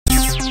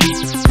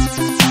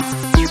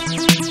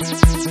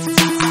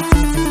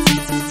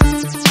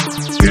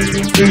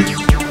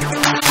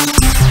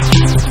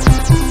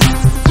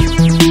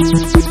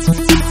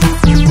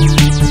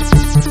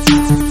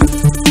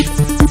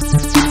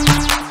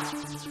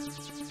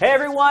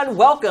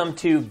Welcome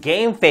to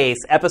GameFace,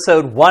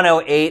 episode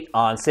 108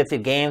 on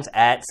Sifted Games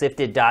at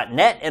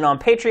Sifted.net and on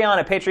Patreon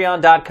at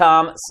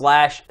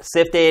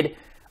patreon.com/Sifted.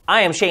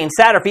 I am Shane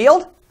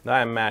Satterfield.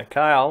 I am Matt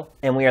Kyle.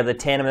 And we are the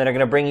tandem that are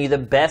going to bring you the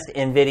best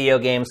in video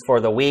games for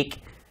the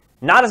week.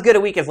 Not as good a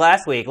week as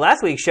last week.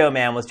 Last week's show,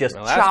 man, was just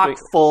chock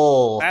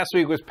full. Last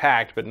week was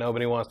packed, but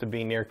nobody wants to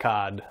be near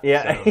COD.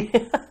 Yeah. So.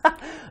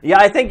 Yeah,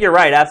 I think you're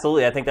right.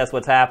 Absolutely. I think that's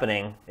what's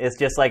happening. It's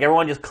just like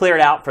everyone just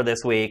cleared out for this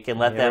week and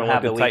let them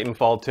have the week.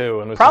 Titanfall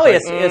 2. And was probably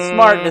like, a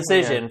smart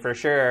decision for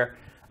sure.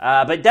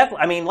 But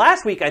definitely, I mean,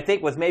 last week I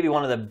think was maybe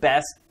one of the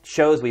best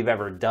shows we've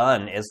ever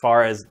done as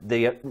far as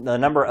the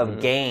number of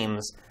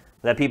games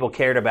that people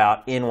cared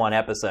about in one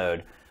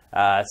episode.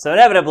 So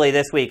inevitably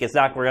this week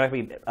we're going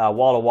to be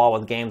wall to wall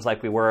with games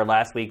like we were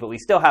last week, but we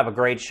still have a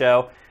great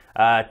show.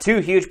 Two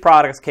huge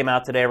products came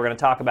out today. We're going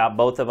to talk about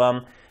both of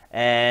them.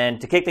 And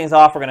to kick things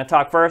off, we're going to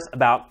talk first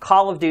about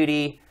Call of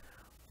Duty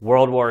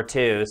World War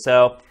II.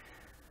 So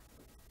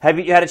have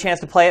you had a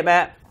chance to play it,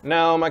 Matt?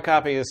 No, my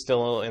copy is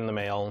still in the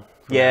mail.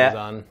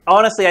 Yeah.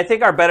 Honestly, I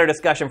think our better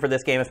discussion for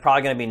this game is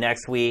probably going to be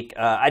next week.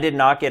 I did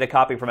not get a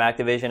copy from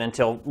Activision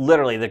until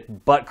literally the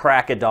butt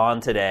crack of dawn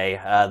today.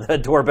 The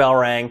doorbell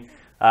rang.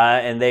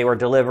 And they were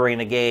delivering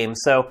the game.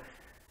 So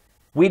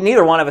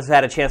neither one of us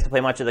had a chance to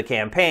play much of the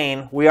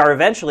campaign. We are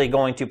eventually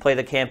going to play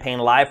the campaign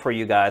live for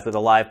you guys with a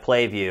live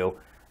play view.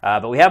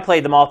 But we have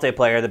played the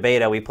multiplayer, the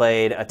beta. We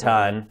played a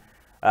ton.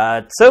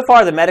 So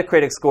far, the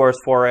Metacritic scores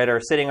for it are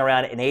sitting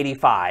around an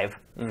 85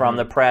 from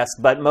the press,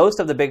 but most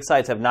of the big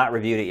sites have not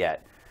reviewed it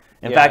yet.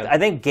 In fact, I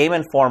think Game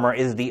Informer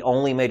is the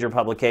only major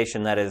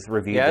publication that has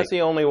reviewed it. Yeah, that's the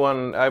only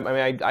one.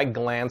 I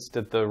glanced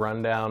at the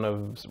rundown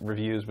of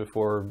reviews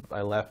before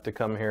I left to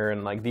come here,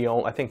 and I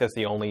think that's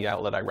the only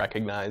outlet I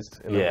recognized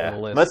in the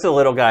list. Most of the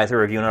little guys are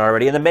reviewing it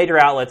already, and the major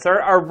outlets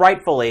are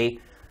rightfully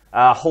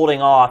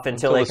holding off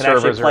until they can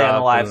actually play on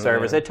the live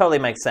servers. It totally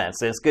makes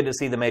sense. It's good to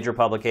see the major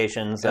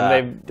publications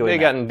and they've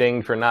gotten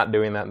dinged for not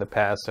doing that in the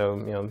past, so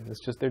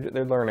it's just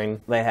they're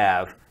learning. They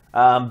have.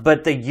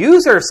 But the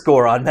user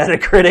score on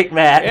Metacritic,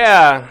 Matt.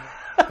 Yeah.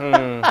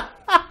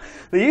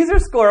 The user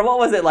score, what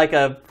was it, like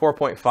a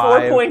 4.5?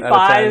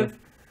 4.5?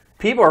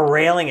 People are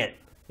railing it.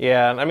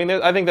 Yeah, I mean,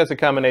 I think that's a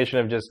combination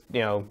of just,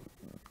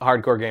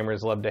 hardcore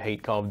gamers love to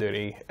hate Call of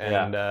Duty,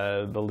 and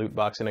the loot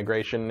box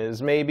integration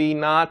is maybe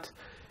not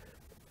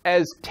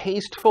as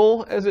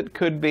tasteful as it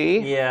could be.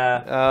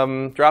 Yeah.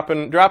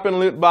 Dropping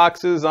loot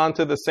boxes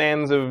onto the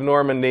sands of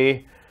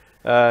Normandy.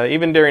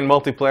 Even during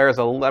multiplayer,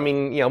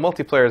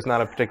 multiplayer is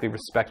not a particularly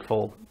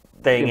respectful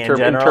thing in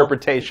general.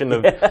 Interpretation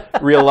of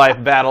real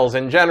life battles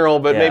in general,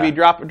 but maybe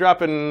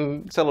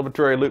dropping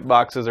celebratory loot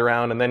boxes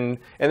around and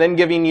then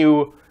giving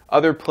you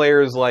other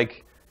players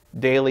like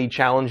daily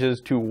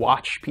challenges to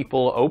watch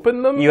people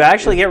open them. You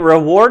actually get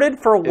rewarded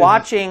for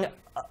watching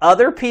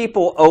other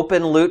people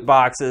open loot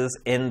boxes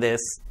in this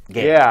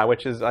game. Yeah,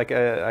 which is like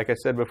I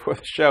said before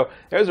the show.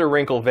 There's a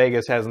wrinkle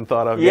Vegas hasn't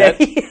thought of yet.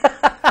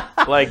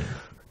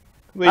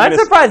 I'm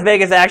surprised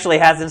Vegas actually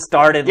hasn't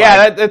started.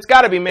 Yeah, it's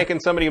got to be making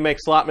somebody who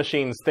makes slot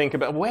machines think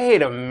about,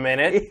 wait a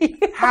minute,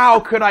 how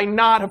could I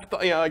not have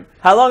thought,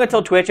 How long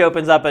until Twitch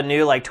opens up a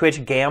new,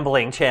 Twitch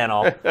gambling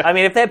channel? I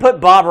mean, if they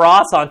put Bob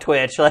Ross on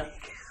Twitch,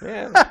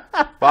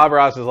 Bob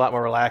Ross is a lot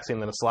more relaxing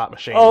than a slot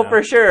machine. Oh,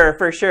 for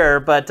sure.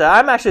 But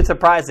I'm actually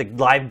surprised that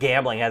live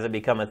gambling hasn't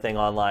become a thing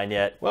online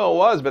yet. Well, it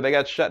was, but they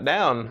got shut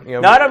down.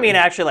 No, I don't mean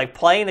actually,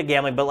 playing the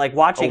gambling, but,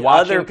 watching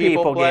other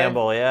people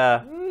gamble,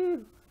 yeah.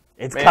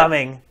 It's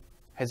coming.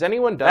 Has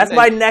anyone done that? That's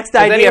my next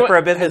idea for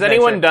a business Has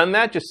anyone done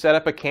that? Just set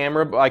up a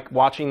camera,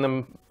 watching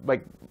them,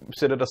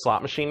 sit at a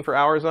slot machine for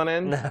hours on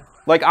end? No.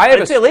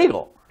 It's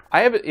illegal.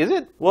 Is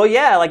it? Well,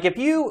 yeah, if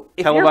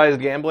televised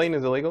gambling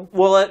is illegal?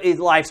 Well,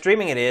 live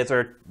streaming it is,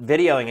 or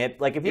videoing it.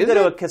 If you go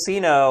to a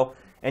casino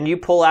and you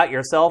pull out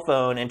your cell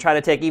phone and try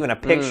to take even a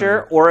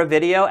picture or a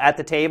video at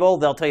the table,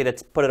 they'll tell you to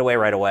put it away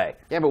right away.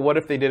 Yeah, but what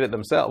if they did it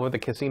themselves? What if the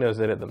casinos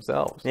did it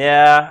themselves?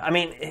 Yeah, I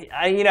mean,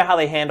 you know how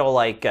they handle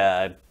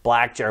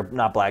blackjack,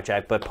 not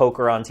blackjack, but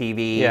poker on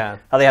TV. Yeah.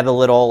 How they have the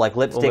little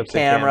lipstick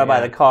camera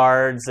by the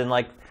cards, and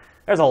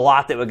there's a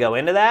lot that would go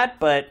into that,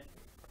 but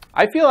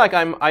I feel like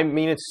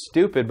it's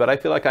stupid, but I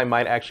feel like I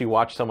might actually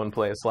watch someone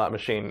play a slot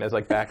machine as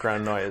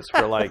background noise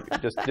for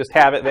just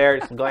have it there,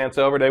 just glance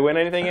over. Did they win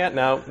anything yet?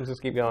 No, let's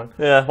just keep going.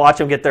 Yeah, watch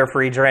them get their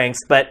free drinks.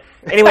 But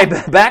anyway,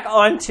 back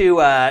on to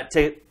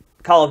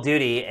Call of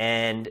Duty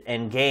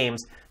and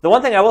games. The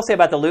one thing I will say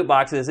about the loot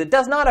boxes is it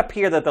does not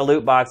appear that the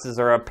loot boxes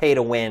are a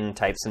pay-to-win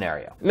type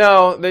scenario.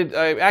 No,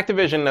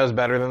 Activision knows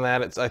better than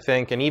that, I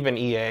think, and even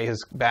EA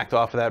has backed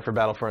off of that for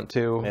Battlefront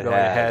 2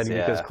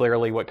 because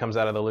clearly what comes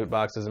out of the loot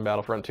boxes in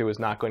Battlefront 2 is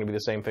not going to be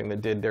the same thing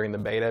that did during the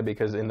beta,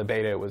 because in the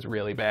beta it was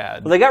really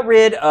bad. Well, they got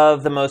rid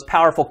of the most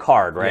powerful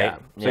card, right?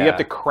 Yeah. So you have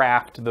to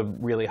craft the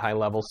really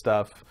high-level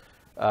stuff.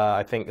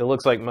 I think it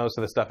looks like most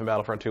of the stuff in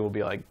Battlefront 2 will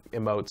be like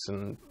emotes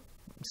and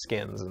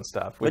skins and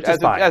stuff, which is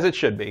fine. As it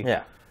should be.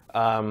 Yeah.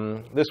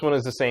 This one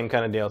is the same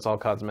kind of deal. It's all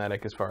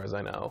cosmetic as far as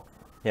I know.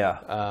 Yeah.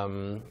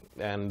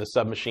 And the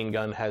submachine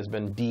gun has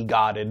been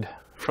de-godded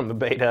from the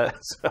beta.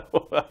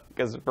 So,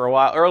 because for a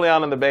while, early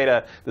on in the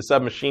beta, the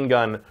submachine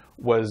gun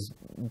was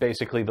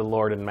basically the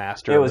lord and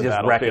master of the battlefield.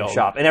 It was just wrecking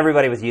shop, and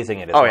everybody was using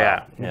it as well.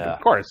 Yeah, of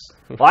course.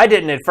 Well, I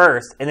didn't at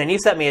first, and then you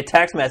sent me a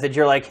text message.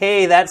 You're like,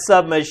 hey, that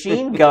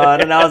submachine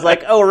gun, and I was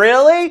like, oh,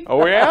 really?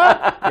 Oh,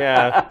 yeah?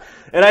 Yeah.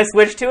 And I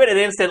switched to it, and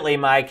instantly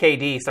my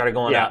KD started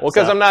going up. Well,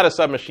 because I'm not a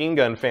submachine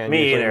gun fan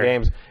usually either.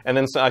 In games. And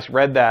then I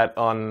read that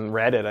on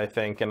Reddit, I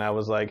think, and I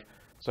was like,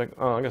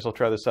 oh, I guess I'll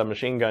try the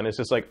submachine gun. It's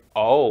just like,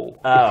 oh.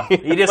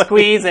 You just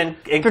squeeze and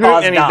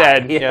cause and he's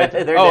dead. Yeah,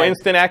 dead.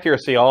 Instant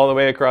accuracy all the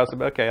way across.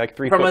 Okay, like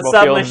 3 from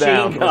football fields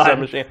down. From a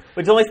submachine gun.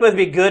 Which is only supposed to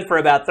be good for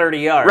about 30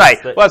 yards. Right.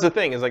 But... Well, that's the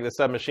thing, is like the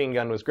submachine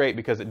gun was great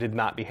because it did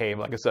not behave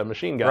like a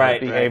submachine gun.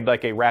 Right, it behaved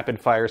like a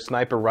rapid-fire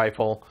sniper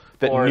rifle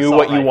that or knew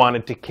what you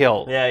wanted to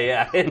kill.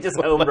 Yeah. It just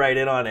homed right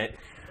in on it.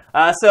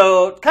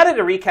 So, kind of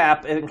to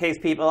recap, in case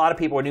a lot of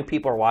people or new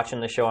people are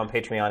watching the show on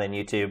Patreon and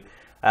YouTube,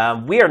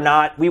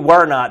 we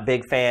were not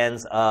big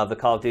fans of the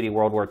Call of Duty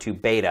World War II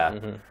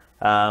beta.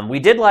 Mm-hmm. We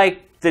did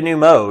like the new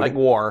mode. Like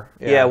War.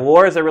 Yeah,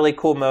 War is a really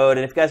cool mode.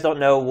 And if you guys don't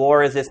know,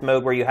 War is this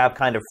mode where you have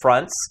kind of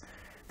fronts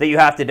that you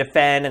have to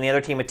defend and the other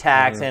team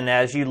attacks. Mm-hmm. And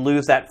as you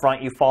lose that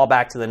front, you fall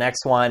back to the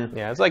next one.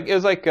 Yeah, it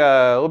was like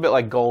a little bit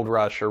like Gold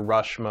Rush or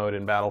Rush mode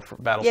in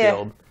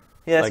Battlefield.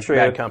 Yeah, that's like true.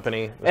 Bad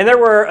Company. And there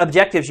were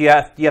objectives you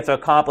have to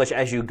accomplish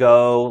as you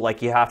go.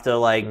 Like you have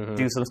to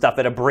do some stuff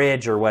at a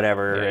bridge or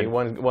whatever. Yeah,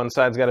 one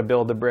side's got to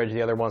build the bridge.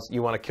 The other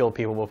you want to kill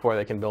people before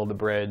they can build the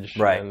bridge.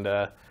 Right. And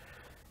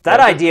that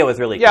idea was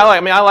really cool. Yeah,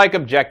 I like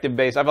objective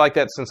based. I've liked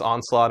that since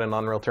Onslaught and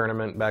Unreal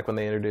Tournament back when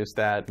they introduced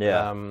that.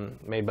 Yeah.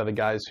 Made by the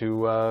guys who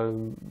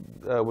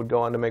would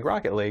go on to make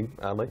Rocket League,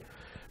 oddly.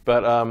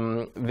 But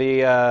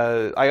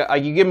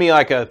you give me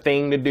like a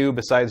thing to do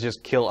besides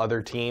just kill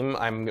other team,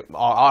 I'm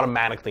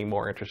automatically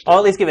more interested. I'll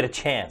at least give it a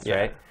chance,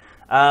 right?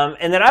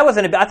 And then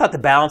I thought the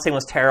balancing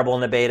was terrible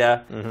in the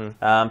beta.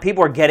 Mm-hmm.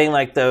 People were getting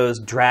like those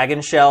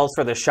dragon shells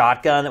for the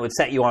shotgun that would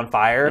set you on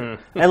fire.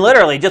 And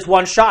literally just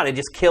one shot, it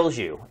just kills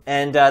you.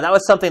 And that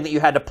was something that you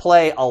had to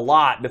play a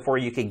lot before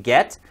you could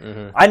get.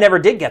 Mm-hmm. I never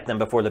did get them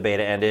before the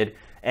beta ended.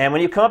 And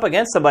when you come up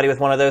against somebody with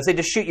one of those, they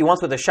just shoot you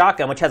once with a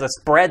shotgun, which has a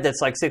spread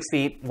that's like 6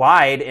 feet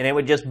wide, and it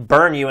would just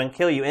burn you and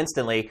kill you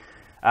instantly.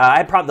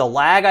 The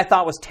lag I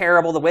thought was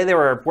terrible. The way they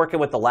were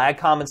working with the lag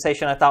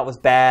compensation I thought was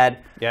bad.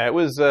 Yeah, it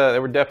was.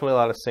 There were definitely a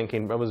lot of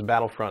syncing. It was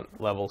Battlefront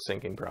level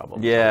syncing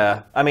problems.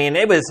 Yeah, I mean,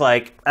 it was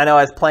like, I know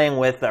I was playing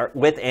with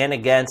and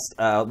against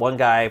one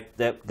guy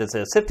that's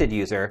a Sifted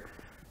user,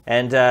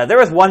 and there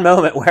was one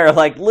moment where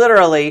like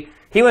literally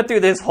he went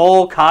through this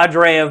whole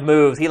cadre of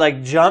moves. He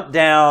like jumped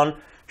down,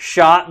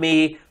 shot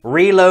me,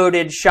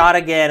 reloaded, shot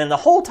again, and the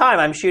whole time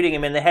I'm shooting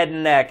him in the head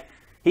and neck.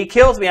 He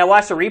kills me. I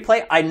watched the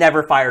replay. I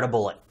never fired a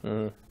bullet.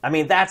 Mm-hmm. I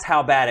mean, that's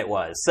how bad it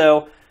was.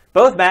 So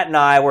both Matt and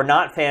I were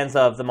not fans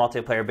of the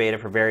multiplayer beta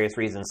for various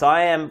reasons. So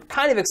I am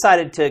kind of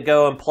excited to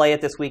go and play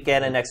it this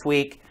weekend and next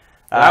week.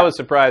 I was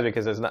surprised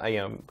because it's not,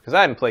 because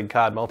I hadn't played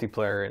COD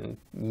multiplayer in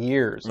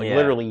years,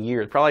 literally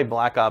years. Probably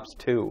Black Ops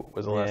 2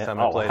 was the last time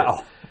I played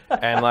it.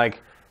 And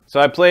so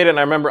I played it, and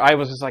I remember I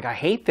was just like, I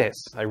hate this.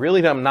 I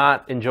really am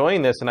not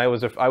enjoying this. And I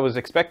was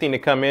expecting to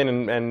come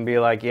in and be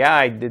like, yeah,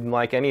 I didn't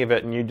like any of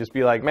it. And you'd just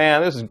be like,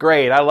 man, this is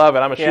great. I love it.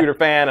 I'm a shooter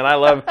fan, and I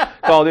love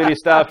Call of Duty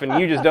stuff. And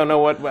you just don't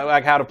know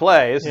how to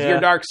play. This is your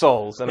Dark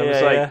Souls. And I'm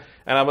just like,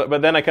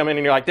 but then I come in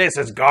and you're like, this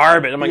is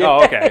garbage. I'm like,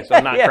 oh, okay, so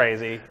I'm not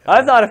crazy.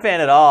 I'm not a fan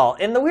at all.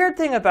 And the weird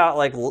thing about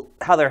like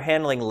how they're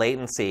handling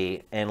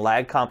latency and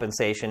lag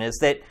compensation is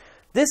that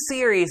this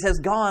series has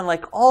gone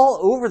like all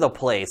over the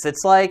place.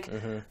 It's like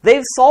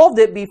they've solved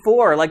it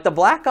before. Like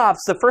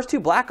the first two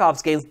Black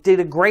Ops games did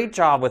a great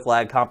job with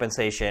lag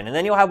compensation. And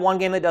then you'll have one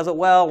game that does it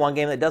well, one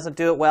game that doesn't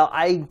do it well.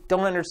 I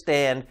don't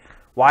understand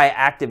why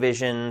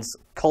Activision's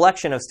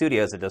collection of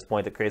studios at this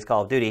point that creates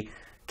Call of Duty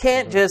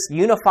can't just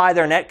unify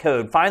their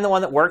netcode, find the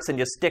one that works, and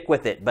just stick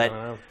with it. But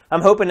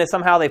I'm hoping that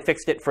somehow they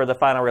fixed it for the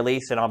final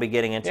release, and I'll be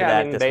getting into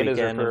that this weekend.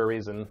 Betas are for a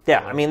reason. Yeah,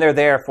 I mean, they're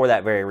there for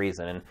that very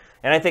reason.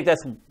 And I think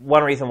that's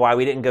one reason why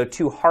we didn't go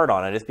too hard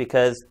on it, is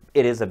because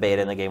it is a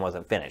beta and the game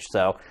wasn't finished.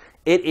 So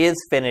it is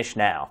finished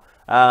now.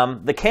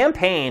 The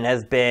campaign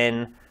has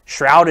been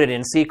shrouded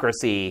in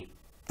secrecy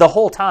the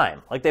whole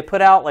time. Like, they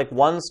put out like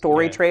one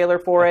story trailer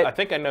for it. I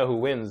think I know who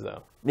wins,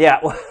 though.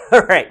 Yeah,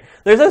 right.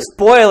 There's no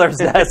spoilers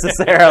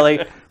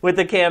necessarily with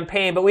the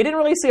campaign, but we didn't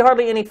really see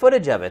hardly any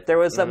footage of it. There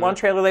was that one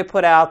trailer they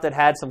put out that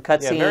had some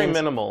cutscenes. Yeah, very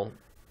minimal.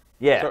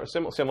 Yeah,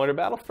 similar to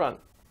Battlefront.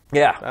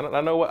 Yeah, I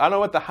don't know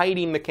what the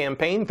hiding the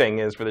campaign thing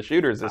is for the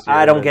shooters this year.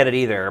 I don't get it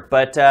either.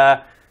 But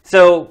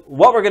so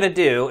what we're going to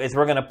do is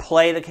we're going to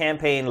play the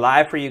campaign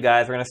live for you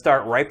guys. We're going to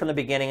start right from the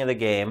beginning of the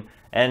game,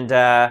 and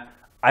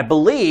I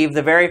believe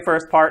the very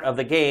first part of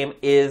the game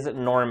is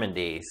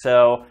Normandy.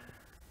 So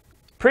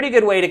pretty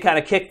good way to kind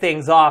of kick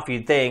things off,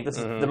 you'd think. This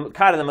is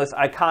kind of the most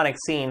iconic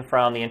scene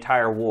from the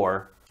entire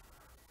war.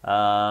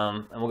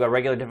 And we'll go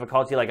regular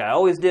difficulty like I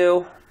always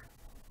do.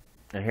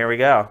 And here we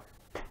go.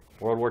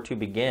 World War II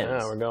begins.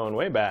 Yeah, we're going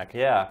way back.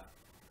 Yeah.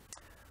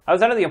 I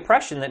was under the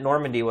impression that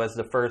Normandy was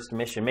the first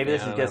mission. Maybe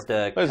this is just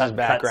a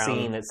cut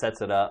scene that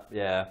sets it up.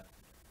 Yeah.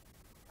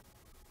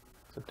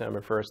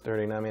 September 1st,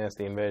 39. I mean, that's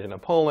the invasion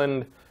of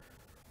Poland.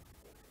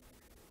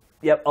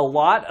 Yep, a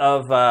lot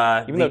of...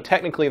 Even though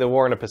technically the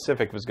war in the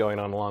Pacific was going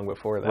on long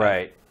before that.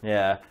 Right,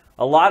 yeah.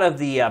 A lot of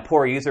the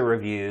poor user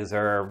reviews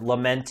are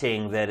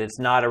lamenting that it's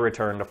not a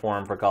return to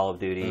form for Call of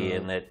Duty,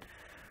 and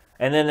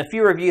then the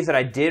few reviews that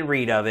I did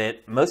read of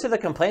it, most of the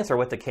complaints are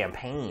with the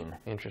campaign.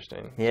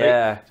 Interesting.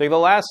 Yeah. So the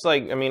last, I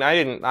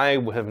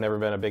have never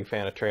been a big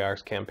fan of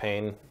Treyarch's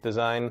campaign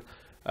design.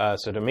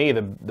 So to me,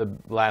 the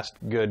last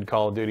good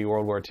Call of Duty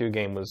World War II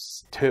game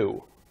was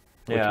 2,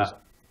 which was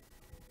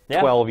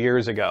 12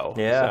 years ago.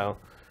 Yeah. So.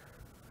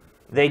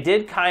 They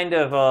did kind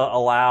of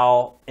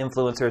allow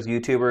influencers,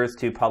 YouTubers,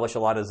 to publish a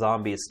lot of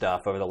zombie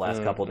stuff over the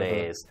last couple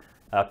days.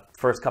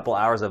 First couple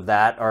hours of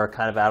that are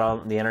kind of out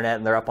on the internet,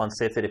 and they're up on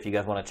Sifit if you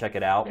guys want to check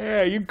it out.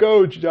 Yeah, you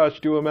go, Josh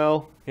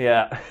Duhamel.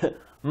 Yeah.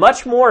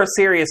 Much more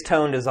serious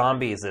tone to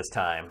zombies this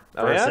time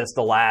versus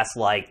the last,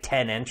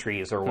 10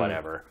 entries or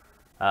whatever.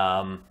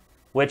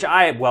 Which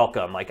I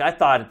welcome. I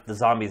thought the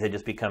zombies had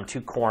just become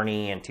too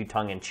corny and too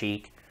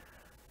tongue-in-cheek.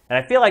 And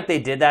I feel like they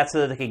did that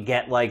so that they could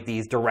get,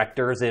 these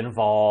directors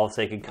involved,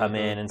 so they could come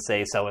in and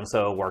say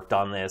so-and-so worked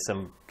on this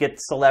and get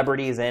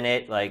celebrities in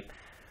it.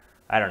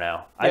 I don't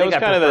know. I think I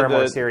prefer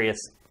more serious...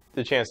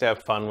 The chance to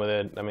have fun with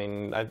it. I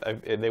mean,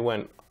 they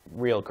went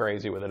real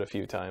crazy with it a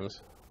few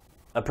times.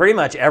 Pretty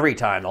much every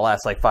time, the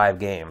last, 5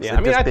 games. Yeah,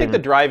 I think the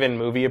drive-in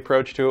movie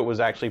approach to it was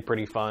actually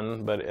pretty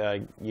fun, but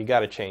you got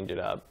to change it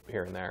up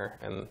here and there.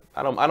 And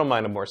I don't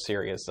mind a more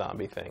serious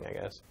zombie thing, I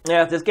guess.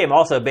 Yeah, this game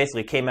also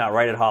basically came out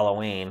right at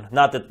Halloween.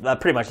 Not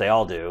that pretty much they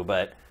all do,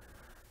 but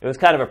it was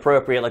kind of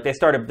appropriate.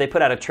 They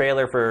put out a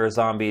trailer for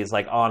zombies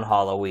on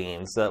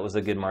Halloween, so that was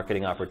a good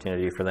marketing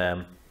opportunity for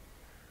them.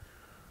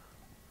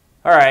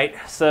 All right,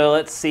 so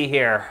let's see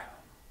here.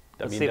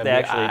 Let's see if they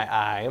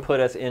actually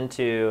put us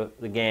into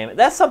the game.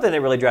 That's something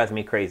that really drives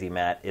me crazy,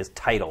 Matt, is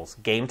titles.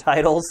 Game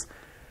titles.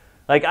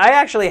 I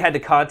actually had to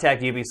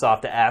contact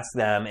Ubisoft to ask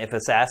them if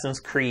Assassin's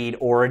Creed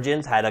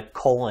Origins had a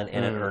colon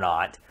in it or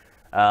not.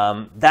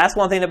 That's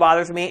one thing that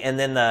bothers me. And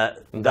then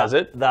Does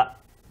it?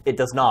 It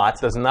does not.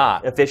 Does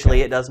not.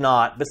 Officially, it does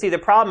not. But see, the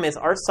problem is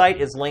our site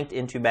is linked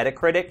into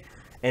Metacritic,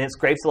 and it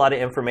scrapes a lot of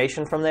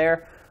information from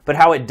there. But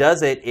how it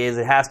does it is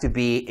it has to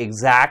be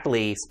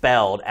exactly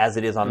spelled as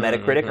it is on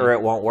Metacritic or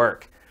it won't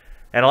work.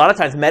 And a lot of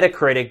times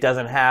Metacritic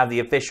doesn't have the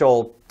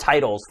official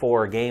titles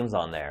for games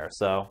on there.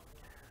 So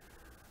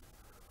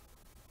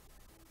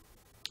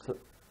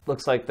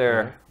looks like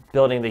they're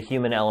building the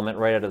human element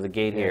right out of the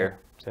gate here.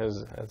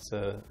 That's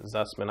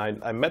Zussman.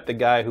 I met the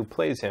guy who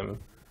plays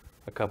him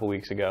a couple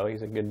weeks ago.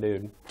 He's a good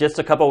dude. Just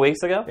a couple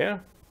weeks ago? Yeah.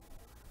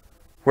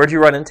 Where'd you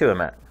run into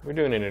him at? We're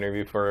doing an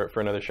interview for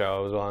another show I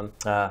was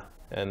on.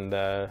 And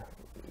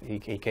he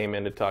came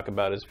in to talk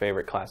about his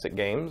favorite classic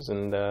games.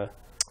 And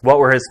what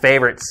were his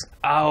favorites?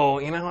 Oh,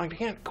 I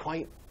can't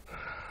quite...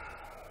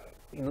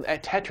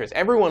 Tetris.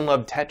 Everyone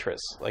loved Tetris.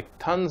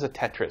 Tons of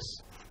Tetris.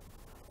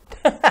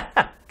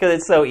 Because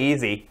it's so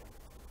easy.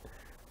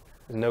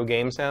 There's no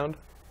game sound?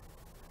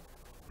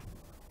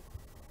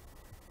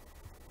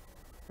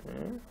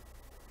 I'm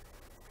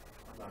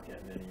not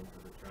getting any into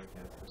the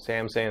TriCaster.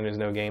 Sam saying there's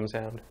no game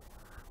sound?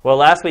 Well,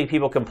 last week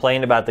people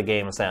complained about the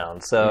game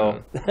sound,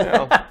 so...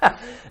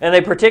 And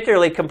they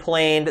particularly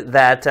complained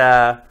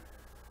that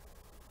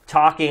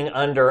talking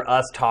under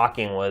us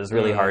talking was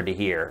really hard to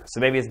hear.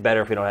 So maybe it's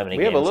better if we don't have any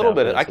game sound. We have a little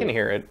bit. I can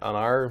hear it on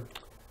our...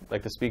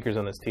 the speakers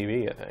on this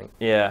TV, I think.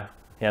 Yeah,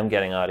 I'm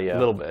getting audio. A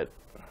little bit.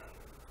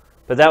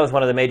 But that was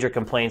one of the major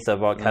complaints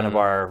of kind of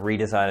our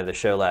redesign of the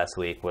show last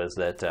week was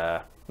that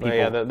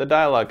people... the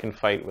dialogue can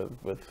fight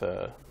with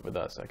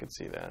us. I could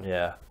see that.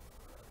 Yeah.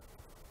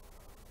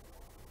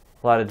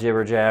 A lot of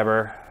jibber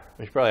jabber.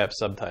 We should probably have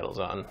subtitles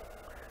on.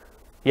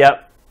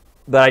 Yep.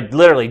 But I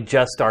literally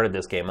just started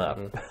this game up.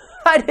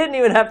 I didn't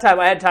even have time.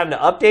 I had time to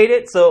update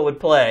it so it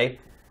would play.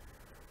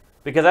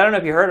 Because I don't know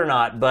if you heard or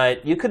not,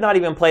 but you could not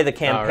even play the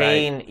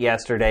campaign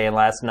yesterday and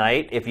last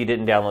night if you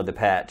didn't download the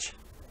patch.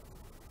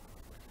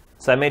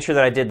 So I made sure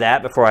that I did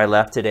that before I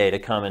left today to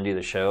come and do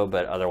the show,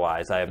 but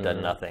otherwise I have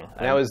done nothing.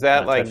 Now, was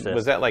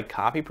that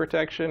copy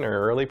protection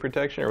or early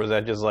protection, or was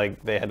that just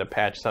they had to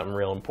patch something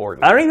real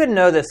important? I don't even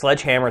know that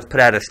Sledgehammer's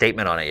put out a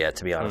statement on it yet,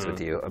 to be honest with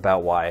you,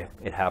 about why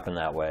it happened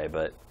that way.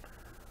 But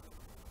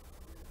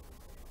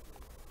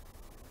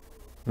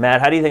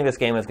Matt, how do you think this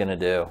game is going to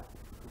do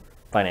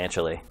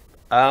financially?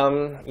 I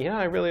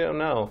really don't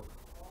know.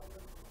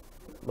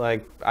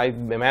 I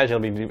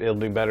imagine it'll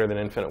do better than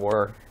Infinite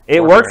War.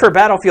 It worked for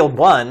Battlefield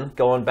 1,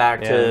 going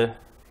back to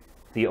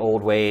the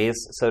old ways,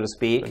 so to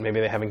speak. But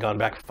maybe they haven't gone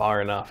back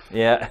far enough.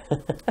 Yeah.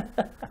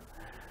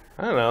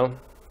 I don't know.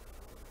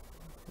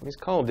 These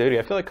Call of Duty,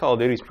 I feel like Call of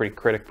Duty's pretty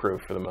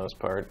critic-proof for the most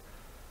part.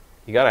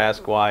 You got to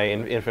ask why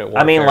Infinite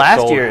Warfare I mean, last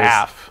sold year's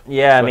half.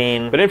 Yeah, but, I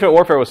mean, but Infinite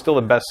Warfare was still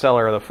the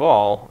bestseller of the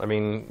fall. I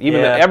mean, even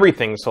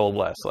everything sold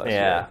less last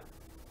year.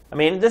 I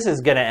mean, this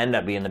is going to end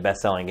up being the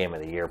best-selling game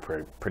of the year,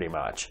 pretty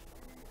much.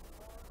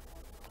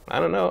 I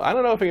don't know. I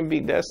don't know if it can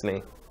beat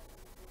Destiny.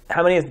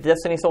 How many has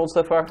Destiny sold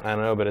so far? I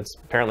don't know, but it's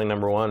apparently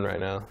 #1 right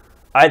now.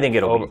 I think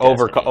it'll beat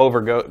Destiny.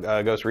 Over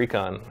Ghost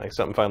Recon. Like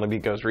something finally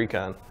beat Ghost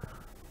Recon.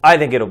 I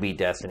think it'll beat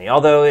Destiny,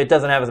 although it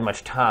doesn't have as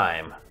much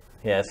time.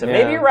 Yeah, so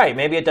maybe you're right.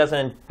 Maybe it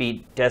doesn't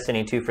beat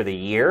Destiny 2 for the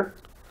year.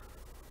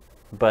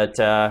 But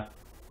I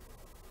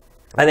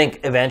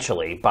think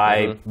eventually,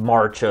 by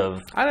March of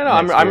I don't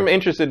know. I'm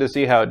interested to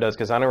see how it does,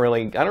 because I don't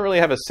really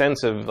have a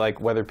sense of like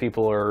whether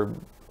people are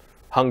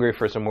hungry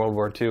for some World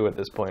War II at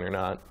this point or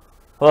not.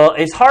 Well,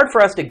 it's hard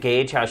for us to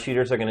gauge how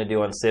shooters are going to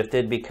do on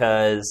Sifted,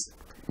 because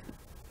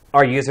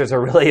our users are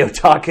really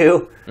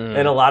otaku,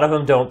 and a lot of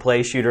them don't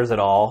play shooters at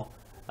all.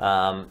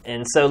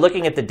 And so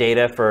looking at the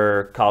data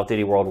for Call of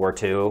Duty World War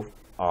II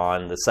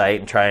on the site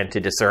and trying to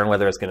discern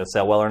whether it's going to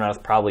sell well or not is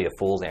probably a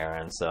fool's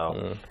errand.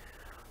 So,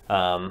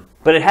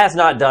 but it has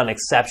not done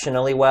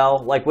exceptionally well.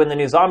 Like when the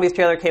new Zombies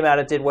trailer came out,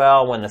 it did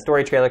well. When the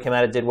story trailer came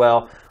out, it did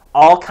well.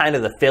 All kind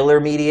of the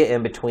filler media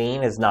in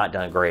between has not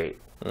done great.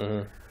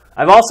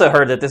 I've also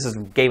heard that this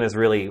game is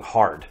really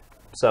hard.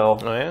 So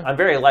I'm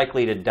very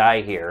likely to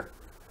die here.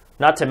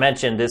 Not to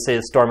mention, this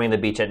is storming the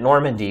beach at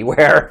Normandy,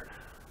 where...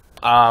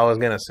 I was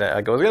gonna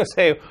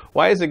say,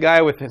 why is a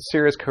guy with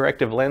serious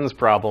corrective lens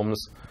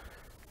problems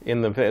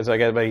in the?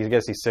 I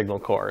guess he's Signal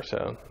Corps,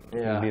 so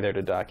he'd be there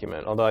to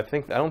document. Although I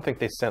don't think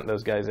they sent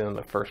those guys in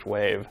the first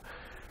wave.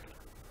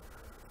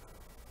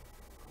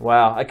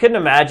 Wow, I couldn't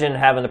imagine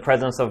having the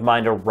presence of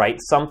mind to write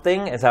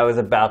something as I was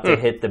about to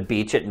hit the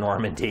beach at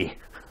Normandy.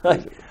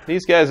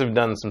 These guys have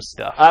done some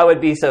stuff. I would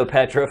be so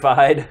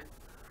petrified.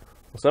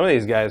 Some of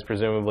these guys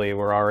presumably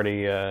were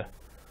already.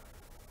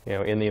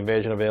 In the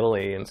invasion of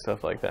Italy and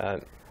stuff like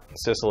that.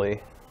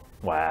 Sicily.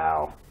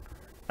 Wow.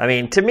 I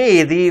mean, to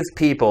me, these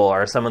people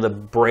are some of the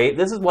brave...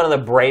 This is one of the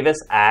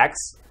bravest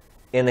acts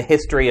in the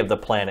history of the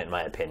planet, in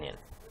my opinion.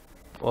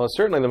 Well, it's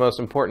certainly the most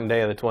important day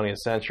of the 20th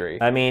century.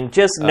 I mean,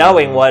 just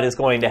knowing what is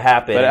going to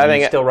happen, but I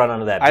think, you still run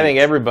onto that beach. I think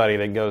everybody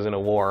that goes into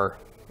war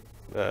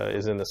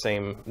is in the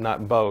same,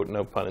 not boat,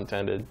 no pun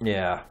intended.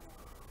 Yeah.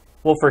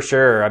 Well, for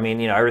sure. I mean,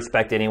 I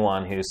respect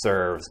anyone who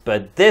serves,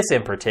 but this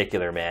in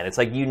particular, man, it's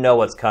like you know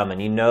what's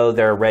coming. You know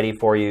they're ready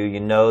for you. You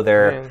know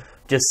they're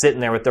just sitting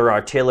there with their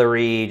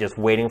artillery, just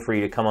waiting for you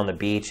to come on the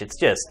beach. It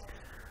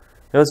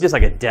was just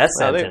like a death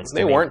sentence.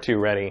 They weren't too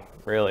ready,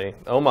 really.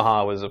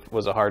 Omaha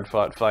was a hard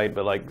fought fight,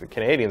 but like the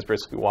Canadians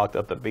basically walked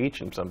up the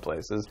beach in some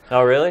places.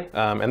 Oh, really?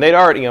 And they'd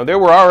already, there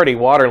were already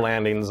water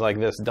landings like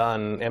this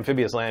done,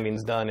 amphibious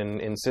landings done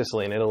in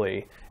Sicily and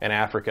Italy and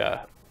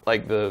Africa. A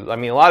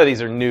lot of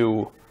these are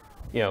new.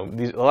 A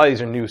lot of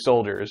these are new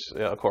soldiers,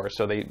 of course,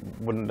 so they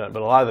wouldn't. But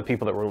a lot of the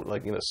people that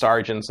were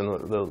sergeants and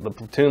the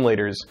platoon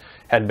leaders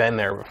had been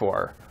there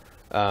before.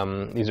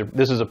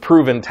 This is a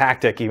proven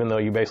tactic, even though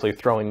you're basically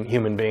throwing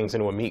human beings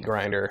into a meat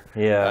grinder.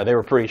 Yeah, they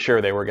were pretty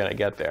sure they were going to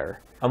get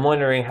there. I'm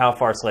wondering how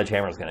far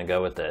Sledgehammer's going to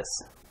go with this.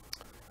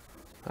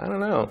 I don't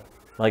know.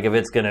 Like if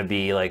it's going to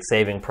be like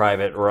Saving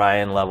Private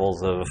Ryan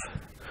levels of.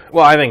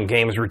 Well, I think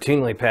games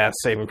routinely pass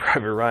Saving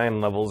Private Ryan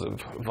levels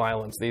of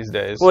violence these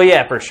days. Well,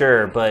 yeah, for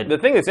sure, but... The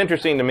thing that's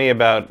interesting to me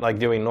about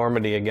doing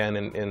Normandy again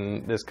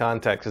in this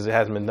context, because it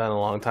hasn't been done in a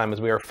long time, is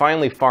we are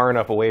finally far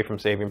enough away from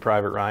Saving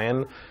Private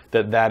Ryan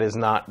that is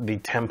not the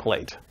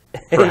template.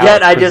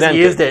 Yet I just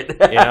used it.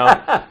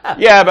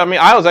 Yeah, but I mean,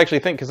 I was actually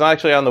thinking, because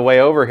actually on the way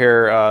over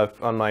here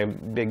on my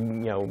big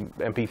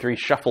MP3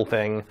 shuffle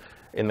thing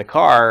in the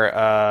car,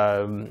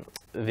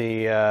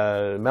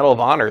 the Medal of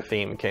Honor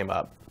theme came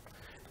up.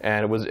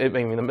 And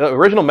the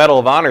original Medal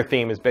of Honor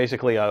theme is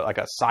basically like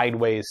a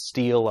sideways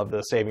steal of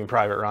the Saving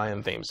Private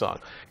Ryan theme song.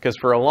 Because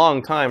for a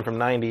long time, from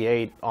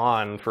 '98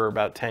 on, for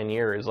about 10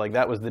 years,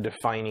 that was the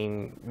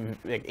defining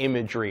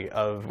imagery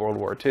of World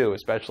War II,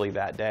 especially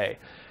that day.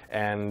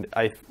 And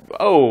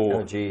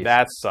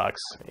that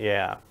sucks.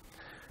 Yeah.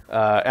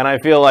 And I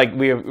feel like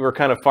we're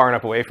kind of far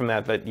enough away from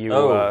that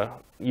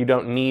you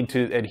don't need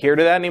to adhere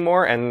to that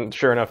anymore. And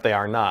sure enough, they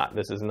are not.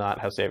 This is not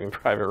how Saving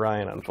Private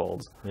Ryan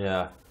unfolds.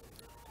 Yeah.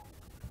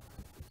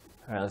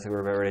 All right, let's see, we're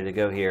about ready to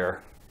go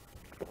here.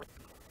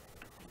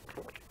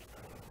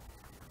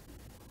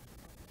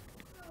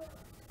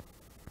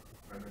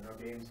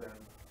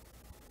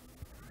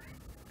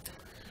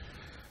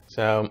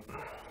 So,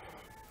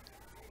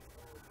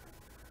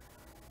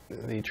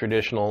 the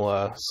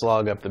traditional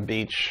slog up the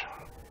beach.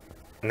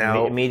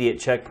 Now, immediate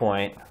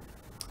checkpoint.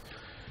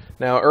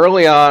 Now,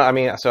 early on,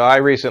 I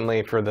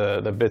recently, for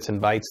the Bits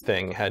and Bytes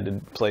thing, had to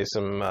play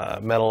some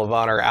Medal of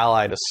Honor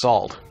Allied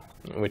Assault,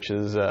 which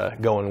is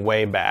going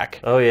way back.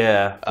 Oh,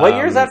 yeah. What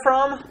year is that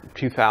from?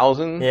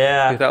 2000?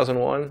 Yeah.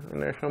 2001, in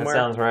there somewhere? That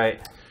sounds right.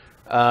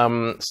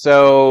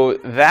 So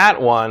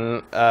that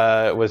one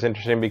was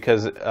interesting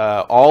because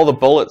all the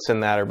bullets in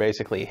that are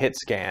basically hit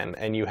scan,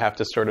 and you have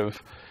to sort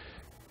of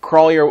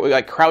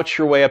crouch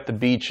your way up the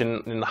beach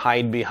and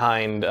hide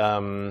behind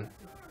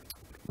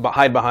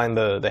hide behind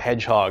the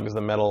hedgehogs,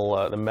 the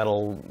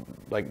metal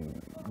like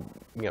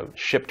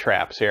ship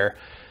traps here,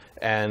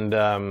 and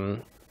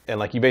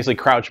like you basically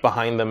crouch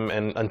behind them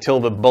and until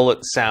the bullet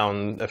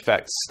sound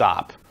effects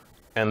stop,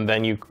 and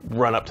then you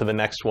run up to the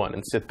next one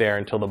and sit there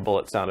until the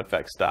bullet sound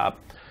effects stop.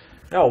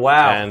 Oh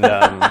wow! And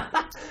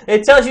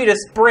it tells you to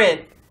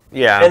sprint.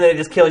 Yeah. And then it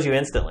just kills you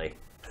instantly.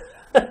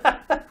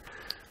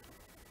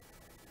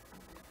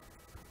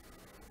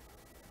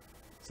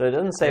 So it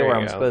doesn't say There where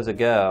you I'm go. supposed to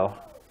go.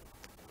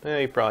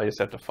 You probably just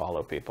have to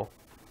follow people.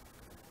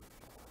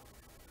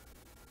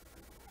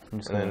 I'm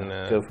just going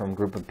to go from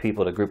group of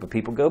people to group of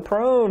people. Go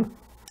prone.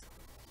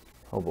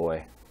 Oh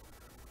boy.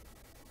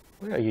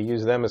 Well, you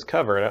use them as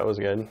cover. That was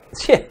good.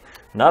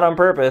 Not on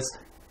purpose.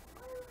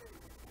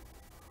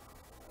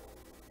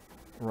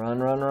 Run,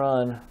 run,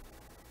 run.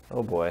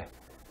 Oh boy.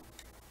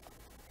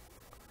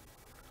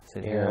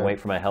 Sit here and wait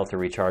for my health to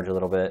recharge a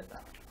little bit.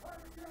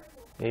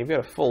 Yeah, you've got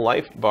a full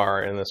life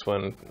bar in this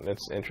one.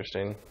 That's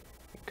interesting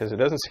because it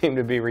doesn't seem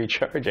to be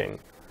recharging.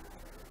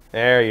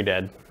 There, you're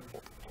dead.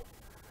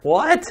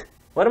 What?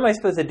 What am I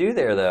supposed to do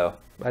there, though?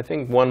 I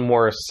think one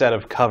more set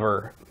of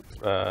cover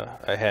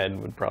ahead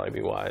would probably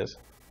be wise.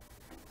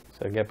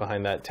 So get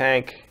behind that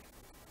tank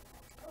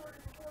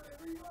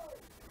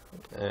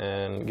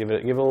and give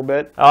it a little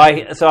bit.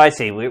 Oh, so I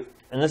see.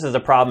 And this is the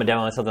problem of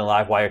downloading something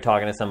live while you're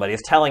talking to somebody.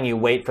 It's telling you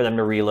wait for them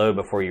to reload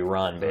before you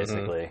run,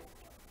 basically.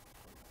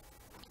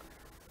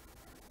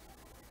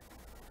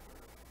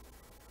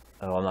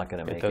 Oh, I'm not going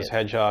to make it. Get those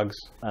hedgehogs.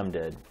 I'm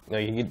dead. No,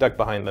 you duck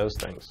behind those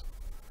things.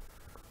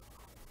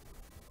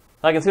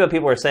 I can see what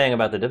people are saying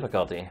about the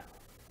difficulty.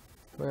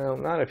 Well,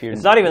 not if you're...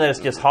 It's not even that it's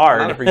just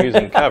hard. Not if you're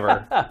using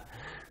cover.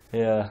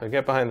 Yeah. So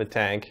get behind the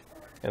tank,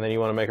 and then you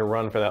want to make a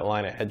run for that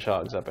line of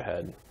hedgehogs up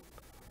ahead.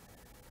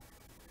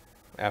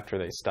 After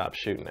they stop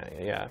shooting at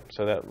you, yeah.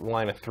 So that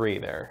line of 3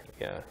 there,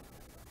 yeah.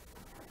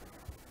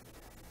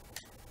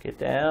 Get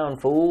down,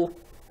 fool.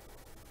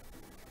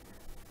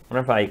 I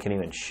wonder if I can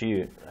even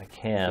shoot. I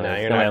can. No,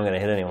 There's no way I'm going to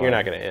hit anyone. You're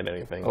not going to hit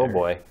anything. Oh, there.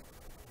 boy.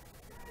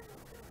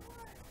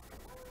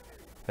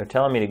 They're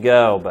telling me to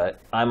go, but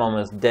I'm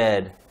almost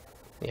dead.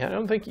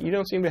 Yeah, you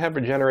don't seem to have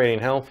regenerating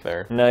health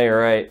there. No, you're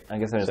right. I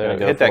guess I'm just going to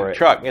go hit for that it.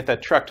 truck. Hit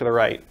that truck to the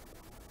right.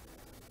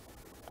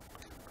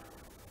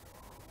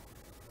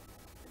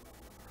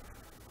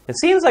 It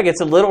seems like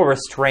it's a little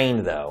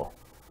restrained, though,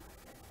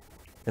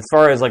 as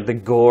far as like the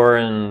gore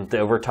and the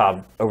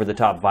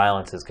over-the-top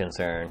violence is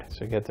concerned.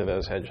 So get to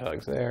those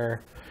hedgehogs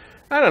there.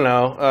 I don't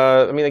know.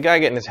 I mean, the guy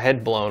getting his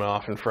head blown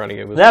off in front of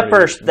you was that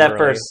first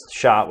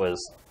shot was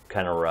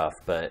kind of rough,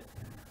 but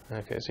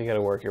okay. So you got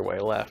to work your way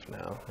left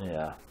now.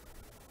 yeah.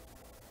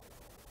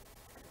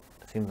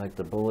 Seems like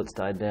the bullets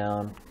died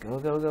down. Go,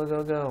 go, go,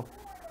 go, go.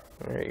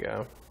 There you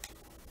go.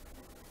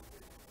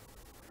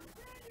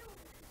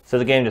 So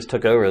the game just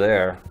took over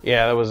there.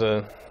 Yeah, that was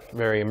a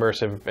very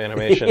immersive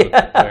animation.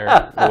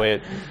 There, the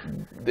way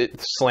it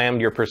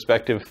slammed your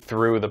perspective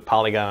through the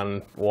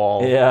polygon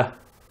wall. Yeah.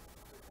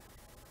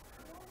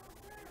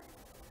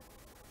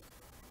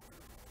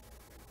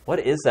 What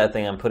is that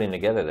thing I'm putting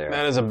together there?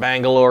 That is a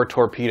Bangalore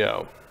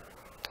torpedo.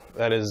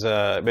 That is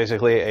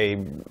basically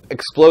a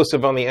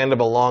explosive on the end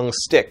of a long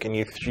stick, and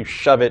you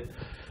shove it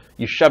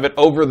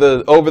over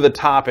the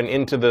top and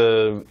into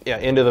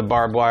the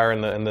barbed wire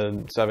and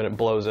the stuff, and it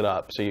blows it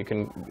up, so you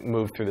can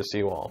move through the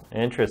seawall.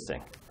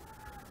 Interesting.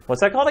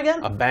 What's that called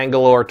again? A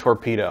Bangalore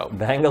torpedo.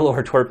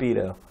 Bangalore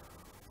torpedo.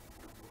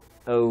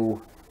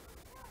 Oh.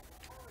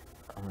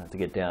 I'm going to have to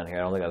get down here. I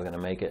don't think I was going to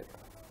make it.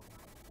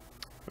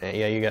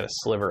 Yeah, you got a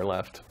sliver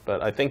left,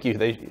 but I think you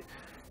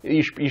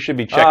should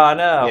be checked. Oh,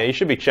 no. Yeah, you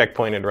should be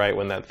checkpointed right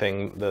when that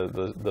thing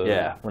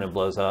when it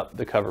blows up.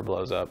 The cover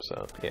blows up.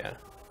 So yeah.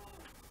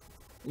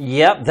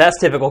 Yep, that's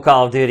typical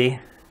Call of Duty.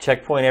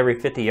 Checkpoint every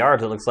 50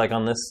 yards. It looks like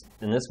in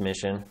this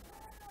mission.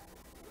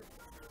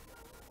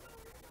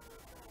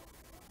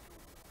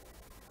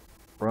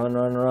 Run,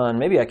 run, run.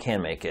 Maybe I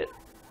can make it.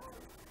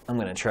 I'm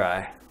gonna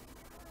try.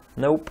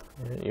 Nope.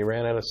 You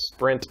ran out of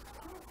sprint.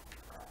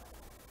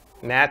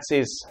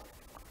 Nazis.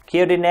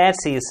 Kill the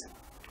Nazis.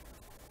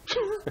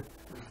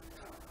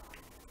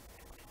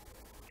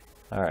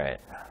 All right.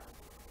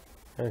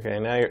 Okay,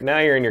 now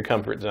you're in your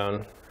comfort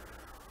zone.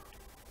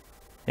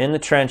 In the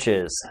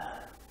trenches.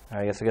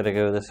 I guess I gotta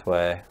go this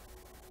way.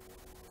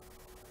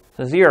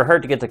 Says you're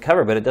hurt to get to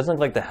cover, but it doesn't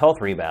look like the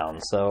health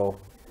rebounds. So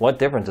what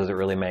difference does it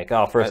really make?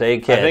 Oh, first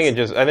aid kits.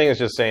 I think it's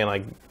just saying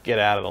like get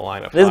out of the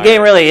line of fire. This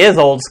game really is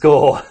old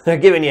school. They're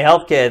giving you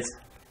health kits.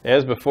 It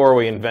was before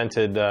we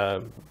invented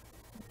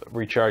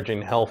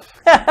recharging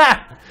health.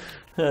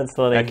 That's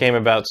funny. That came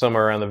about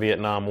somewhere around the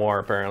Vietnam War,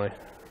 apparently.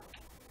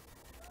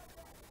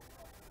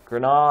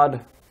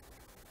 Grenade.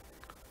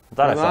 I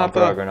thought I saw him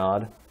throw a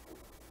grenade.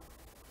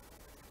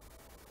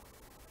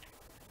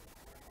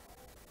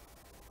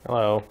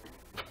 Hello.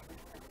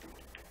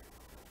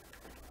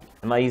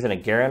 Am I using a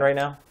Garen right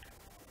now?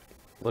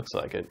 Looks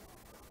like it.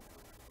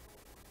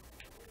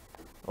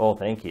 Oh,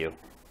 thank you.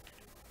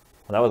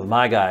 Well, that was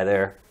my guy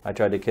there. I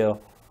tried to kill.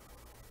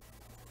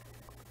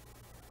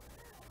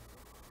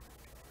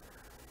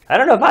 I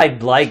don't know if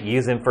I'd like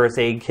using first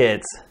aid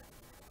kits.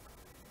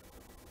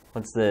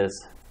 What's this?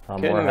 Oh,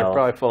 Kidding, more they're health.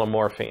 probably full of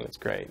morphine. It's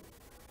great.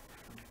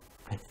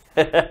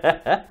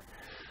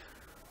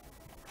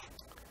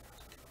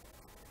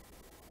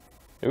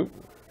 Oop.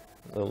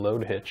 A little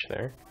load hitch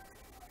there.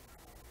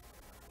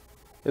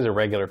 This is a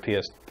regular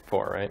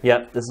PS4, right?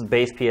 Yep, this is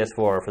base PS4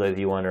 for those of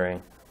you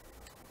wondering.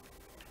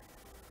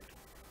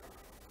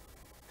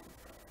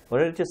 What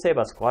did it just say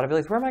about squad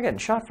abilities? Where am I getting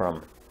shot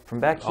from? From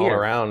back here? All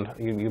around.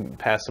 You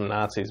passed some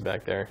Nazis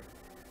back there.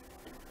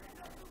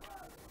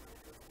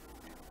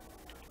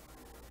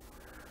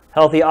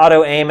 Healthy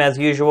auto aim as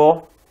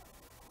usual.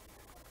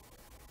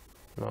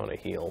 I want to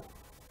heal.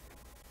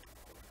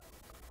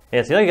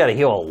 Yeah, so you got to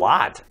heal a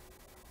lot.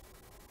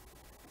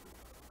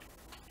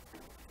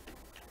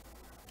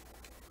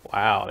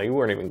 Wow, you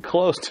weren't even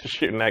close to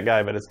shooting that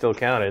guy, but it still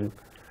counted.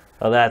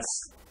 Oh, that's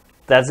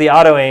the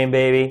auto aim,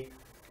 baby.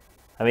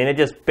 I mean, it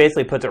just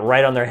basically puts it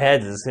right on their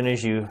heads as soon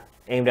as you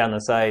aim down the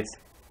sights.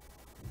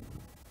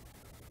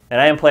 And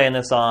I am playing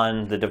this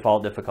on the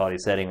default difficulty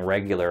setting,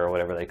 regular or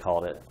whatever they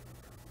called it.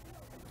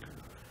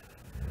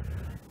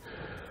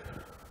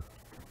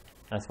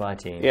 That's my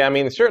team. Yeah, I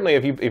mean, certainly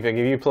if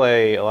you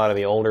play a lot of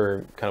the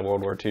older kind of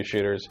World War II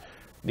shooters,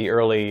 the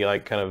early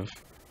like kind of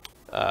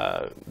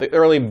the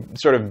early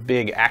sort of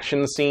big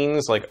action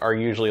scenes like are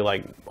usually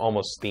like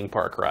almost theme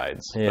park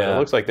rides. Yeah. But it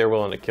looks like they're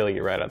willing to kill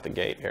you right out the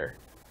gate here.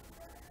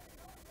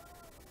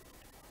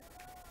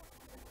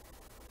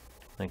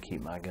 I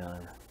keep my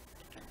gun.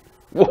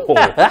 Whoa!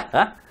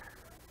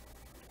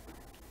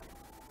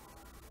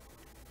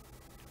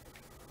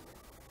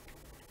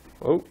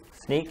 Oh,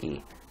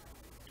 Sneaky.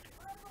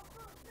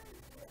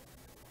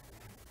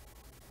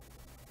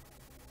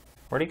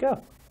 Where'd he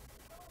go?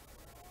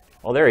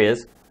 Oh, there he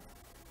is.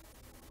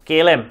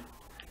 Kill him.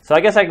 So I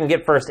guess I can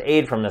get first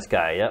aid from this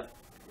guy. Yep.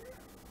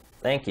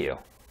 Thank you.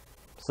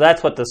 So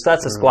that's what that's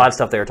the squad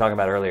stuff they were talking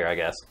about earlier, I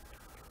guess.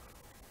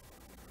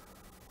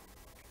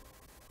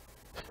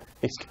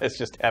 these guys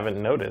just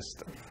haven't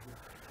noticed.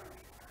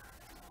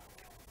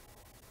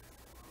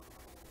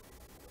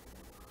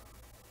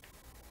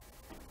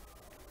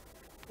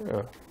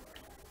 Oh.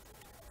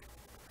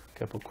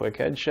 Couple quick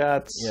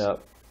headshots.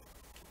 Yep.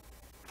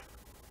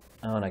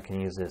 Oh, and I can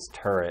use this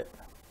turret.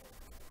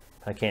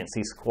 I can't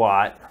see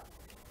squat.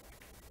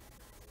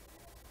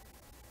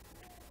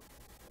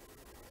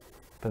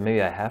 But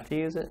maybe I have to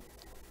use it?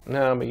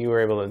 No, but you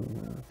were able to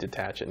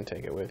detach it and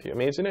take it with you. I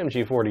mean, it's an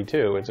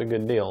MG42. It's a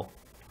good deal.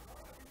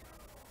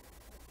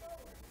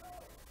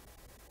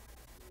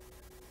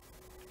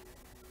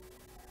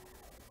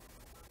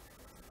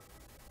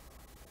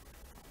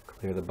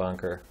 Clear the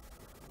bunker.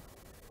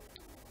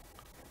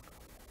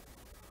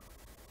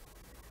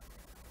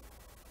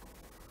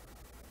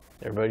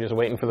 Everybody just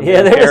waiting for the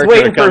Yeah, they're just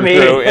waiting to come for me.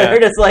 through. Yeah. They're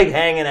just like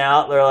hanging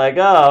out. They're like,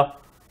 oh.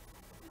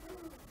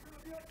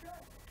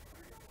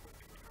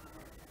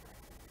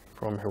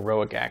 From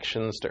heroic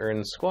actions to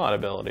earn squad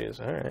abilities.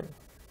 All right.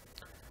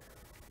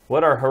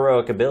 What are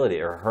heroic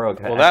ability or heroic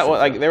Well, that was,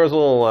 like there was a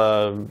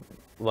little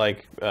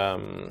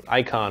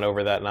icon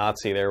over that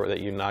Nazi there that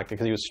you knocked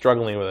because he was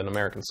struggling with an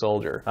American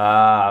soldier.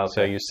 Ah, okay.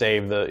 So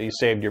you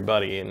saved your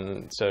buddy,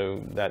 and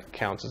so that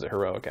counts as a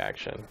heroic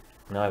action.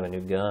 Now I have a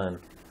new gun.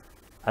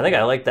 I think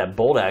I like that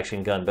bolt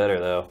action gun better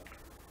though.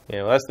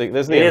 Yeah, well,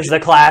 this is the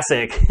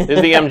classic. This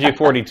is the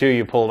MG42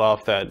 you pulled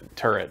off that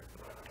turret.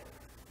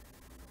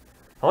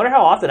 I wonder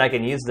how often I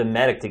can use the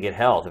medic to get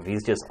health if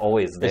he's just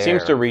always there. It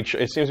seems to reach.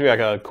 It seems to be like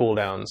a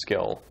cooldown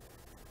skill.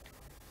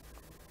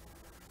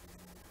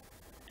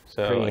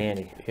 So Pretty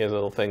handy. He has a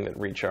little thing that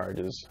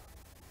recharges.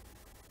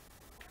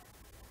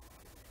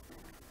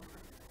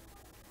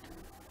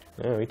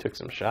 Oh, he took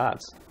some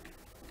shots.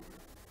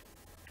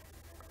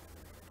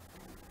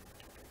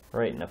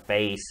 Right in the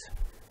face.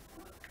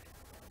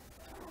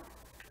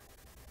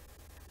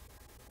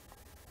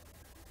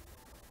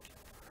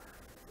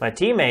 My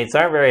teammates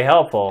aren't very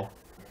helpful.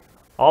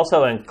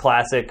 Also in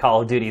classic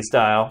Call of Duty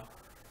style.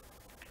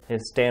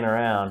 Just stand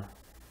around.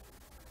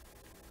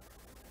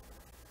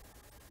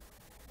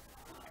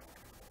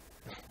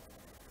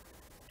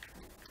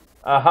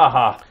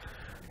 Ahaha.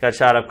 Got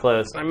shot up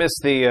close. I miss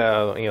the,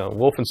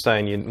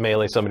 Wolfenstein, you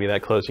melee somebody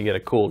that close, you get a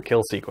cool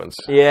kill sequence.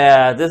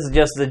 Yeah, this is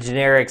just the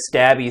generic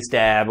stabby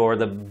stab or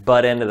the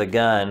butt end of the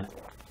gun.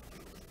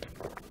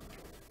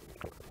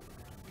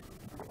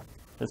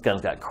 This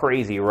gun's got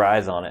crazy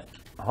rise on it.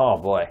 Oh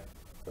boy.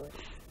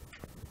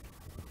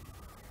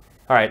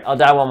 Alright, I'll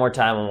die one more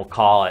time and we'll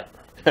call it.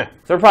 So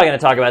we're probably going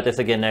to talk about this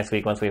again next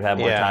week once we've had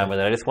more time with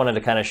it. I just wanted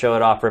to kind of show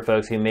it off for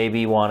folks who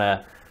maybe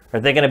are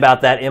thinking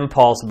about that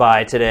impulse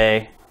buy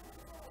today.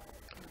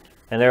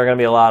 And there are going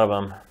to be a lot of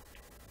them.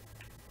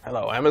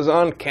 Hello,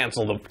 Amazon.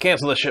 Cancel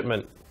the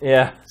shipment.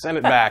 Yeah. Send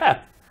it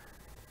back.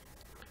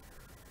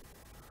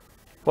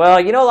 Well,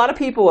 a lot of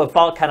people have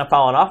kind of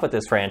fallen off with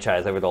this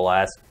franchise over the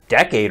last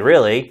decade,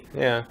 really.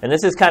 Yeah. And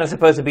this is kind of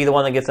supposed to be the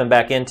one that gets them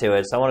back into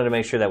it. So I wanted to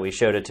make sure that we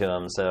showed it to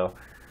them. So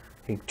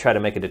you try to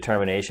make a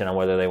determination on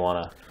whether they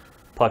want to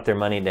pluck their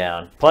money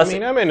down. Plus, I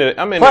mean, I'm into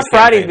plus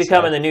Friday's campaign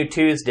becoming stuff. the new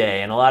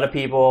Tuesday, and a lot of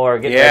people are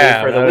getting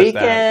ready for the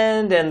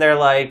weekend, and they're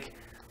like,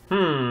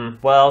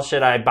 well,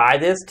 should I buy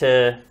this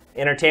to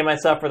entertain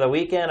myself for the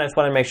weekend? I just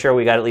want to make sure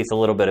we got at least a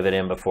little bit of it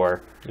in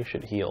before. You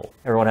should heal.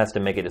 Everyone has to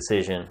make a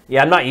decision.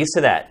 Yeah, I'm not used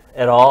to that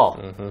at all.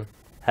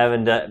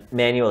 Having to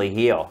manually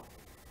heal.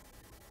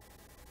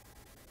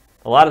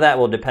 A lot of that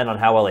will depend on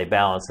how well they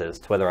balance this,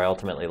 to whether I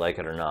ultimately like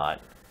it or not.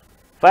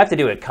 If I have to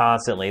do it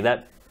constantly,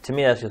 that to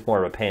me that's just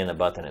more of a pain in the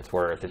butt than it's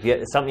worth. If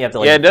it's something you have to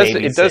like,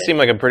 it does seem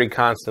like a pretty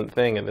constant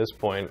thing at this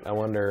point. I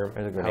wonder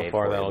how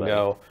far that'll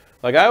go.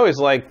 Like I always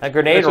liked a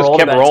grenade just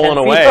kept rolling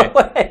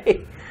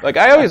away. Like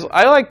I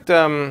liked.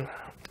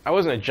 I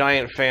wasn't a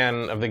giant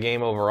fan of the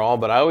game overall,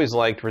 but I always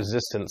liked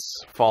Resistance: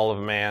 Fall of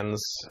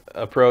Man's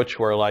approach,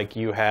 where like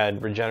you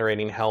had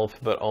regenerating health,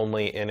 but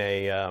only in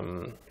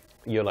a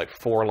you had like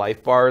 4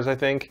 life bars, I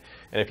think,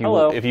 and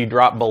if you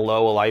drop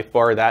below a life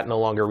bar, that no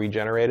longer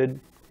regenerated.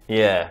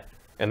 Yeah.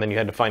 And then you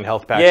had to find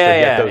health packs to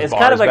get those bars back. It's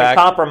kind of like a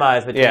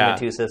compromise between the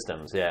two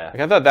systems. Yeah.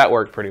 Like I thought that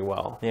worked pretty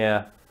well.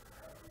 Yeah.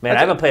 Man, I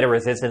haven't played a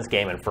Resistance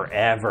game in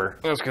forever.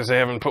 That's because they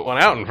haven't put one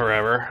out in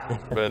forever.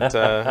 But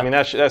I mean,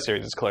 that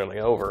series is clearly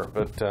over.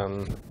 But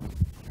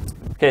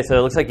okay, so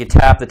it looks like you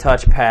tap the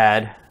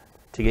touchpad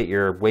to get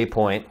your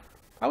waypoint.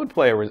 I would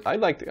play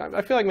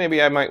I feel like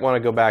maybe I might want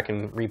to go back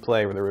and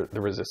replay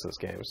the Resistance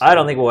games. I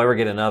don't think we'll ever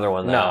get another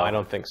one, though. No, I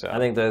don't think so. I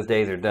think those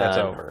days are done. That's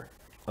over.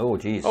 Oh,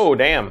 geez. Oh,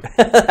 damn.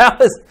 That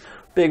was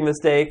a big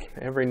mistake.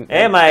 Every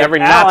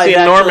Nazi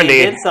in Normandy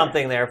did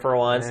something there for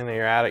once. And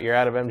you're out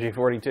of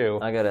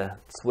MG42. I gotta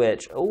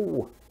switch.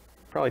 Oh.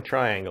 Probably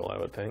triangle, I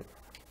would think.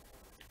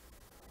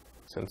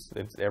 Since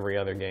it's every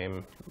other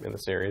game in the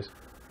series.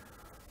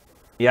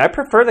 Yeah, I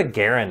prefer the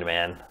Garand,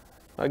 man.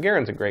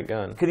 Garand's a great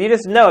gun. Because you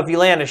just know if you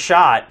land a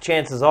shot,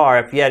 chances are,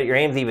 if your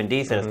aim's even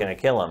decent, it's going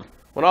to kill him.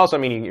 Well, also, I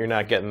mean, you're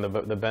not getting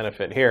the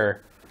benefit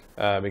here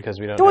because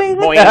we don't have,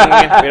 boing,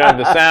 we don't have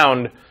the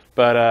sound.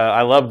 But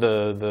I love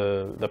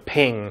the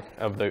ping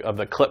of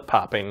the clip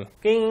popping.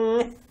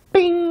 Bing,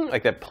 bing,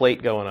 like that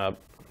plate going up.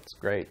 It's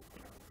great.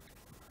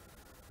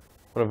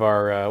 One of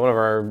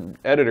our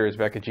editors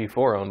back at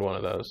G4 owned one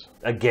of those.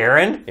 A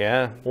Garand?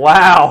 Yeah.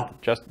 Wow.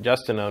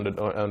 Justin owned a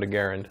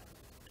Garand.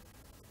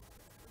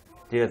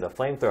 Dude, it's a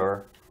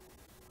flamethrower.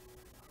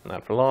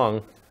 Not for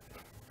long.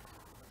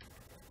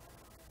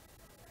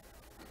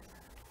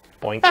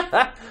 Boink.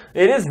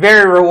 It is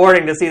very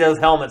rewarding to see those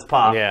helmets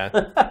pop.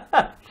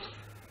 Yeah.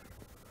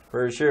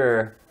 For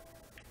sure.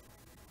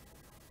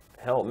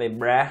 Help me,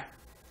 brah.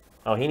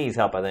 Oh, he needs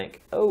help, I think.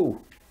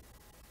 Oh.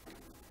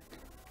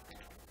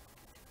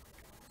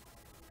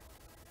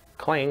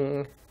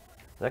 Clang. Is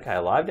that guy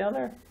alive down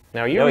there?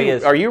 Now,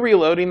 are you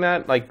reloading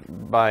that like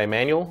by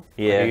manual?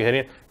 Yeah. Are you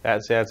hitting it?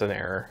 That's an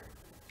error.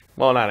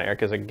 Well, not an error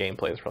because the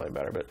gameplay is probably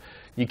better, but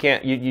you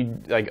can't. You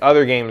like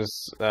other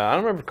games. I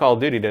don't remember if Call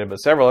of Duty did it, but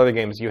several other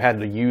games you had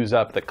to use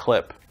up the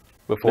clip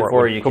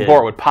before it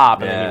would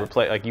pop, and then you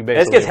replay. Like you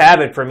basically. This gets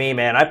habit for me,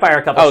 man. I fire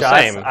a couple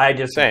shots. Same. I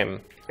just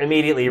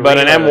immediately. But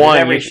an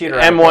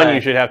M1,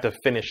 you should have to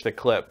finish the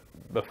clip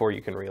before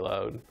you can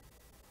reload.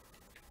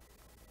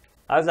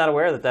 I was not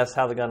aware that that's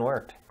how the gun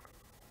worked.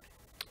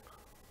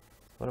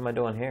 What am I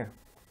doing here?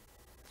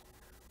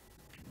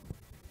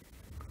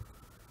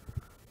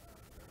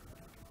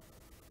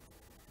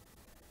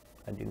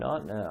 I do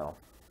not know.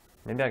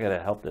 Maybe I gotta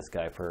help this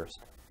guy first.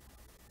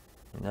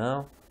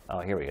 No? Oh,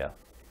 here we go.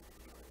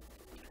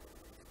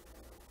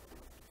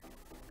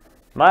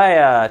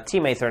 My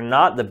teammates are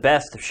not the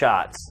best of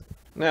shots.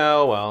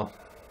 No, well.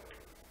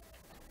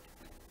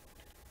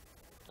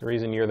 The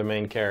reason you're the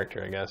main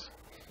character, I guess.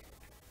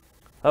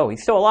 Oh,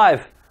 he's still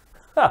alive.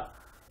 Huh.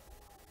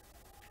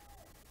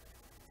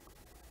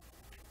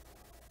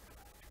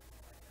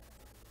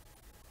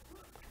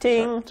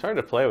 Ting. It's hard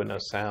to play with no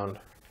sound.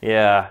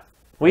 Yeah.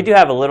 We do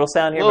have a little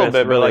sound here, a little but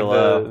it's bit, really but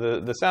like low.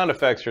 the sound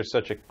effects are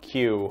such a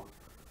cue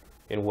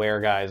in where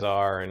guys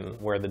are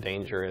and where the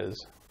danger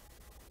is.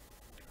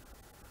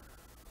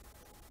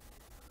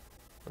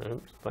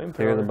 Oops, flamethrower.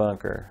 Clear the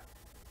bunker.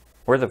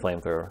 Where's the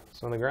flamethrower?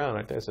 It's on the ground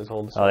right there. It says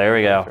hold the Oh, there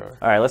we go.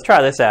 All right, let's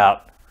try this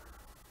out.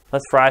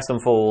 Let's fry some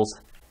fools.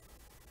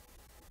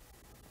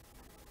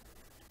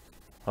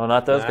 Oh,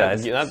 not those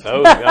guys. Not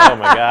those. Oh,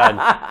 my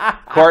God.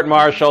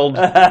 Court-martialed.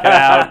 Get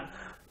out.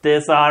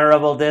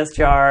 Dishonorable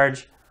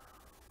discharge.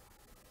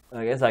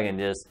 I guess I can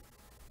just...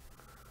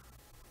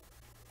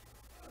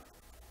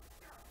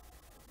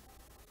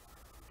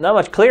 Not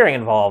much clearing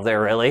involved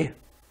there, really.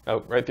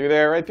 Oh, right through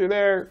there, right through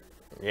there.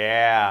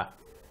 Yeah.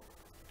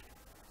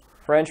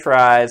 French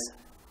fries.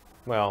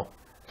 Well.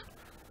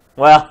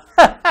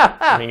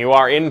 I mean, you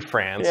are in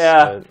France.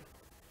 Yeah. But...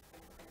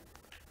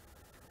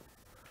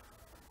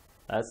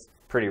 That's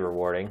pretty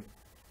rewarding.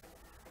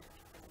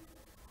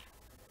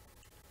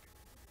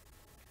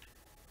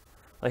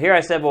 Well, here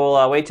I said,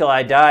 well, wait till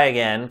I die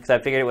again, because I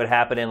figured it would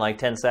happen in like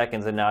 10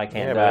 seconds, and now I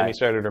can't die. But then you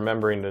started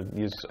remembering to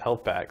use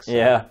health packs. So.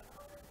 Yeah.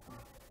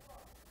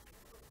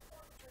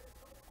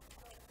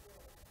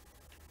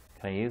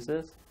 Can I use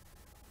this?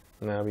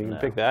 No, but you can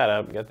pick that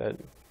up. You got that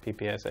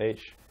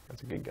PPSH.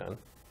 That's a good gun.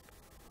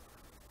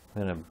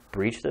 I'm gonna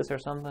breach this or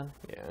something?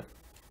 Yeah.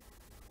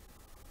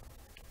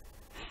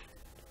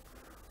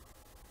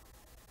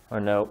 Or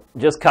no,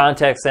 just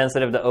context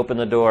sensitive to open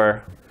the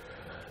door.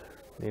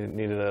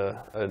 Needed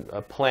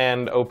a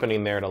planned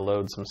opening there to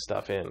load some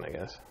stuff in, I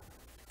guess.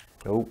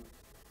 Nope.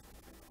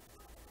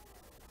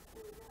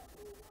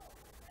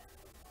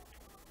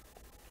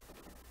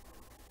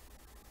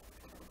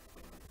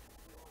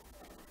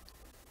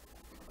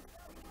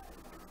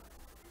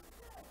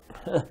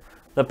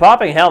 The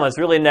popping helmets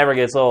really never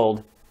gets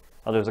old.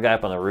 Oh, there's a guy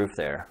up on the roof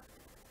there.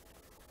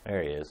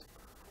 There he is.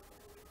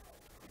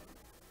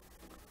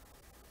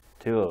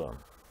 2 of them.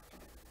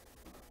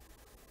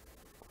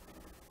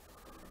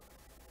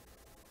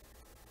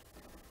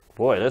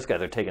 Boy, those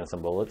guys are taking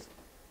some bullets.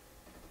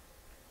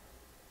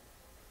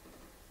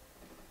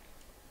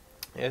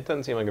 Yeah, it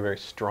doesn't seem like a very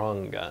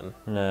strong gun.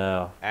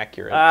 No.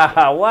 Accurate.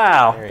 Ah,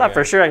 wow. Thought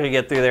for sure I could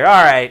get through there.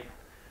 All right.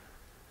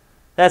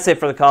 That's it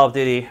for the Call of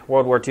Duty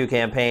World War II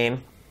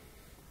campaign.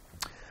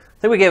 I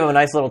think we gave them a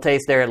nice little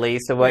taste there, at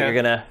least, of what you're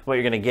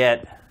gonna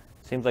get.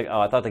 Seems like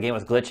I thought the game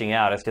was glitching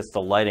out. It's just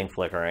the lighting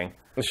flickering.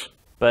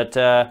 But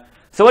so,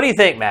 what do you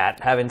think, Matt?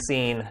 Having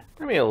seen,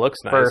 I mean, it looks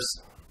nice.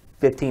 First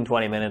 15,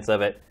 20 minutes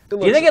of it. Do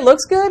you think it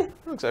looks good?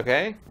 It looks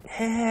okay.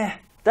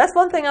 That's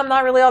one thing I'm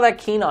not really all that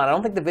keen on. I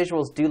don't think the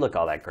visuals do look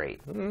all that great.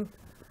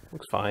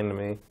 Looks fine to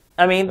me.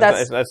 I mean,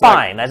 that's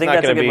fine. I think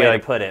that's a good way to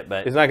put it.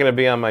 But it's not going to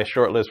be on my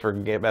short list for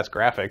best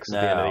graphics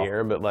at the end of the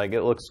year. But like,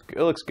 it looks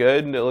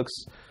good. It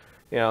looks,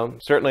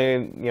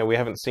 certainly, we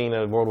haven't seen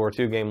a World War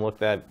II game look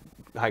that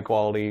high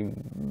quality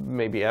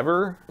maybe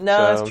ever.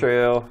 No, that's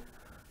true.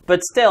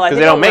 But still, I think because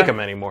they don't make them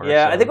anymore.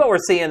 Yeah, so. I think what we're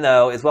seeing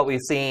though is what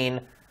we've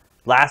seen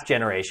last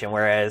generation,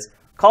 whereas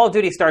Call of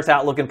Duty starts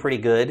out looking pretty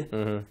good,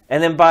 and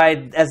then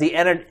as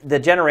the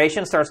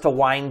generation starts to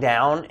wind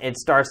down, it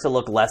starts to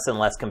look less and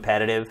less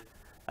competitive.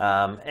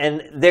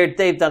 And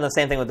they've done the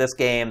same thing with this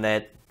game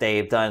that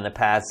they've done in the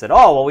past. Said,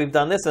 "Oh, well, we've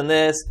done this and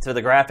this to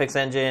the graphics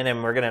engine,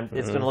 and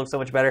it's gonna look so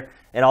much better."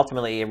 And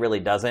ultimately, it really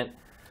doesn't.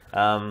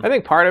 I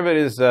think part of it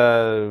is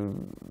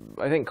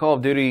I think Call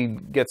of Duty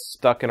gets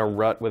stuck in a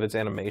rut with its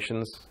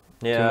animations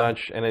too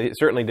much, and it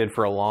certainly did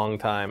for a long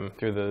time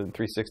through the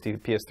 360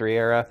 PS3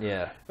 era.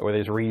 Yeah, where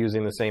they're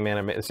reusing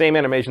the same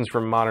animations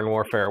from Modern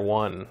Warfare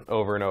 1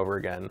 over and over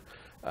again.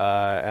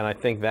 And I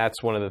think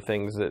that's one of the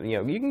things that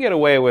you can get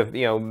away with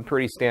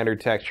pretty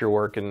standard texture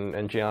work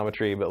and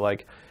geometry, but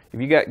like if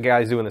you got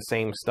guys doing the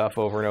same stuff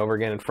over and over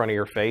again in front of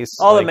your face,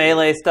 all the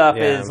melee stuff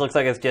looks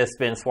like it's just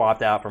been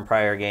swapped out from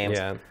prior games.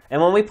 Yeah.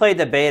 And when we played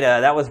the beta,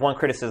 that was one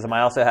criticism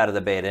I also had of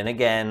the beta. And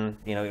again,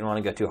 you don't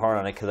want to go too hard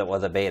on it because it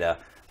was a beta.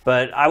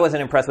 But I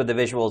wasn't impressed with the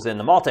visuals in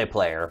the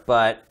multiplayer.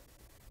 But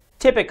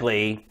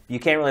typically, you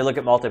can't really look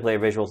at multiplayer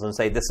visuals and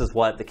say this is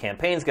what the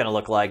campaign's going to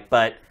look like.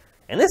 But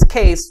in this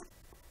case,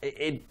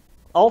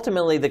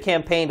 ultimately the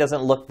campaign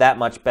doesn't look that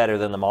much better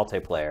than the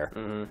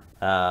multiplayer.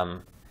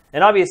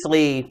 And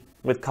obviously,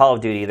 with Call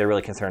of Duty, they're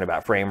really concerned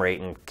about frame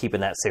rate and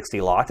keeping that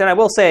 60 locked. And I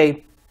will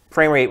say,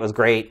 frame rate was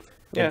great.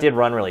 Yeah. It did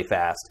run really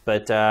fast,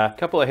 but a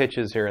couple of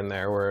hitches here and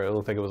there where it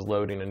looked like it was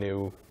loading a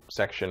new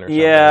section or something.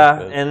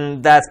 Yeah,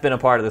 and that's been a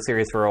part of the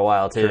series for a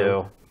while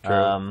too.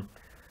 True.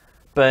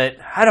 But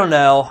I don't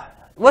know.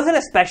 Wasn't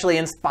especially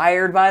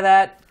inspired by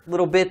that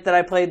little bit that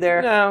I played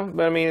there. No,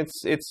 but I mean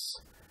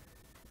it's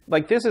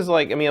like this is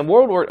like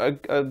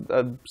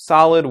a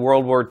solid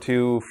World War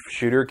II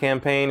shooter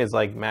campaign is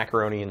like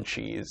macaroni and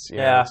cheese.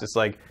 It's just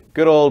like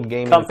good old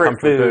game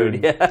comfort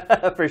food.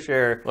 Yeah, for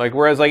sure. Like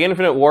whereas like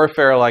Infinite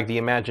Warfare, like the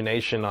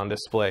imagination on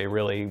display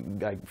really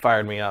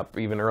fired me up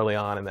even early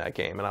on in that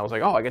game, and I was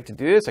like, oh, I get to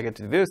do this,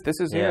 this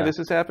is this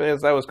is happening.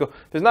 That was cool.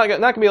 There's not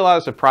gonna be a lot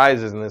of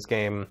surprises in this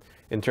game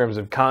in terms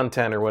of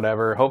content or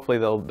whatever. Hopefully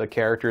the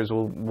characters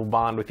will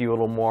bond with you a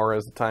little more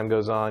as the time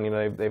goes on.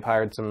 They've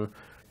hired some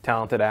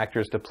talented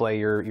actors to play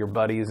your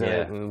buddies in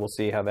it, and we'll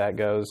see how that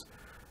goes.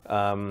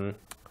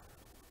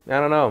 I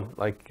don't know.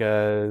 Like,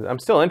 I'm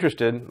still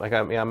interested. Like,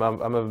 I'm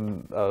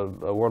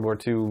a World War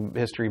II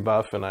history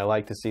buff, and I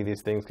like to see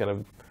these things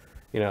kind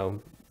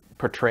of,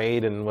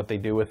 portrayed and what they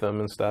do with them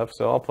and stuff.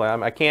 So I'll play.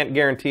 I can't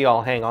guarantee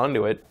I'll hang on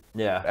to it.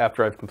 Yeah.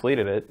 After I've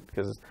completed it,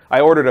 because I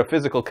ordered a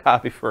physical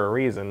copy for a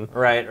reason.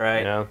 Right.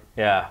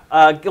 Yeah.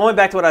 Going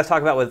back to what I was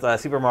talking about with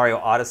Super Mario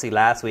Odyssey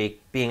last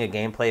week, being a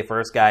gameplay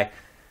first guy,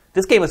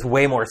 this game is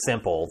way more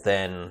simple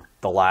than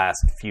the last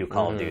few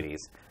Call of Duties.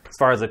 As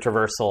far as the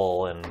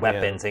traversal and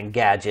weapons and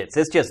gadgets,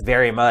 it's just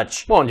very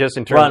much just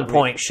in terms run,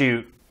 point,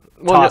 shoot.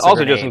 Well,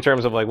 also just in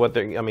terms of like what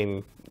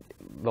the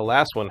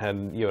last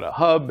one you had a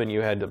hub and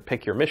you had to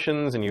pick your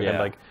missions and you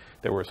had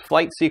there was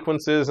flight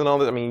sequences and all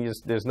that. I mean,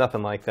 there's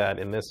nothing like that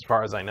in this, as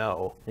far as I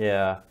know.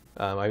 Yeah.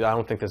 I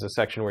don't think there's a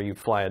section where you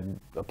fly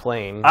a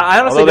plane. I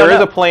honestly Although there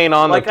is a plane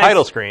on the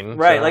title screen.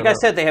 Right, so like I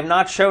said, they have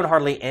not shown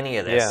hardly any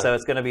of this, so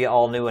it's going to be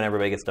all new when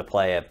everybody gets to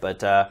play it.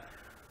 But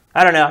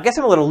I don't know. I guess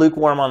I'm a little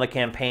lukewarm on the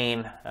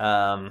campaign, but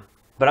I'm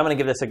going to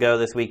give this a go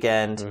this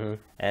weekend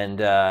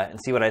and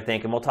see what I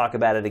think, and we'll talk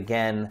about it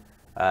again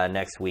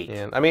next week.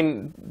 Yeah. I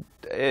mean,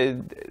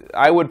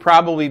 I would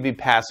probably be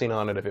passing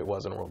on it if it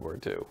wasn't World War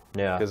II.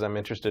 Yeah, because I'm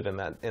interested in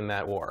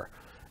that war.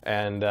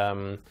 And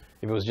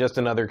if it was just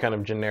another kind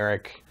of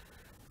generic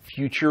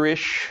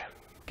future-ish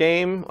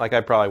game, like,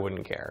 I probably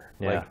wouldn't care.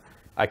 Yeah. Like,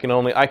 I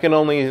can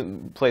only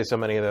play so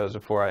many of those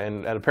before,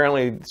 and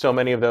apparently so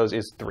many of those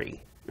is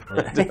 3.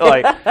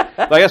 Like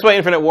that's why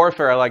Infinite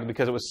Warfare I like,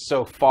 because it was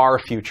so far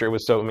future. It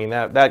was so, I mean,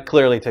 that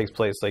clearly takes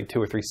place like 2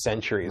 or 3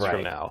 centuries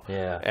from now.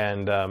 Yeah.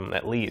 And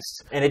at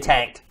least. And it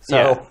tanked.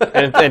 So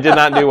and it did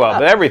not do well.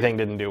 But everything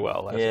didn't do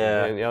well last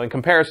Yeah. year. You know, in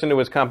comparison to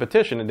its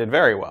competition, it did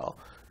very well.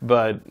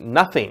 But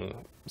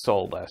nothing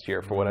sold last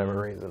year for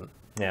whatever reason.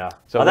 Yeah.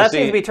 So well, we'll that see.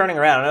 seems to be turning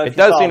around. I know if It you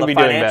does saw seem the to be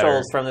doing better.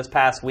 financials from this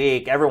past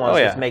week, everyone's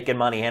just making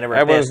money hand over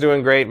fist. Everyone's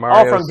doing great. All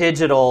Mario's, from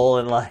digital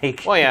and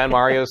like. Well, yeah, and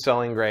Mario's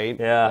selling great.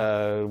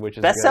 Yeah. Which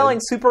is best-selling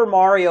Super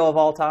Mario of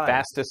all time.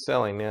 Fastest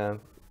selling, yeah.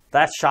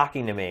 That's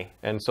shocking to me.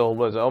 And sold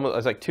it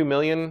was like 2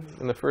 million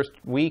in the first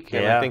week,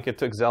 and I think it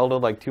took Zelda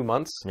like 2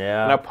 months.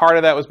 Yeah. Now part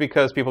of that was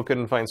because people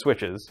couldn't find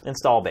Switches.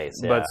 Install base,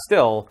 yeah. But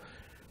still,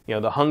 you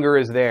know, the hunger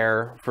is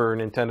there for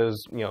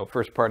Nintendo's, you know,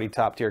 first-party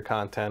top-tier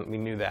content. We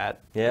knew that.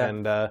 Yeah.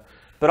 And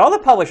but all the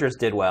publishers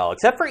did well,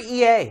 except for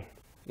EA.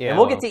 Yeah, and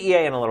we'll get to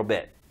EA in a little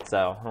bit,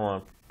 so I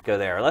won't go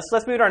there. Let's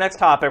move to our next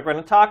topic. We're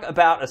going to talk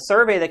about a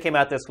survey that came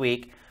out this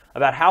week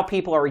about how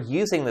people are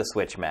using the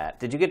Switch, Matt.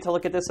 Did you get to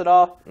look at this at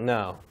all?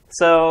 No.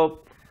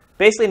 So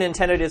basically,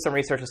 Nintendo did some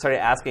research and started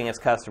asking its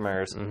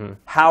customers,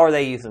 how are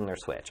they using their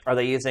Switch? Are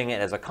they using it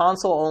as a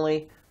console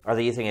only? Are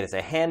they using it as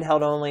a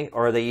handheld only?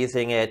 Or are they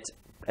using it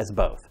as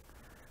both?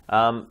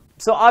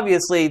 So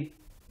obviously,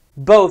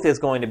 both is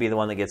going to be the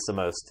one that gets the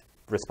most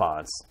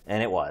response,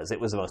 and it was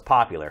the most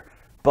popular.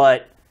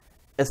 But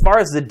as far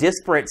as the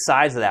disparate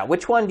sides of that,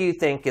 which one do you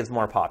think is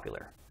more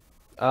popular?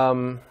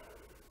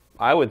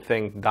 I would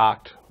think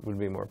docked would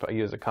be more,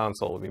 use a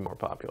console would be more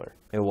popular.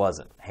 It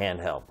wasn't.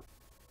 Handheld.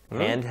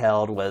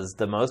 Handheld was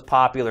the most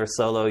popular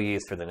solo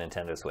use for the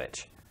Nintendo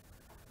Switch.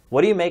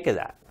 What do you make of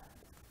that?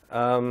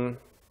 I don't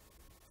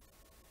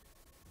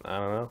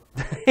know.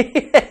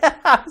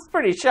 I was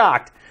pretty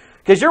shocked,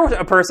 because you're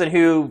a person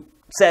who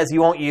says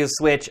you won't use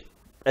Switch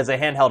as a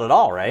handheld at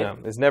all, right? Yeah,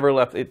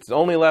 it's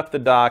only left the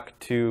dock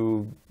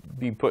to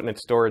be put in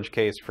its storage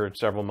case for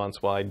several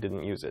months while I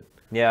didn't use it.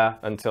 Yeah.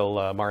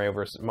 Until Mario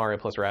plus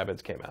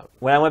Rabbids came out.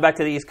 When I went back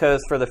to the East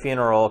Coast for the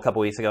funeral a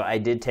couple weeks ago, I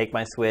did take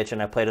my Switch and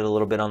I played it a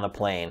little bit on the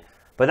plane.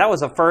 But that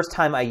was the first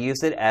time I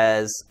used it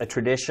as a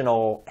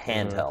traditional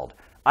handheld.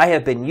 I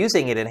have been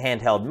using it in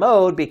handheld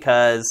mode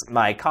because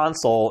my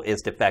console is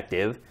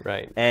defective.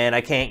 Right. And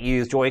I can't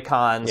use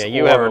Joy-Cons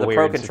you or have a the weird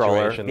Pro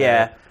Controller. situation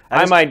Yeah. there.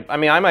 I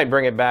might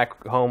bring it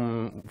back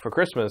home for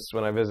Christmas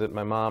when I visit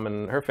my mom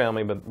and her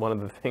family, but one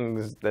of the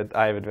things that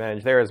I have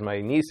advantage there is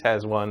my niece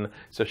has one,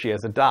 so she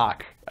has a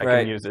dock. I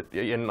can use it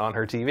on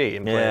her TV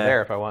and play it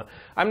there if I want.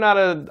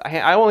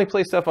 I only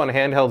play stuff on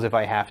handhelds if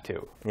I have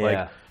to. Yeah.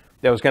 Like,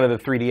 that was kind of the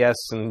 3DS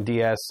and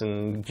DS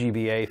and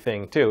GBA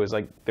thing too. Is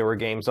like there were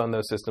games on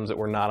those systems that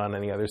were not on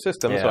any other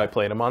system, so I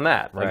played them on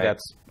that. Like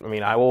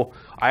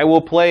I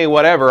will play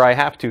whatever I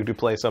have to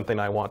play something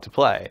I want to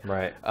play.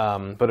 Right.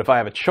 But if I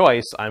have a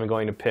choice, I'm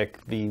going to pick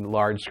the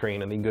large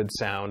screen and the good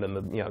sound, and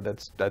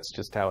that's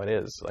just how it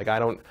is. Like I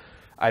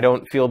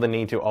don't feel the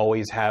need to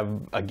always have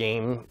a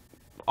game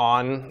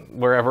on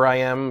wherever I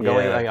am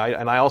going,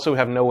 and I also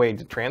have no way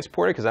to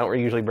transport it because I don't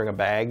usually bring a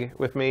bag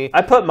with me.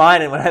 I put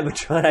mine in when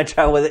I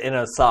travel with it in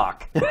a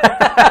sock. And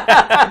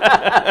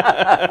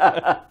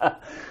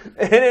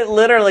it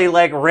literally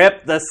like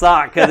ripped the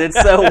sock because it's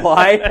so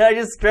wide. I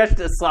just stretched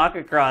a sock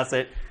across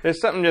it. There's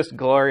something just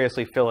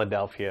gloriously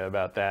Philadelphia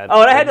about that.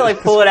 Oh, and I had to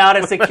like pull it out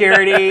at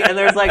security, and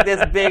there's like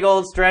this big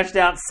old stretched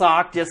out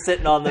sock just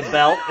sitting on the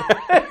belt.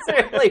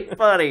 It's really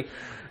funny.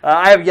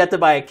 I have yet to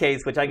buy a case,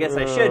 which I guess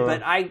I should,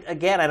 but I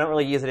don't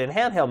really use it in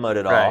handheld mode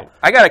at all.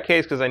 I got a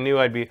case because I knew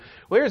I'd be...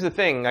 Well, here's the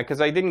thing,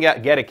 because I didn't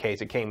get a case.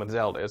 It came with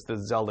Zelda. It's the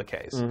Zelda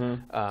case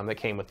that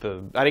came with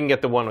the... I didn't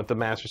get the one with the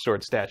Master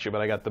Sword statue,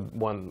 but I got the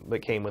one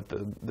that came with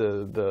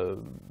the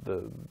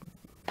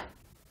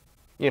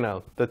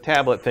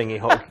tablet thingy.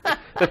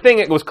 The thing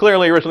that was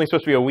clearly originally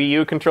supposed to be a Wii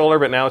U controller,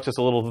 but now it's just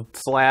a little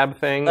slab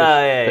thing.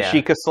 The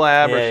Sheikah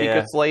slab or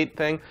Sheikah slate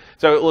thing.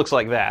 So it looks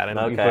like that, and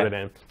you put it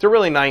in. It's a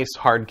really nice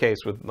hard case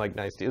with like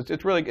nice.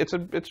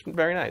 It's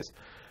very nice.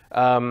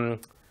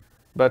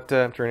 But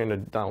I'm turning into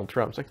Donald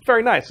Trump. It's like, it's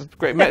very nice. It's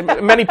great.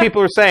 Many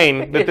people are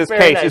saying that this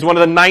case is one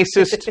of the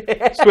nicest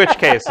Switch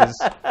cases.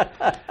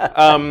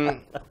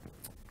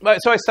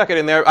 So I stuck it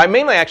in there.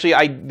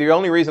 The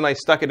only reason I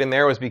stuck it in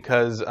there was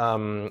because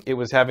it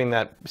was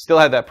still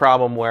had that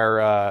problem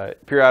where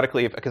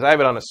periodically, because I have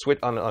it on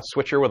a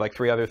switcher with like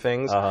 3 other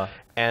things,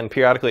 and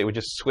periodically it would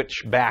just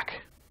switch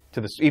back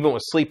to even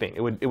with sleeping.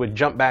 It would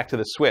jump back to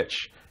the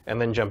Switch and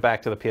then jump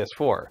back to the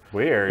PS4.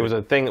 Weird. It was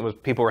a thing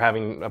that people were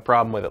having a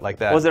problem with it like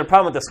that. Was it a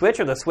problem with the Switch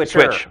or the Switcher?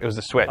 Switch. It was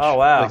the Switch. Oh,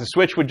 wow. Like the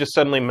Switch would just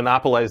suddenly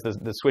monopolize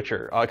the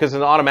switcher because it's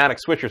an automatic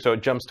switcher, so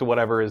it jumps to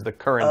whatever is the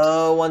current.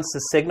 Oh, once the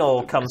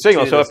signal comes.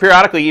 So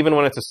periodically, even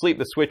when it's asleep,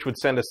 the Switch would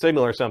send a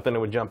signal or something, it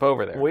would jump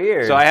over there.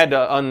 Weird. So I had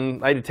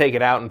to take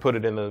it out and put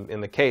it in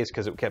the case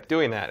because it kept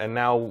doing that. And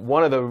now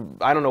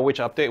I don't know which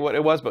update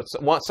it was, but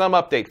some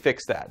update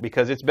fixed that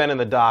because it's been in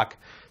the dock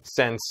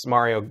since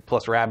Mario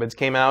plus Rabbids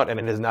came out, and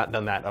it has not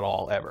done that at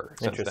all ever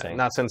since then.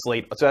 Not since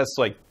late. So that's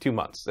like 2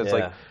 months. That's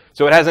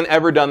so it hasn't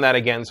ever done that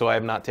again. So I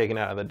have not taken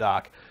it out of the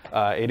dock.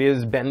 It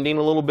is bending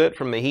a little bit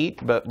from the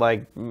heat, but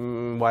like,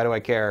 why do I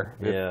care?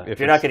 If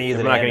you're not going to use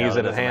it, I'm not going to use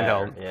it as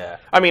handheld. Yeah.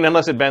 I mean,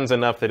 unless it bends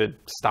enough that it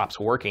stops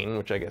working,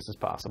 which I guess is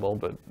possible.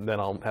 But then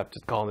I'll have to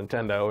call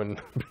Nintendo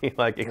and be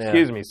like,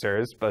 "Excuse me,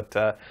 sirs,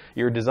 but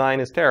your design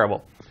is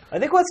terrible." I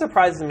think what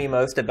surprises me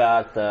most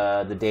about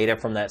the data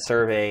from that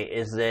survey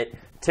is that,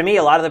 to me,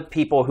 a lot of the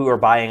people who are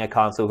buying a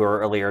console who are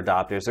earlier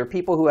adopters are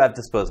people who have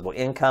disposable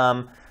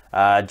income,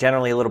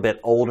 generally a little bit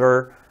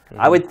older.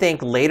 I would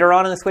think later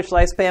on in the Switch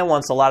lifespan,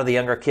 once a lot of the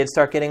younger kids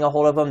start getting a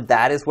hold of them,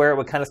 that is where it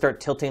would kind of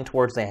start tilting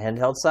towards the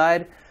handheld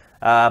side.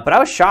 But I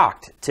was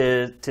shocked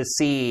to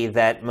see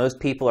that most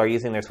people are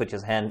using their Switch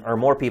as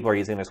more people are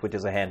using their Switch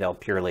as a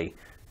handheld purely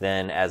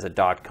than as a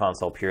docked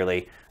console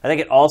purely. I think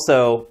it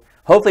also,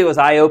 hopefully it was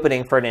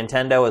eye-opening for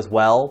Nintendo as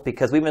well,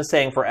 because we've been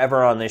saying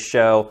forever on this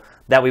show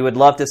that we would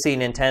love to see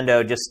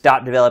Nintendo just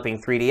stop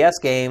developing 3DS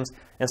games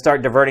and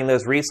start diverting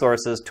those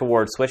resources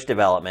towards Switch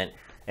development.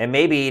 And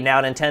maybe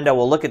now Nintendo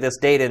will look at this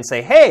data and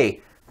say,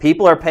 hey,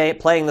 people are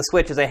playing the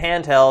Switch as a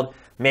handheld.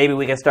 Maybe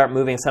we can start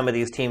moving some of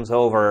these teams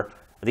over,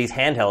 these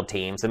handheld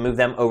teams, and move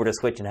them over to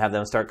Switch and have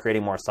them start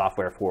creating more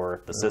software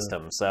for the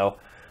system. So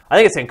I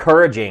think it's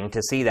encouraging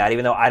to see that,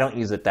 even though I don't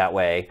use it that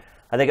way.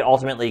 I think it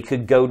ultimately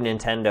could goad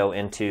Nintendo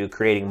into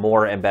creating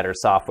more and better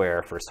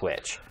software for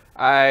Switch.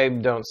 I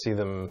don't see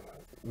them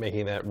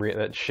making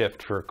that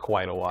shift for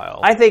quite a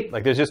while. I think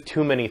like there's just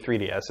too many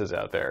 3DSs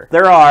out there.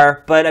 There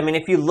are, but I mean,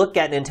 if you look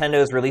at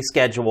Nintendo's release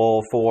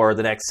schedule for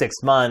the next 6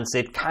 months,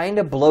 it kind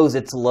of blows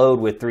its load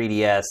with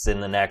 3DS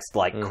in the next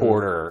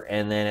quarter,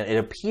 and then it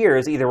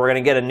appears either we're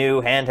going to get a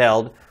new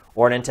handheld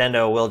or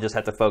Nintendo will just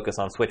have to focus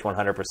on Switch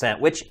 100%,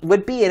 which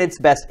would be in its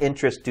best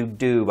interest to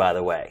do, by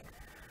the way.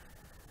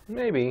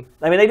 Maybe.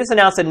 I mean, they just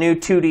announced a new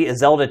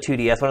Zelda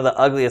 2DS, one of the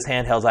ugliest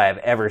handhelds I have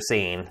ever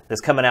seen.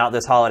 That's coming out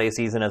this holiday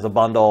season as a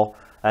bundle.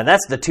 And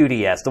that's the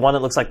 2DS, the one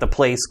that looks like the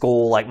Play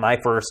School, like my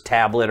first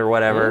tablet or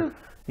whatever.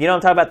 You know what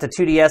I'm talking about? The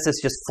 2DS is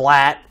just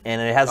flat,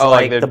 and it has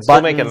the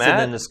buttons and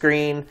then the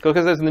screen.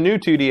 Because there's the new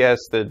 2DS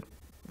that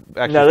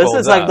actually No, this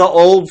is like the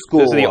old school.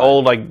 This is the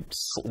old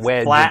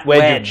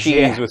wedge of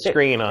cheese with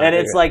screen on it. And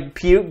it's like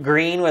puke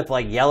green with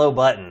like yellow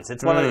buttons.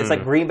 It's one of it's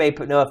like Green Bay,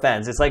 no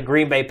offense, it's like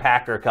Green Bay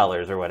Packer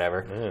colors or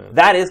whatever.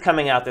 That is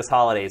coming out this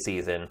holiday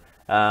season.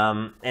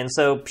 And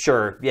so,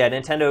 sure,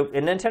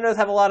 Nintendo's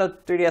have a lot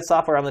of 3DS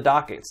software on the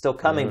docket. It's still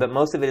coming, but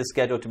most of it is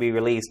scheduled to be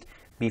released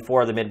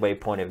before the midway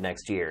point of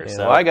next year. Yeah,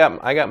 so well,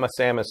 I got my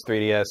Samus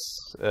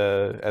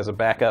 3DS as a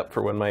backup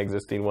for when my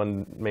existing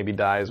one maybe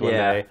dies one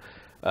day.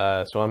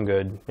 So I'm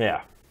good.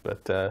 Yeah.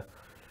 But,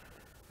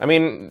 I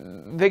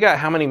mean, they got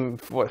how many,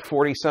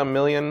 40-some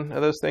million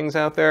of those things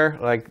out there?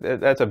 Like,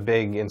 that's a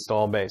big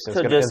install base.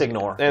 So just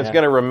ignore. And it's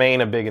going to remain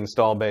a big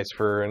install base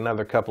for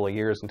another couple of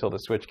years until the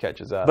Switch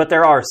catches up. But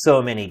there are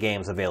so many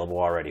games available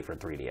already for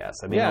 3DS.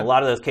 I mean, a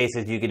lot of those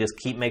cases, you could just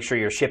make sure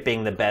you're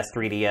shipping the best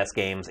 3DS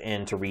games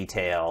into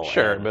retail.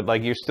 Sure, but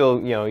like you're still,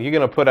 you're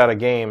going to put out a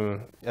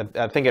game,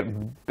 I think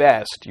at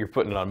best, you're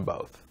putting it on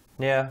both.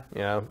 Yeah.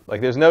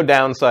 Like there's no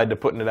downside to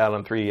putting it out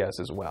on 3DS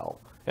as well.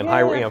 And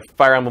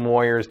Fire Emblem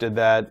Warriors did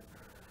that.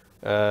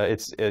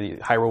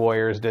 Hyrule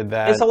Warriors did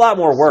that. It's a lot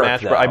more work.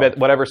 I bet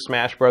whatever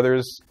Smash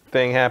Brothers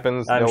thing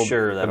happens, I'm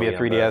sure there'll be a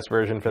 3DS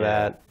version for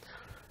that.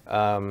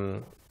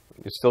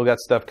 You still got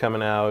stuff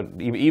coming out,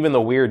 even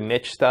the weird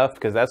niche stuff,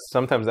 because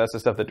sometimes that's the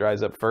stuff that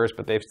dries up first.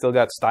 But they've still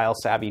got Style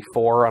Savvy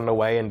 4 on the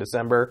way in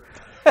December.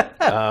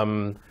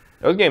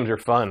 Those games are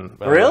fun.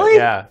 Really?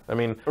 Yeah. I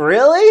mean.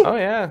 Really? Oh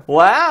yeah.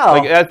 Wow.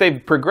 Like as they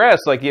progress,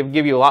 like give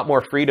you a lot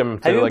more freedom.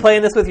 Have you been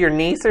playing this with your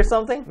niece or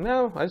something?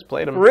 No, I just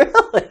played them.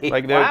 Really?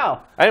 Like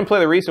wow. I didn't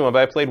play the recent one,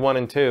 but I played 1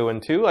 and 2.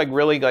 And 2 like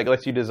really like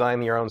lets you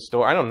design your own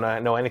store. I don't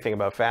know anything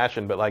about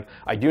fashion, but like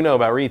I do know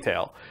about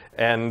retail.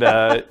 And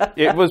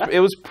it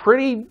was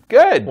pretty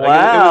good.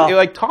 Wow. It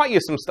like taught you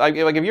some stuff.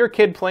 Like if you're a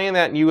kid playing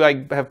that and you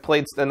like have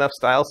played enough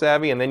Style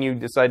Savvy, and then you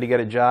decide to get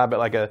a job at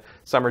like a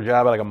summer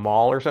job at like a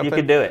mall or something, you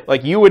could do it.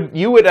 Like you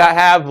would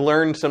have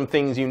learned some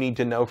things you need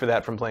to know for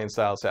that from playing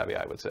Style Savvy,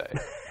 I would say.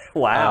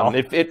 Wow.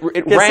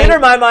 Consider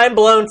my mind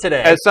blown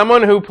today. As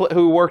someone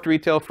who worked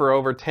retail for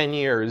over 10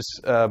 years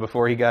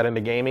before he got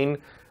into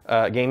gaming,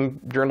 game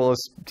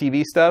journalist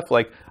TV stuff,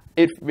 like.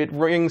 It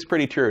rings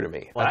pretty true to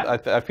me. Wow.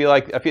 I feel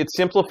like it's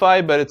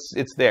simplified, but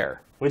it's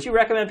there. Would you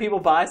recommend people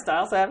buy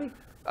Style Savvy?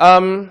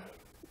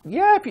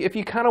 Yeah, if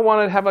you kind of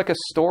want to have like a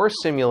store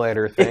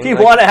simulator thing. If you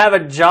want to have a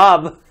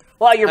job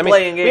while you're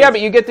playing games. Yeah,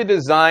 but you get to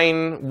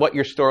design what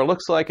your store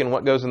looks like and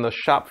what goes in the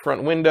shop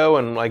front window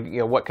and like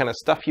what kind of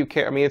stuff you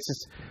carry. I mean, it's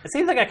just. It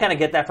seems like I kind of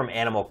get that from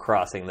Animal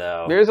Crossing,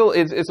 though.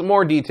 It's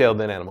more detailed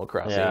than Animal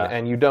Crossing,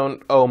 and you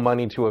don't owe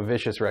money to a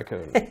vicious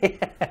raccoon.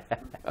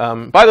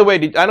 By the way,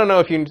 I don't know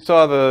if you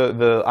saw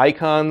the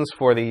icons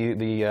for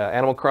the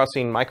Animal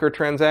Crossing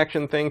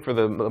microtransaction thing for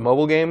the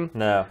mobile game.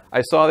 No,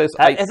 I saw this.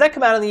 Has that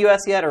come out in the U.S.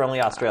 yet, or only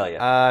Australia?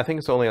 I think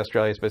it's only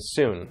Australia, but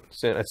soon.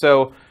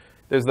 So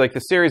there's like the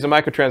series of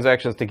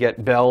microtransactions to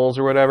get bells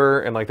or whatever,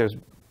 and like there's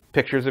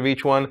pictures of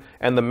each one,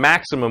 and the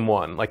maximum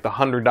one, like the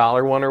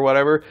 $100 one or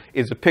whatever,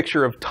 is a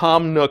picture of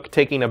Tom Nook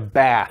taking a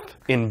bath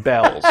in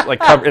bells, like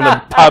covered in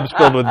the tubs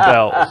filled with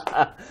bells.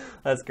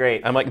 That's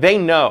great. I'm like, they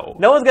know.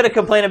 No one's going to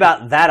complain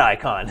about that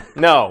icon.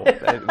 No,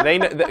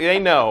 they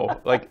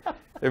know. Like,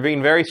 they're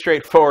being very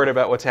straightforward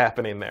about what's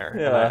happening there.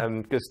 Yeah.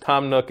 And because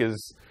Tom Nook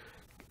is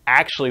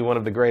actually one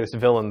of the greatest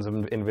villains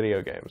in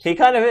video games. He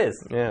kind of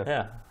is. Yeah.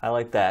 Yeah, I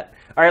like that.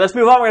 All right, let's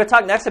move on. We're going to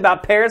talk next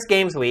about Paris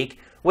Games Week,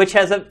 which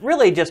has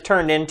really just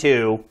turned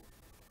into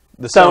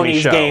The Sony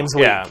Sony's show. Games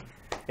Week. Yeah.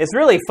 It's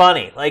really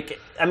funny. Like,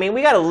 I mean,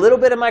 we got a little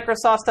bit of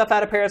Microsoft stuff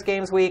out of Paris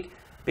Games Week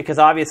because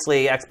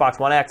obviously Xbox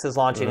One X is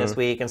launching this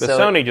week, and The so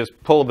Sony just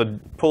pulled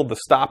the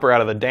stopper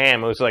out of the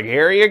dam. It was like,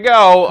 here you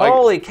go.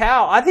 Holy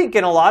cow! I think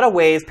in a lot of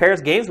ways,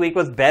 Paris Games Week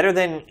was better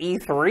than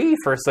E3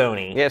 for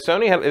Sony. Yeah,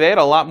 Sony had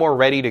a lot more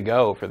ready to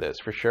go for this,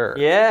 for sure.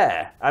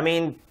 Yeah, I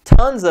mean,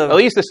 tons of At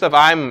least the stuff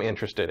I'm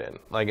interested in.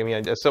 Like, I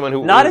mean, as someone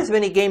who not as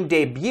many game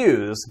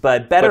debuts,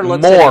 but better But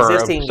looks at more of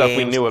existing stuff we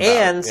games knew about,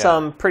 and yeah.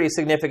 some pretty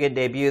significant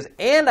debuts.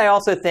 And I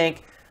also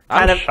think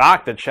I'm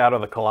shocked that Shadow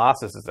of the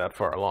Colossus is that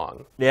far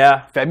along.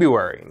 Yeah.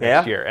 February next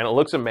Yeah. year, and it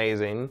looks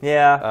amazing.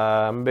 Yeah.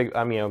 I'm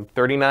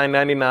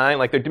 $39.99.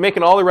 Like, they're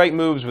making all the right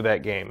moves with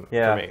that game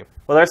Yeah. for me.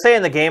 Well, they're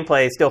saying the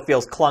gameplay still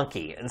feels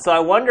clunky, and so I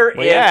wonder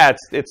Well, if yeah,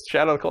 it's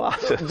Shadow of the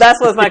Colossus. that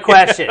was my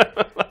question.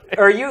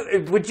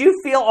 Would you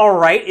feel all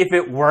right if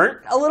it weren't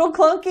a little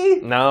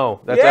clunky? No,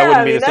 that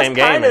wouldn't be the same game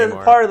that's kind anymore.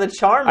 of part of the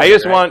charm. I of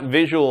just it, right? want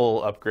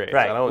visual upgrades.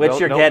 Right, I don't, which don't,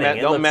 you're don't getting.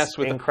 It don't looks mess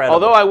with incredible.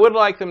 Although I would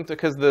like them to,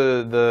 because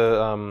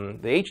the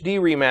HD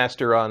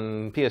remaster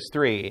on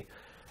PS3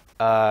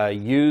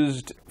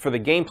 used for the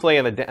gameplay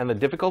and the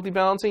difficulty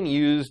balancing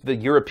used the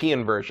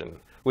European version,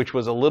 which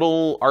was a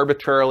little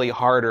arbitrarily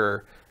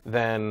harder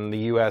than the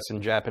US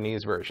and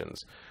Japanese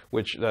versions.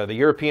 Which the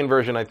European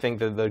version, I think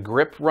the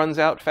grip runs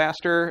out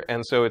faster,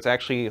 and so it's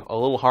actually a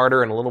little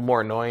harder and a little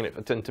more annoying.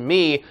 And to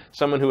me,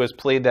 someone who has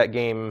played that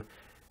game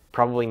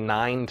probably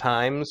 9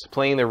 times,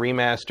 playing the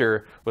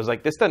remaster was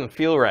like, this doesn't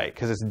feel right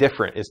because it's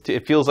different.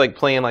 It feels like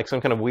playing like some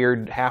kind of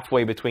weird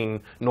halfway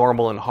between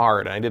normal and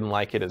hard, and I didn't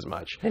like it as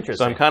much. Interesting.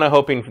 So I'm kind of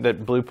hoping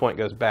that Blue Point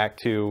goes back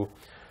to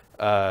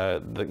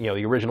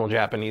the original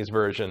Japanese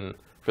version.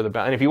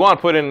 And if you want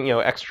to put in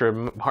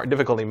extra hard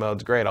difficulty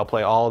modes, great. I'll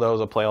play all those.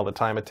 I'll play all the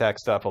time attack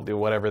stuff. I'll do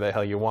whatever the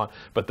hell you want.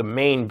 But the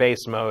main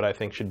base mode, I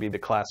think, should be the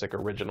classic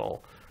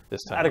original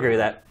this time. I'd agree with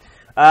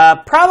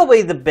that.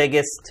 Probably the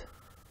biggest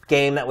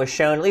game that was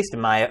shown, at least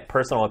in my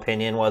personal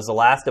opinion, was The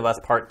Last of Us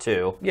Part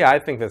 2. Yeah, I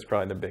think that's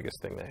probably the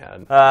biggest thing they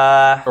had.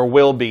 Or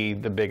will be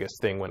the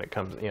biggest thing when it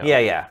comes.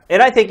 Yeah.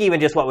 And I think even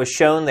just what was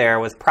shown there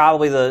was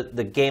probably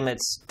the game that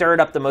stirred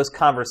up the most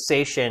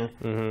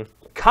conversation,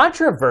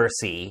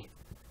 controversy,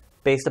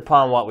 based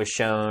upon what was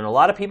shown. A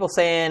lot of people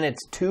saying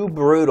it's too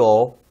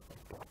brutal,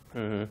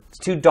 it's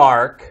too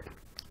dark.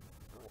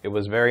 It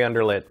was very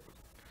underlit.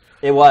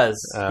 It was,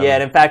 yeah.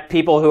 And in fact,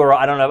 people who are,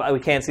 I don't know, we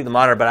can't see the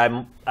monitor, but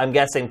I'm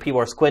guessing people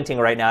are squinting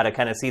right now to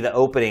kind of see the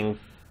opening.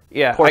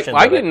 Yeah,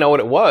 I didn't know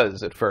what it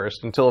was at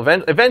first until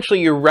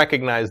eventually you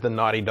recognize the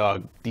Naughty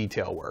Dog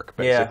detail work,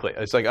 basically.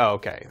 Yeah. It's like, oh,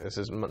 okay, this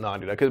is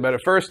Naughty Dog. But at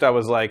first I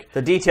was like...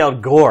 The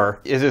detailed gore.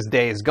 Is this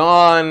Days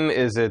Gone?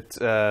 Is it...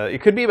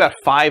 it could be about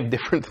 5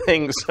 different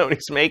things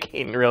Sony's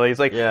making, really. It's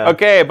like,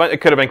 okay, but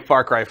it could have been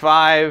Far Cry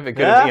 5. It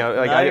could have,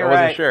 I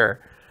wasn't sure.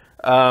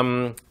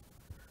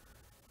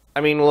 I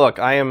mean, look,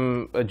 I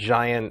am a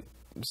giant,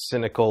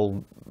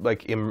 cynical,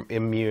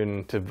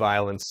 immune to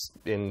violence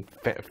in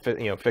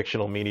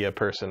fictional media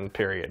person.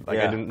 Period.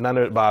 None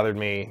of it bothered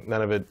me.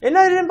 None of it. It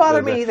didn't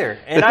bother me either.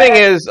 And the thing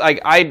is,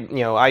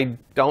 I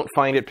don't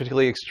find it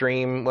particularly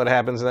extreme what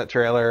happens in that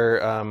trailer.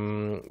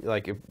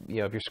 If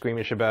you're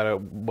squeamish about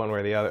it one way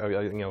or the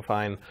other,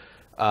 fine.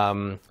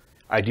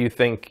 I do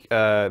think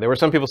there were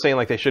some people saying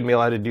they shouldn't be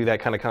allowed to do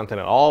that kind of content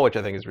at all, which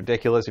I think is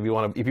ridiculous. If you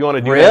want to do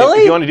that,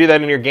 if you want to do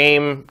that in your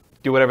game,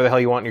 do whatever the hell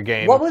you want in your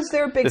game. What was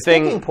their big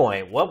sticking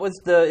point? What was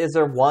is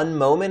there one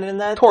moment in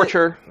that?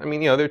 Torture. I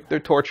mean, they're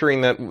torturing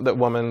that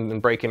woman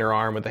and breaking her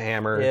arm with a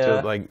hammer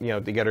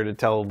to to get her to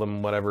tell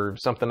them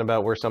something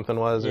about where something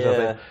was or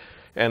something.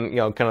 And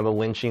kind of the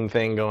lynching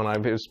thing going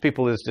on.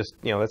 People is just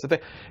that's the thing.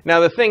 Now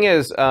the thing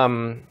is,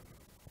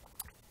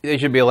 they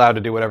should be allowed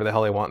to do whatever the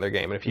hell they want in their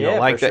game. And if you don't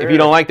like that, if you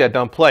don't like that,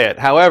 don't play it.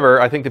 However,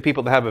 I think the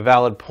people that have a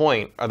valid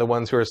point are the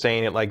ones who are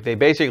saying it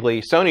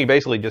Sony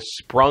basically just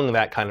sprung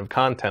that kind of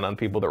content on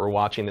people that were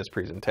watching this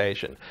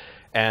presentation.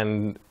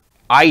 And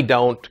I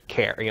don't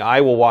care.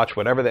 I will watch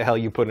whatever the hell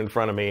you put in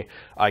front of me.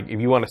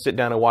 If you want to sit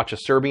down and watch a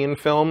Serbian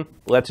film,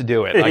 let's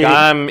do it.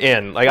 I'm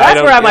in.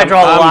 That's where I might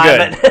draw the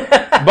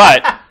line.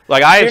 But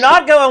Do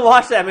not go and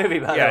watch that movie,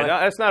 by the way. No,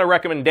 that's not a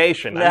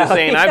recommendation. I'm just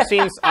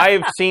saying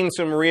I've seen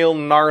some real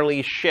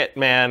gnarly shit,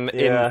 man,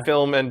 in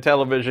film and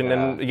television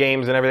and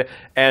games and everything.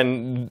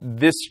 And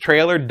this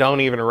trailer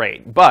don't even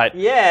rate. But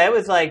yeah, it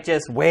was like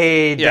just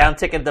way down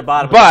ticking at the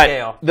bottom of the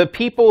scale. But the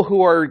people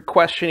who are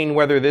questioning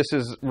whether this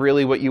is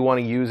really what you want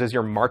to use as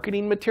your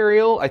marketing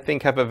material, I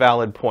think have a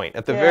valid point.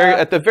 At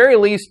the very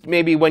least,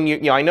 maybe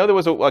when I know there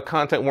was a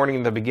content warning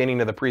in the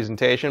beginning of the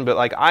presentation, but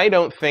like I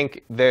don't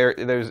think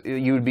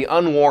you would be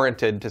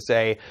unwarranted to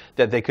say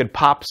that they could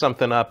pop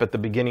something up at the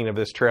beginning of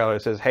this trailer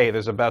that says, "Hey,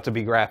 there's about to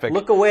be graphic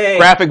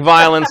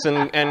violence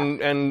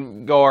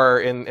and gore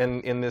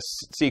in this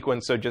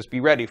sequence, so just be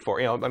ready for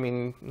it." I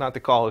mean, not to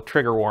call it a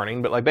trigger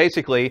warning, but like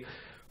basically,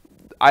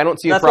 I don't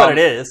see a problem. That's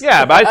what it is.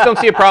 Yeah, but I just don't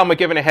see a problem with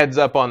giving a heads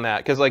up on that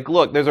because, like,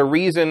 look, there's a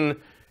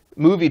reason.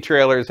 Movie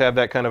trailers have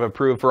that kind of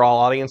approved for all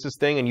audiences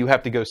thing, and you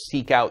have to go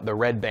seek out the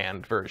red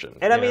band version.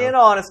 And I mean, in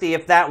all honesty,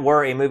 if that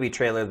were a movie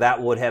trailer,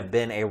 that would have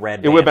been a red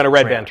band. It would have been a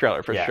red band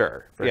trailer for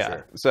sure. For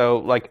sure. So,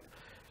 like,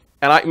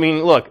 and I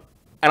mean, look,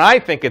 and I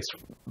think it's,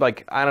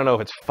 like, I don't know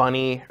if it's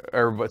funny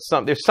or but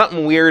there's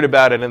something weird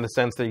about it in the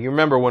sense that you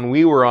remember when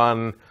we were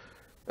on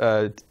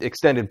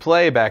extended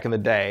play back in the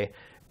day,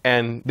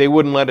 and they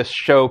wouldn't let us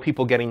show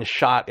people getting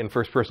shot in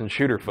first-person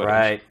shooter footage.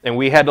 Right. And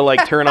we had to,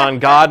 like, turn on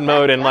God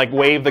mode and, like,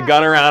 wave the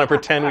gun around and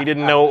pretend we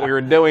didn't know what we were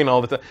doing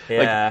all the time. Yeah.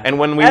 Like, and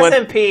when we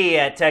SMP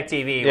at Tech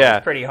TV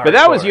was pretty hard. But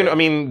that was, I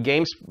mean,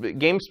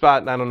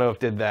 GameSpot, I don't know if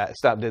did that,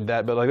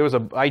 but, like, there was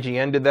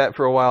IGN did that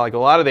for a while. Like, a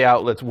lot of the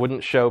outlets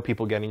wouldn't show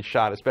people getting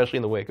shot, especially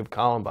in the wake of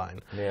Columbine.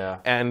 Yeah.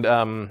 And,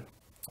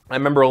 I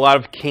remember a lot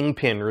of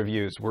Kingpin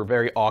reviews were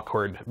very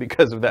awkward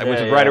because of that,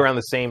 which is right around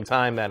the same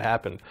time that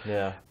happened.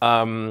 Yeah.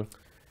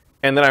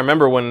 And then I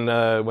remember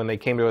when they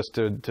came to us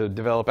to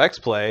develop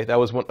X-Play, that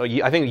was when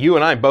I think you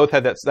and I both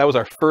had that. That was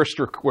our first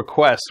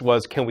request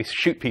was, can we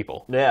shoot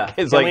people? Yeah.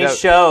 Can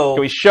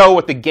we show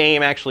what the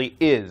game actually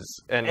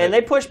is? And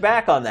they pushed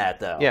back on that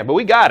though. Yeah, but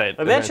we got it.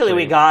 Eventually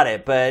we got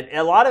it, but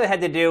a lot of it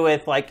had to do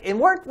with like,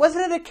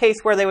 wasn't it a case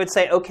where they would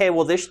say, okay,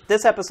 well this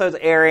episode's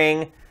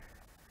airing.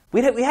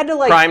 We had to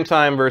like prime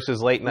time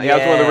versus late night. Yeah,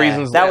 that was one of the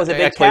reasons that was a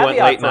big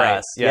caveat for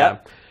us. Yeah.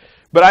 Yep.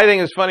 But I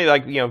think it's funny,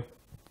 like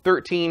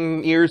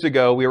 13 years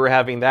ago, we were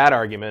having that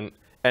argument,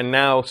 and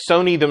now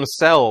Sony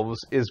themselves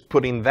is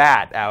putting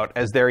that out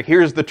as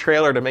here's the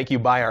trailer to make you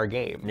buy our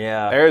game.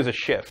 Yeah. There's a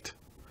shift.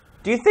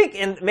 Do you think,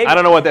 maybe I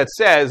don't know what that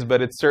says, but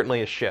it's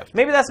certainly a shift.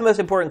 Maybe that's the most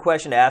important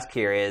question to ask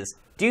here is,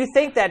 do you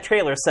think that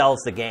trailer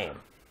sells the game?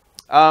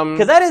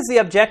 Because that is the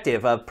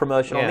objective of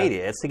promotional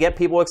media. It's to get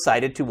people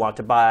excited to want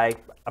to buy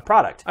a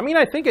product. I mean,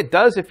 I think it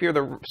does if you're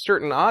the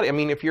certain audience. I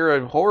mean, if you're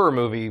a horror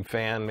movie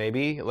fan,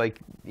 maybe, like,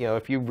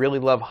 if you really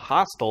love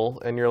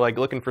Hostel and you're, like,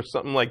 looking for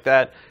something like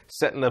that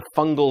set in a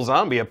fungal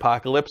zombie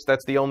apocalypse,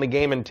 that's the only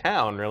game in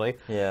town, really.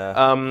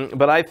 Yeah.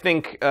 But I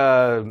think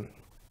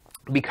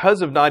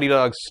because of Naughty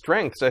Dog's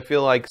strengths, I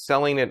feel like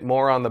selling it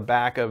more on the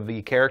back of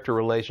the character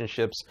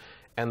relationships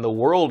and the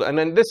world. And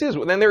then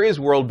there is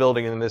world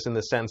building in this in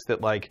the sense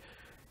that, like,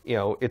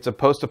 it's a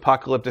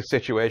post-apocalyptic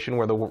situation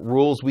where the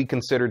rules we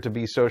consider to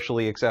be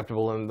socially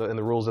acceptable and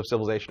the rules of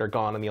civilization are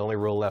gone, and the only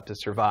rule left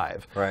is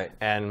survive. Right.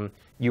 And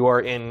you are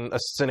in a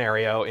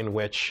scenario in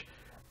which,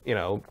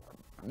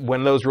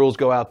 when those rules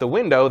go out the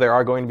window, there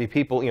are going to be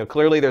people.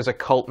 Clearly there's a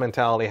cult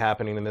mentality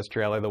happening in this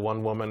trailer. The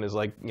one woman is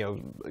like, the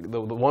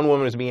one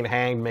woman is being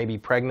hanged, maybe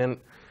pregnant.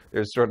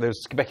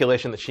 There's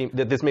speculation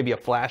that this may be a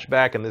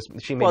flashback, and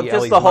she may be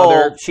Ellie's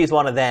mother. She's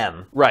one of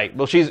them. Right.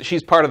 Well,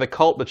 she's part of the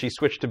cult, but she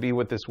switched to be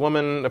with this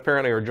woman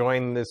apparently, or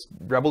join this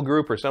rebel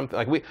group or something.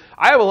 Like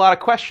I have a lot of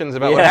questions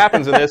about what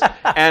happens in this,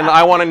 and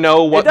I want to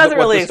know what. It doesn't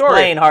really the story.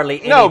 Explain hardly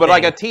anything. No, but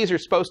like a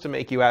teaser's supposed to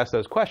make you ask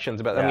those questions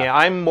about. I mean,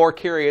 I'm more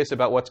curious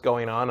about what's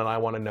going on, and I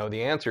want to know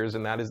the answers,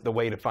 and that is the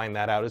way to find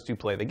that out is to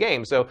play the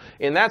game. So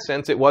in that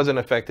sense, it was an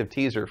effective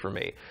teaser for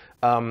me.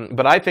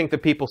 But I think the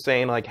people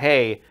saying like,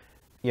 hey.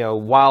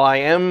 While I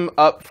am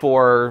up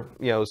for,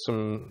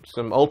 some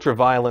ultra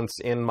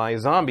violence in my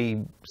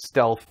zombie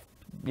stealth,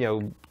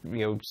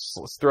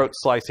 throat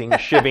slicing,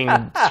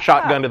 shivving,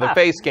 shotgun to the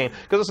face game,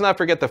 because let's not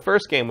forget the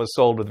first game was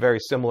sold with very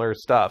similar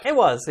stuff. It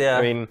was, yeah.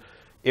 I mean,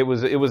 it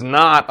was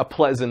not a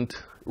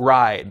pleasant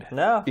ride.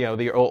 No.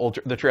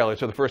 The trailer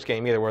to the first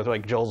game either, where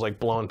like Joel's like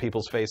blowing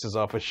people's faces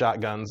off with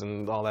shotguns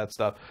and all that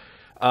stuff.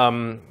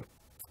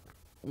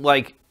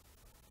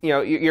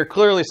 You're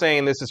clearly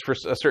saying this is for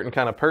a certain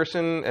kind of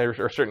person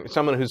or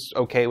someone who's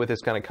okay with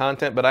this kind of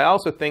content. But I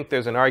also think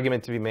there's an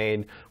argument to be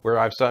made where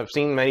I've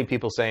seen many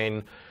people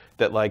saying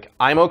that, like,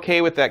 I'm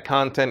okay with that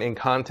content in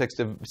context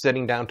of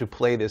sitting down to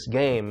play this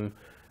game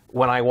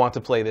when I want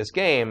to play this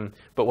game.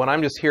 But when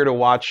I'm just here to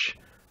watch,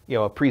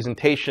 a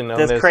presentation on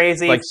this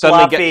crazy, like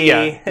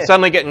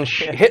suddenly getting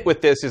hit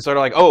with this is sort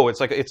of like, oh,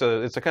 it's a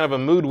kind of a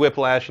mood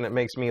whiplash, and it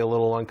makes me a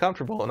little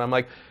uncomfortable. And I'm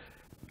like,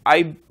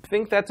 I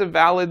think that's a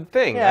valid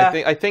thing. Yeah.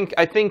 I think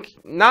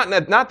not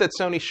that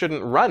Sony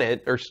shouldn't run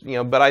it,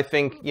 but I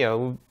think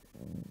a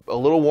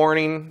little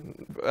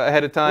warning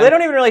ahead of time. Well,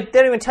 they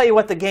don't even tell you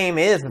what the game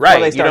is before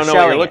they start you don't know showing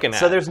what you're looking at.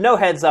 So there's no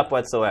heads up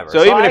whatsoever.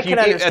 So even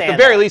if at the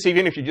very least,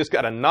 even if you just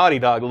got a Naughty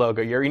Dog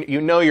logo,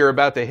 you know you're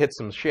about to hit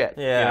some shit.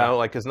 Yeah. You know,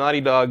 like because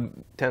Naughty Dog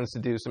tends to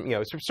do some, you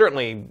know,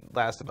 certainly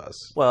Last of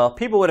Us. Well,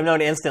 people would have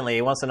known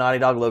instantly once the Naughty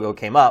Dog logo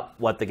came up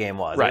what the game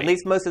was. Right. At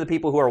least most of the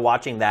people who are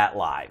watching that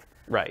live.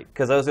 Right.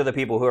 Because those are the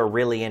people who are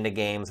really into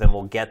games and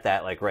will get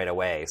that like right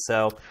away.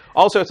 So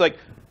also, it's like,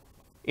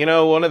 you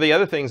know, one of the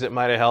other things that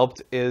might have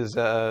helped is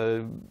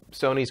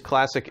Sony's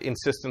classic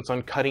insistence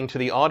on cutting to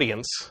the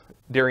audience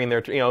during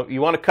their, you know, you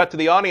want to cut to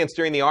the audience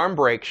during the arm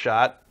break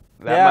shot.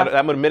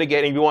 That would mitigate.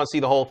 And if you want to see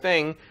the whole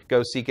thing,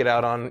 go seek it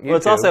out on YouTube. Well,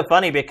 it's also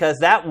funny because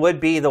that would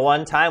be the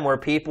one time where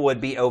people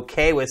would be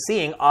okay with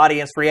seeing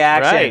audience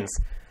reactions.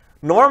 Right.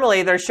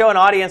 Normally, they're showing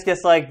audience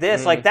just like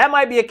this. Like, that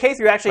might be a case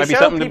where you actually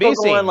show people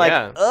going like,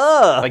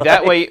 ugh.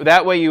 Like,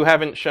 that way you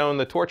haven't shown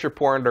the torture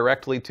porn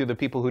directly to the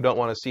people who don't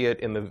want to see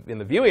it in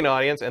the viewing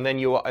audience, and then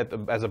you,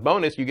 as a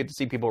bonus, you get to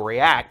see people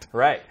react.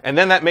 Right. And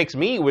then that makes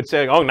me would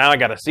say, oh, now I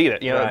got to see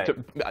it. You know,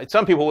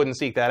 some people wouldn't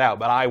seek that out,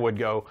 but I would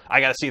go,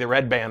 I got to see the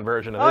red band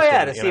version of this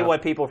thing. to see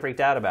what people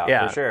freaked out about,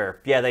 for sure.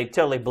 Yeah, they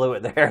totally blew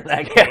it there in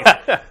that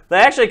case. They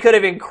actually could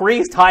have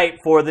increased hype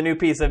for the new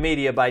piece of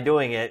media by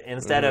doing it,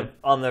 instead of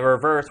on the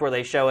reverse where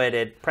they show it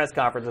at press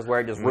conferences where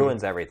it just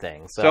ruins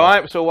everything.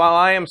 So while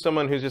I am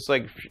someone who's just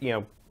like, you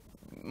know,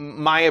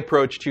 my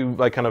approach to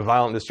like kind of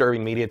violent,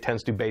 disturbing media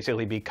tends to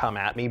basically be come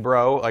at me,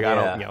 bro. Like I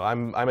don't, you know,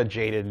 I'm a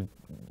jaded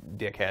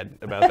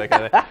dickhead about that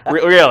kind of thing.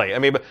 Really, I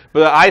mean,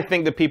 but I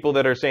think the people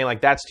that are saying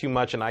like that's too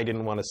much and I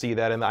didn't want to see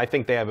that, and I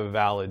think they have a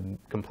valid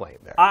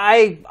complaint there.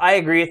 I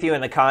agree with you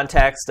in the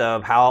context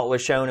of how it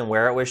was shown and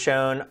where it was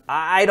shown.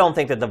 I don't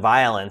think that the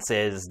violence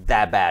is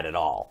that bad at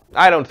all.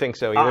 I don't think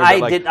so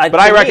either. But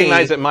I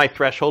recognize that my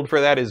threshold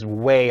for that is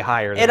way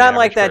higher than and I'm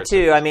like that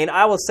person. too. I mean,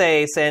 I will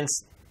say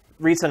since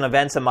recent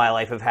events in my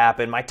life have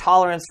happened, my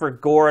tolerance for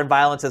gore and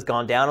violence has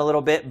gone down a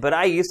little bit, but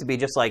I used to be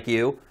just like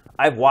you.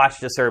 I've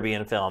watched a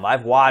Serbian film.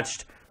 I've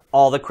watched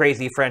all the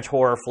crazy French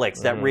horror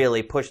flicks that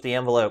really push the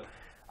envelope.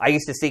 I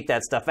used to seek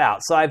that stuff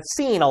out. So I've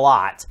seen a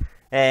lot.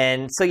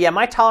 And so, yeah,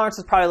 my tolerance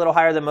is probably a little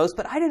higher than most,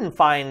 but I didn't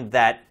find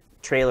that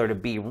trailer to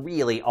be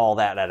really all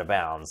that out of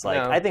bounds. Like,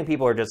 I think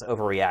people are just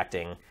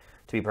overreacting,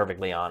 to be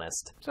perfectly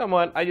honest.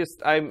 Somewhat.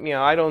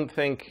 I don't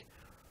think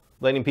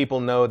letting people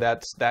know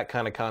that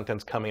kind of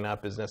content's coming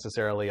up is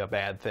necessarily a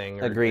bad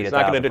thing. Agreed. It's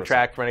not going to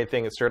detract from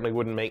anything. It certainly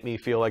wouldn't make me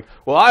feel like,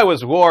 well, I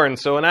was warned,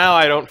 so now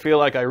I don't feel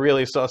like I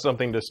really saw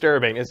something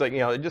disturbing. It's like,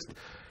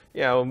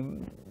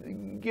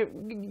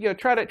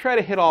 try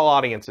to hit all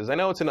audiences. I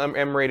know it's an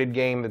M-rated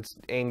game that's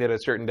aimed at a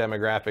certain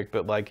demographic,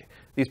 but like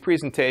these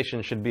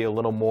presentations should be a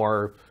little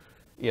more.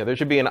 There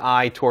should be an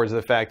eye towards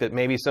the fact that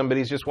maybe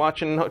somebody's just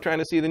trying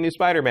to see the new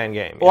Spider-Man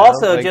game. Well,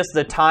 also just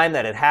the time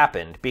that it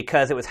happened,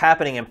 because it was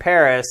happening in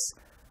Paris,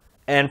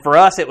 and for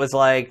us it was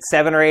like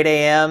 7 or 8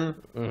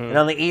 a.m., and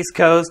on the East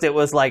Coast it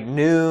was like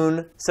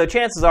noon. So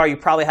chances are you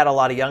probably had a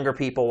lot of younger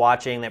people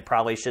watching that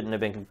probably shouldn't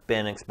have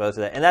been exposed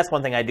to that. And that's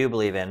one thing I do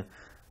believe in,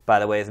 by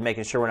the way, is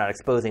making sure we're not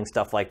exposing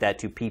stuff like that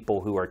to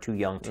people who are too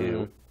young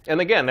to.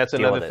 And again, that's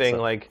another thing,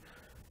 like.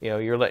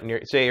 You're letting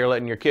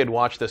your kid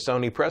watch the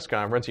Sony press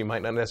conference. You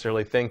might not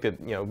necessarily think that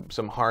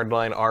some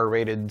hardline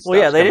R-rated stuff. Well,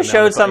 yeah, they just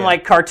showed some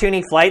like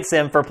cartoony flight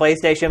sim for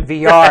PlayStation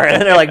VR,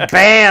 and they're like,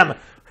 "Bam,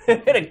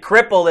 gonna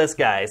cripple this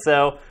guy."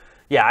 So,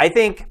 yeah, I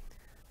think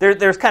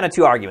there's kind of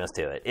two arguments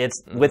to it. It's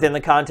within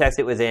the context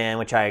it was in,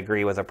 which I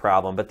agree was a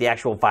problem, but the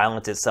actual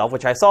violence itself,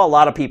 which I saw a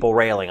lot of people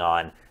railing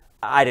on,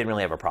 I didn't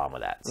really have a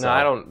problem with that. So. No,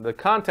 I don't. The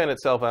content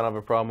itself, I don't have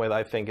a problem with.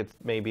 I think it's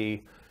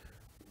maybe.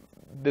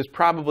 There's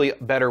probably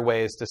better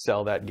ways to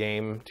sell that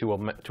game to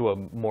a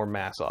more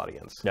mass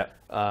audience. Yeah.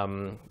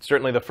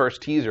 Certainly the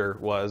first teaser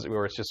was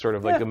where it's just sort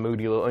of like a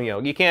moody little,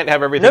 you can't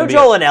have everything. No,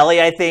 Joel and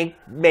Ellie, I think,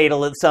 made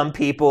some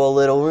people a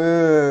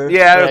little.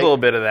 Yeah, there's a little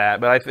bit of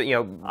that, but I think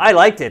I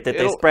liked it that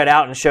they spread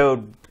out and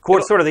showed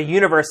sort of the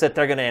universe that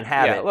they're going to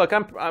inhabit. Yeah, look,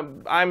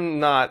 I'm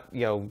not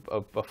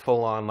a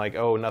full on like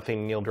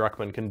nothing Neil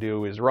Druckmann can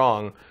do is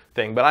wrong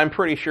thing, but I'm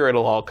pretty sure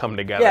it'll all come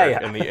together.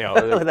 Yeah. In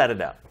the, without a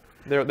doubt.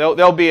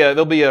 There'll be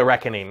a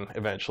reckoning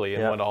eventually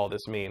in what all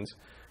this means.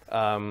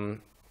 So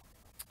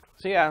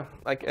yeah,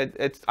 like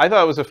I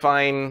thought it was a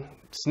fine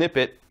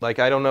snippet. Like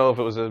I don't know if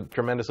it was a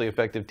tremendously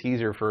effective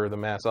teaser for the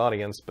mass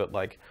audience, but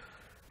like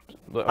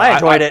I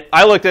enjoyed it.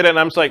 I looked at it and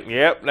I'm just like,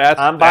 yep, that's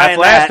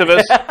Last of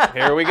Us.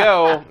 Here we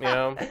go.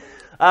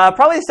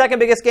 Probably the second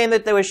biggest game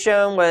that was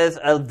shown was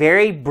a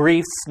very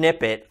brief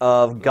snippet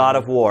of God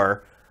of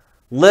War.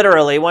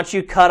 Literally, once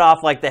you cut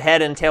off like the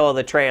head and tail of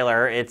the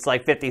trailer, it's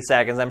like 50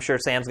 seconds. I'm sure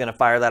Sam's going to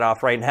fire that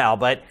off right now.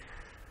 But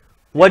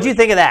what'd you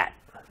think of that?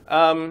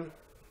 It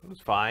was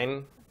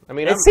fine. I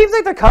mean, it seems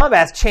like the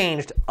combat's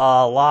changed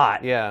a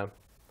lot. Yeah.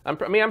 I'm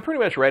pretty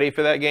much ready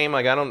for that game.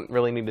 Like, I don't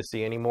really need to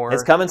see anymore.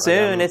 It's coming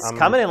soon. It's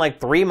coming in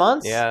like 3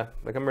 months. Yeah.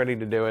 Like, I'm ready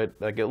to do it.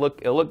 Like, it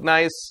looked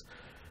nice.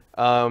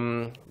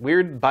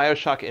 Weird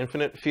BioShock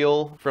Infinite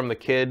feel from the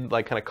kid,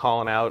 like kind of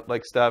calling out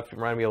like stuff.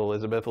 Reminded me of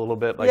Elizabeth a little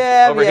bit. Like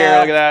over here,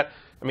 look at that.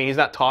 I mean, he's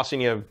not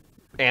tossing you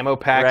ammo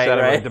packs out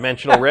of a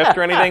dimensional rift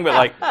or anything, but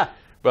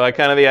like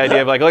kind of the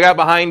idea of like look out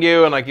behind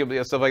you and like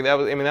stuff like that.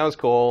 That was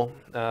cool.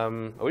 I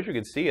wish we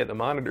could see it. The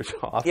monitor's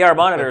off. Yeah, our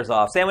monitor's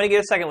off. Sam, when you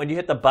get a second, would you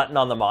hit the button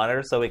on the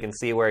monitor so we can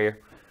see where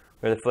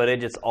the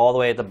footage? It's all the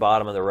way at the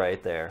bottom of the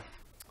right there.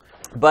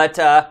 But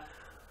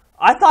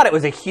I thought it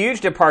was a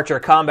huge departure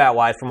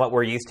combat-wise from what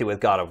we're used to with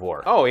God of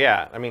War. Oh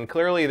yeah, I mean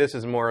clearly this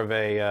is more of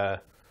a.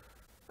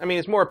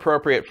 It's more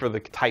appropriate for the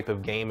type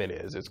of game it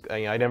is.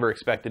 I never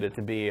expected it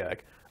to be a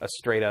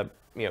straight up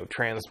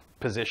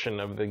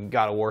transposition of the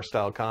God of War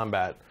style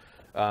combat.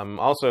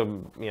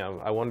 Also,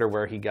 I wonder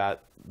where he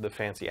got the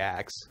fancy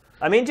axe.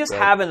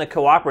 Having the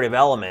cooperative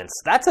elements,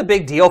 that's a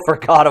big deal for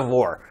God of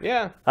War.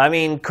 Yeah.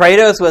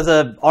 Kratos was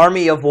an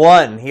army of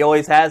one. He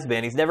always has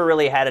been. He's never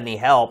really had any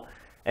help.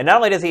 And not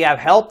only does he have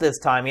help this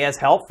time, he has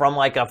help from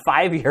like a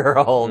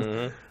 5-year-old.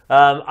 Mm-hmm.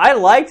 I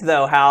liked,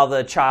 though, how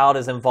the child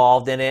is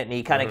involved in it, and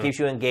he kind of keeps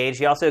you engaged.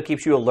 He also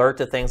keeps you alert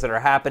to things that are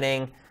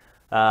happening.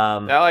 I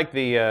like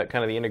the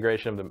kind of the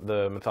integration of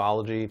the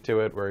mythology to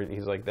it, where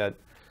he's like that.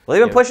 Well,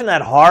 they've been pushing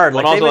that hard.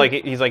 But also,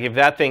 he's like, if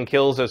that thing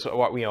kills us,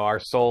 our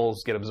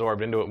souls get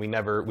absorbed into it.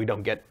 We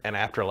don't get an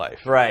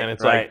afterlife. Right. And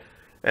it's right.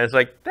 that's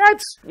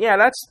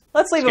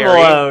let's leave scary. him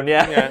alone.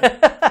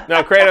 Yeah.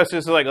 No, Kratos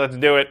is like, let's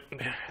do it.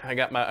 I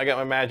got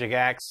my magic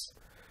axe.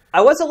 I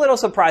was a little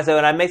surprised, though,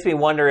 and it makes me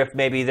wonder if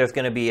maybe there's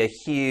going to be a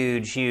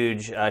huge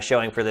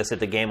showing for this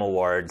at the Game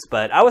Awards.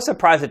 But I was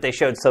surprised that they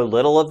showed so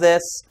little of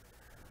this,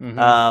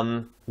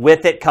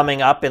 with it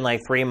coming up in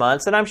like 3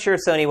 months. And I'm sure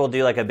Sony will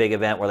do like a big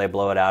event where they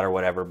blow it out or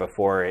whatever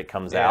before it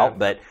comes out.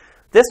 But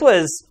this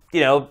was,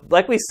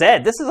 like we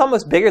said, this is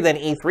almost bigger than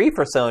E3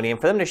 for Sony. And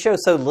for them to show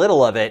so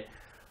little of it,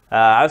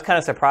 I was kind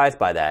of surprised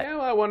by that. Yeah,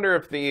 well, I wonder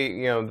if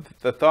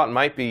the thought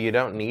might be you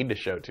don't need to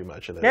show too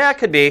much of this. Yeah, it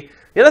could be.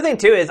 The other thing,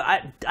 too, is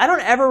I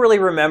don't ever really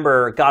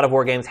remember God of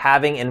War games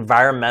having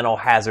environmental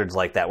hazards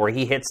like that, where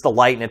he hits the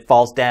light and it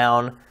falls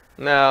down.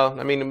 No,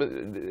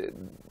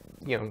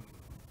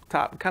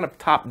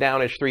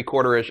 top-downish,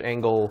 three-quarter-ish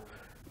angle,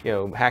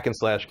 hack and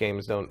slash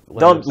games don't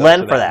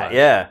lend for that. much.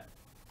 Yeah.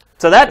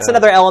 So that's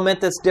another element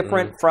that's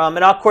different from,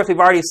 and of course we've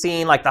already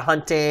seen like the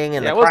hunting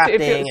and the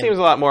crafting. It seems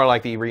a lot more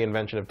like the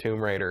reinvention of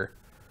Tomb Raider,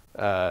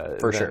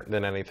 sure,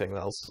 than anything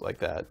else like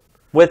that.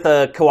 With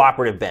a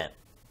cooperative bent.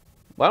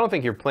 Well, I don't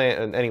think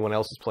anyone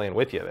else is playing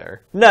with you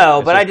there.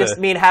 No, but I just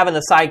mean having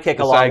the sidekick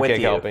along with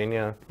you. Helping,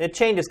 yeah. It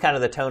changes kind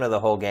of the tone of the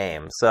whole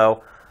game.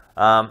 So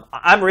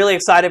I'm really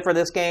excited for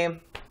this game.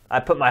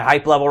 I put my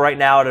hype level right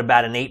now at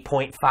about an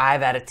 8.5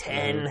 out of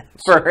 10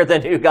 for the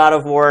new God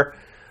of War.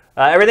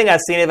 Everything I've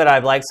seen of it,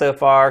 I've liked so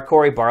far.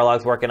 Cory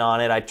Barlog's working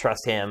on it. I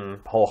trust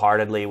him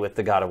wholeheartedly with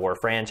the God of War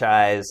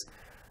franchise.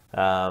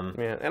 And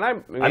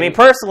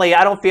personally,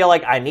 I don't feel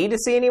like I need to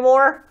see any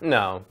more.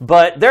 No.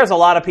 But there's a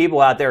lot of people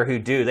out there who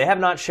do. They have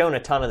not shown a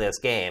ton of this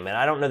game, and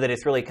I don't know that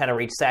it's really kind of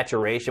reached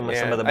saturation with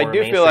some of the more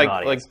mainstream audience. I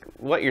do feel like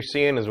what you're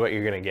seeing is what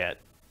you're going to get.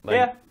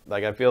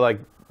 I feel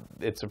like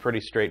it's a pretty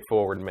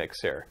straightforward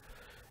mix here.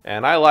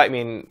 And I like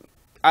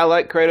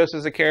Kratos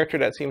as a character.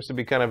 That seems to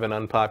be kind of an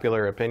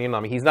unpopular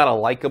opinion. He's not a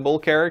likable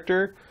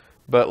character,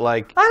 but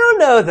I don't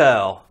know,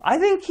 though. I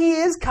think he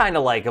is kind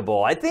of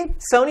likable. I think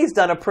Sony's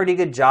done a pretty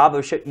good job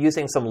of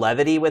using some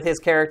levity with his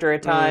character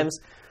at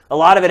times. A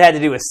lot of it had to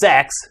do with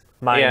sex,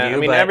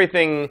 mind you.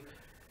 Everything.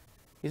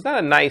 He's not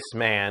a nice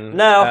man.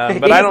 No,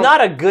 but he's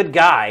not a good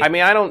guy.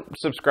 I don't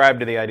subscribe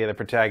to the idea that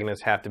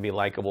protagonists have to be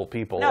likable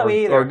people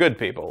or good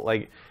people.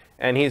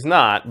 And he's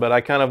not, but I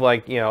kind of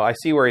I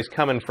see where he's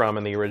coming from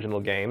in the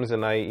original games,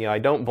 and I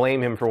don't blame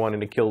him for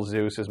wanting to kill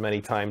Zeus as many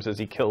times as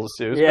he kills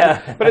Zeus.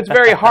 Yeah. But it's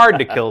very hard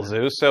to kill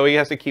Zeus, so he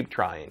has to keep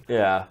trying.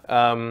 Yeah.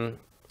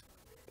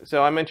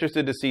 So I'm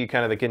interested to see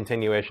kind of the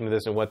continuation of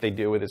this and what they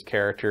do with his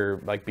character,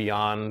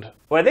 beyond.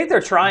 Well, I think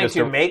they're trying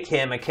to make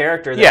him a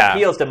character that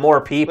appeals to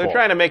more people. They're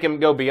trying to make him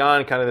go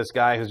beyond kind of this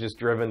guy who's just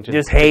driven to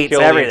hates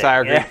kill everything. The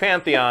entire Greek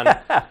pantheon,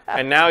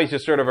 and now he's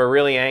just sort of a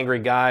really angry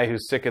guy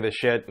who's sick of the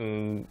shit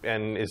and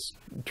is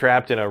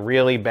trapped in a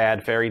really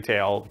bad fairy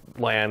tale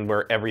land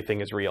where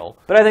everything is real.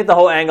 But I think the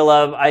whole angle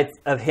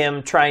of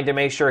him trying to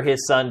make sure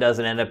his son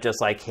doesn't end up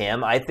just like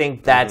him, I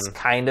think that's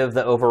kind of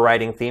the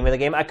overriding theme of the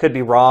game. I could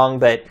be wrong,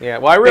 but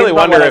well, I really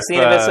wonder if I've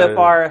seen of it so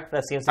far,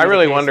 that seems to be the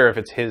case. Wonder if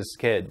it's his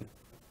kid.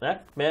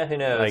 Yeah, who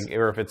knows?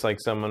 Or if it's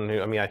someone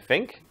who. I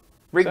think.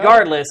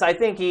 Regardless, I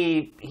think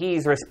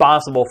he's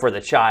responsible for the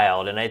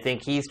child, and I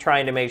think he's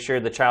trying to make sure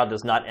the child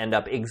does not end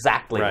up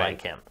exactly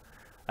like him.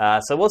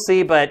 So we'll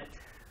see, but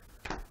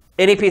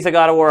any piece of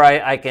God of War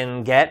I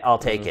can get, I'll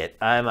take it.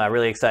 I'm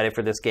really excited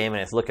for this game,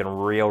 and it's looking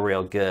real,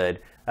 real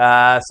good.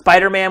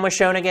 Spider-Man was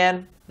shown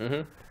again.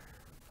 A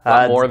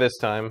lot more this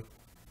time.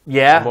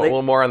 Yeah. A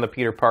little more on the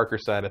Peter Parker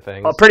side of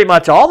things. Pretty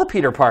much all the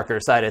Peter Parker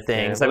side of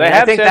things.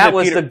 Yeah. I think that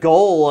was the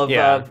goal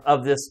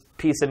of this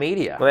piece of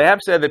media. Well, they have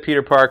said that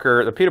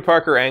the Peter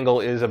Parker angle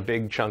is a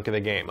big chunk of the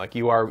game.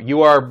 You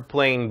are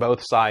playing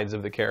both sides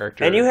of the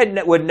character. And you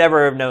would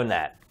never have known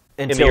that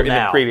until now.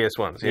 In the previous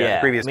ones. Yeah.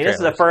 Previous this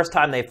is the first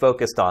time they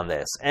focused on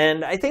this.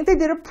 And I think they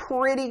did a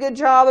pretty good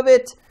job of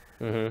it.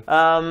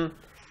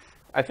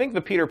 I think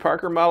the Peter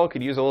Parker model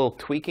could use a little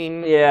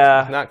tweaking.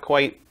 Yeah. Not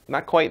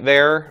quite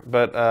there,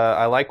 but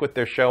I like what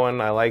they're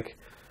showing. I like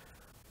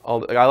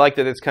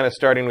that it's kind of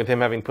starting with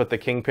him having put the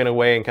Kingpin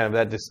away, and kind of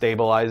that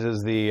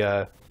destabilizes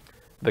the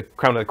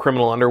kind of the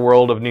criminal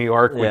underworld of New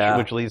York,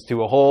 which leads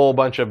to a whole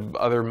bunch of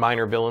other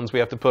minor villains we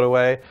have to put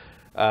away.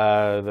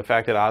 The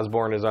fact that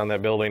Osborn is on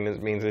that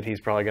building means that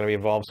he's probably going to be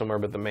involved somewhere,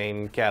 but the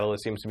main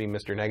catalyst seems to be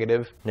Mr.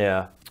 Negative.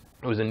 Yeah.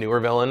 Who's a newer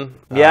villain.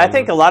 Yeah, I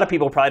think a lot of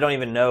people probably don't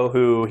even know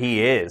who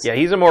he is. Yeah,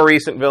 he's a more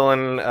recent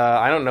villain.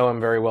 I don't know him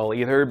very well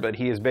either, but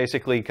he is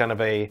basically kind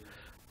of a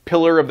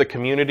pillar of the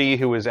community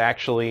who is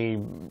actually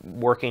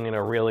working in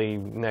a really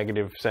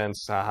negative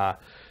sense, to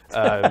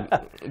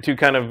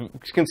kind of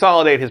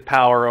consolidate his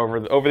power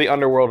over the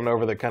underworld and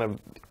over the kind of,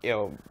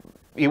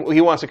 he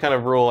wants to kind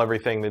of rule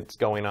everything that's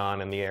going on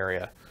in the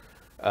area.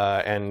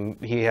 And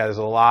he has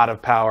a lot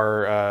of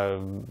power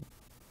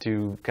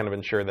to kind of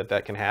ensure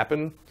that can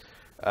happen.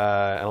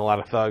 And a lot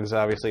of thugs,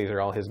 obviously, these are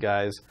all his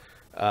guys.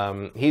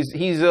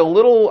 He's a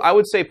little, I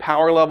would say,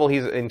 power level.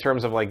 He's in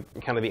terms of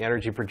like kind of the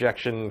energy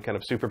projection, kind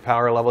of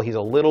superpower level. He's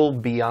a little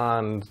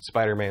beyond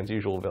Spider-Man's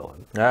usual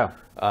villain.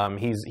 Oh,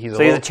 he's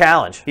a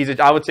challenge.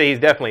 I would say he's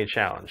definitely a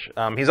challenge.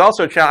 He's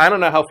also I don't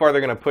know how far they're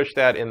going to push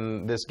that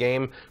in this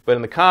game, but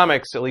in the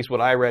comics, at least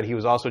what I read, he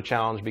was also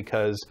challenged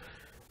because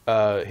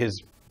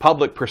his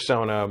public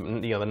persona,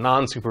 the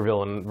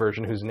non-supervillain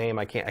version, whose name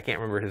I can't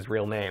remember his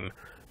real name,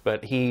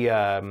 but he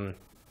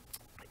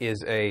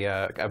is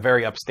a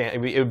very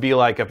upstanding. It would be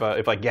like if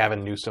like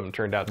Gavin Newsom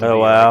turned out to be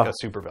like a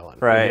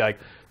supervillain. Right. It would be like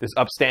this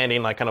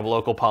upstanding, like kind of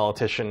local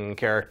politician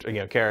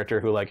character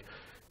who like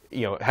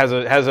has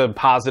a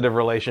positive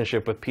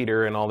relationship with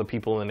Peter and all the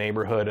people in the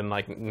neighborhood, and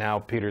like now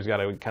Peter's got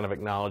to kind of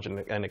acknowledge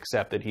and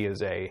accept that he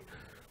is a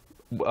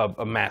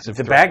massive. It's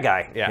a bad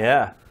guy.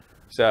 Yeah.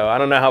 So I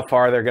don't know how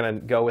far they're going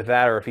to go with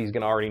that, or if he's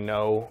going to already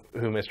know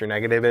who Mr.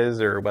 Negative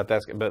is, or what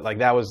that's. But like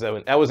that was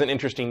an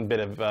interesting bit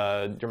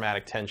of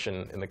dramatic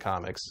tension in the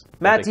comics.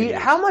 Matt,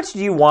 how much do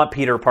you want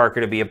Peter Parker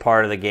to be a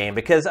part of the game?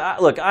 Because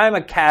look,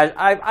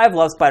 I've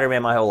loved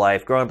Spider-Man my whole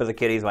life. Growing up as a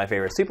kid, he's my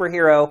favorite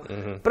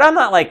superhero. But I'm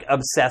not like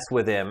obsessed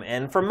with him.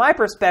 And from my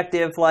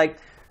perspective, like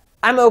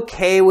I'm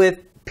okay with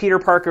Peter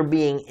Parker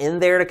being in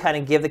there to kind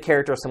of give the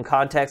character some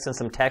context and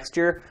some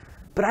texture.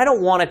 But I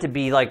don't want it to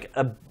be like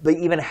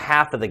even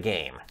half of the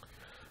game.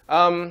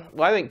 Well,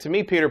 I think to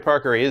me, Peter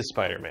Parker is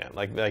Spider-Man.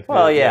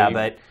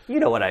 But you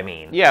know what I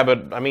mean. Yeah,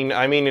 but I mean,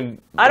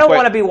 I don't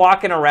want to be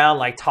walking around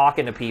like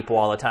talking to people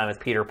all the time as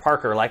Peter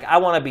Parker. Like I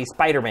want to be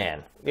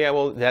Spider-Man. Yeah,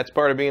 well, that's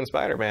part of being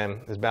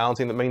Spider-Man is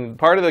balancing. I mean,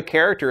 part of the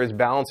character is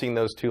balancing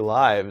those two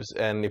lives,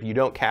 and if you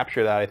don't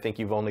capture that, I think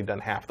you've only done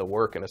half the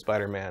work in a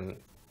Spider-Man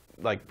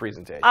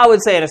presentation. I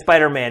would say in a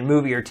Spider-Man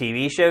movie or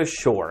TV show,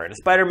 sure. In a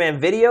Spider-Man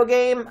video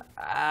game,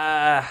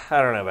 I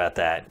don't know about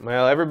that.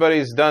 Well,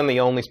 everybody's done the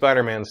only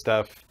Spider-Man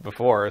stuff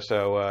before,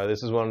 so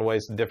this is one of the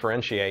ways to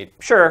differentiate.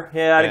 Sure,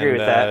 yeah, I'd agree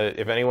with that.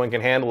 If anyone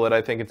can handle it,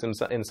 I think it's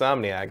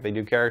Insomniac. They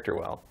do character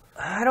well.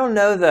 I don't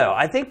know, though.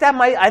 I think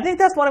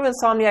that's one of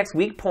Insomniac's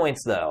weak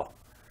points, though.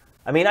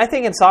 I mean, I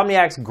think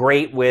Insomniac's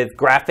great with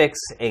graphics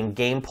and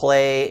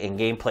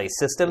gameplay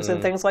systems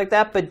and things like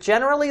that, but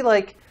generally,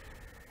 like,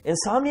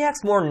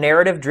 Insomniac's more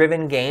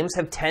narrative-driven games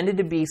have tended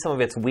to be some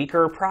of its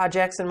weaker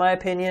projects, in my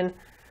opinion.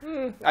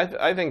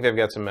 I think they've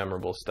got some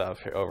memorable stuff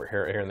over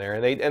here and there,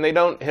 and they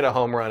don't hit a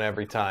home run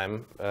every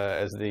time.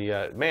 As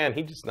the man,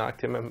 he just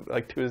knocked him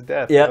like to his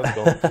death. Yeah. That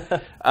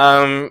was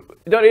cool.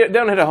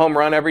 Don't hit a home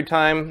run every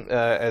time,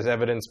 as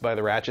evidenced by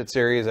the Ratchet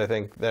series. I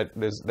think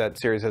that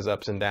series has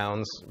ups and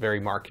downs, very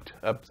marked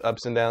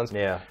ups and downs.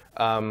 Yeah.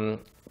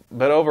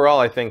 But overall,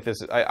 I think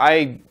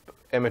I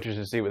am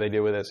interested to see what they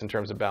do with this in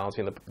terms of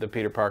balancing the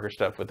Peter Parker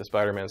stuff with the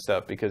Spider-Man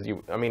stuff, because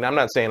I'm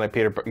not saying like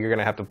you're going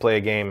to have to play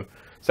a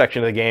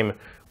section of the game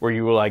where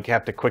you will like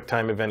have to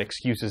QuickTime event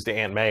excuses to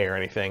Aunt May or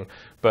anything,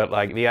 but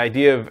like the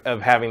idea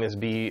of having this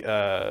be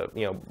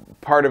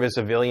part of a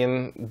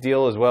civilian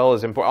deal as well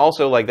is important.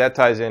 Also, like that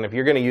ties in, if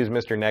you're going to use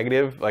Mr.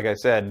 Negative, like I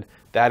said,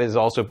 that is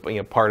also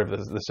part of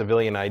the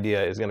civilian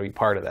idea is going to be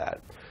part of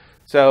that.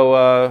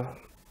 So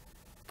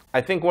I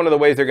think one of the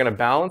ways they're going to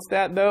balance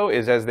that, though,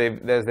 is as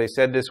they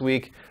said this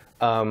week,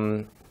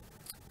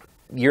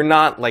 you're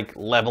not like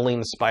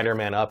leveling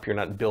Spider-Man up. You're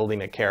not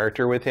building a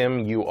character with him.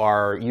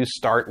 You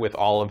start with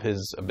all of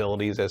his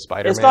abilities as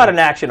Spider-Man. It's not an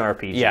action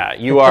RPG. Yeah,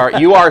 you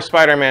are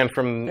Spider-Man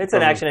from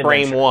action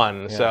frame adventure.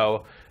 one. Yeah.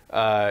 So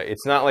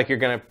it's not like you're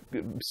going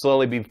to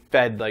slowly be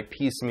fed like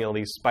piecemeal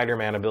these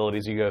Spider-Man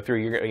abilities you go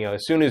through.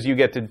 As soon as you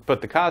get to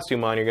put the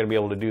costume on, you're going to be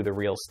able to do the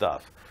real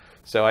stuff.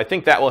 So I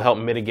think that will help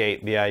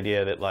mitigate the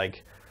idea that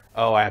like,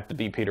 oh, I have to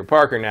be Peter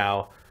Parker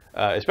now,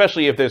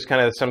 especially if there's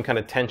kind of some kind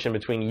of tension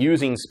between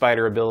using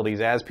spider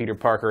abilities as Peter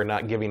Parker and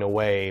not giving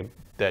away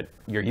that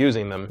you're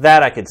using them.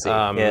 That I could see.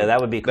 Yeah, that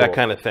would be cool. That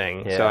kind of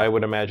thing. Yeah. So I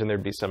would imagine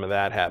there'd be some of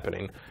that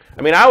happening.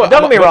 I mean, don't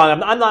get me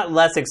wrong. I'm not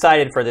less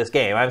excited for this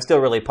game. I'm still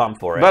really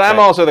pumped for it. But I'm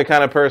also the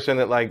kind of person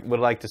that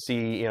would like to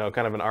see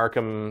kind of an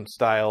Arkham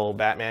style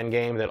Batman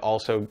game that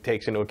also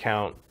takes into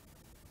account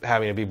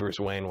having to be Bruce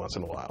Wayne once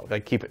in a while,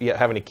 like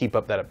having to keep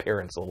up that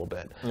appearance a little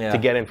bit to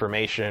get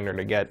information or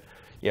to get,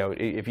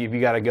 if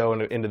you got to go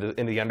into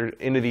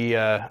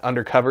the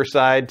undercover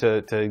side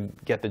to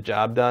get the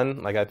job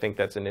done. Like I think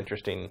that's an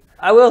interesting.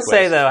 I will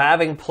say though,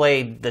 having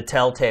played the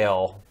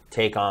Telltale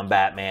take on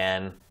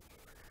Batman,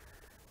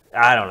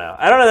 I don't know.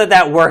 I don't know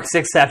that works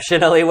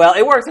exceptionally well.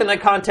 It works in the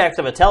context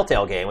of a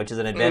Telltale game, which is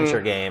an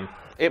adventure game.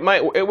 It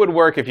would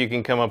work if you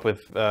can come up with.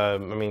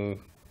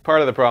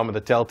 Part of the problem with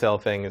the Telltale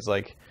thing is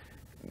like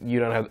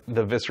you don't have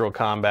the visceral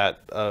combat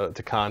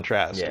to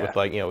contrast with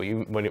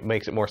when it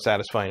makes it more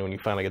satisfying when you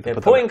finally get to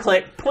put point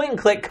and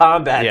click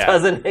combat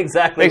doesn't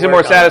exactly makes it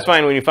more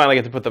satisfying when you finally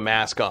get to put the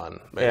mask on,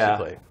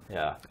 basically.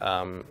 Yeah.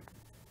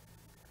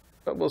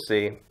 But we'll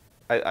see.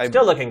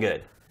 Still looking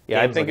good.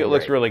 Yeah, I think it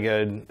looks really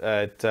good.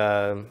 It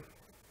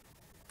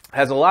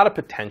has a lot of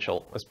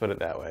potential. Let's put it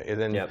that way.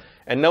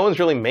 And no one's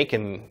really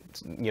making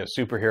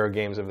superhero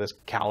games of this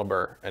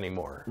caliber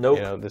anymore.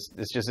 Nope.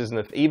 This just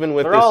isn't even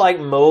with. They're all like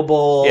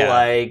mobile,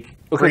 like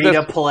free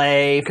to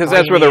play. Because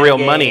that's where the real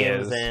money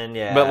is. And,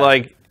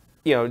 But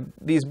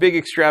these big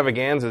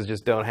extravaganzas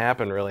just don't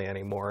happen really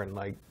anymore. And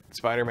like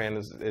Spider-Man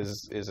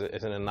is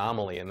an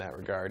anomaly in that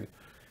regard.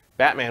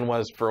 Batman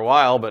was for a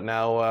while, but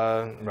now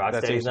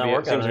that seems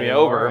to be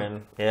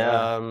over.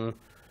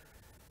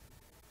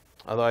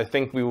 Although I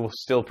think we will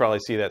still probably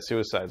see that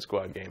Suicide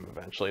Squad game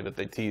eventually that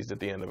they teased at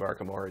the end of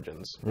Arkham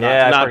Origins.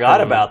 I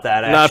forgot about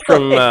that.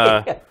 Actually.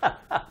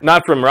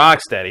 Not from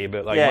Rocksteady,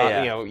 but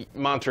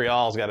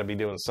Montreal's got to be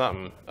doing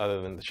something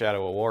other than the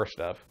Shadow of War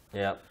stuff.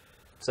 Yeah.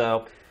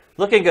 So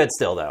looking good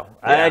still, though.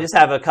 I just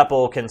have a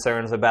couple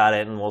concerns about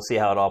it, and we'll see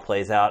how it all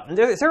plays out.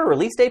 Is there a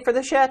release date for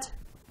this yet?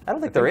 I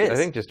don't think there is. I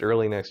think just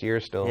early next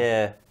year still.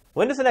 Yeah.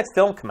 When does the next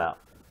film come out?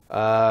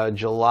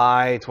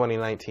 July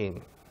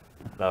 2019.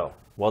 Oh.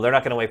 Well, they're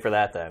not going to wait for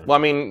that then. Well,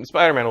 I mean,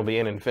 Spider-Man will be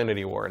in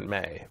Infinity War in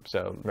May,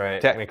 so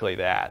technically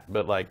that.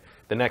 But like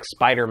the next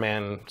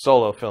Spider-Man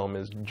solo film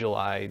is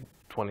July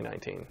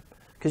 2019.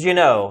 Because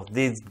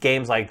these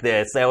games like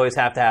this, they always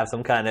have to have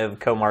some kind of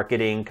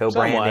co-marketing,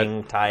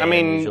 co-branding tie-in. I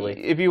mean, usually.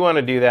 If you want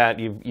to do that,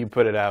 you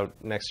put it out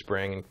next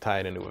spring and tie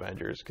it into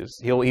Avengers because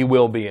he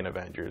will be in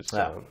Avengers.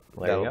 So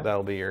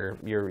that'll be your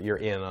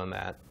in on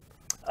that.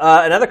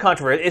 Another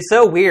controversy. It's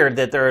so weird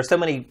that there are so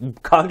many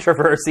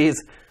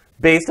controversies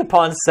based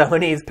upon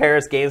Sony's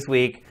Paris Games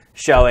Week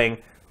showing.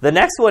 The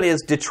next one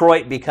is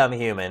Detroit Become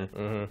Human.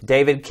 Mm-hmm.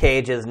 David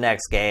Cage's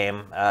next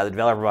game, the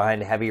developer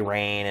behind Heavy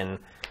Rain, and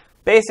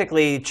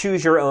basically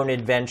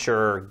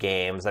choose-your-own-adventure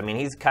games. I mean,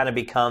 he's kind of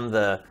become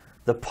the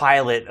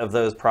pilot of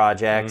those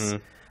projects.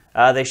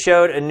 Mm-hmm. They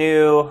showed a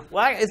new...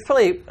 Well, it's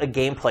probably a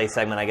gameplay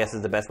segment, I guess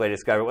is the best way to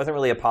describe it. It wasn't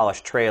really a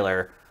polished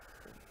trailer.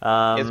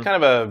 It's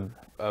kind of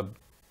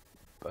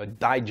a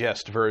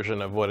digest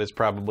version of what is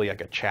probably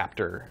like a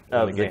chapter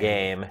of the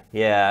game.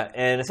 Yeah,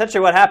 and essentially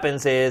what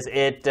happens is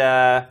it,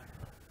 I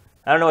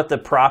don't know what the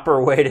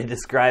proper way to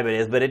describe it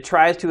is, but it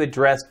tries to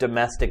address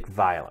domestic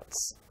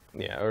violence.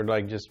 Yeah, or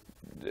like just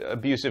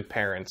abusive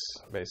parents,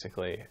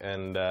 basically.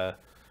 And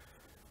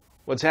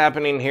what's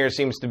happening here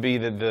seems to be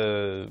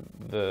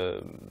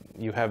that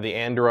you have the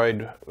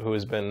android who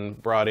has been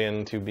brought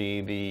in to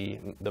be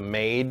the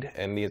maid,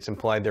 and it's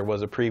implied there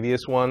was a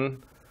previous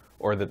one,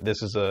 or that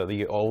this is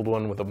the old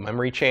one with a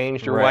memory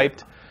changed or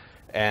wiped,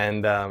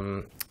 and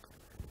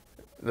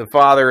the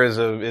father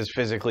is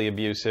physically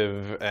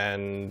abusive,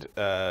 and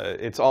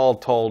it's all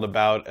told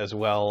about as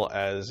well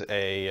as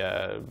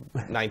a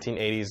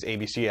 1980s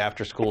ABC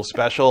after school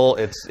special.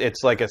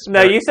 It's like a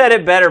no. You said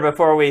it better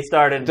before we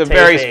started. It's a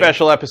very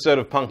special episode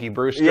of Punky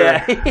Brewster.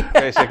 Yeah.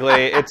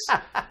 Basically, it's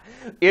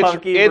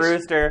Punky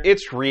Brewster.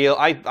 It's real.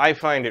 I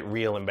find it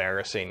real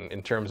embarrassing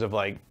in terms of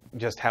like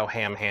just how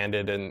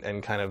ham-handed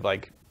and kind of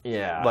like.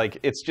 Yeah. Like,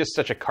 it's just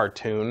such a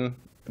cartoon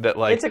that,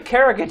 like... It's a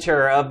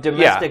caricature of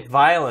domestic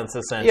violence,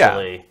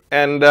 essentially.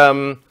 Yeah.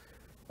 And,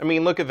 I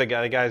mean, look at the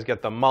guy. The guy's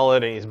got the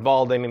mullet, and he's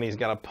balding, and he's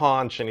got a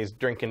paunch, and he's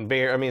drinking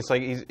beer. I mean, it's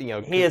like he's,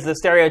 He is the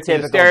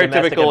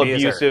stereotypical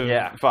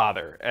abusive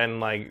father.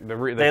 And, like,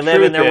 they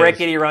live in the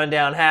rickety,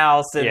 rundown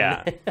house.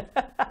 And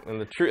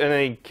and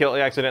then he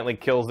accidentally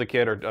kills the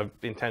kid, or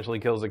intentionally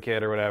kills the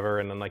kid, or whatever.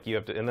 And then, like, you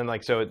have to... And then,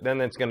 like, so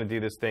then it's going to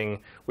do this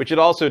thing, which it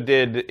also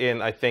did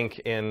in, I think,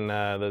 in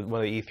one of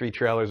the E3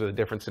 trailers with a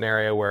different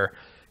scenario, where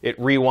it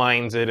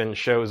rewinds it and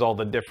shows all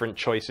the different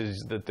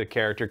choices that the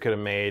character could have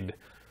made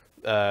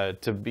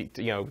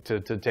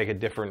to take a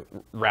different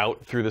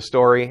route through the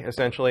story,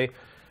 essentially.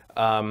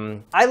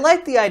 I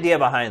like the idea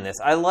behind this.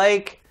 I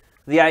like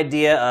the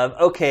idea of,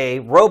 okay,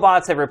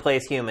 robots have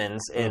replaced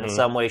humans in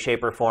some way,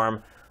 shape, or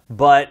form,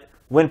 but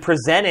when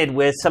presented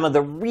with some of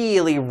the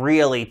really,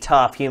 really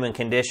tough human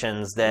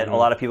conditions that a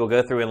lot of people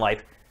go through in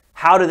life,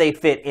 how do they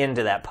fit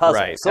into that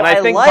puzzle? Right. So I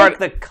like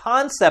the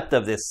concept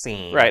of this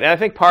scene. Right, and I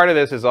think part of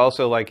this is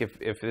also, like,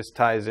 if this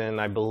ties in,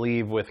 I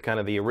believe, with kind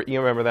of you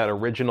remember that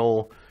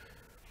original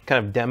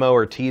kind of demo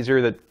or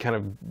teaser that kind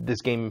of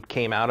this game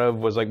came out of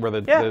was like where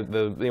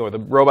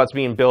the robot's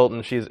being built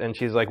and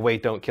she's like,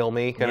 wait, don't kill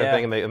me kind of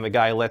thing, and the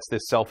guy lets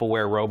this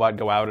self-aware robot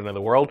go out into the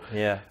world.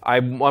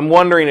 I'm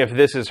wondering if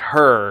this is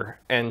her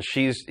and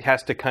she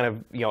has to kind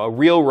of, a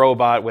real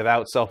robot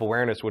without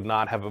self-awareness would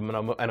not have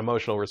an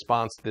emotional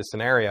response to this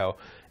scenario,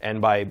 and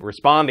by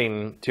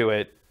responding to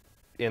it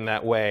in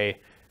that way,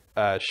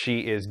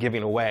 she is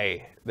giving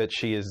away that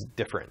she is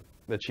different,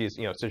 that she's,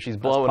 so she's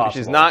blowing,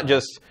 she's not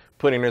just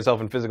putting herself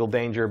in physical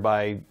danger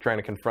by trying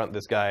to confront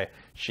this guy.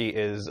 She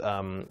is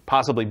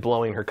possibly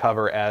blowing her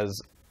cover as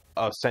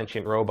a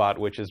sentient robot,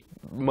 which is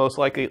most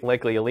likely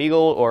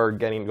illegal, or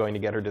going to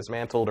get her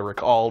dismantled or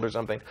recalled or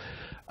something.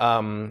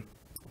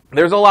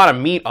 There's a lot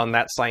of meat on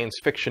that science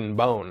fiction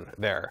bone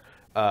there.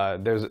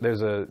 There's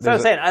a. So I'm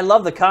saying I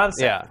love the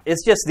concept. Yeah.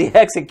 It's just the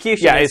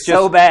execution is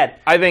so bad.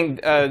 I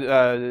think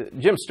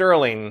Jim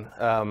Sterling,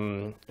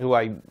 who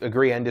I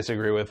agree and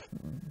disagree with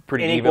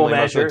pretty evenly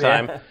most of the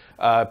time,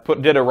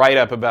 did a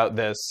write-up about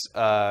this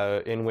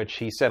in which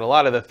he said a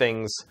lot of the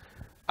things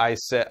I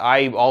said.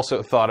 I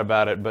also thought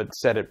about it, but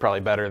said it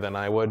probably better than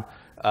I would.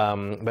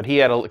 But he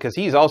had because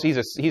he's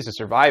a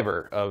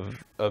survivor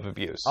of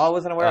abuse. Oh, I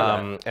wasn't aware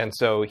of that. And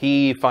so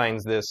he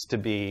finds this to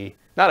be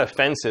not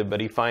offensive, but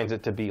he finds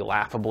it to be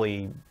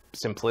laughably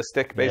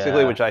simplistic,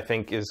 basically, which I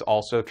think is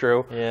also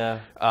true. Yeah.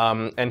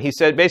 And he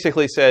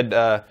basically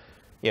said,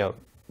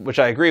 which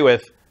I agree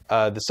with.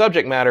 The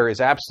subject matter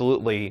is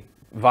absolutely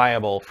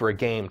viable for a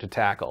game to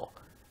tackle.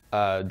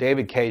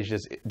 David Cage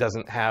just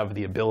doesn't have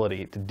the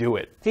ability to do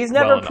it. He's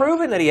never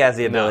proven that he has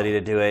the ability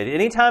to do it.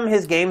 Anytime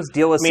his games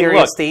deal with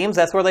serious themes,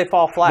 that's where they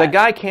fall flat. The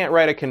guy can't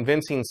write a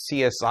convincing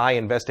CSI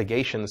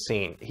investigation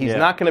scene. He's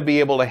not going to be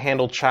able to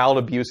handle child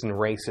abuse and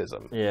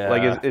racism. Yeah.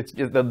 Like it's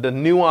just, the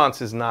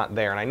nuance is not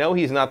there. And I know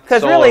he's not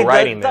because solo really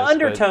writing the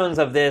undertones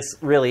of this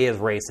really is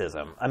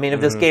racism. I mean,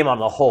 of this game on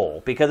the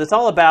whole, because it's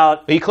all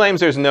about. He claims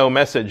there's no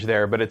message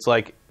there, but it's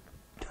like.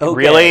 Okay,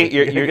 really?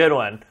 You're a good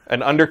one.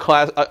 An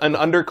underclass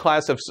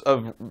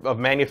of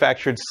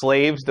manufactured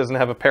slaves doesn't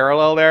have a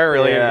parallel there?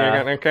 Really?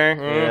 Yeah. Okay.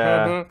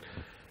 Mm-hmm.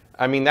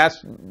 I mean,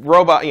 that's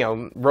robot.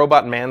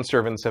 Robot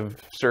manservants have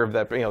served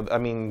that. I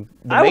mean,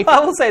 I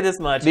will say this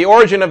much: the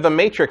origin of the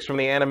Matrix from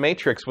the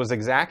Animatrix was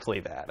exactly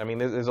that. I mean,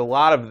 there's a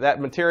lot of that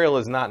material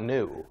is not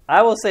new.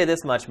 I will say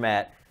this much,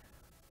 Matt.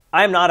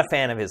 I am not a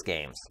fan of his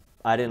games.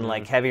 I didn't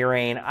like Heavy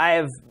Rain. I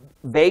have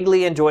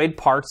vaguely enjoyed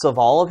parts of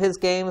all of his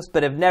games,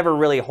 but have never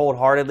really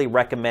wholeheartedly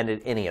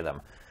recommended any of them.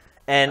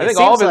 And I think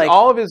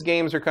all of his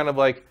games are kind of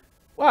like,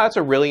 wow, that's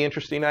a really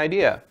interesting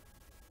idea.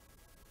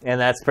 And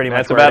that's pretty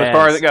much that's about as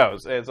far as it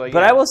goes. It's like,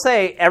 but I will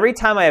say, every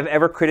time I have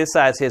ever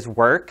criticized his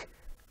work,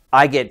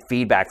 I get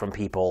feedback from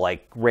people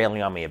like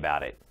railing on me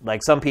about it.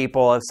 Like some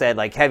people have said,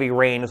 like Heavy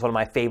Rain is one of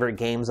my favorite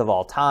games of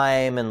all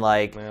time, and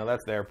like, well,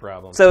 that's their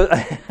problem. So,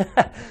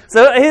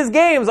 so his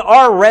games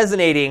are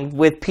resonating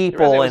with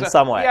people in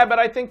some way. Yeah, but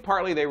I think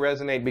partly they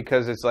resonate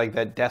because it's like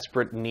that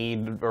desperate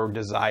need or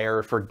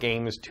desire for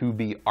games to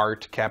be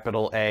art,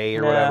 capital A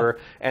or whatever.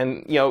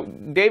 And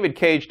David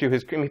Cage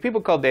people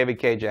call David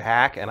Cage a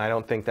hack, and I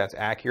don't think that's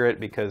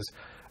accurate because.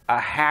 A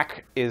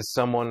hack is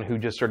someone who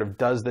just sort of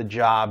does the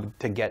job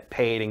to get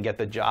paid and get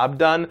the job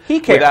done.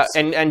 He cares.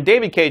 And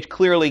David Cage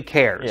clearly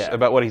cares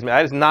about what he's made.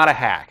 That is not a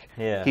hack.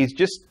 Yeah. He's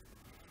just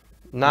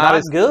not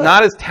as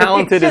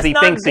talented as he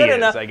thinks he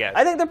is, I guess.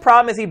 I think the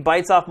problem is he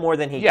bites off more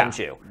than he can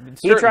chew.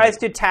 He tries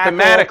to tackle...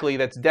 Thematically,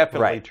 that's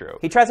definitely true.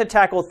 He tries to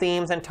tackle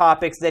themes and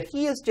topics that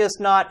he is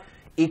just not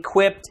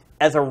equipped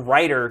as a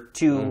writer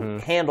to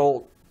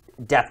handle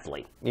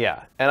deftly.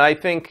 Yeah, and I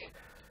think...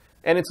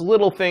 And it's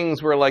little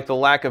things where, like, the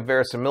lack of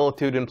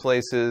verisimilitude in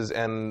places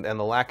and the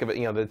lack of it,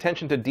 the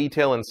attention to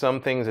detail in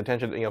some things,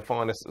 attention to,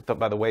 falling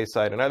by the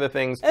wayside and other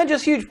things. And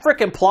just huge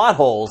freaking plot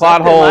holes.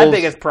 That's my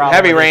biggest problem.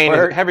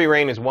 Heavy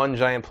Rain is one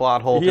giant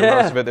plot hole through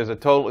most of it. The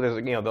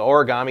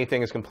origami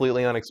thing is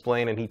completely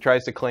unexplained, and he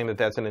tries to claim that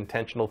that's an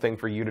intentional thing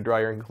for you to draw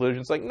your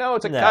conclusions. Like, no,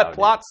 it's a cut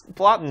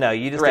plot. No,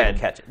 you just didn't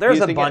catch it.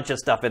 There's a bunch of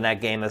stuff in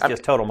that game that's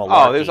just total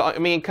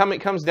malarkey.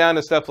 It comes down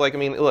to stuff like,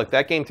 look,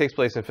 that game takes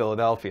place in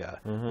Philadelphia.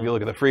 If you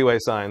look at the freeway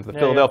signs. The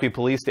Philadelphia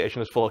police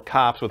station is full of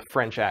cops with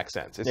French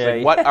accents. It's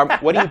like,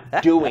 what are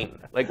you doing?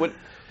 Like, what?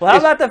 Well, how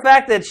about the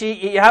fact that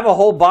you have a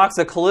whole box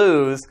of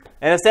clues,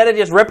 and instead of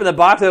just ripping the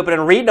box open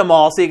and reading them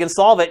all so you can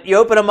solve it, you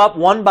open them up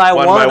one by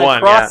one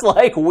across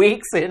like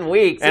weeks and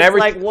weeks. And it's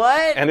like,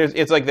 what? And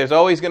there's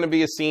always going to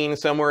be a scene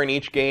somewhere in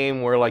each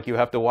game where like you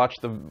have to watch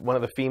one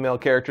of the female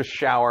characters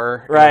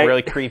shower in a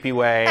really creepy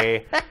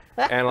way.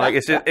 And like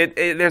it's just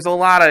there's a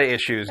lot of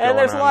issues going on. And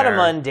there's a lot there. of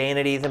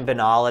mundanities and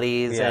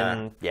banalities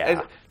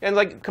and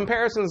like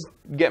comparisons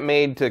get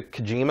made to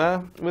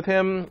Kojima with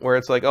him, where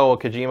it's like, oh, well,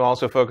 Kojima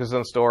also focuses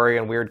on story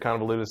and weird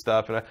convoluted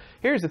stuff. And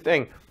here's the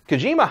thing: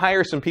 Kojima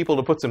hires some people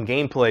to put some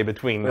gameplay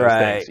between those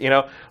things.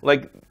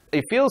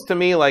 it feels to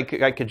me like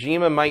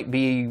Kojima might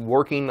be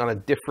working on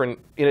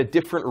in a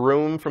different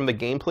room from the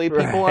gameplay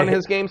people on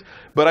his games,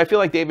 but I feel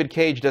like David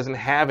Cage doesn't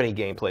have any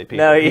gameplay people.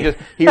 No,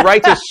 he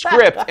writes a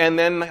script, and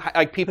then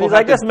people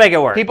just make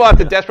it work. People have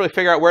to desperately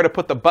figure out where to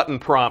put the button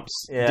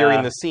prompts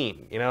during the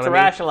scene. You know what I mean?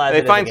 Rationalize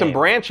they find some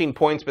branching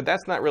points, but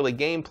that's not really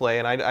gameplay.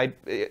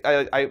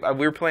 And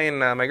we were playing.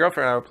 My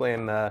girlfriend and I were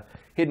playing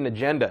Hidden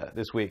Agenda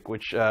this week,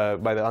 which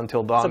by the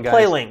Until Dawn guys.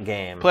 It's a PlayLink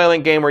game.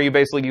 PlayLink game where you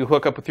basically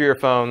hook up through your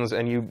phones,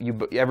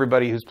 and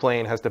everybody who's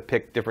playing has to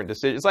pick different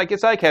decisions.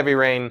 It's like Heavy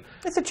Rain.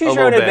 It's a choose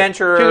your own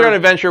adventure. Choose your own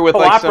adventure with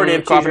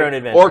cooperative, choose your own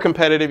adventure, or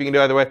competitive. You can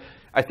do either way.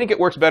 I think it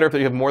works better if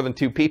you have more than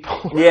 2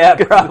 people. Yeah,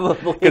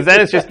 probably. Because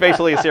then it's just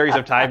basically a series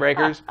of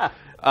tiebreakers.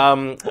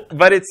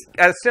 But it's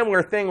a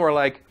similar thing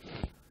where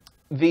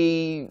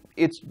the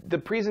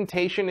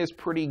presentation is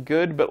pretty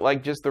good,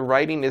 but just the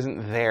writing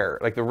isn't there.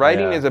 The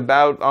writing is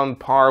about on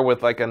par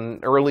with an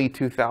early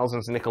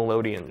 2000s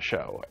Nickelodeon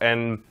show,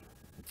 and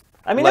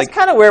I mean that's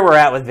kind of where we're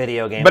at with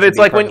video games. But it's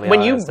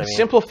when you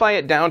simplify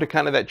it down to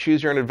kind of that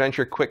choose your own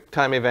adventure, quick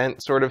time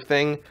event sort of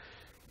thing.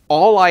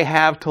 All I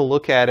have to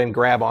look at and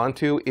grab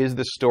onto is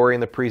the story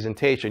and the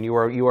presentation. You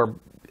are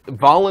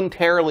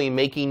voluntarily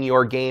making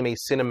your game a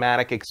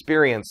cinematic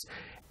experience,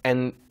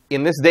 and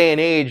in this day and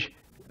age,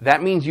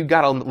 that means you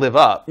got to live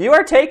up. You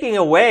are taking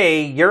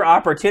away your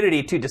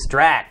opportunity to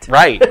distract.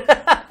 Right.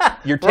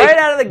 You're right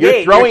out of the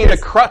gate. You're throwing the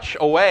crutch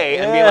away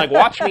and being like,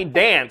 watch me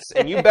dance,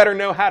 and you better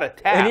know how to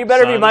tap. And you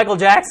better be Michael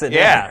Jackson.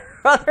 Yeah.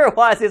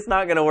 Otherwise, it's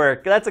not going to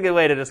work. That's a good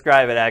way to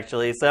describe it,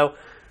 actually. So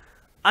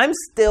I'm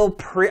still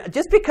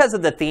just because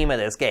of the theme of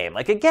this game.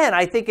 Again,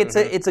 I think it's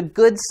a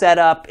good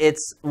setup.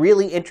 It's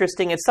really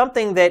interesting. It's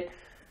something that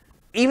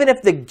even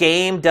if the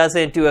game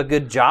doesn't do a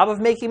good job of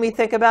making me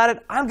think about it,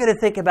 I'm going to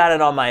think about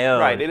it on my own.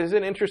 Right. It is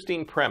an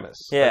interesting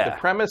premise. Yeah. The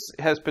premise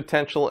has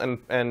potential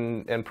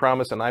and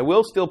promise, and I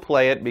will still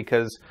play it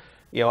because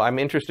I'm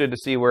interested to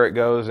see where it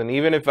goes. And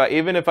even if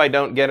I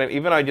don't get it,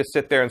 even I just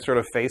sit there and sort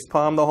of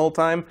facepalm the whole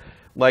time,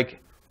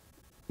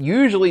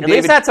 usually at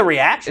least that's a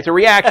reaction. It's a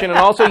reaction, and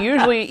also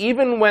usually,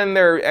 even when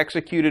they're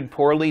executed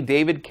poorly,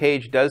 David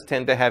Cage does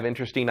tend to have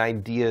interesting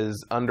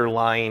ideas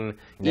underlying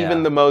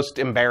even the most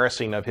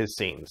embarrassing of his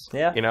scenes.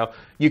 Yeah.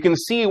 You can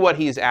see what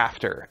he's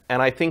after,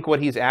 and I think what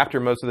he's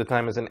after most of the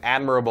time is an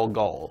admirable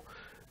goal.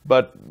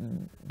 But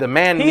the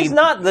man he's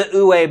not the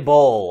WWII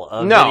Bowl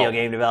of video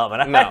game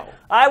development. No.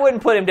 I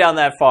wouldn't put him down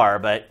that far,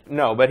 but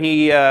no, but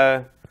he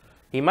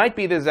might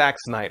be the Zack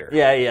Snyder.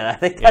 Yeah, I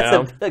think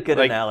that's a good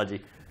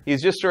analogy.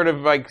 He's just sort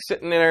of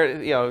sitting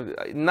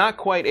there, not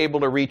quite able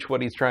to reach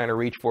what he's trying to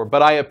reach for.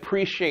 But I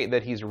appreciate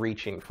that he's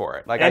reaching for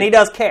it. And he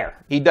does care.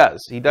 He does.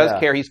 He does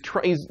care. He's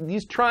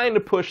trying to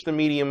push the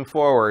medium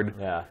forward.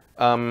 Yeah.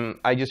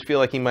 I just feel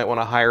like he might want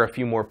to hire a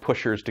few more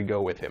pushers to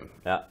go with him.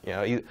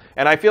 Yeah.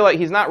 And I feel like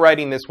he's not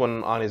writing this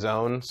one on his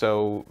own,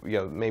 so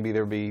maybe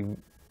there'll be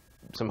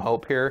some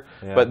hope here.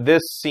 Yeah. But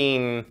this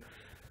scene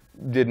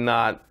did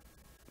not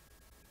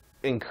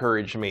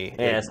encourage me.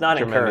 Yeah, it's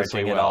not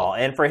encouraging at all.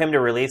 And for him to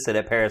release it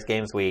at Paris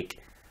Games Week,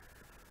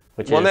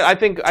 which is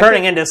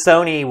turning into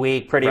Sony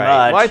Week pretty much.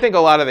 Well, I think a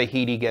lot of the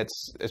heat he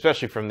gets,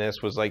 especially from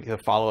this, was the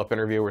follow-up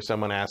interview where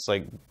someone asked,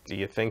 do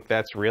you think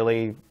that's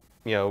really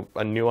a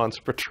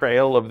nuanced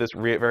portrayal of this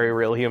very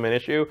real human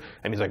issue?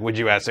 And he's like, would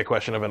you ask a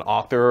question of an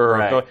author?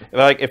 Or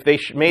if they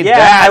made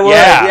that, I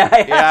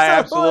would. I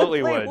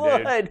absolutely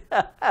would.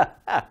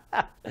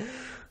 Dude.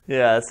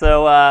 Yeah,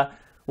 so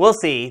we'll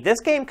see. This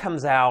game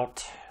comes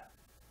out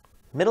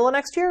middle of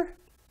next year?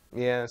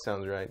 Yeah,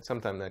 sounds right.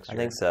 Sometime next year. I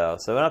think so.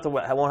 So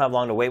I won't have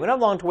long to wait. We don't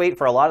have long to wait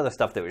for a lot of the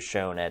stuff that was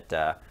shown at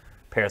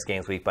Paris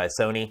Games Week by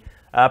Sony.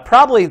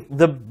 Probably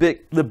the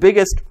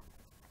biggest,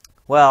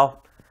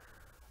 well,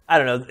 I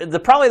don't know.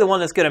 Probably the one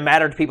that's going to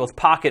matter to people's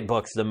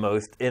pocketbooks the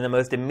most, in the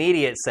most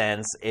immediate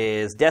sense,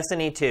 is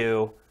Destiny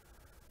 2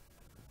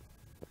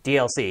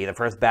 DLC, the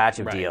first batch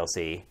of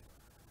DLC.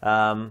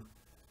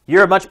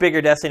 You're a much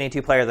bigger Destiny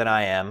 2 player than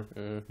I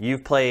am.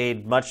 You've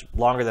played much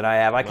longer than I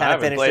have. I kind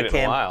of finished the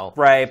campaign,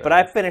 right? But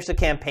I finished the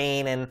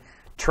campaign and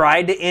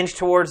tried to inch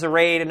towards the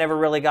raid and never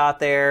really got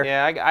there.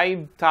 Yeah,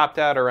 I topped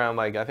out around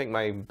I think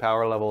my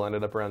power level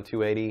ended up around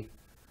 280.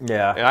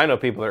 Yeah, and I know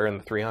people that are in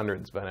the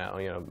 300s by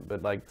now,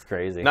 but it's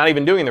crazy. Not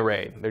even doing the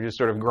raid; they're just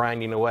sort of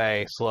grinding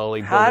away,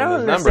 slowly building I don't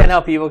those understand numbers.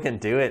 How people can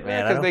do it,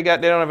 man. Because they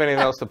don't have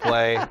anything else to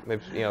play.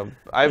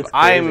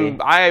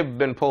 I've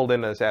been pulled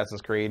into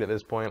Assassin's Creed at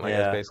this point.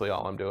 That's basically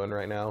all I'm doing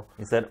right now.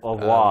 You said au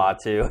revoir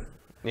to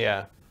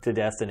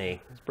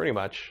Destiny. It's pretty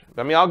much.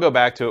 I mean, I'll go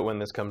back to it when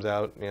this comes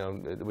out.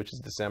 Which is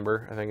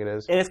December, I think it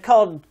is. And it's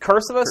called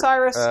Curse of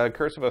Osiris.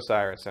 Curse of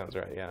Osiris sounds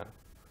right. Yeah.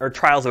 Or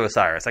Trials of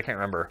Osiris, I can't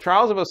remember.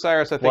 Trials of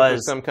Osiris, I think,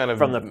 was some kind of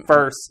from the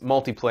first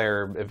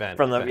multiplayer event.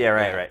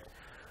 Right.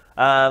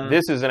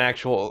 This is an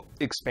actual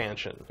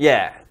expansion.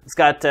 Yeah, it's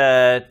got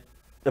a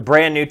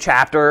brand new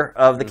chapter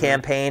of the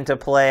campaign to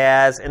play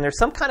as, and there's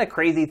some kind of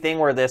crazy thing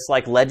where this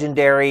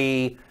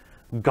legendary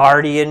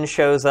guardian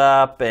shows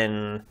up,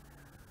 and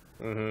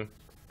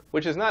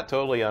which is not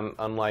totally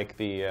unlike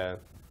the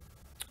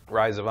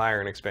Rise of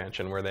Iron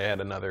expansion, where they had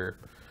another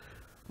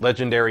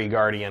legendary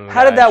guardian.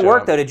 How did that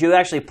work, though? Did you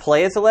actually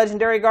play as a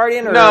legendary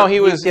guardian? Or no, he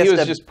was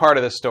just part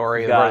of the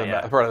story, part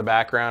of the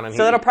background. And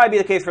so that'll probably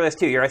be the case for this,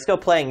 too. You're still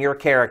playing your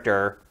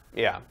character.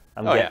 Yeah.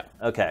 Yeah.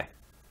 Okay.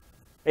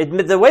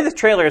 The way this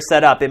trailer is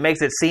set up, it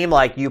makes it seem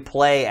like you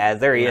play as...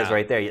 There he is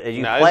right there.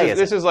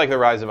 This is like the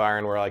Rise of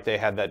Iron, where like they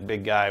had that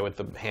big guy with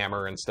the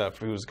hammer and stuff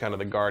who was kind of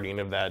the guardian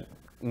of that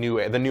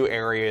the new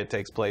area it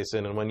takes place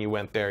in, and when you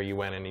went there, you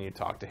went in and you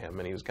talked to him,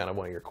 and he was kind of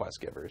one of your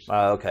quest givers.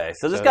 Okay,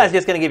 so this guy's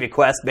just going to give you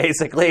quests,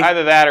 basically.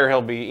 Either that, or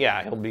he'll be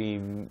involved. I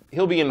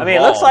mean,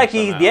 it looks like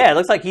it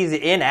looks like he's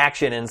in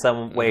action in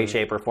some way,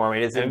 shape, or form.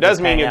 It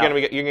does mean you're going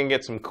to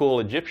get some cool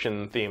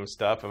Egyptian themed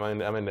stuff.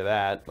 I'm into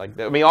that. Like,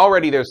 I mean,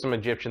 already there's some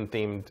Egyptian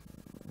themed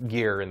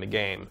gear in the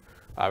game.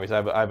 Obviously,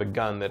 I have a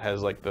gun that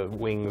has like the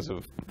wings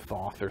of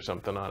Thoth or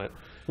something on it.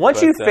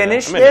 Once you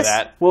finish this,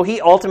 will he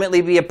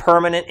ultimately be a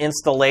permanent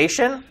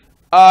installation?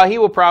 He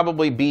will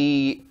probably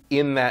be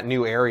in that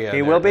new area.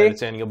 He will be?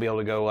 It's in. You'll be able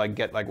to go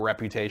get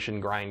reputation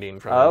grinding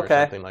from it or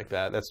something like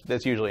that.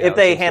 That's usually if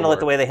they handle it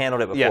the way they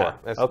handled it before.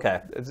 Yeah.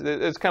 Okay.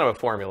 It's kind of a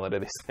formula to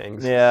these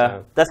things. Yeah.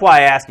 So. That's why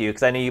I asked you,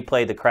 because I knew you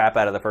played the crap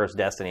out of the first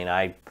Destiny, and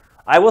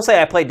I will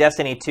say I played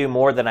Destiny 2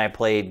 more than I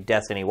played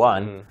Destiny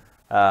 1.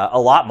 A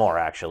lot more,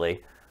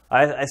 actually.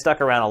 I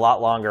stuck around a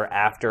lot longer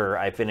after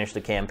I finished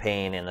the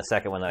campaign in the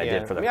second one than I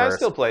did for the first. I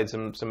still played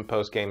some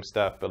post-game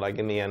stuff, but like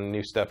in the end,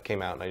 new stuff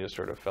came out, and I just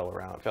sort of fell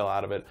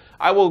out of it.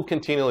 I will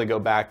continually go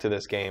back to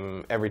this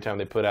game every time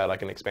they put out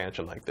like an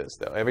expansion like this,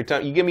 though. Every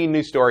time you give me a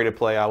new story to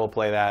play, I will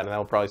play that, and that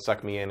will probably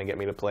suck me in and get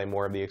me to play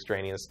more of the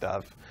extraneous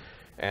stuff.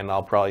 And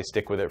I'll probably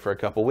stick with it for a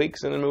couple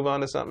weeks and then move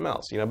on to something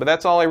else, But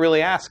that's all I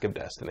really ask of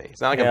Destiny. It's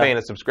not like I'm paying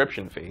a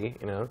subscription fee,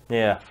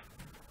 Yeah.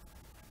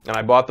 And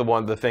I bought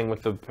the thing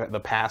with the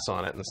pass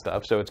on it and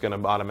stuff, so it's going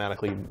to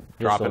automatically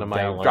drop into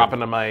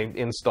my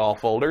install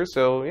folder.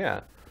 So yeah,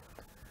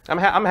 I'm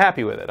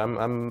happy with it.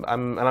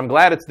 I'm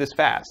glad it's this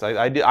fast.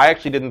 I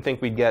actually didn't think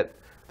we'd get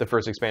the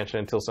first expansion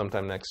until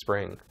sometime next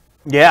spring.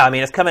 Yeah, I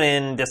mean it's coming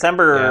in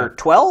December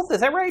 12th. Is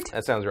that right?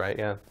 That sounds right.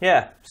 Yeah.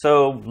 Yeah.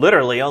 So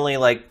literally only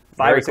like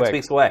 5 or 6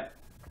 weeks away.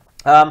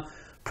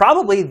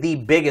 Probably the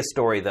biggest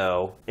story,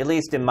 though, at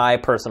least in my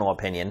personal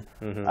opinion,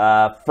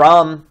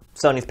 from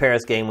Sony's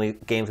Paris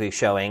Games Week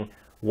showing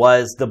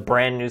was the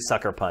brand new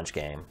Sucker Punch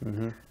game.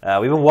 We've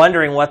been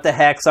wondering what the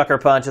heck Sucker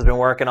Punch has been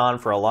working on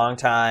for a long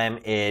time.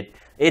 It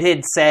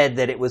had said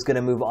that it was going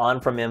to move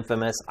on from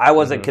Infamous. I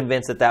wasn't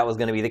convinced that was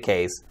going to be the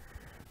case,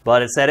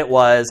 but it said it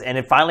was, and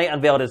it finally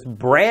unveiled its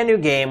brand new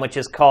game, which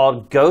is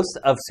called Ghost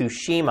of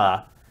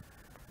Tsushima.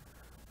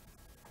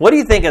 What do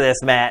you think of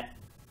this, Matt?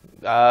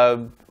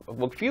 Well,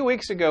 a few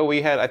weeks ago,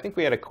 I think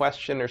we had a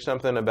question or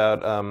something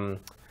about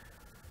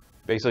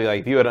basically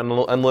like if you had an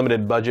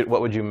unlimited budget,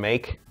 what would you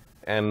make?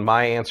 And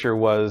my answer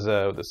was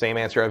the same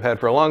answer I've had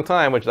for a long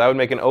time, which is I would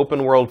make an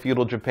open world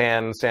feudal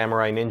Japan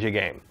samurai ninja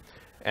game.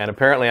 And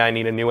apparently I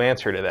need a new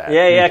answer to that.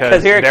 Yeah,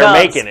 because here it they're comes.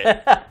 Making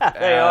it.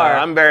 They are.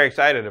 I'm very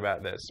excited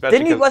about this.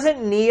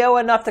 Wasn't Neo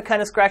enough to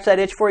kind of scratch that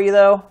itch for you,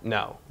 though?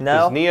 No.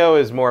 No? Because Neo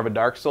is more of a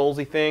Dark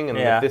Souls-y thing,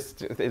 and this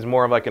is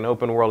more of like an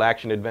open world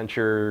action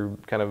adventure,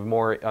 kind of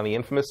more on the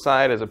Infamous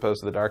side as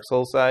opposed to the Dark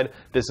Souls side.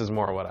 This is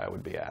more what I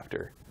would be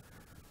after.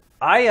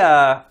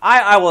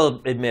 I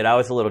will admit I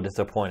was a little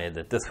disappointed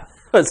that this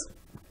was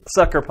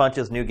Sucker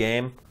Punch's new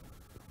game.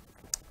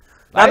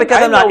 Not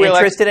because I'm not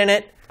interested in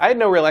it. I had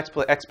no real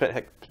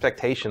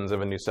expectations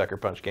of a new Sucker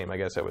Punch game, I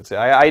guess I would say.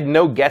 I had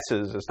no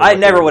guesses as to I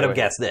never would have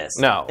guessed this.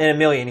 No. In a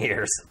million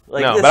years.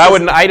 No,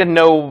 but I had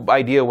no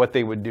idea what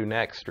they would do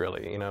next,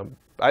 really.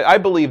 I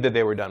believed that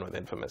they were done with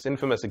Infamous.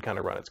 Infamous had kind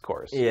of run its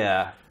course.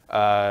 Yeah.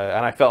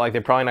 And I felt like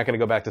they're probably not going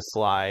to go back to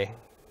Sly,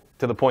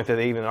 to the point that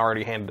they even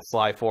already handed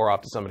Sly 4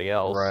 off to somebody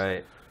else.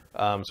 Right.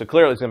 So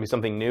clearly it's going to be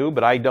something new,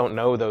 but I don't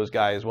know those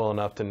guys well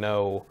enough to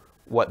know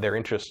what their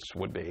interests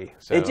would be.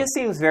 So. It just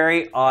seems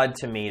very odd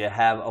to me to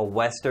have a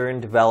Western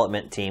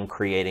development team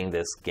creating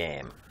this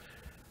game.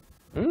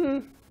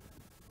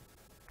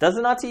 Does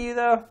it not to you,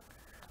 though?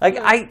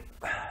 I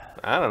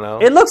don't know.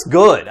 It looks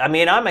good. I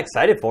mean, I'm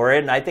excited for it,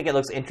 and I think it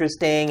looks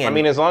interesting. And... I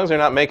mean, as long as they're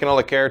not making all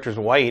the characters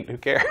white, who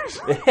cares?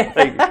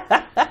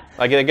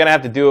 Like they're gonna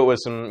have to do it with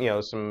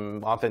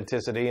some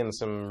authenticity and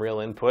some real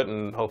input,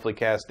 and hopefully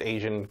cast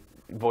Asian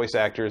voice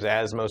actors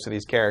as most of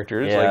these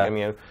characters.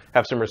 Yeah.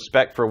 Have some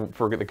respect for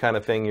the kind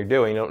of thing you're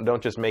doing.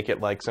 Don't just make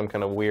it like some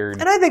kind of weird.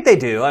 And I think they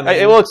do. I mean,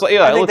 it looks like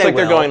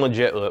they're going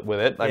legit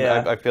with it.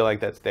 I feel like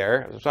that's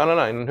there. So I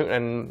don't know,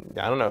 and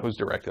I don't know who's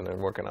directing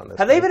and working on this.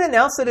 Have they even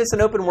announced that it's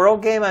an open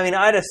world game? I mean,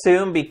 I'd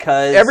assume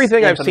because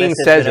everything I've seen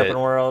says it. Open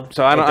world.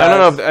 So I don't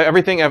know if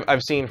everything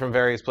I've seen from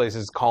various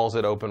places calls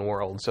it open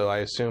world. So I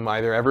assume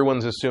either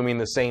everyone's assuming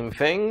the same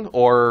thing,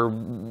 or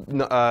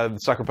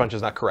Sucker Punch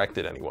has not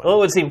corrected anyone. Well, it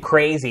would seem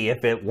crazy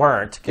if it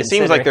weren't. It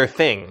seems like their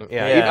thing.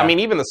 Yeah. I mean,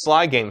 even the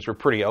Sly games were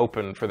pretty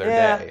open for their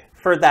day.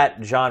 For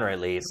that genre, at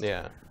least.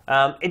 Yeah.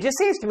 It just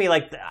seems to me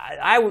like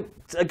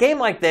a game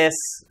like this,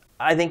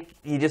 I think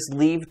you just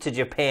leave to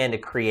Japan to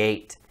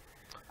create.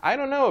 I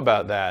don't know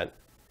about that,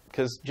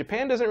 because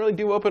Japan doesn't really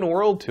do open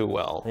world too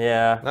well.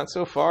 Yeah. Not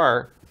so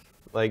far.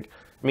 Like,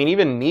 I mean,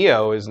 even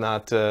Neo is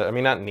not.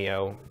 Not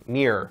Neo.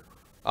 Nier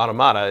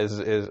Automata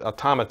is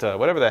Automata.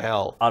 Whatever the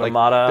hell.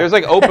 Automata. There's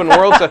like open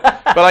world stuff,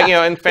 but like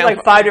in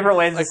like 5 different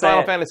ways like to say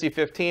Final it. Fantasy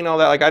 15, all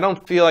that. Like I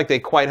don't feel like they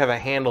quite have a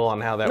handle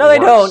on how that. No, works.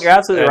 they don't. You're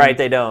absolutely right.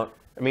 They don't.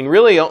 I mean,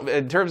 really,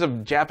 in terms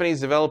of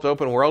Japanese-developed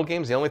open-world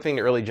games, the only thing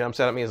that really jumps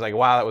out at me is like,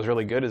 wow, that was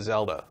really good, is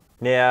Zelda.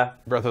 Yeah.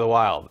 Breath of the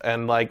Wild.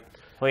 And like...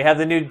 We have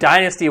the new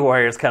Dynasty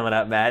Warriors coming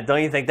up, Matt.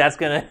 Don't you think that's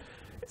going to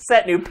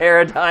set new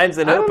paradigms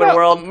in open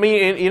world? I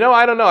mean,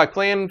 I don't know. I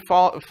play in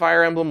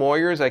Fire Emblem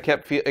Warriors. I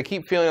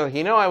keep feeling like,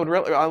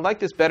 I'd like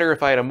this better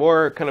if I had a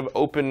more kind of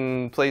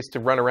open place to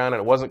run around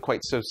and it wasn't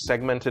quite so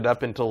segmented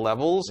up into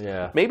levels.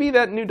 Yeah. Maybe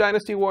that new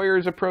Dynasty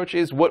Warriors approach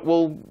is what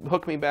will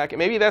hook me back.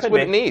 Maybe that's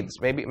what it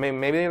needs. Maybe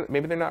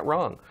they're not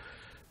wrong.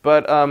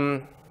 But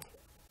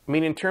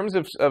in terms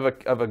of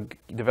a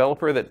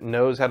developer that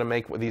knows how to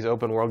make these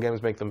open world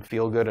games, make them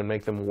feel good and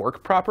make them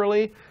work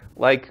properly,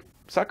 like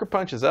Sucker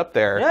Punch is up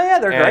there. Yeah,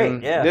 they're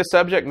great. Yeah. This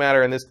subject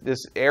matter and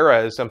this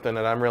era is something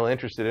that I'm really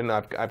interested in.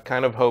 I've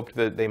kind of hoped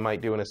that they might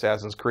do an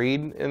Assassin's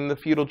Creed in the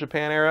feudal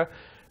Japan era.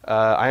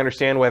 I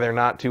understand why they're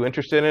not too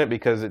interested in it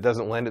because it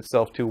doesn't lend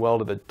itself too well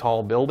to the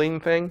tall building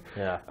thing,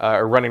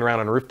 or running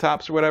around on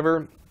rooftops or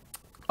whatever.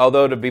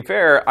 Although, to be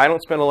fair, I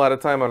don't spend a lot of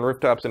time on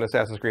rooftops in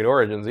Assassin's Creed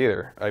Origins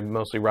either. I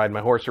mostly ride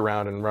my horse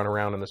around and run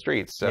around in the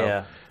streets.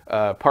 So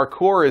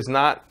parkour is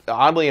not,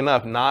 oddly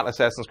enough, not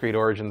Assassin's Creed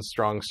Origins'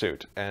 strong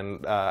suit.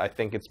 And I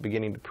think it's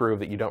beginning to prove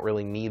that you don't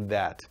really need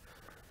that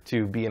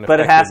to be an effective game. But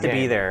it has to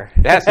be there.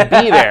 It has to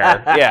be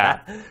there,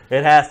 yeah.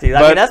 It has to.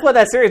 I mean, that's what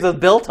that series was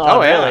built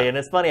on, really. And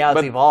it's funny how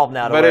it's evolved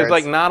now. But there's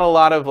like not a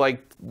lot of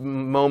like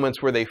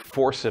moments where they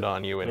force it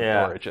on you in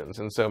Origins.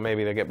 And so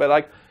maybe they get, but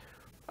like,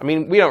 I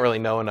mean, we don't really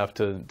know enough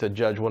to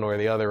judge one way or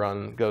the other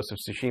on Ghost of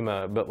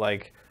Tsushima, but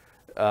like,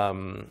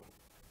 I'm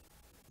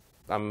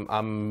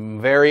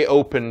very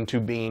open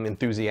to being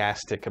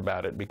enthusiastic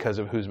about it because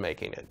of who's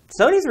making it.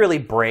 Sony's really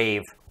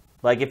brave.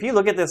 Like, if you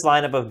look at this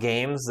lineup of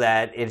games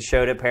that it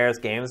showed at Paris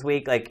Games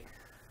Week, like,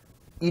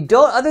 you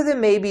don't, other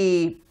than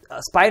maybe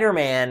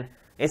Spider-Man,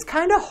 it's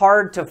kind of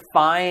hard to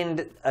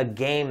find a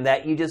game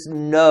that you just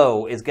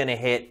know is going to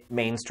hit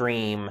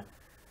mainstream,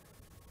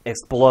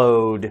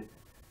 explode,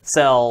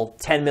 sell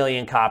 10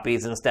 million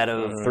copies instead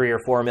of 3 or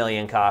 4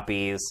 million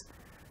copies.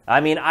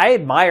 I mean, I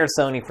admire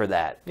Sony for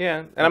that.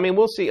 Yeah, and I mean,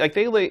 we'll see. Like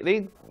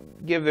they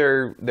give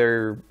their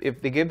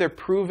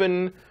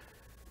proven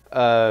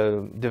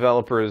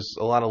developers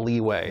a lot of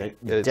leeway.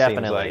 It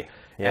definitely. Seems like.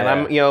 Yeah. And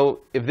I'm,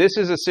 if this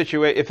is a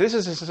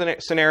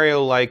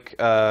scenario like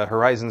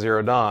Horizon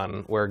Zero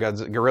Dawn, where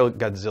Guerrilla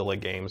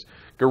Games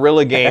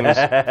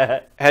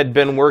had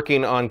been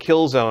working on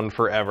Killzone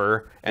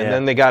forever, and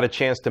then they got a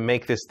chance to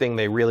make this thing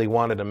they really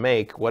wanted to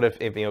make. What if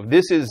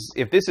this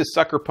is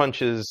Sucker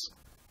Punch's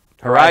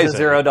Horizon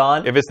Zero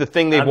Dawn? If it's the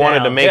thing they've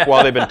wanted to make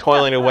while they've been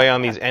toiling away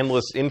on these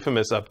endless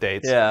Infamous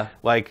updates,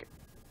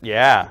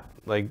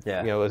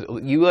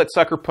 you let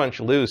Sucker Punch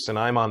loose, and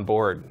I'm on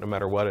board no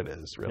matter what it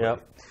is. Really.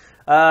 Yep.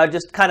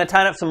 Just kind of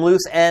tying up some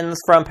loose ends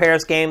from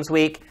Paris Games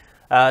Week.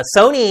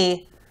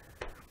 Sony,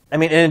 I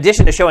mean, in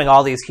addition to showing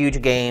all these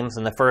huge games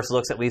and the first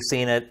looks that we've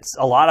seen at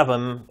a lot of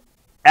them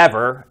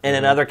ever, and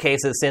in other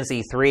cases since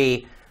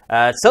E3,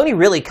 Sony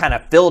really kind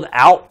of filled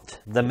out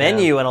the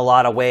menu in a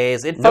lot of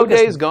ways. No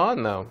Days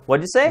Gone, though.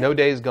 What'd you say? No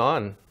Days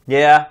Gone.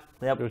 Yeah.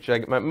 Yep. Which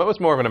was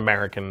more of an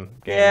American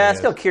game. Yeah,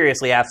 still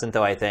curiously absent,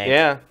 though, I think.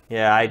 Yeah.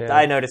 Yeah,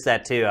 I noticed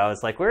that, too. I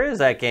was like, where is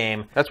that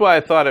game? That's why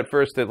I thought at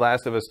first that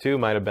Last of Us 2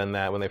 might have been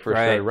that when they first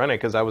started running,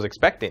 because I was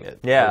expecting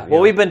it. Yeah.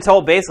 Well, we've been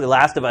told basically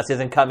Last of Us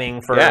isn't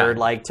coming for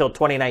till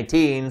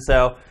 2019,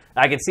 so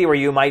I can see where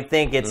you might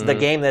think it's the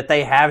game that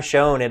they have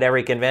shown at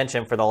every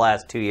convention for the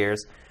last 2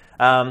 years.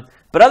 But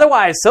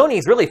otherwise,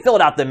 Sony's really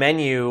filled out the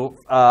menu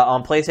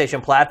on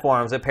PlayStation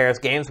platforms at Paris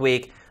Games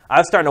Week. I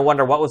was starting to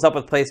wonder what was up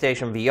with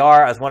PlayStation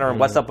VR. I was wondering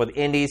what's up with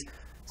indies.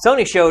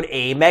 Sony showed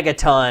a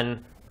megaton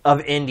of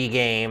indie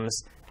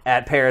games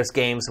at Paris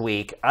Games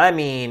Week. I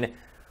mean,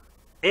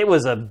 it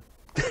was a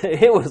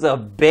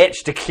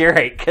bitch to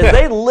curate because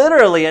they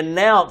literally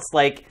announced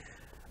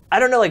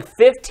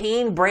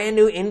 15 brand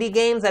new indie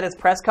games at its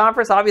press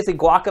conference. Obviously,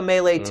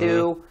 Guacamelee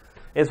 2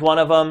 is one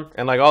of them.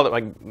 And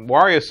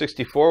Wario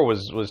 64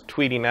 was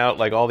tweeting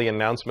out all the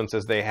announcements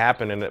as they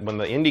happened, and when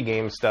the indie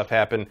game stuff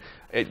happened,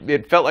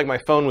 it felt like my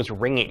phone was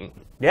ringing.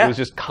 Yeah. It was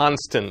just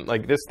constant,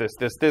 this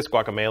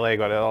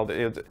Guacamelee,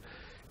 it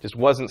just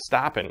wasn't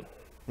stopping.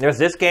 There's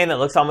this game that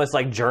looks almost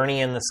like Journey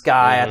in the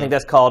Sky. I think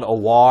that's called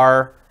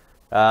Awar.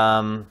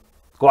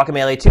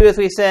 Guacamelee 2, as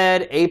we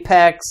said.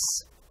 Apex.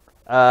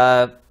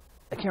 I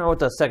can't remember what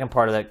the second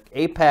part of that.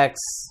 Apex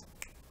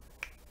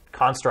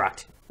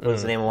Construct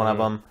was the name of one of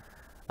them.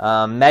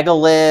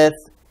 Megalith,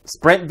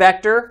 Sprint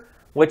Vector,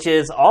 which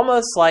is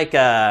almost like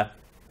a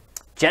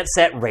Jet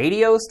Set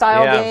Radio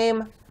style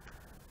game,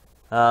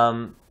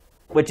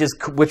 which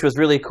was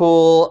really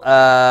cool.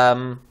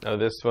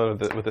 This one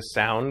with the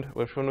sound.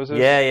 Which one was this?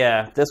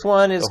 Yeah. This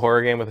one is the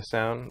horror game with the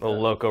sound, the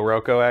Loco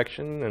Roco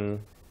action,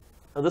 and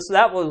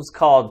that was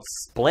called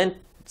Sprint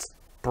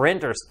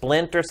or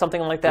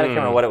something like that. I can't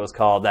remember what it was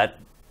called. That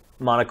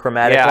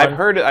monochromatic one. one. I've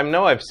heard it. I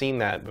know I've seen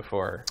that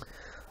before.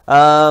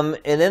 And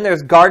then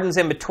there's Gardens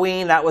in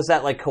Between. That was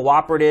that like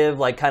cooperative,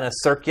 like kind of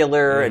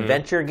circular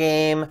adventure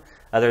game.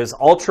 There's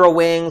Ultra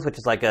Wings, which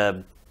is like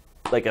a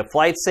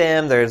flight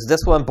sim. There's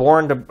this one,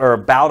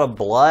 Bout of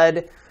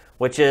Blood,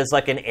 which is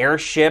like an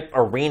airship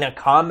arena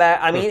combat.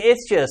 I mean,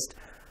 it's just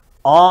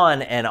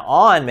on and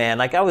on, man.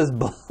 Like, I was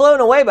blown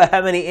away by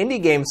how many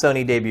indie games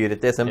Sony debuted at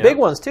this, and big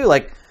ones too.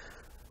 Like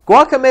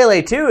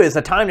Guacamelee 2 is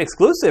a timed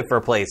exclusive for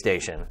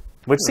PlayStation,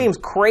 which seems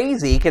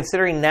crazy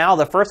considering now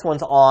the first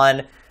one's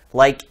on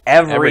like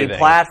every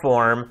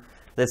platform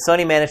that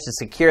Sony managed to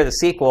secure the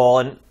sequel.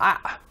 And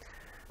I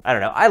don't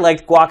know. I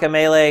liked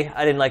Guacamelee.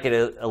 I didn't like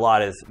it a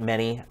lot as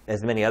many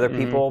other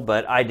people,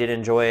 but I did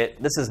enjoy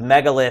it. This is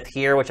Megalith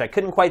here, which I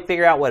couldn't quite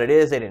figure out what it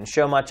is. They didn't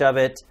show much of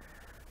it.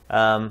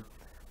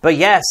 But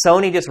yeah,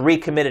 Sony just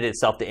recommitted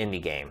itself to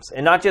indie games.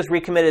 And not just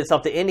recommitted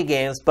itself to indie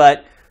games,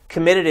 but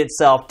committed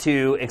itself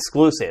to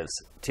exclusives,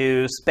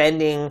 to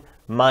spending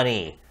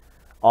money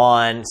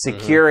on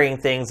securing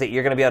things that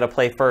you're going to be able to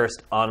play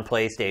first on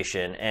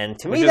PlayStation. And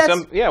to me,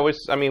 that's...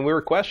 we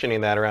were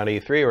questioning that around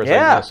E3, where it's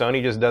like,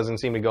 Sony just doesn't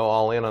seem to go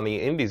all in on the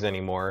indies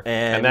anymore.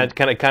 And that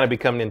kind of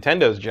become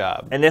Nintendo's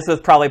job. And this was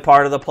probably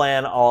part of the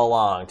plan all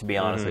along, to be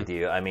honest with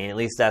you. I mean, at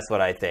least that's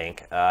what I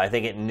think. I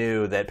think it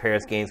knew that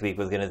Paris Games Week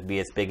was going to be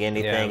its big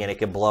indie thing, and it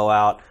could blow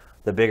out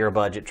the bigger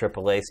budget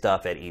AAA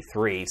stuff at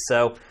E3.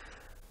 So...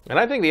 And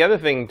I think the other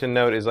thing to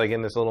note is, like,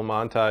 in this little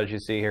montage you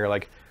see here,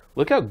 like,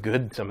 look how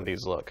good some of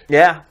these look.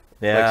 Yeah.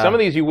 Like, some of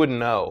these you wouldn't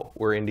know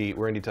were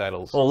indie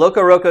titles. Well,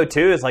 Loco Roco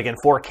 2 is like in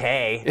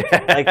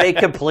 4K. Like, they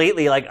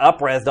completely like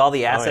up-resed all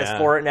the assets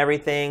for it and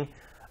everything.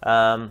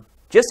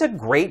 Just a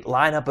great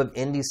lineup of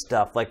indie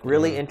stuff, like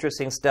really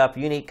interesting stuff,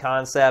 unique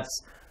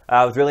concepts.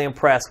 I was really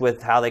impressed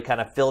with how they kind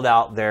of filled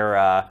out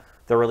their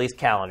release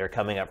calendar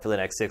coming up for the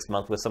next 6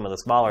 months with some of the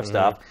smaller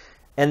stuff.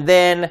 And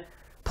then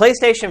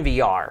PlayStation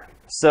VR.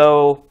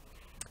 So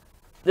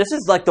this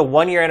is like the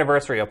 1-year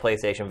anniversary of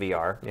PlayStation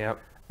VR. Yep.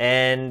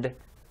 And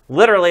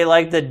literally,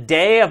 like the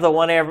day of the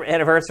 1-year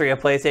anniversary of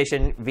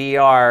PlayStation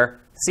VR,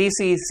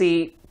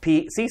 CCP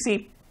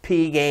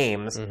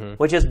Games,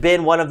 which has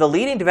been one of the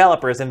leading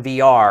developers in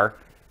VR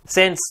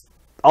since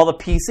all the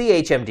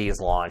PC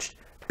HMDs launched,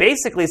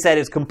 basically said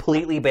it's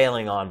completely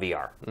bailing on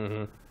VR.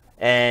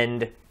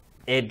 And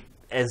it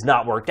has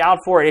not worked out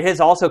for it. It has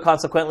also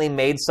consequently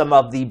made some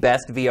of the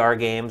best VR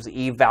games.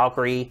 Eve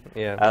Valkyrie.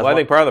 Yeah. Well, I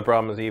think part of the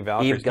problem is Eve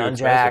Valkyrie is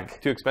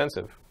Gunjack. too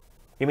expensive.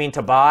 You mean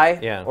to buy?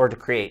 Yeah. Or to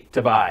create?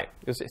 To buy.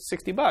 It's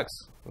 $60.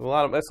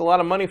 That's a lot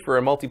of money for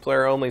a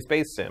multiplayer-only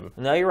space sim.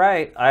 No, you're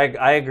right.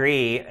 I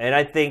agree, and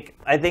I think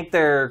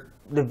the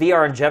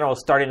VR in general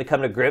is starting to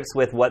come to grips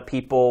with what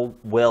people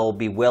will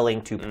be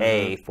willing to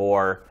pay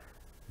for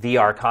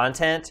VR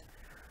content.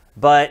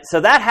 But so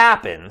that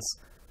happens,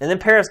 and then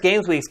Paris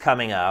Games Week's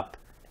coming up.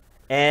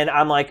 And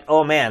I'm like,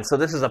 oh man, so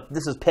this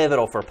is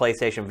pivotal for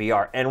PlayStation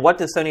VR. And what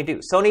does Sony do?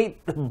 Sony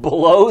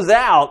blows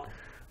out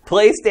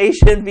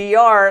PlayStation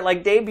VR,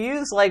 like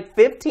debuts like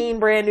 15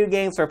 brand new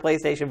games for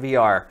PlayStation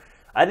VR.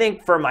 I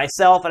think for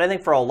myself, and I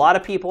think for a lot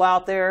of people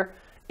out there,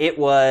 it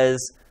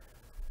was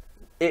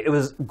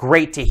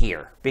great to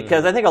hear.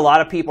 Because I think a lot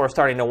of people are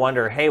starting to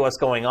wonder, hey, what's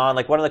going on?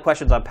 Like, one of the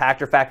questions on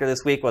Pachter Factor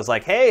this week was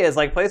like, hey, is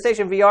like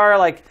PlayStation VR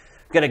like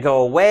going to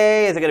go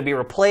away? Is it going to be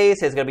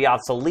replaced? Is it going to be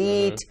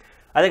obsolete?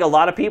 I think a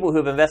lot of people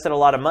who've invested a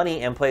lot of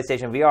money in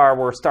PlayStation VR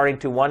were starting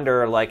to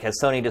wonder, like, has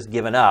Sony just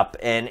given up?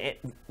 And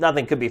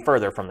nothing could be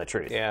further from the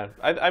truth. Yeah,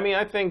 I mean,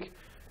 I think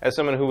as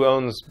someone who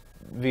owns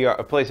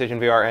PlayStation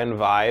VR and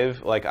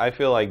Vive, like, I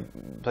feel like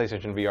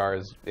PlayStation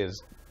VR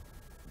is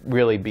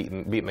really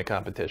beating the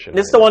competition.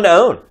 It's the one to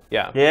own.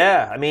 Yeah.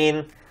 Yeah, I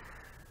mean,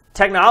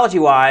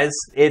 technology-wise,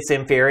 it's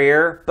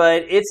inferior,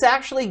 but it's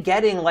actually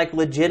getting, like,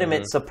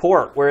 legitimate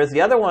support, whereas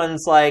the other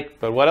one's, like...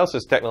 But what else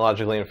is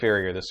technologically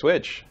inferior? The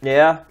Switch.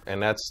 Yeah.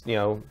 And that's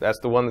the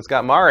one that's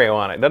got Mario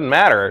on it. It doesn't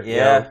matter.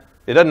 Yeah.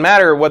 It doesn't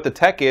matter what the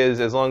tech is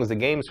as long as the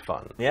game's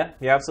fun. Yeah,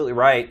 you're absolutely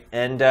right.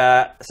 And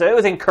so it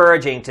was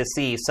encouraging to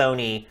see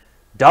Sony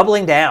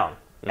doubling down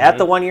at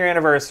the 1-year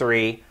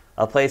anniversary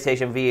of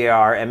PlayStation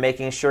VR and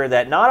making sure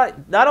that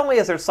not only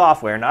is there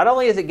software, not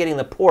only is it getting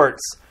the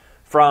ports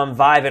from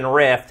Vive and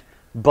Rift,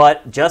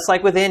 but just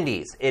like with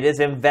indies, it is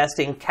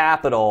investing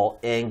capital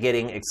in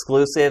getting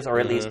exclusives or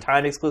at least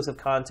timed exclusive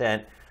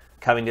content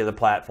coming to the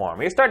platform.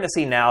 You're starting to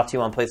see now,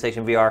 too, on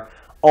PlayStation VR,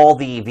 all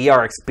the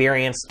VR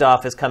experience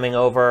stuff is coming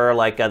over,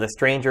 like the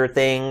Stranger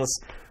Things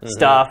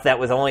stuff that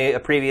was only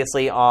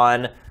previously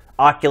on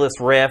Oculus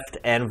Rift,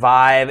 and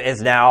Vive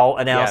is now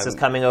announced as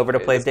coming over to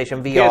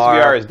PlayStation VR.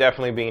 PSVR is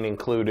definitely being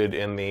included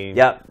in the...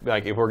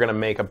 Like, if we're going to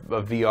make a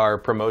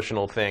VR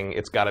promotional thing,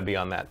 it's got to be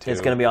on that, too. It's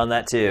going to be on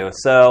that, too.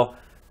 So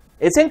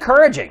it's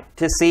encouraging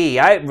to see.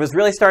 I was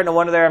really starting to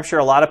wonder there. I'm sure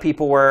a lot of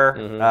people were.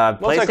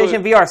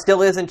 PlayStation VR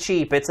still isn't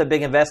cheap. It's a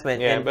big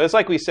investment. Yeah, but it's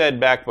like we said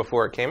back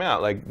before it came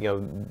out. Like,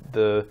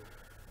 the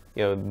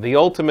the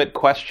ultimate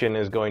question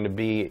is going to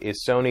be,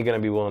 is Sony going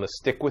to be willing to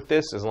stick with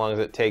this as long as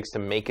it takes to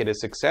make it a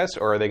success,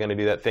 or are they going to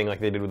do that thing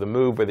like they did with the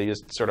Move, where they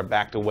just sort of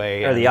backed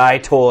away? Or the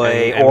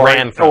iToy,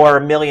 or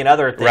a million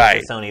other things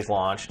that Sony's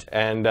launched.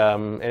 And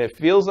it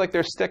feels like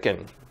they're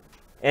sticking.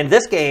 And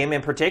this game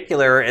in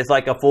particular is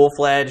like a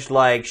full-fledged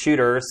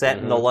shooter set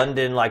in the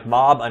London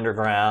mob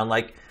underground.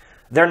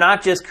 They're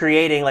not just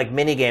creating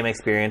mini-game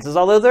experiences,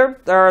 although there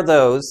are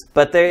those,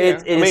 but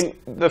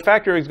the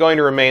factor is going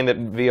to remain that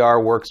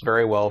VR works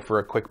very well for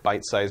a quick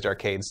bite-sized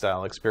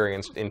arcade-style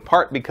experience, in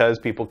part because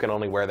people can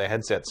only wear the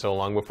headset so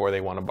long before they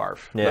want to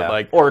barf.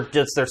 Yeah. Or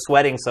just they're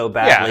sweating so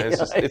badly.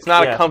 Yeah, it's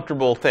not a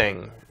comfortable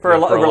thing for a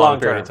long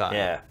period of time.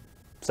 Yeah.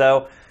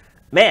 So,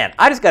 man,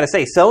 I just got to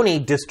say,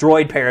 Sony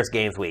destroyed Paris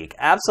Games Week.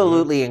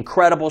 Absolutely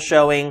incredible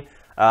showing.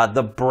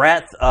 The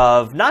breadth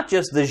of not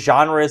just the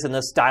genres and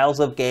the styles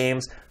of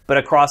games, but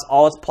across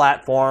all its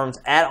platforms,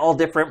 at all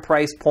different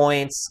price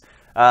points,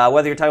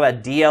 whether you're talking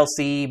about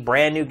DLC,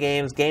 brand new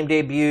games, game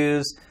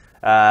debuts,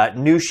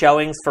 new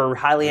showings for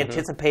highly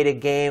anticipated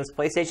games,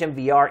 PlayStation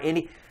VR,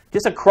 indie,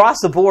 just across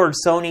the board,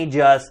 Sony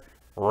just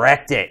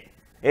wrecked it.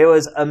 It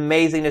was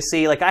amazing to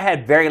see. I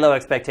had very low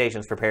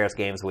expectations for Paris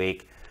Games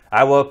Week.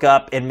 I woke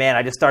up and, man,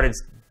 I just started,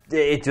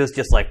 it was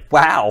just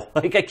wow.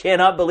 I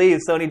cannot believe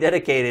Sony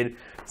dedicated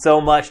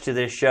so much to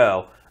this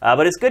show.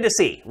 But it's good to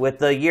see. With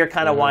the year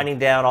kind of winding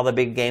down, all the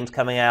big games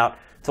coming out,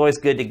 it's always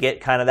good to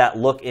get kind of that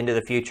look into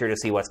the future to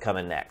see what's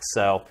coming next.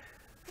 So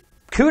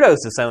kudos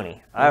to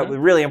Sony. I was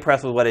really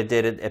impressed with what it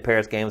did at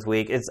Paris Games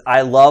Week.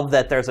 I love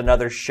that there's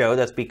another show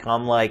that's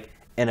become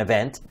an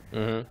event.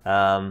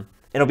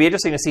 It'll be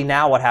interesting to see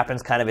now what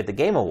happens kind of at the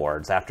Game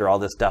Awards after all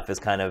this stuff has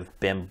kind of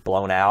been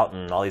blown out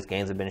and all these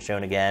games have been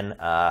shown again.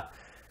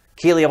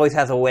 Keighley always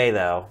has a way,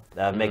 though,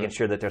 of making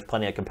sure that there's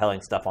plenty of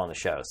compelling stuff on the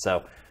show.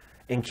 So,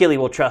 and Keighley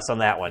will trust on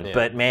that one. Yeah.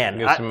 But, man.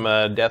 You got some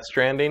Death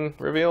Stranding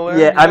reveal there?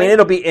 Yeah, I mean,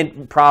 it'll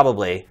be,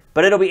 probably.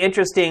 But it'll be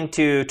interesting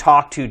to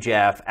talk to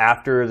Jeff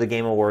after the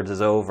Game Awards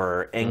is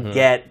over and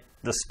get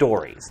the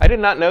stories. I did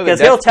not know that.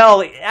 Because he'll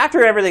tell,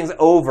 after everything's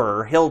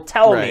over, he'll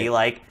tell me,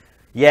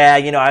 yeah,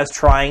 I was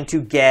trying to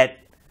get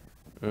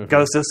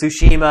Ghost of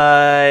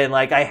Tsushima, and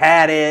I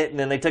had it, and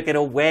then they took it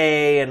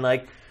away, and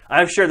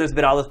I'm sure there's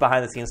been all this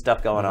behind-the-scenes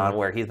stuff going on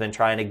where he's been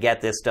trying to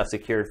get this stuff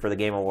secured for the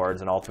Game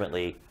Awards, and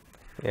ultimately...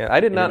 Yeah,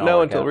 I did not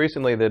know until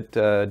recently that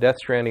Death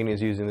Stranding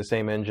is using the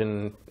same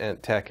engine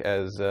and tech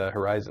as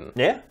Horizon.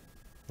 Yeah.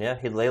 Yeah,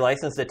 they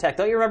licensed the tech.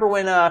 Don't you remember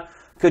when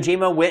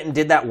Kojima went and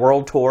did that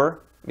world tour?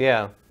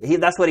 Yeah.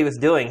 That's what he was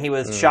doing. He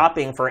was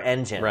shopping for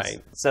engines.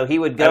 Right. So he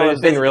would go and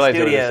visit didn't realize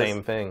the studios. It was the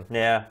same thing.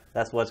 Yeah,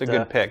 that's what... It's a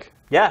good pick.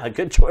 Yeah,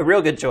 a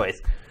real good choice.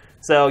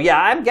 So,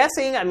 yeah, I'm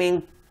guessing,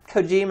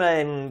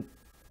 Kojima and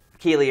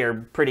Keighley are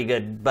pretty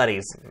good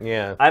buddies.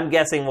 Yeah. I'm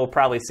guessing we'll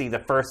probably see the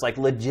first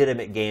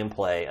legitimate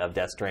gameplay of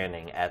Death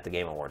Stranding at the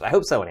Game Awards. I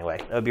hope so anyway.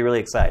 That would be really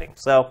exciting.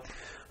 So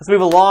let's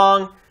move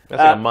along.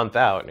 That's a month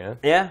out, yeah?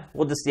 Yeah.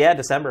 Well,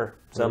 December.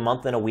 So a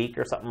month and a week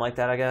or something like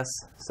that, I guess.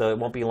 So it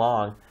won't be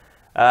long.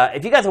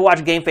 If you guys have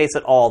watched GameFace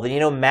at all,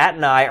 then Matt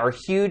and I are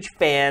huge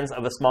fans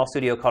of a small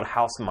studio called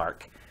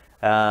Housemarque.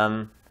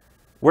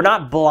 We're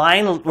not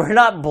blind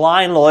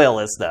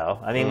loyalists, though.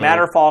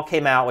 Matterfall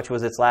came out, which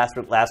was its last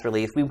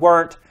release.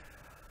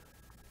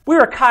 We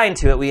were kind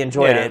to it. We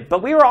enjoyed it,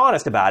 but we were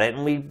honest about it,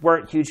 and we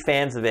weren't huge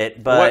fans of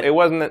it. But it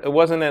wasn't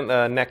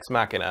Nex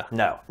Machina.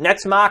 No,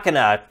 Nex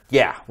Machina.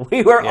 Yeah,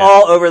 we were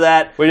all over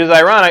that. Which is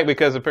ironic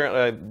because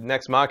apparently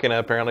Nex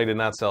Machina did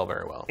not sell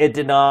very well. It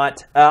did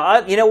not.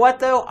 You know what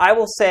though? I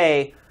will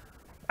say,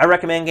 I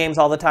recommend games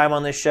all the time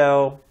on this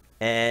show,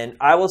 and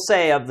I will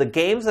say of the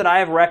games that I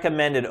have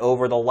recommended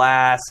over the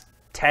last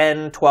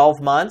 10, 12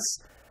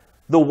 months.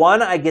 The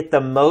one I get the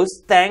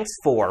most thanks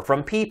for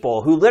from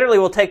people who literally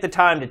will take the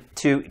time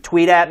to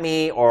tweet at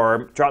me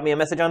or drop me a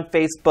message on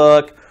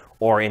Facebook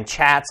or in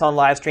chats on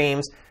live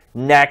streams,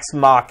 Nex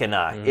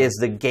Machina is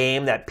the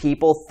game that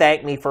people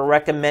thank me for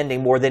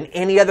recommending more than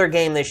any other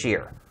game this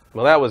year.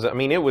 Well, it's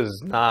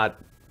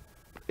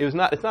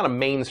not a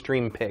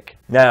mainstream pick.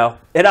 No.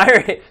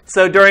 And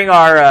so during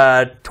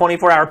our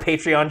 24-hour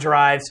Patreon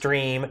Drive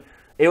stream,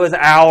 it was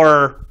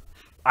our...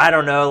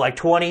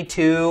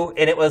 22,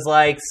 and it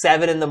was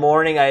 7 in the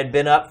morning. I had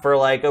been up for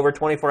over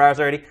 24 hours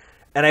already,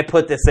 and I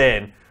put this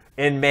in.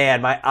 And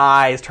man, my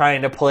eyes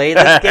trying to play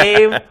this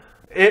game,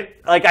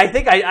 I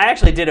think I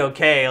actually did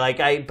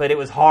okay. But it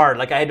was hard.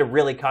 I had to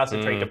really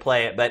concentrate to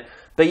play it. But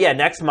yeah,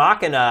 Nex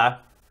Machina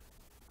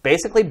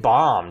basically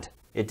bombed.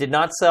 It did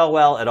not sell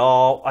well at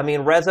all.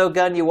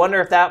 Resogun, you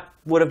wonder if that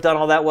would have done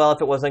all that well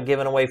if it wasn't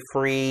given away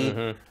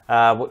free.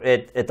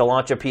 At the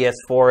launch of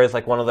PS4 is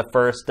one of the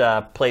first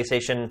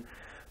PlayStation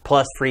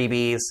Plus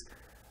freebies.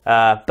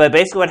 But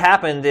basically what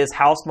happened is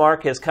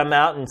Housemarque has come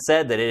out and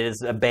said that it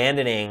is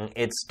abandoning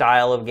its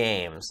style of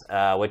games,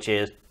 which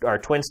are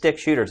twin-stick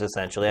shooters,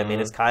 essentially.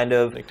 It's kind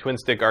of...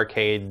 twin-stick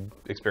arcade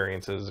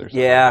experiences or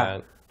something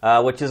like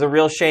that. Which is a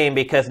real shame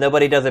because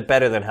nobody does it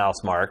better than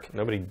Housemarque.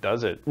 Nobody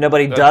does it.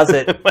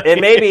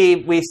 And maybe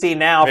we see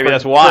now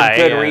that's why,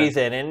 for good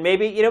reason. And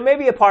maybe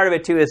a part of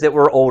it, too, is that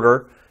we're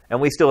older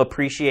and we still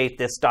appreciate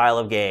this style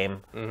of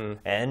game.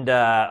 And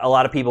a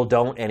lot of people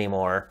don't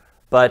anymore.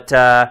 But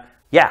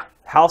yeah,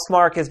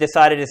 Housemarque has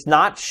decided it's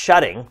not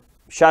shuttering,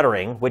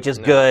 which is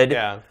good.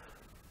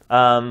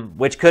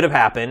 Which could have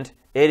happened.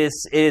 It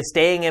is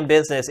staying in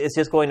business. It's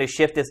just going to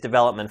shift its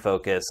development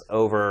focus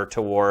over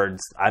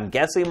towards, I'm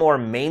guessing, more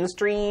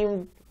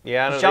mainstream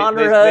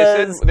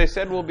genres. They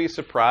said we'll be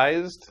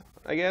surprised,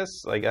 I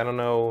guess. Like, I don't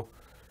know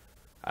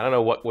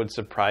what would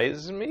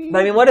surprise me. But,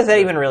 I mean, what does that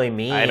even really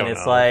mean? I don't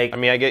know. Like, I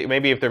mean, I get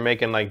maybe if they're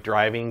making like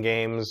driving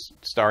games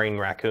starring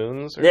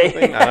raccoons or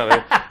something. I don't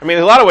know. I mean,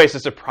 there's a lot of ways to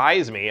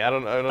surprise me. I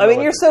don't know. I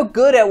mean, you're so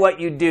good at what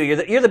you do.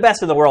 You're the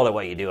best in the world at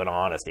what you do, in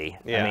all honesty.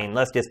 Yeah. I mean,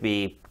 let's just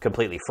be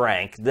completely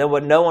frank. No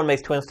one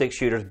makes twin stick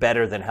shooters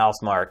better than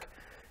Housemarque.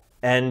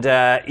 And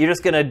you're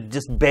just going to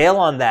just bail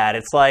on that.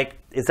 It's like,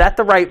 is that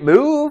the right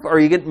move? Or are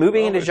you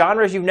moving into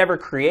genres you've never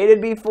created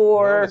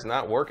before? No, it's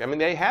not working. I mean,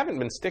 they haven't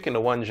been sticking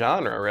to one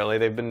genre, really.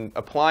 They've been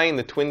applying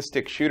the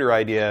twin-stick shooter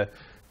idea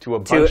to a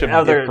bunch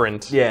of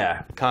different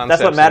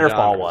concepts. That's what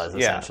Matterfall was,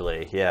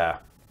 essentially. Yeah.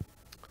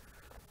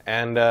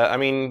 And, I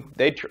mean,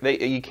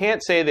 you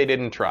can't say they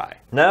didn't try.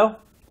 No?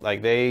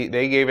 Like, they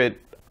gave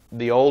it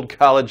the old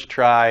college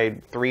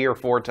try 3 or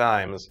 4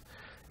 times.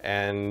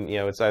 And,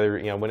 it's either,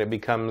 when it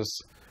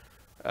becomes...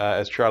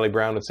 as Charlie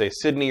Brown would say,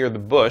 Sydney or the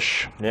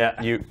bush.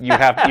 Yeah. You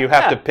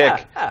have to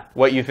pick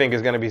what you think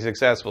is going to be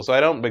successful. So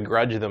I don't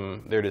begrudge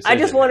them their decision. I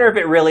just wonder if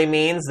it really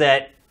means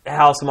that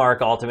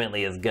Housemarque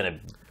ultimately is going to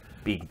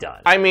be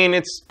done. I mean,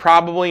 it's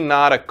probably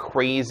not a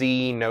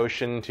crazy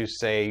notion to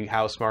say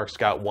Housemarque's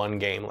got one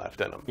game left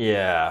in them.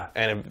 Yeah.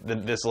 And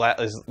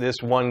if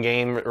this one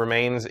game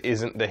remains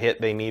isn't the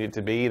hit they need it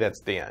to be, that's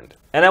the end.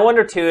 And I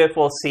wonder too if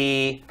we'll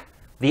see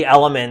the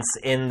elements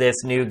in this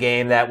new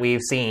game that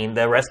we've seen,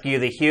 the Rescue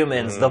the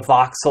Humans, the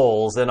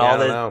voxels, and all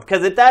this.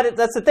 Because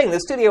that's the thing. The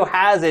studio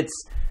has its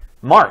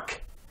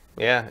mark.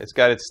 Yeah, it's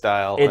got its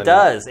style. It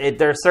does.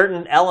 There are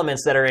certain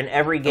elements that are in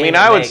every game.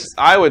 I mean,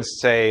 I would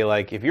say,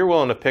 like, if you're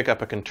willing to pick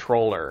up a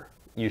controller,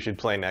 you should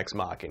play Nex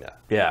Machina.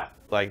 Yeah.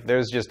 Like,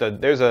 there's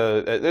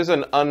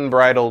an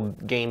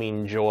unbridled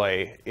gaming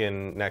joy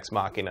in Nex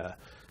Machina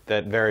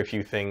that very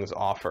few things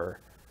offer.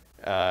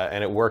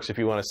 And it works if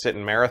you want to sit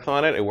and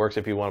marathon it. It works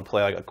if you want to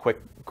play like a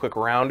quick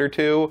round or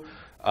two.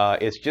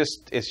 It's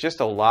just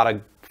a lot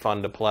of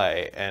fun to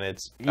play, and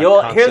it's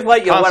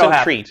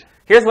constant treat.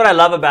 Here's what I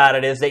love about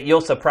it is that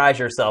you'll surprise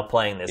yourself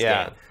playing this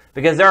game,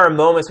 because there are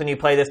moments when you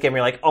play this game where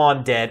you're like, oh,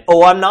 I'm dead.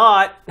 Oh, I'm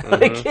not.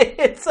 Like,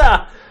 it's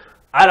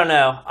I don't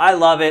know. I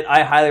love it.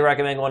 I highly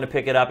recommend going to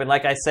pick it up. And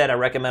like I said, I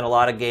recommend a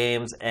lot of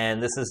games,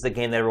 and this is the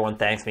game that everyone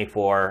thanks me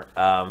for.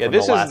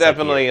 This is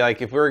definitely,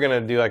 like, if we were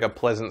going to do like a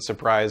pleasant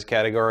surprise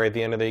category at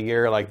the end of the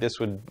year, like, this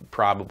would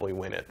probably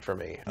win it for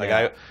me.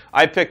 Like,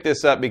 I picked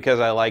this up because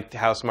I liked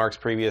Housemarque's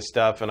previous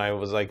stuff, and I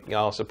was like,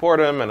 I'll support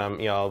him, and I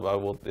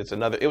will. It's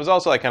another. It was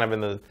also like kind of in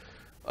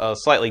the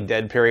slightly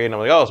dead period, and I'm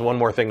like, it's one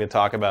more thing to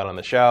talk about on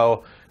the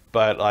show.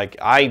 But like,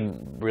 I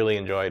really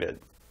enjoyed it.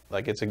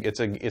 Like, it's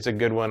a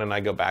good one, and I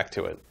go back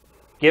to it.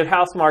 Give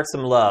Housemarque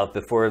some love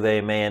before they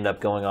may end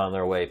up going on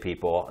their way,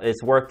 people.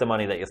 It's worth the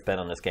money that you spend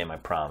on this game, I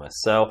promise.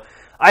 So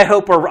I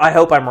hope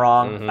I'm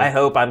wrong. I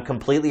hope I'm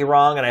completely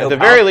wrong, and at the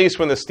very least,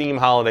 when the Steam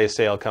holiday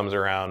sale comes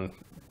around,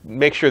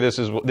 make sure this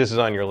is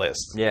on your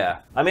list. Yeah,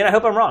 I mean, I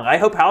hope I'm wrong. I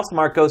hope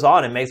Housemarque goes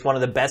on and makes one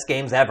of the best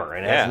games ever,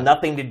 and it has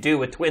nothing to do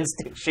with twin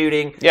stick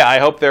shooting. Yeah, I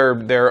hope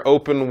their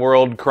open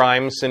world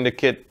crime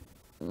syndicate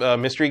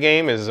mystery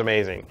game is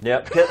amazing.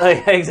 Yep,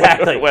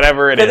 exactly.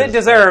 Whatever it is. Because it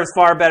deserves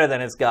far better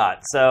than it's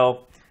got.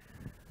 So,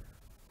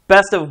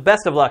 best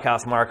of luck,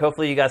 Housemarque.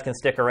 Hopefully you guys can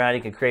stick around.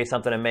 You can create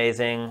something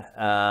amazing,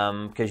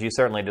 because you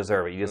certainly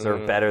deserve it. You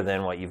deserve better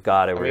than what you've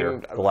got over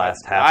the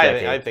last half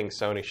decade. I think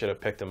Sony should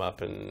have picked them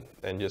up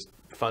and just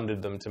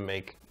funded them to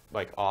make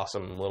like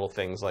awesome little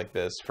things like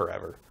this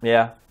forever.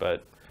 Yeah.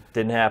 But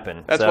didn't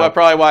happen. That's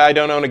probably why I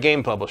don't own a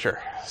game publisher.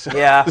 So,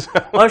 yeah.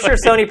 Well, I'm sure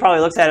Sony probably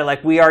looks at it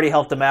like, we already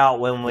helped them out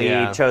when we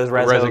chose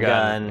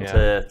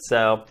Resogun.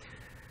 So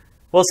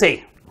we'll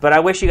see. But I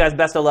wish you guys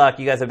best of luck.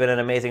 You guys have been an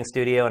amazing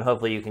studio, and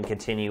hopefully you can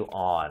continue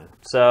on.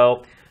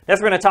 So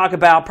next we're going to talk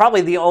about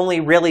probably the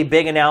only really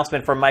big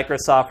announcement from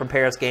Microsoft from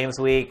Paris Games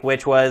Week,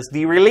 which was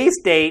the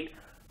release date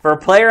for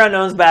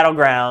PlayerUnknown's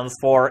Battlegrounds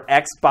for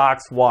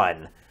Xbox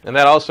One. And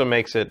that also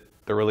makes it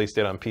the release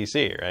date on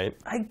PC, right?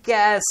 I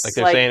guess. Like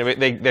they're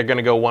saying they're going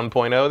to go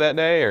 1.0 that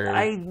day, or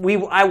I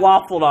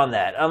waffled on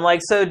that. I'm like,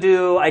 so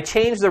do I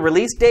change the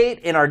release date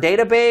in our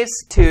database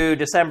to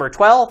December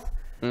 12th,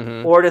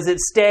 or does it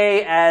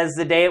stay as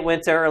the day it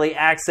went to early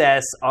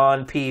access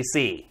on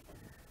PC?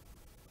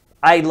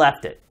 I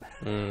left it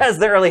as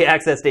the early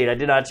access date. I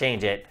did not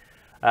change it.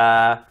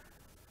 So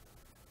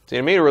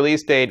to me, the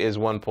release date is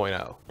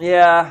 1.0.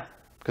 Yeah.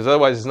 Because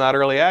otherwise it's not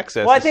early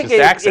access, well, it's just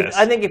access.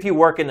 I think if you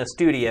work in a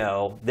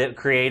studio that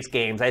creates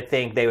games, I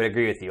think they would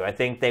agree with you. I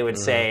think they would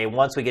say,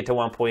 once we get to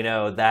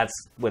 1.0, that's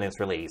when it's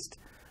released.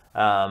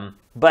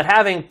 But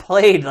having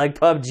played like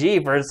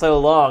PUBG for so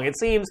long, it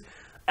seems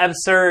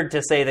absurd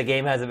to say the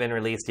game hasn't been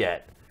released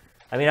yet.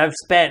 I mean, I've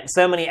spent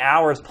so many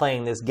hours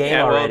playing this game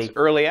already. Well, it's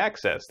early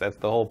access. That's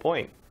the whole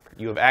point.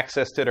 You have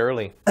accessed it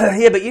early.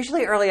 Yeah, but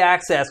usually early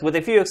access, with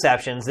a few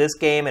exceptions, this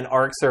game and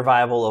Ark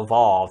Survival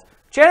Evolved,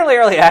 generally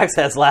early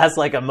access lasts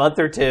like a month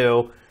or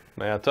two.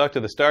 Well, talk to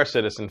the Star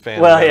Citizen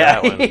fans well, about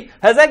yeah. that one.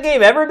 Has that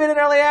game ever been in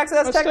early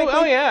access,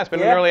 technically? Yeah, it's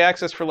been in early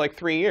access for like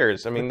 3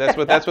 years. I mean, that's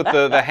what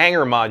the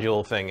hangar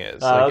module thing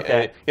is.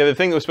 Okay. The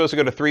thing that was supposed to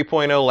go to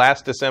 3.0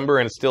 last December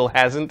and still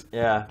hasn't.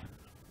 Yeah.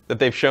 That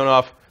they've shown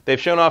off. They've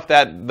shown off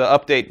that the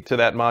update to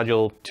that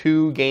module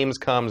 2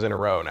 Gamescoms in a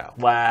row now.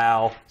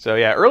 Wow. So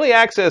yeah, early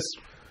access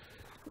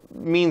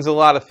means a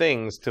lot of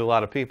things to a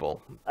lot of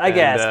people. I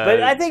guess,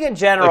 but I think in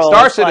general,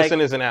 Star Citizen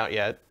isn't out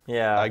yet.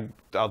 Yeah.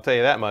 I'll tell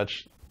you that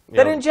much.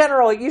 But in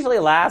general, it usually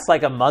lasts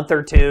like a month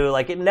or two.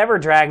 Like, it never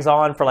drags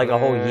on for like a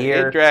whole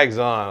year. It drags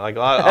on. Like a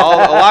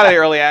lot of the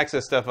early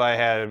access stuff I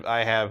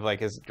have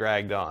like has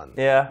dragged on.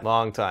 Yeah.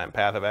 Long time.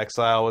 Path of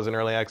Exile was in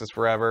early access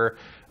forever.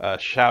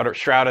 Shroud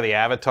of the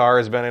Avatar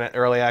has been in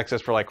early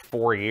access for like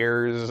 4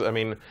 years. I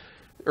mean,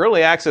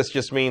 early access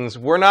just means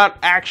we're not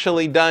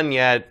actually done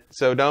yet,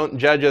 so don't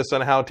judge us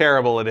on how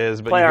terrible it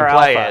is, but you can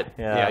play it.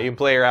 Yeah, you can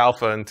play your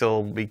alpha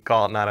until we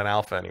call it not an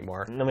alpha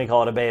anymore. And then we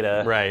call it a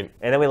beta. Right.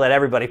 And then we let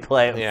everybody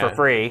play it for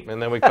free.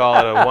 And then we call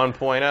it a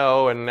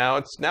 1.0, and now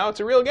it's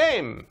a real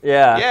game.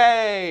 Yeah.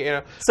 Yay! You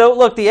know. So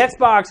look, the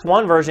Xbox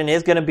One version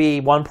is going to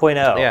be 1.0.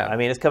 Yeah. I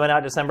mean, it's coming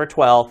out December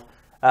 12th.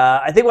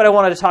 I think what I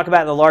wanted to talk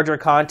about in the larger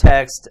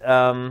context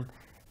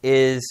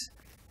is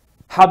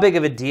how big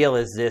of a deal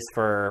is this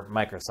for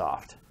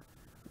Microsoft?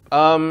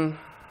 I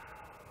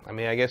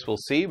mean, I guess we'll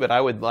see, but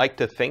I would like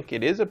to think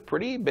it is a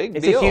pretty big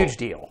deal. It's a huge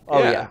deal.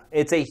 Oh, yeah.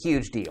 It's a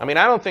huge deal. I mean,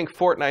 I don't think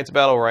Fortnite's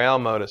Battle Royale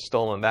mode has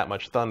stolen that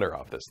much thunder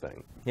off this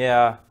thing.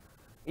 Yeah.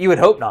 You would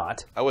hope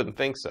not. I wouldn't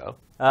think so.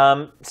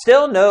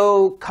 Still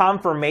no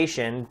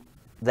confirmation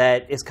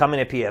that it's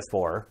coming to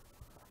PS4.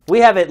 We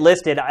have it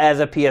listed as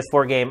a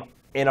PS4 game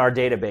in our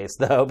database,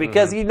 though,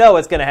 because you know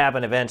it's going to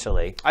happen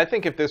eventually. I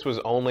think if this was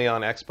only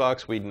on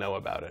Xbox, we'd know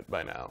about it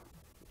by now.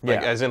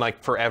 Like, as in,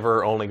 like,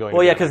 forever only going to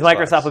be on because Xbox.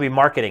 Microsoft would be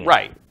marketing it.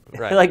 Right.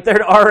 Like,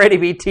 there'd already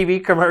be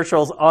TV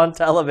commercials on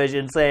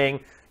television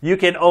saying, you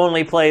can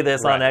only play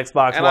this on Xbox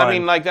One. And I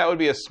mean, like, that would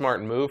be a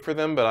smart move for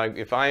them, but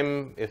if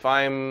I'm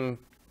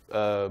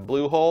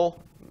Bluehole,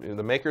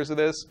 the makers of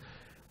this,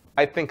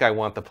 I think I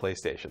want the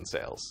PlayStation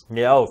sales.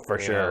 Yeah, for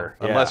sure.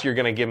 Unless you're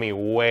going to give me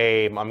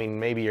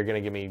maybe you're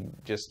going to give me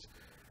just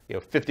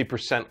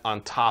 50%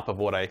 on top of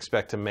what I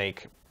expect to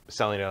make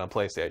selling it on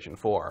PlayStation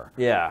 4.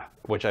 Yeah.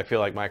 Which I feel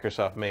like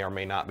Microsoft may or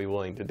may not be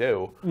willing to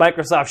do.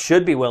 Microsoft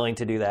should be willing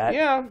to do that.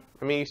 Yeah.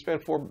 I mean, you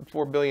spend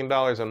 $4 billion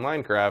on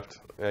Minecraft.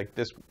 Like,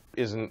 this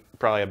isn't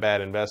probably a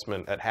bad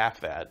investment at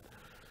half that.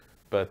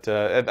 But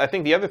I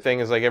think the other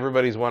thing is, like,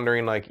 everybody's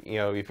wondering, like,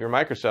 if you're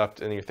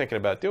Microsoft and you're thinking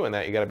about doing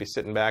that, you got to be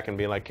sitting back and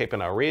being like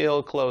keeping a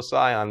real close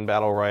eye on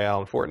Battle Royale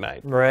and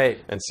Fortnite, right?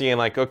 And seeing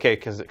like, okay,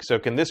 so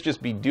can this just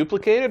be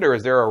duplicated, or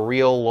is there a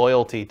real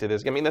loyalty to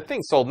this? I mean, the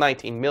thing sold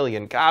 19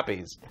 million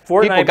copies.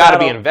 People got to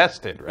be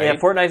invested, right? Yeah,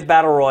 Fortnite's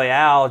Battle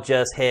Royale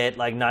just hit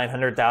like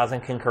 900,000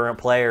 concurrent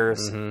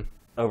players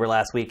over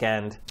last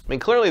weekend. I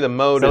mean, clearly the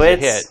mode is a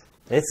hit.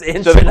 It's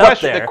so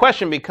the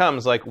question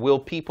becomes, like, will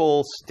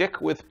people stick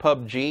with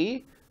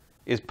PUBG?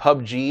 Is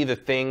PUBG the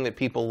thing that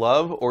people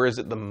love, or is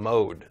it the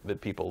mode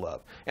that people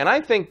love? And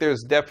I think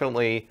there's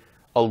definitely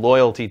a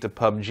loyalty to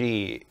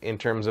PUBG in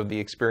terms of the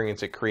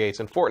experience it creates.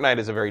 And Fortnite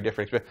is a very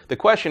different experience. The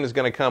question is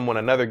going to come when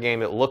another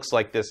game that looks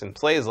like this and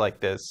plays like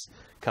this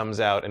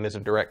comes out and is a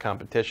direct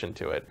competition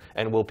to it.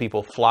 And will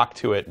people flock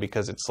to it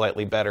because it's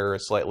slightly better or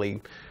slightly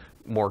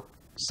more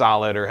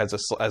solid or has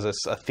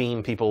a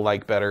theme people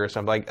like better or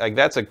something? Like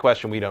that's a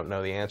question we don't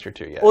know the answer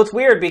to yet. Well, it's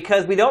weird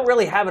because we don't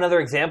really have another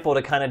example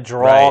to kind of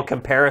draw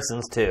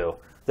comparisons to.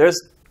 There's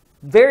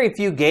very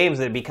few games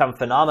that become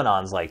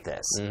phenomenons like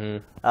this.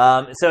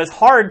 So it's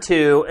hard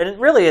to, and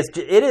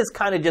it is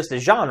kind of just a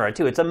genre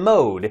too. It's a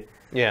mode.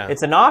 Yeah.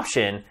 It's an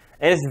option.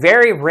 And it's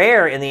very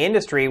rare in the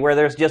industry where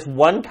there's just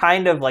one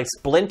kind of like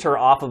splinter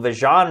off of a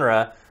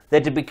genre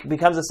that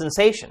becomes a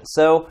sensation.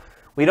 So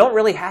we don't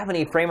really have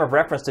any frame of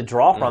reference to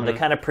draw from to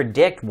kind of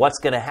predict what's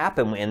going to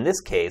happen in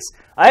this case.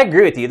 I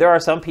agree with you. There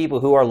are some people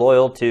who are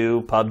loyal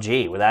to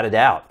PUBG, without a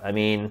doubt. I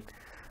mean,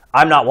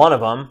 I'm not one of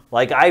them.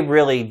 Like,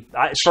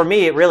 for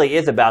me, it really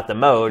is about the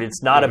mode.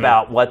 It's not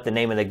about what the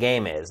name of the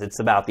game is.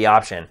 It's about the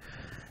option.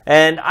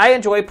 And I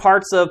enjoy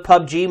parts of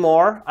PUBG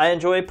more. I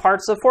enjoy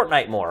parts of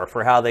Fortnite more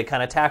for how they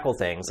kind of tackle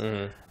things.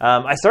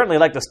 I certainly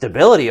like the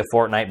stability of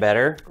Fortnite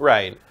better.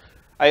 Right.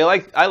 I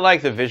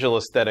like the visual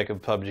aesthetic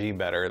of PUBG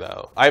better,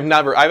 though. I've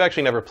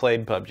actually never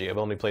played PUBG. I've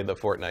only played the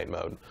Fortnite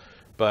mode.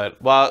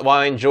 But while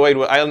I enjoyed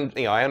I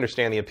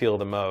understand the appeal of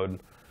the mode,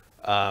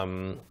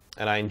 and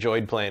I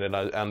enjoyed playing it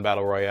on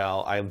Battle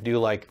Royale. I do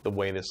like the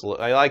way this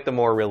looks. I like the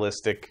more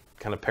realistic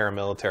kind of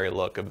paramilitary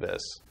look of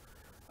this.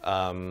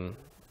 I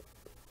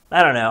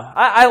don't know.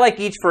 I like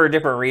each for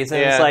different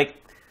reasons. Yeah. Like,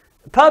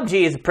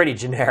 PUBG is pretty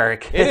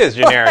generic. It is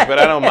generic, but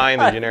I don't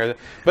mind the generic.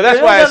 But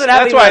that's why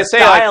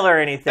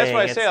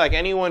I say like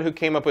anyone who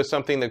came up with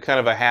something that kind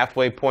of a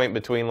halfway point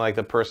between like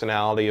the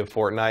personality of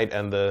Fortnite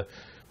and the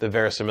the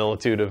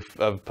verisimilitude of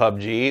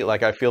PUBG,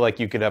 like I feel like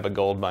you could have a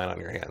gold mine on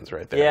your hands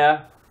right there.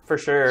 Yeah, for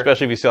sure.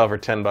 Especially if you sell it for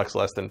 $10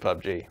 less than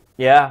PUBG.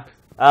 Yeah.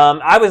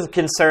 I was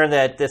concerned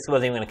that this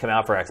wasn't even going to come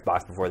out for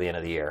Xbox before the end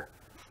of the year.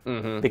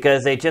 Mm-hmm.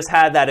 Because they just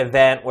had that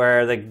event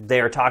where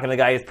they were talking to the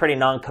guy who's pretty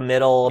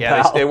non-committal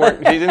about... Yeah,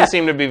 they didn't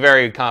seem to be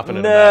very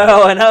confident about it.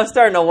 No, and I was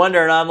starting to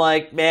wonder, and I'm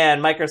like, man,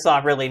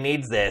 Microsoft really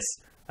needs this.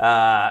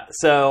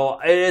 So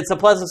it's a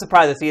pleasant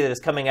surprise to see that it's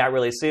coming out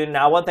really soon.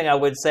 Now, one thing I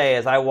would say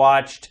is I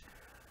watched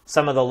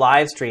some of the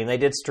live stream. They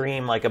did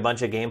stream like a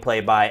bunch of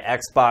gameplay by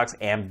Xbox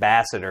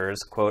ambassadors,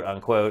 quote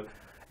unquote.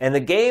 And the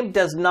game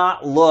does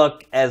not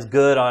look as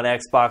good on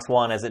Xbox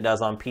One as it does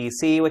on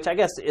PC, which I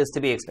guess is to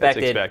be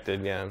expected. That's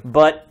expected, yeah.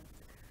 But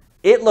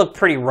it looked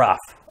pretty rough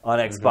on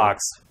Xbox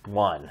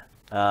One.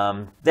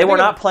 They were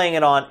not playing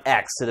it on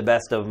X, to the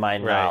best of my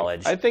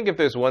knowledge. I think if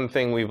there's one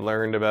thing we've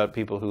learned about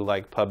people who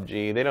like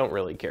PUBG, they don't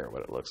really care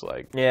what it looks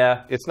like.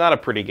 Yeah. It's not a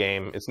pretty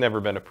game. It's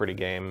never been a pretty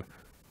game.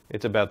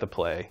 It's about the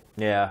play.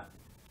 Yeah.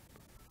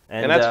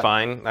 And that's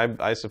fine.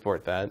 I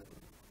support that.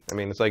 I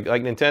mean, it's like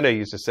Nintendo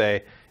used to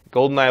say,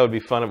 GoldenEye would be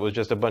fun if it was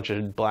just a bunch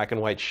of black and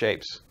white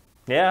shapes.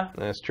 Yeah.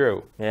 And that's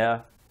true.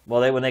 Yeah.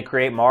 Well, when they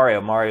create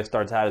Mario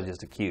starts out as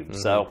just a cube.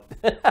 So,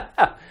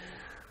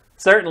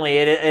 certainly,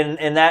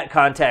 in that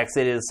context,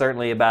 it is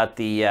certainly about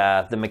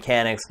the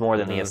mechanics more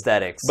than the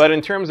aesthetics. But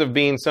in terms of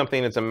being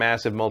something that's a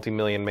massive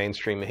multi-million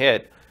mainstream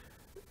hit,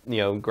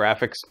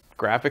 graphics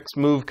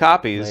move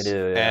copies. They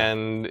do, yeah.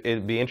 And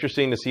it'd be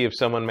interesting to see if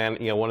someone,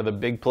 one of the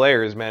big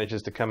players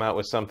manages to come out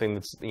with something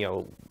that's,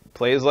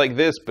 plays like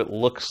this, but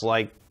looks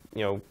like,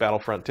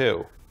 Battlefront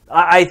 2.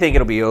 I think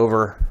it'll be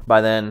over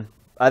by then.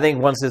 I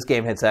think once this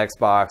game hits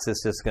Xbox,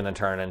 it's just going to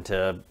turn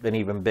into an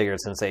even bigger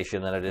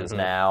sensation than it is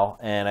now.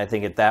 And I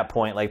think at that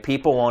point, like,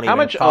 people won't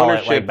even call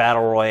it like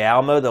Battle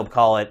Royale mode. They'll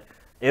call it,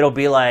 it'll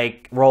be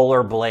like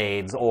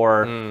Rollerblades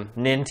or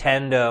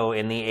Nintendo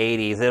in the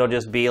 80s. It'll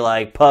just be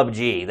like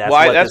PUBG.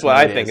 That's what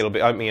I think it'll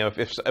be. I mean,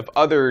 if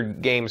other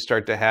games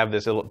start to have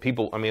this, they'll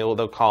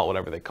call it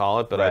whatever they call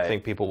it, but I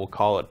think people will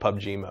call it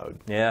PUBG mode.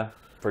 Yeah,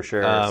 for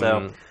sure.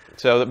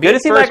 So good to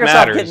see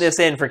Microsoft getting this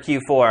in for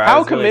Q4.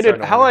 How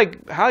committed?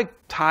 How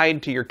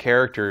tied to your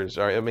characters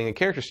are? I mean, the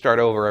characters start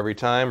over every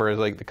time, or is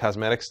like the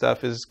cosmetic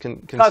stuff is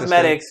consistent?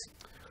 Cosmetics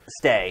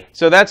stay.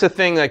 So that's a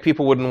thing like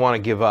people wouldn't want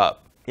to give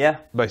up. Yeah,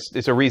 but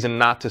it's a reason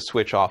not to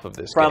switch off of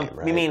this game.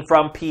 Right? You mean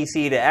from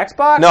PC to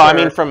Xbox? No, I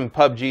mean from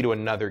PUBG to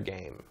another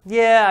game.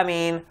 Yeah, I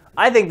mean,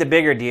 I think the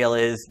bigger deal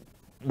is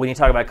when you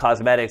talk about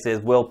cosmetics is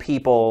will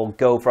people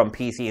go from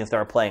PC and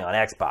start playing on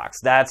Xbox?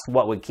 That's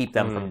what would keep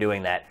them from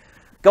doing that.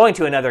 Going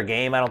to another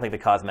game, I don't think the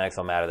cosmetics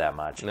will matter that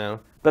much. No.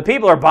 But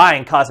people are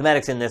buying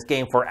cosmetics in this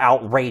game for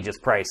outrageous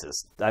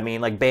prices. I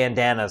mean, like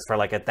bandanas for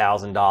like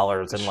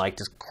 $1,000 and like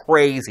just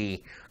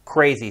crazy,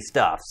 crazy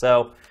stuff.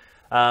 So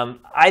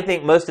I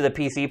think most of the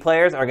PC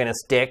players are going to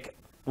stick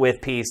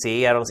with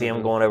PC. I don't see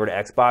them going over to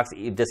Xbox,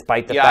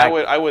 despite the fact...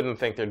 I wouldn't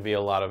think there'd be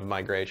a lot of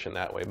migration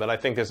that way, but I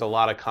think there's a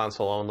lot of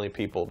console-only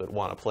people that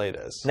want to play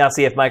this. Now,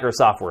 see, if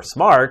Microsoft were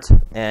smart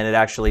and it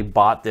actually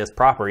bought this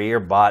property or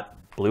bought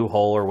Bluehole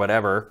or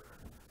whatever,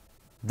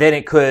 then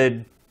it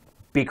could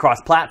be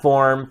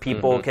cross-platform.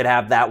 People could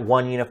have that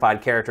one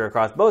unified character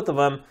across both of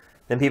them.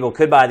 Then people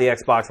could buy the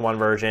Xbox One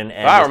version.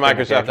 And if I were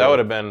Microsoft, I would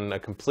have been a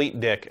complete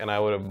dick, and I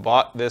would have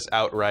bought this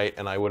outright,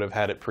 and I would have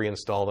had it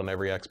pre-installed on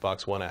every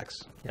Xbox One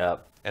X.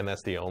 Yep. And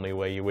that's the only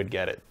way you would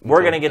get it.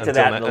 We're going to get to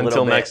that in a little bit.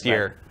 Until next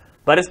year.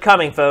 But it's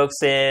coming,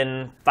 folks.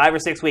 In 5 or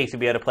 6 weeks, you'll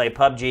be able to play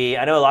PUBG.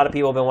 I know a lot of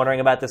people have been wondering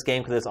about this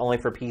game because it's only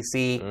for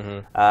PC.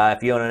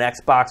 If you own an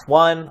Xbox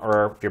One,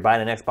 or if you're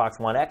buying an Xbox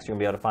One X, you're going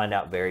to be able to find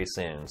out very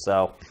soon.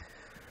 So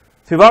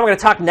we're going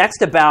to talk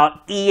next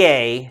about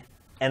EA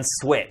and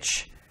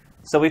Switch.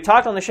 So we've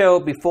talked on the show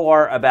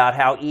before about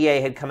how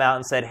EA had come out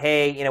and said,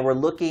 hey, we're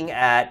looking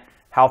at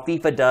how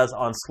FIFA does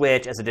on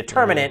Switch as a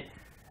determinant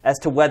as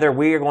to whether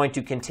we are going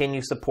to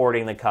continue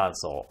supporting the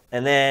console.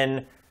 And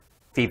then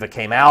FIFA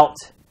came out.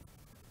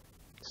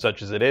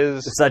 Such as it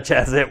is. Such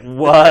as it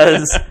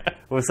was.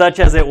 Such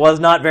as it was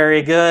not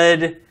very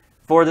good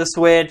for the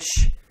Switch.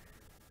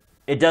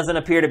 It doesn't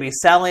appear to be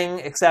selling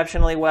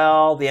exceptionally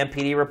well. The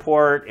MPD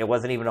report, it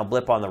wasn't even a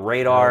blip on the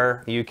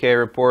radar. The UK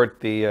report,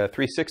 the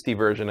 360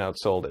 version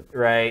outsold it.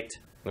 Right.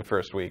 The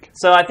first week.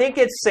 So I think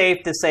it's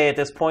safe to say at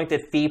this point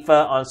that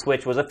FIFA on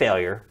Switch was a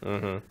failure.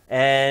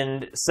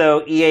 And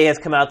so EA has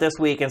come out this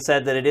week and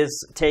said that it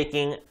is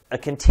taking a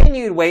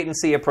continued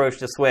wait-and-see approach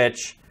to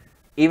Switch,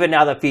 even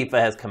now that FIFA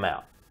has come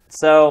out.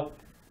 So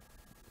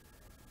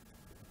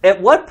at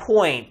what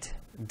point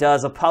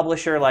does a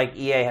publisher like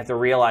EA have to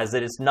realize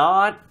that it's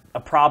not a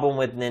problem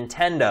with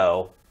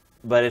Nintendo,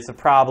 but it's a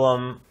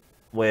problem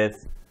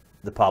with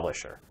the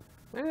publisher?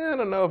 I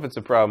don't know if it's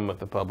a problem with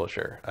the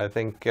publisher. I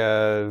think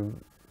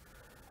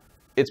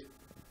it's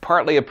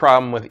partly a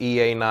problem with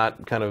EA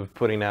not kind of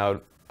putting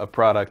out a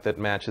product that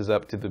matches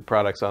up to the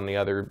products on the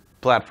other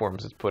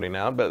platforms it's putting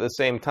out. But at the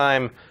same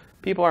time,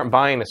 people aren't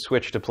buying a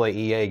Switch to play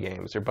EA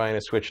games. They're buying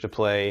a Switch to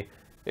play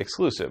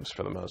exclusives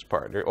for the most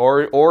part,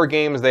 or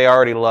games they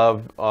already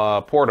love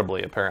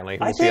portably. Apparently,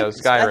 I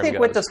think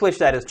with the Switch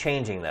that is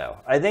changing though.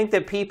 I think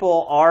that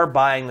people are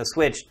buying the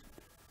Switch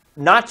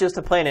not just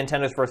to play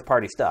Nintendo's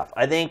first-party stuff.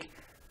 I think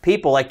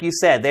people, like you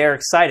said, they're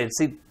excited.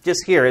 See,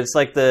 just here, it's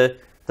like the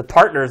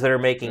partners that are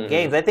making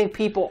games. I think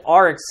people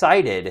are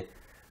excited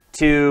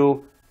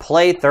to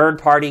play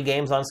third-party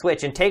games on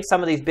Switch and take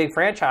some of these big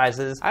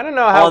franchises on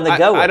the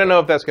go. I don't know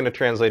if that's going to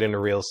translate into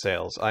real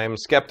sales. I am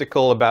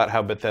skeptical about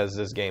how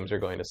Bethesda's games are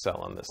going to sell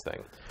on this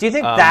thing. Do you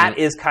think that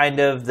is kind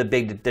of the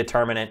big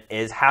determinant?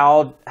 Is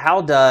how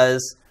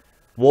does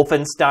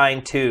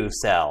Wolfenstein 2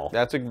 sell?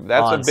 That's a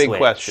big Switch?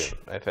 question,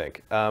 I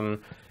think.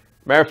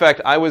 Matter of fact,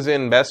 I was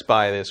in Best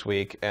Buy this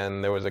week,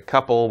 and there was a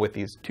couple with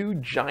these two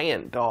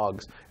giant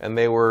dogs, and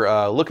they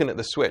were looking at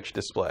the Switch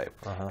display.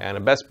 And a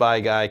Best Buy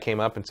guy came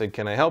up and said,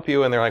 "Can I help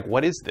you?" And they're like,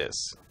 "What is this?"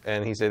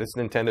 And he said, "It's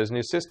Nintendo's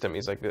new system."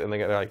 He's like, and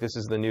they're like, "This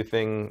is the new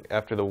thing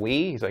after the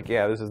Wii?" He's like,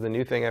 "Yeah, this is the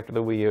new thing after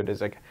the Wii U."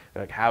 It's like,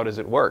 how does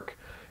it work?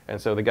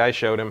 And so the guy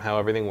showed him how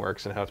everything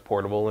works and how it's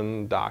portable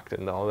and docked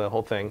and all the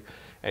whole thing.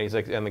 And he's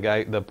like, and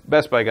the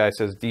Best Buy guy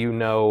says, "Do you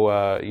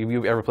know?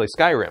 You ever play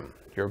Skyrim?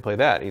 You ever play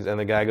that?" And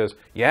the guy goes,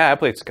 "Yeah, I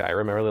played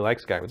Skyrim. I really like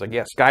Skyrim." He's like,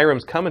 "Yeah,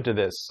 Skyrim's coming to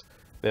this,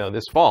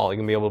 this fall. You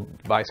can be able to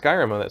buy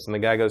Skyrim on this." And the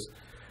guy goes,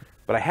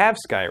 "But I have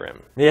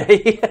Skyrim." Yeah.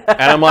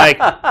 And I'm like,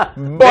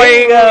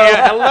 "Boing!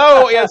 Yeah,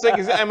 hello." Yeah, it's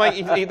like I'm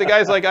like, the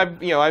guy's like,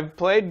 I've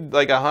played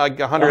like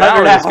 100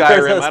 hours of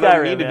Skyrim. I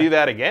don't need to do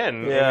that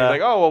again. Yeah. And he's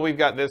like, "Oh, well, we've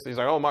got this." He's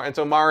like, "Oh," and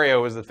so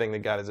Mario was the thing that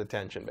got his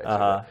attention,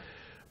 basically.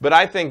 But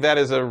I think that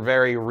is a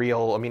very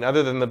real. I mean,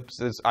 other than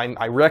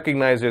I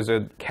recognize there's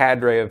a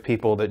cadre of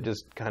people that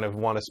just kind of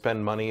want to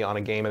spend money on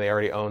a game they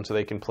already own so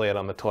they can play it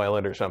on the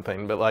toilet or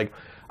something. But like,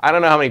 I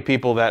don't know how many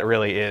people that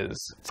really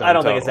is. I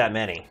don't think it's that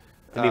many,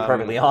 to be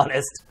perfectly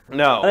honest.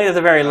 No, I think it's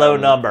a very low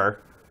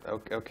number.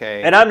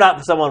 Okay. And I'm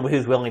not someone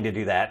who's willing to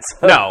do that.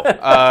 So. No,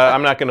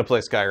 I'm not going to play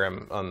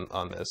Skyrim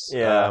on this.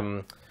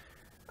 Yeah.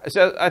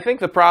 So I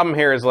think the problem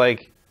here is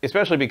like,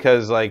 especially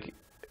because like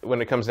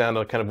when it comes down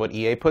to kind of what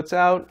EA puts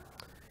out.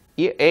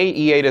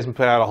 EA doesn't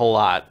put out a whole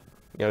lot.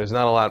 There's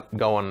not a lot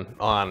going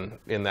on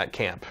in that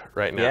camp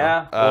right now.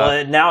 Yeah,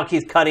 well, now it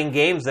keeps cutting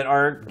games that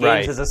aren't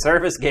games as a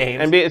service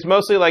games. And it's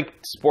mostly like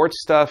sports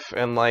stuff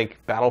and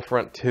like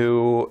Battlefront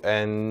 2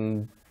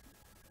 and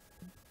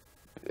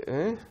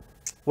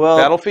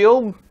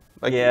Battlefield.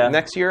 Like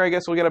next year, I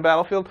guess we'll get a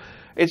Battlefield.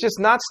 It's just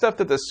not stuff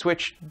that the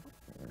Switch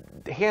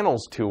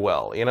handles too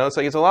well. It's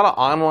like it's a lot of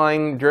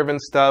online driven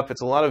stuff.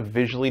 It's a lot of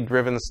visually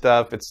driven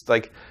stuff. It's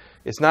like.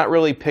 It's not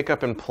really pick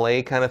up and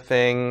play kind of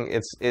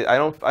thing. I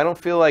don't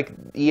feel like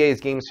EA's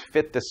games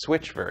fit the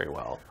Switch very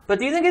well. But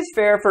do you think it's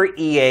fair for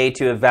EA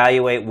to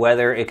evaluate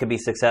whether it could be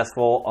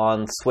successful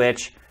on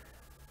Switch,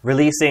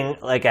 releasing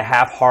like a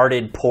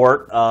half-hearted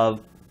port of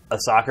a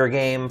soccer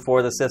game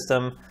for the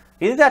system?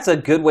 Do you think that's a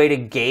good way to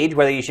gauge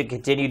whether you should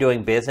continue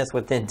doing business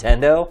with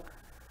Nintendo?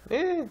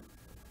 I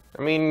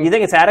mean, you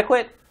think it's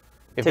adequate?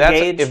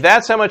 If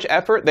that's how much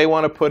effort they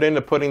want to put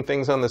into putting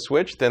things on the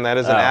Switch, then that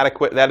is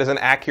an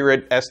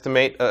accurate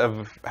estimate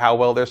of how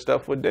well their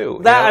stuff would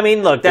do. I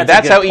mean, look, if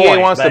that's how EA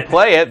wants to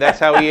play it, that's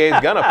how EA is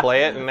going to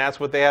play it, and that's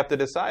what they have to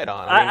decide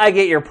on. I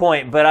get your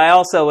point, but I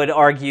also would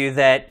argue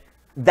that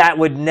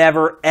would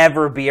never,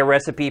 ever be a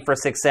recipe for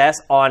success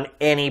on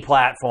any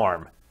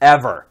platform,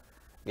 ever.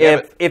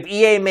 Yeah, if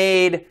EA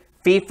made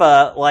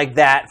FIFA like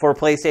that for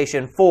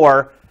PlayStation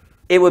 4,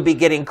 it would be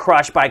getting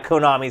crushed by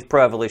Konami's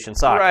Pro Evolution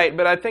Soccer. Right,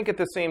 but I think at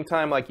the same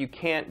time, like, you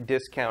can't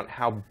discount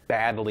how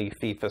badly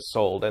FIFA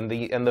sold, and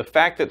the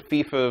fact that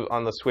FIFA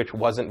on the Switch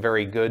wasn't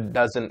very good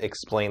doesn't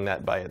explain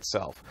that by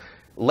itself.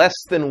 Less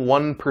than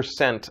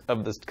 1%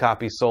 of the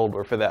copies sold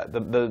were for that.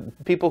 The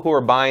people who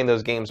are buying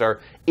those games are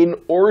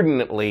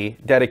inordinately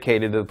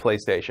dedicated to the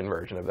PlayStation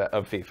version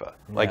of FIFA.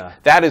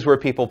 Like, that is where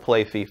people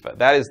play FIFA.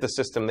 That is the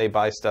system they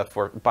buy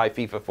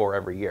FIFA for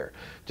every year.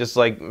 Just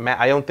like,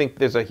 I don't think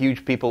there's a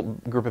huge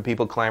group of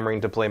people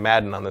clamoring to play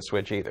Madden on the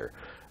Switch either.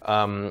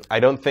 I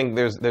don't think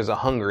there's a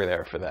hunger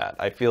there for that.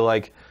 I feel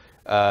like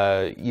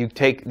you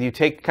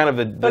take kind of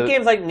the... But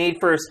games like Need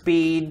for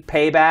Speed,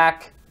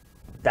 Payback...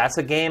 That's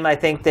a game I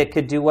think that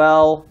could do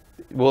well.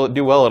 Will it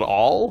do well at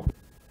all?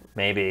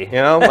 Maybe.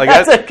 Like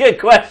that's a good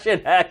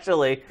question,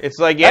 actually. It's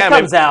like, that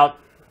comes out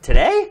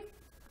today?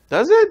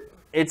 Does it?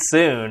 It's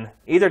soon.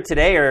 Either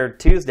today or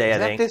Tuesday, I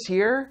think. Is that this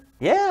year?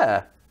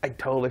 Yeah. I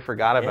totally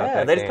forgot about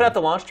that. They just put out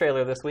the launch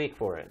trailer this week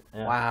for it.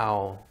 Yeah.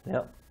 Wow.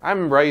 Yep. I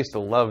remember I used to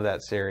love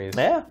that series.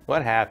 Yeah.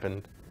 What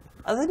happened?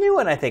 The new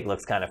one I think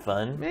looks kind of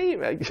fun.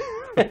 Maybe.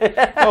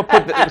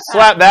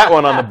 Slap that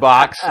one on the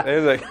box.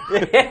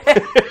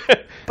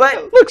 But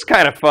it looks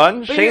kind of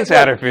fun. Shane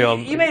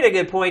Satterfield. You made a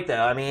good point,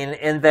 though. I mean,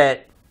 in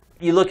that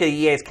you look at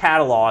EA's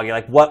catalog, you're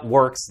like, what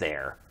works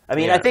there? I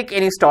mean, I think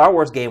any Star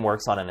Wars game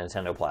works on a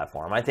Nintendo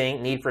platform. I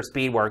think Need for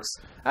Speed works.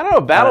 I don't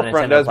know.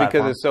 Battlefront does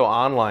because it's so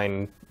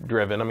online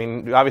driven. I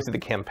mean, obviously the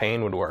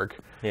campaign would work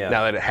now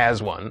that it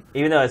has one.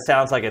 Even though it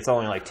sounds like it's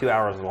only like 2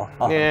 hours long.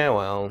 Yeah,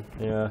 well.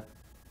 Yeah.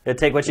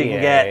 Take what you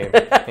can get.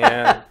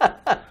 Yeah.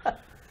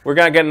 We're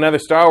going to get another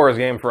Star Wars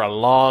game for a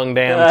long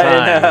damn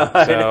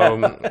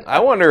time. I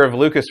wonder if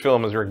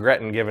Lucasfilm is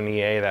regretting giving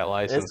EA that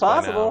license. It's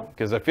possible.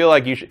 Because I feel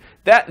like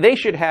they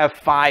should have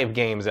 5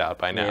 games out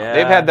by now. Yeah.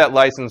 They've had that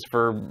license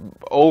for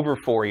over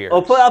 4 years.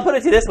 I'll put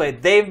it to you this way.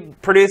 They've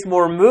produced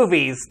more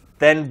movies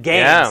than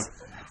games. Yeah.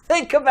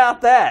 Think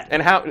about that.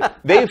 And how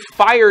they've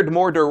fired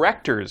more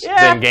directors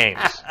than games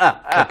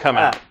to come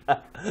out.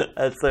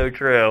 That's so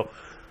true.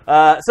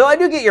 So I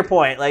do get your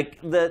point. Like,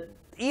 the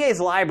EA's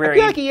library. I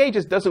feel like EA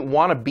just doesn't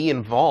want to be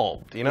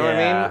involved. You know what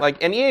I mean?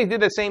 Like, and EA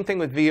did the same thing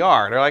with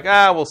VR. They're like,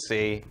 we'll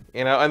see.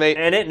 You know, and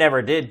it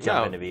never did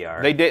jump into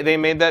VR. They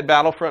made that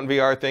Battlefront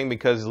VR thing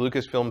because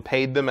Lucasfilm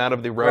paid them out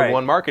of the Rogue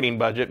One marketing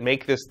budget,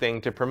 make this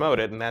thing to promote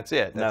it, and that's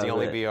it. That's the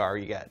only VR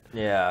you get.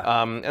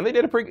 Yeah. And they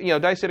did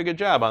DICE did a good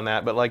job on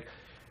that, but like,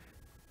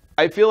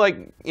 I feel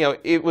like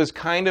it was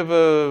kind of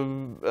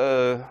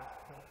a.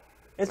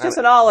 It's just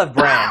an olive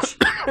branch.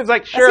 It's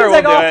like, sure, it seems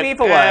like we'll all do FIFA it.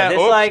 was.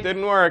 It's like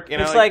didn't work.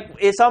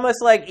 It's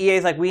almost like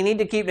EA's like, we need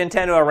to keep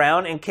Nintendo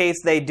around in case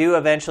they do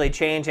eventually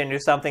change into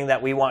something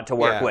that we want to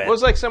work with. It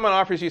was like someone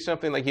offers you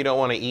something like you don't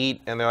want to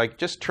eat, and they're like,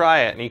 just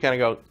try it, and you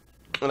kind of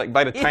go, like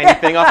bite a tiny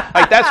thing off.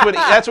 Like that's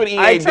what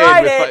EA did.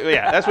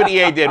 That's what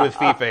EA did with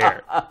FIFA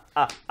here.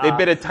 They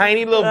bit a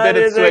tiny little bit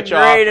of switch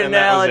off, and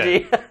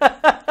analogy. That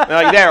was it.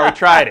 They're like, there, we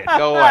tried it.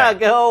 Go away.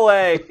 Go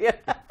away.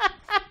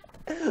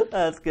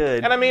 That's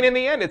good. And I mean, in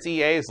the end, it's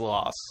EA's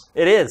loss.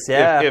 It is,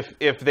 yeah.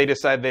 If they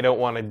decide they don't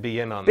want to be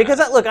in on that. Because,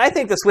 look, I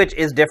think the Switch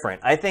is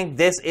different. I think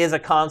this is a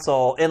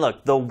console, and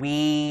look, the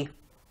Wii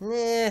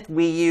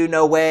U,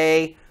 no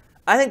way.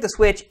 I think the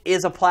Switch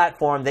is a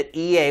platform that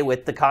EA,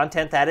 with the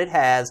content that it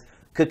has,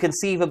 could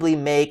conceivably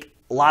make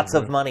lots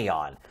of money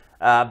on.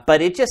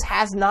 But it just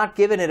has not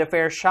given it a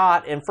fair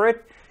shot. And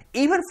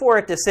even for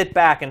it to sit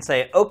back and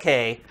say,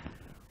 okay,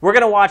 we're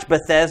going to watch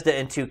Bethesda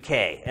and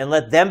 2K and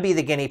let them be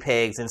the guinea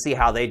pigs and see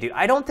how they do.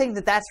 I don't think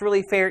that that's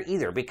really fair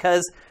either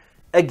because,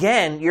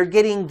 again, you're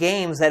getting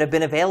games that have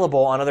been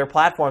available on other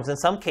platforms in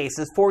some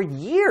cases for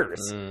years.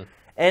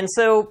 And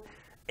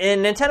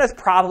Nintendo's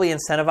probably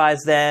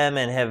incentivized them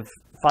and have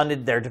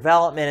funded their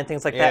development and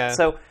things like that.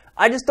 So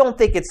I just don't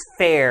think it's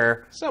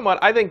fair. Somewhat.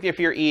 I think if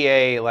you're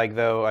EA,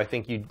 I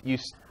think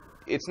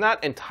it's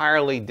not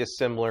entirely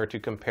dissimilar to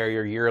compare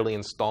your yearly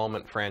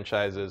installment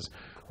franchises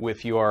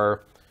with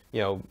your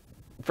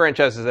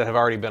franchises that have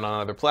already been on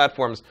other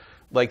platforms,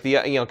 like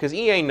because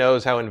EA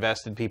knows how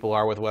invested people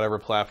are with whatever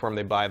platform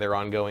they buy their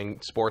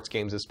ongoing sports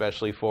games,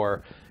 especially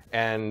for.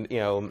 And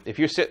if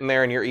you're sitting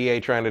there and you're EA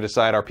trying to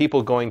decide, are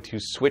people going to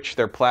switch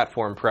their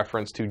platform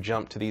preference to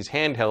jump to these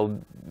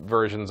handheld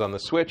versions on the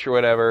Switch or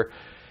whatever?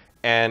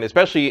 And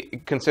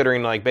especially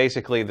considering,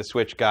 basically the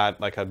Switch got,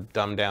 a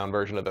dumbed-down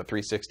version of the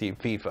 360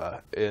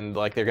 FIFA, and,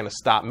 they're going to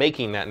stop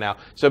making that now.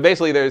 So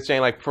basically they're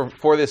saying,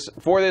 for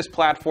this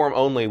platform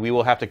only, we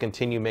will have to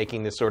continue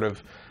making this sort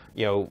of,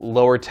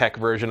 lower-tech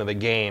version of the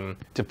game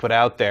to put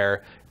out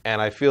there.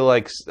 And I feel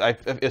like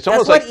it's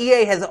almost That's what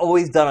EA has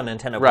always done on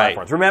Nintendo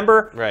platforms.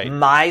 Remember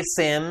My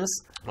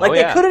Sims?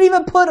 They couldn't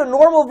even put a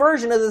normal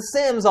version of The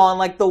Sims on,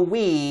 the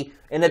Wii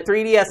and the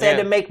 3DS. They had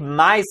to make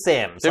My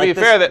Sims. To be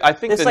fair, I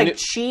think this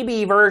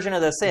chibi version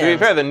of The Sims. To be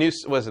fair,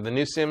 the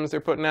new Sims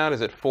they're putting out?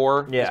 Is it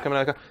 4? Yeah. That's coming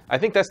out? I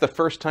think that's the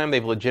first time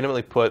they've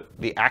legitimately put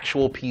the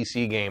actual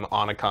PC game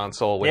on a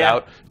console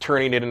without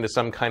turning it into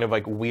some kind of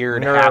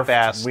weird,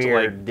 half-assed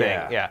thing.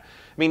 Yeah.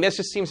 I mean, this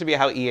just seems to be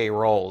how EA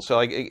rolls. So,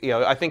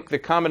 I think the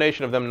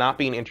combination of them not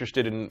being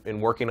interested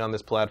in working on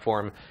this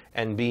platform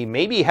and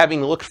maybe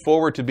having looked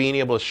forward to being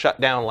able to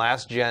shut down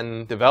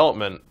last-gen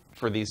development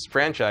for these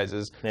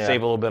franchises,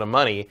 save a little bit of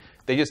money,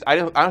 I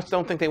just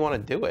don't think they want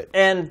to do it.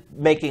 And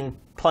making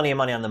plenty of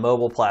money on the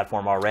mobile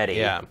platform already.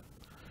 Yeah.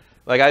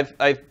 I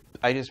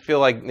just feel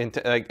like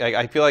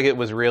I feel like it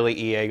was really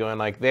EA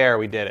going there,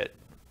 we did it.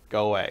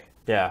 Go away.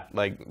 Yeah,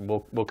 we'll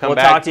come back. We'll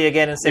talk to you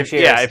again in 6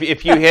 years. Yeah,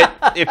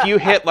 if you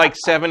hit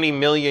 70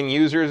 million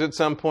users at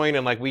some point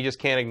and we just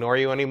can't ignore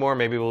you anymore,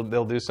 maybe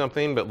they'll do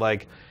something. But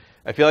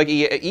I feel like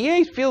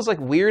EA feels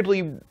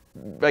weirdly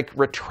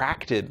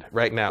retracted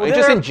right now. Well,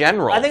 just in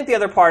general. I think the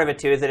other part of it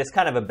too is that it's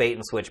kind of a bait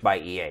and switch by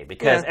EA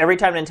because every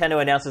time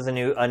Nintendo announces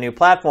a new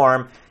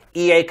platform,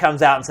 EA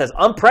comes out and says,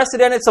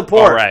 unprecedented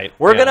support.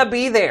 We're going to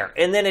be there.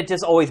 And then it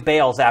just always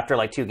bails after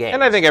 2 games.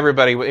 And I think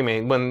everybody,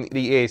 when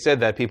the EA said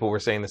that, people were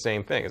saying the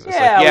same thing. It's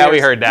we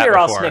heard that before.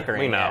 All snickering,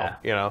 we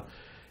know,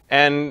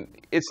 And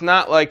it's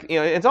not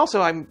it's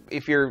also,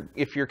 if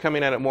you're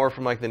coming at it more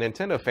from the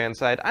Nintendo fan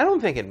side, I don't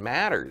think it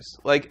matters.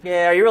 Are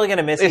you really going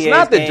to miss It's EA's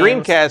not the games?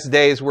 Dreamcast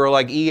days where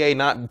EA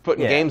not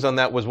putting games on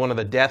that was one of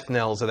the death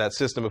knells of that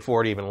system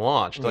before it even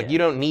launched. You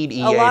don't need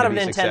EA to be A lot of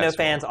Nintendo successful.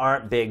 fans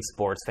aren't big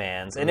sports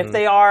fans. And if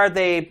they are,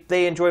 they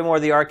enjoy more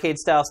of the arcade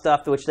style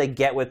stuff, which they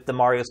get with the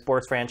Mario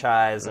Sports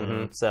franchise.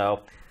 And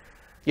so...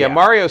 Yeah,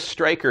 Mario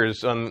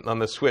Strikers on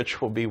the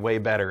Switch will be way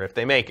better if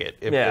they make it.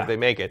 If they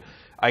make it.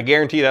 I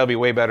guarantee that'll be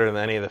way better than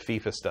any of the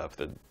FIFA stuff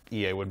that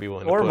EA would be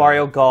willing to put. Or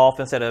Mario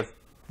Golf instead of...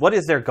 What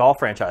is their golf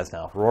franchise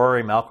now?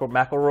 Rory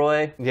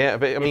McIlroy? Yeah,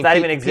 but I mean, that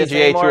even exists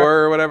PGA anymore?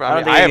 Tour or whatever. I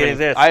don't think it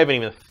exists. I haven't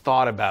even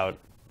thought about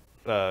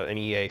an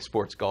EA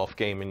sports golf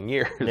game in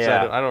years.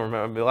 Yeah. I don't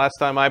remember. The last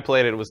time I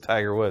played it was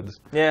Tiger Woods.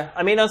 Yeah,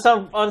 I mean,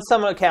 on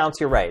some accounts,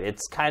 you're right.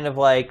 It's kind of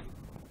like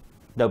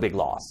no big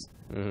loss.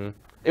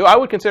 Mm-hmm. I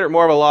would consider it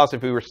more of a loss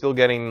if we were still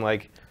getting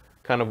like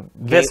kind of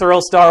visceral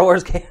Star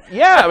Wars game.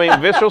 Yeah, I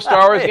mean, visceral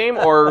Star Wars game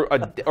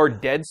or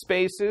Dead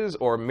Spaces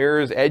or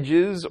Mirror's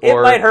Edges.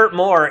 Or it might hurt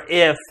more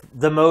if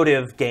the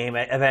Motive game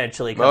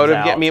eventually comes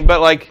out.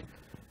 But like.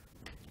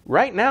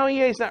 Right now,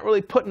 EA's not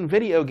really putting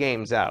video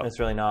games out. It's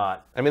really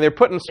not. I mean, they're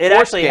putting sports games. It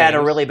actually had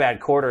a really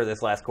bad quarter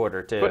this last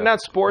quarter, too. Putting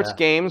out sports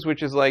games,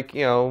 which is like,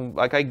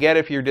 like I get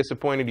if you're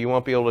disappointed you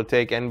won't be able to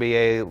take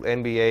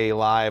NBA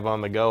Live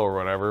on the go or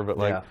whatever, but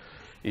like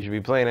you should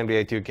be playing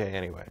NBA 2K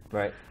anyway.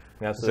 Right.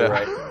 You're absolutely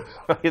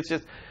right. It's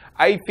just,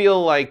 I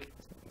feel like...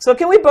 So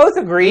can we both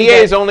agree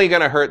EA's only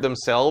going to hurt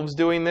themselves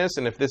doing this,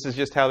 and if this is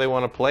just how they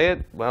want to play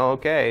it, well,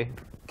 okay.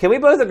 Can we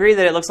both agree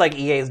that it looks like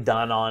EA's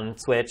done on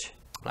Switch?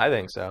 I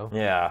think so.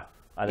 Yeah.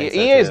 I think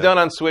EA is done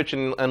on Switch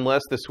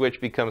unless the Switch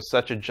becomes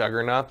such a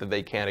juggernaut that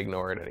they can't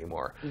ignore it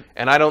anymore.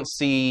 And I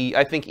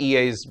think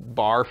EA's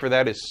bar for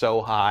that is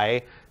so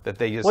high that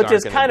they just Which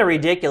is kind of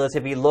ridiculous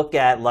if you look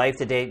at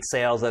life-to-date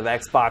sales of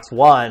Xbox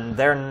One.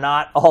 They're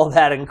not all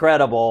that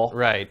incredible.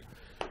 Right.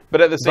 But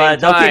at the same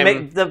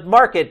time... the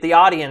market, the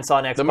audience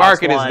on Xbox One... The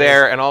market is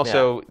there, and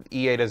also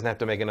EA doesn't have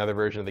to make another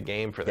version of the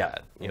game for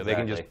that. Exactly. They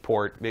can just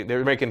port...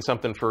 They're making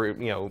something for,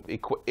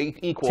 equal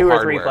 2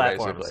 or 3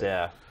 platforms, basically.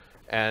 yeah.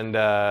 And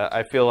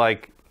I feel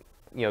like,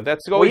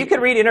 that's... Well, you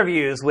could read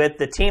interviews with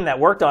the team that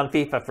worked on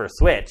FIFA for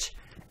Switch,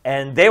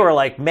 and they were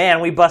like,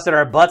 man, we busted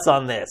our butts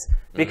on this.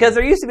 Because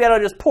they're used to be able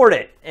to just port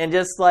it and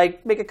just,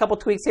 like, make a couple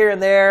tweaks here and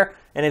there,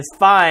 and it's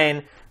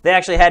fine. They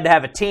actually had to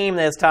have a team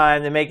this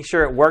time to make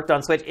sure it worked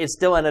on Switch. It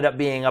still ended up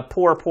being a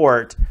poor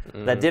port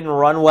that didn't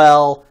run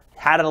well,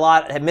 had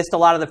missed a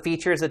lot of the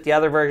features that the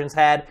other versions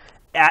had,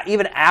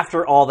 even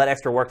after all that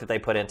extra work that they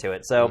put into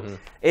it. So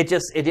it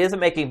isn't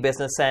making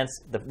business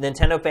sense. The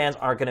Nintendo fans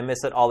aren't going to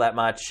miss it all that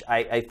much.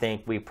 I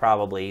think we've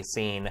probably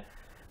seen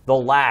the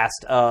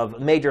last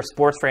of major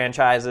sports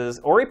franchises,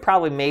 or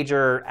probably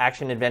major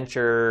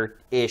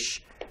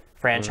action-adventure-ish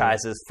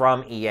franchises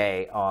from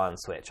EA on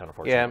Switch,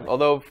 unfortunately. Yeah,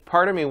 although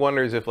part of me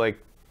wonders if, like,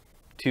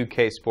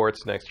 2K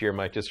Sports next year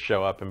might just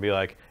show up and be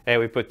like, hey,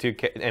 we put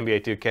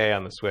NBA 2K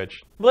on the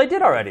Switch. Well, they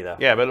did already, though.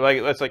 Yeah, but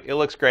it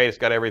looks great. It's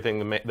got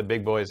everything the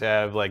big boys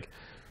have. Like,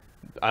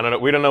 I don't know.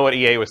 We don't know what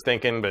EA was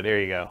thinking, but there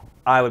you go.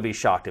 I would be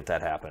shocked if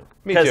that happened.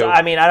 Me too. Because,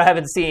 I mean, I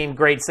haven't seen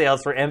great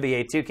sales for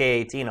NBA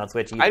 2K18 on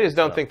Switch either. I just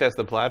don't think that's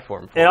the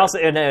platform for it. No,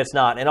 it's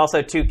not. And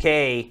also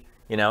 2K...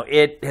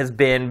 it has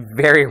been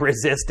very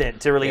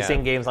resistant to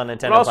releasing games on Nintendo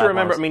platforms. But also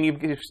remember, I mean,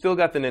 you've still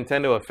got the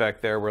Nintendo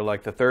effect there where,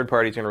 like, the third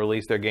party's going to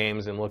release their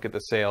games and look at the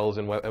sales,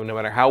 and no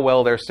matter how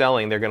well they're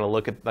selling, they're going to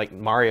look at, like,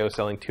 Mario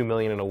selling 2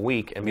 million in a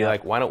week and be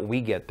like, why don't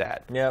we get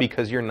that?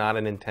 Because you're not a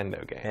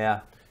Nintendo game. Yeah.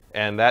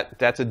 And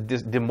that's a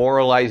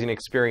demoralizing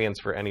experience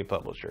for any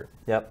publisher.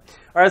 Yep.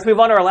 All right, let's move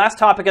on to our last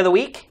topic of the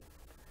week.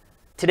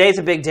 Today's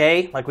a big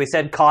day. Like we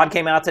said, COD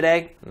came out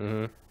today.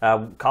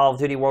 Call of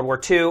Duty World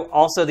War II.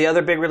 Also, the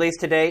other big release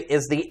today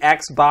is the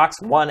Xbox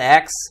One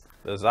X.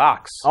 The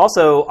Zox.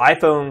 Also,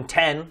 iPhone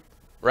 10.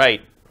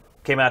 Right.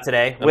 Came out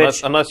today.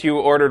 Unless you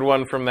ordered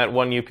one from that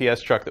one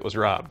UPS truck that was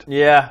robbed.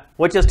 Yeah,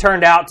 which has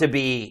turned out to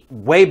be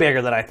way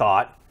bigger than I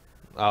thought.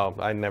 Oh,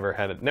 I never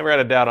had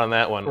a doubt on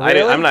that one.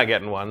 Really? I'm not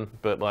getting one,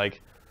 but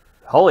like...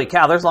 Holy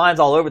cow, there's lines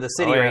all over the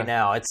city right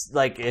now. It's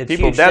like it's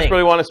people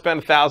desperately want to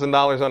spend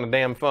 $1,000 on a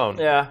damn phone.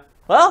 Yeah.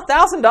 Well,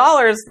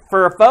 $1,000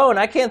 for a phone,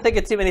 I can't think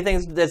of too many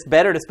things that's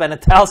better to spend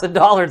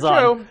 $1,000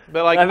 on. True,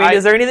 but like, I mean,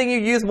 is there anything you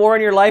use more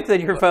in your life than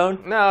your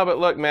phone? No, but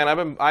look, man,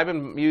 I've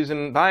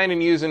been buying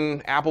and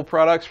using Apple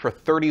products for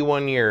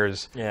 31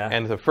 years. Yeah.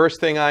 And the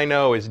first thing I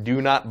know is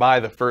do not buy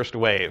the first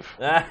wave.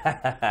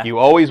 You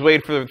always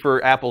wait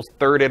for Apple's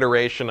third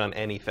iteration on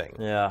anything.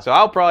 Yeah. So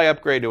I'll probably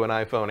upgrade to an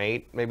iPhone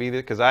 8, maybe,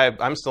 because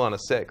I'm still on a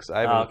 6.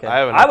 I'm on a 5. I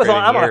have an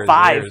iPhone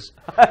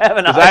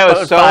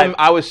 5.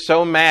 I was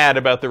so mad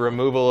about the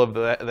removal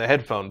of the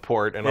headphone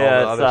port and all the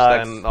other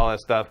stuff and all that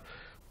stuff.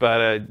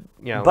 But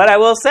But I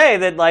will say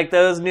that like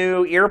those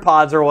new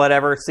earpods or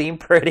whatever seem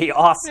pretty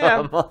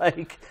awesome. Yeah.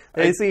 Like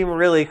they seem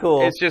really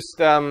cool. It's just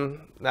now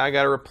I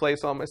got to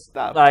replace all my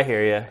stuff. I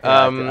hear you.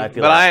 Yeah,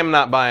 I am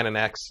not buying an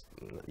X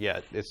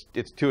yet.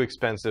 It's too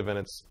expensive and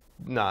it's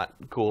not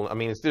cool. I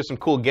mean, there's some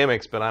cool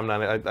gimmicks, but I'm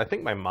not. I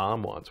think my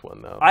mom wants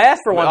one though. I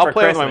asked for one. I'll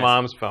play with my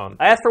mom's phone.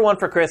 I asked for one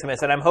for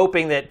Christmas, and I'm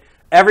hoping that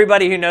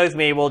everybody who knows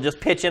me will just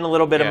pitch in a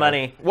little bit of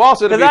money. Well,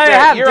 also, because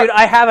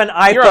I have an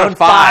iPhone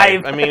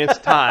 5. I mean, it's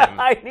time.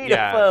 I need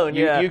a phone.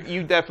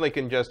 You definitely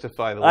can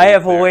justify the. I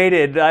have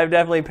waited. I've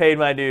definitely paid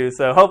my dues,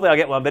 so hopefully I'll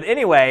get one. But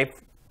anyway,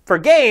 for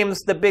games,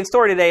 the big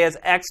story today is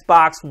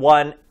Xbox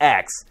One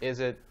X. Is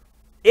it?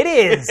 It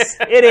is.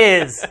 It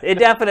is. It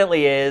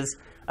definitely is.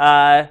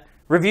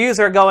 Reviews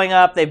are going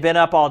up. They've been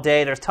up all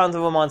day. There's tons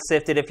of them on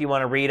Sifted if you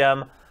want to read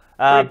them.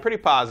 Pretty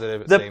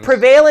positive, it the seems.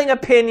 Prevailing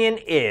opinion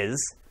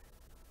is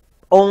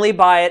only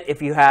buy it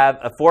if you have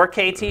a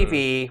 4K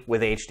TV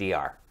with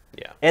HDR.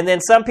 Yeah. And then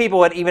some people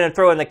would even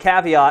throw in the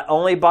caveat,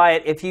 only buy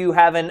it if you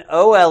have an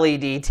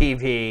OLED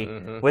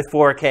TV with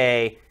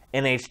 4K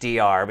and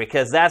HDR,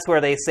 because that's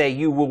where they say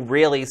you will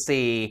really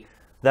see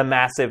the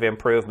massive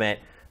improvement.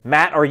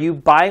 Matt, are you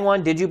buying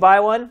one? Did you buy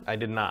one? I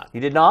did not.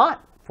 You did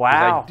not?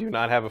 Wow. I do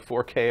not have a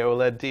 4K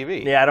OLED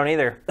TV. Yeah, I don't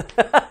either.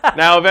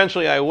 Now,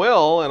 eventually I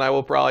will, and I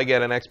will probably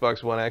get an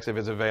Xbox One X if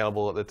it's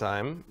available at the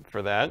time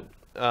for that.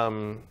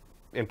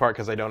 In part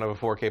because I don't have a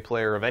 4K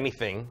player of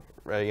anything,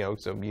 right? You know,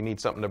 so you need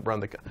something to run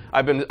the.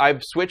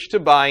 I've switched to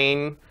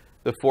buying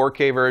the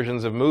 4K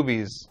versions of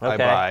movies I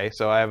buy.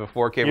 So I have a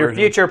 4K version. You're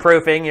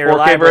future-proofing your 4K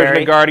library.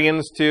 version of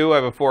Guardians 2. I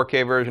have a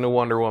 4K version of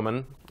Wonder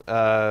Woman,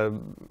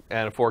 and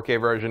a 4K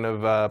version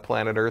of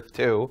Planet Earth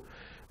 2.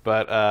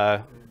 But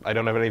I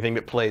don't have anything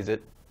that plays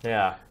it.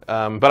 Yeah.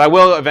 But I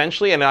will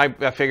eventually, and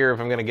I figure if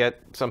I'm going to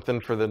get something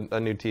for a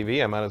new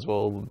TV, I might as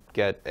well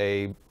get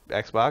a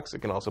Xbox that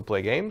can also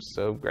play games.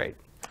 So great.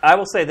 I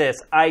will say this.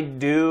 I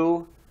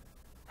do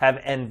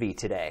have envy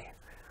today.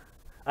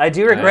 I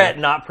do regret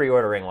not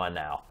pre-ordering one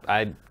now.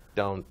 I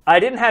don't. I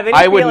didn't have any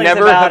feelings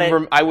about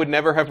it. I would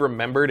never have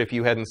remembered if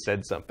you hadn't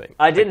said something.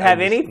 I didn't have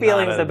any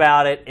feelings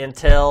about it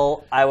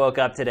until I woke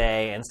up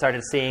today and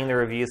started seeing the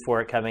reviews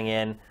for it coming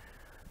in.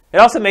 It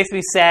also makes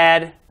me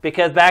sad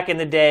because back in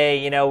the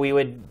day, you know, we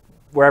would,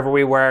 wherever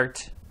we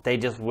worked, they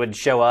just would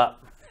show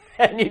up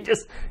and you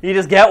just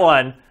get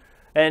one.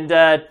 And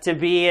to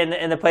be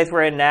in the place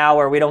we're in now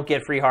where we don't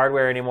get free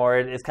hardware anymore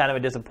is kind of a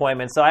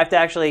disappointment. So I have to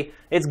actually,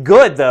 it's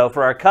good though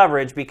for our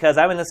coverage because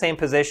I'm in the same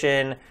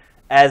position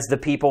as the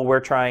people we're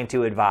trying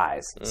to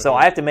advise. So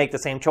I have to make the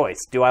same choice.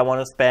 Do I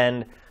want to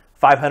spend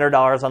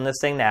 $500 on this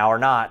thing now or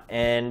not?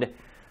 And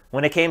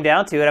when it came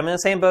down to it, I'm in the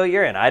same boat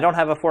you're in. I don't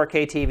have a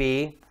 4K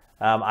TV.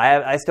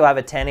 I still have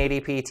a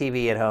 1080p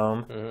TV at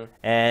home,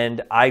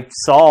 and I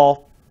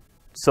saw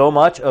so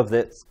much of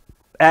this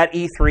at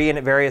E3 and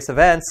at various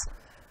events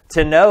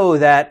to know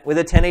that with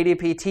a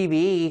 1080p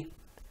TV,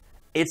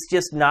 it's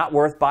just not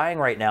worth buying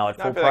right now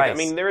at full price. I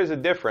mean, there is a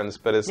difference,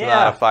 but it's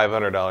not a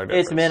 $500 difference.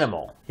 It's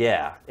minimal,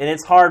 yeah. And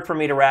it's hard for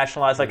me to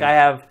rationalize. Like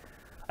I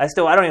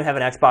don't even have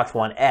an Xbox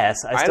One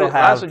S. I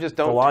also just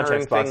don't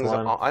turn things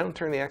on. I don't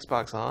turn the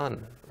Xbox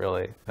on,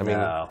 really. I mean,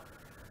 no.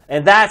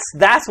 And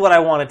that's what I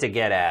wanted to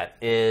get at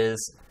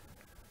is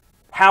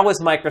how is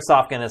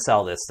Microsoft going to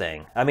sell this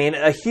thing? I mean,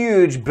 a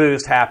huge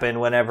boost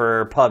happened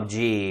whenever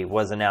PUBG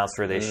was announced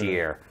for this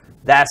year.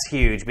 That's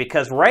huge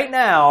because right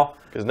now...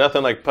 Because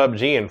nothing like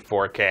PUBG in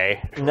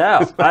 4K.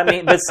 No, I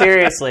mean, but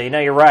seriously, no,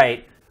 you're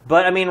right.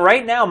 But I mean,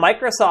 right now,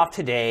 Microsoft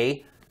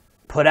today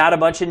put out a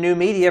bunch of new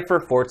media for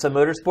Forza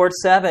Motorsport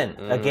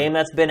 7, a game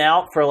that's been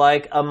out for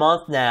like a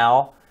month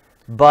now.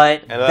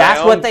 But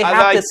that's what they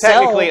have to sell.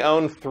 I technically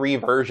own 3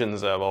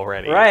 versions of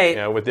already, right? You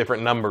know, with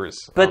different numbers.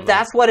 But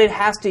that's what it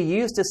has to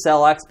use to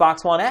sell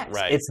Xbox One X.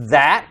 Right. It's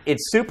that.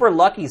 It's Super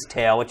Lucky's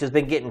Tale, which has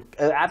been getting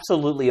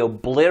absolutely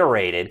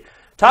obliterated.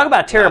 Talk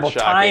about terrible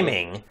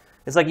timing.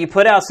 It's like you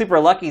put out Super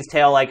Lucky's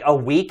Tale like a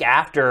week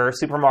after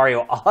Super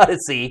Mario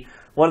Odyssey,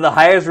 one of the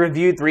highest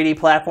reviewed 3D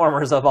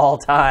platformers of all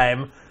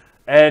time,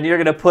 and you're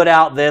going to put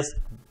out this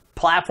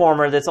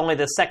platformer that's only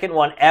the second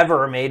one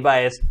ever made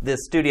by this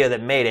studio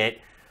that made it.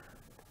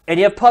 And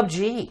you have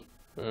PUBG.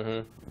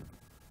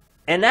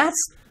 And that's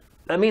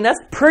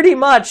pretty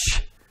much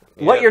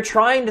what you're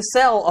trying to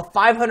sell a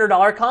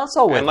 $500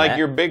 console with. And like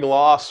your big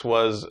loss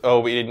was,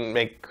 we didn't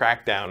make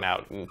Crackdown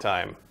out in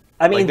time.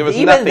 I mean, like, there was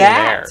even nothing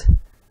that, there.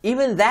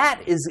 Even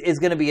that is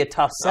going to be a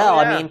tough sell.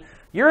 Oh, yeah. I mean,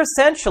 you're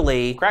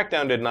essentially...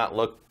 Crackdown did not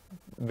look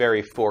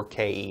very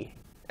 4K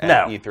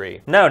at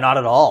E3. No, not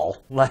at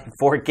all. Like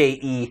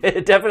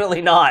 4K-E.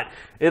 Definitely not.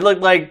 It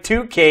looked like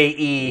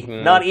 2K-E.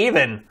 Not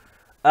even.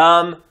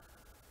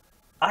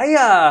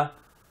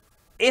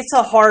 It's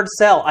a hard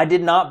sell. I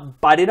did not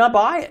buy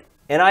it,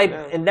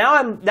 and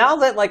now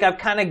that like I've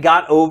kind of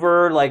got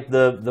over like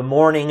the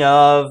morning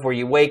of where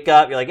you wake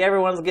up, you're like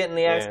everyone's getting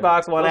the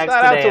Xbox One X today. It's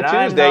not out till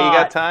Tuesday. You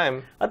got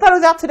time. I thought it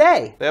was out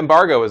today. The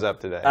embargo was up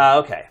today.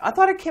 Okay. I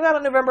thought it came out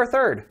on November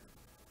 3rd.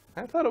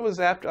 I thought it was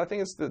after. I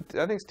think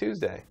it's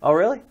Tuesday. Oh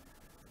really?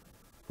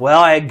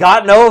 Well, I had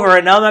gotten over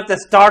it. Now I'm going to have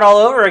to start all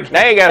over again.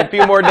 Now you got a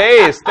few more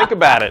days. Think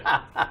about it.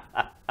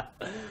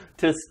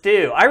 To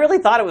stew. I really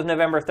thought it was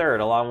November 3rd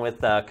along with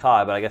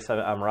COD, but I guess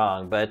I'm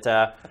wrong. But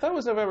I thought it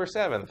was November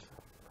 7th.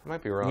 I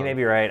might be wrong. You may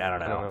be right. I don't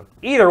know.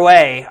 Either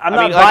way, I'm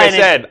not buying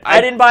it.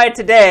 I didn't buy it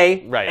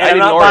today, right. and I'm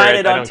not buying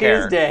it on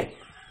Tuesday.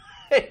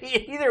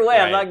 Either way,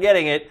 I'm not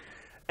getting it.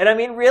 And I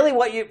mean, really,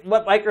 what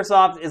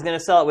Microsoft is going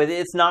to sell it with,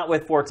 it's not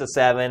with Forza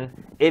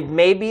 7. It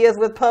maybe is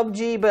with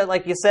PUBG, but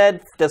like you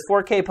said, does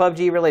 4K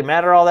PUBG really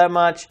matter all that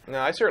much? No,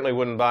 I certainly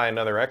wouldn't buy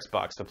another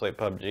Xbox to play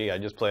PUBG. I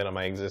just play it on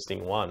my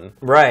existing one.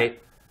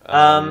 Right.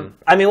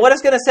 I mean, what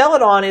it's going to sell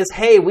it on is,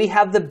 hey, we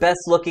have the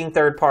best-looking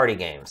third-party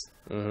games.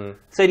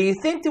 So do you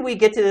think that we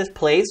get to this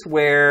place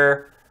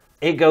where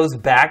it goes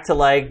back to,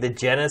 like, the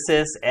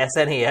Genesis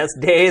SNES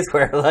days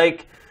where,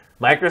 like,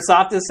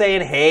 Microsoft is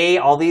saying, hey,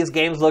 all these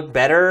games look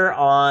better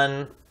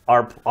on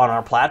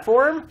our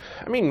platform?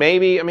 I mean,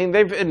 maybe. I mean,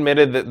 they've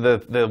admitted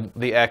that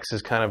the X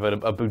is kind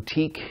of a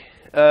boutique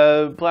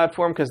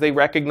platform because they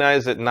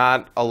recognize that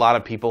not a lot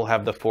of people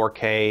have the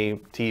 4K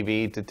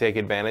TV to take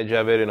advantage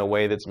of it in a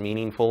way that's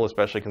meaningful,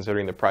 especially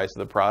considering the price of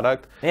the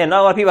product. Yeah,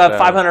 not a lot of people have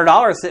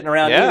 $500 sitting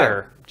around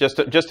either. Just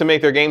to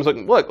make their games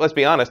look, let's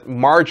be honest,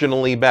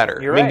 marginally better.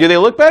 You're right. Do they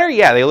look better?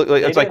 Yeah, they look.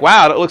 It's like,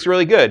 wow, it looks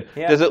really good.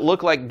 Yeah. Does it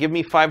look like give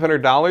me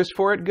 $500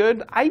 for it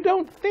good? I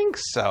don't think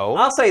so.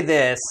 I'll say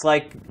this,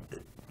 like,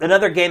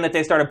 another game that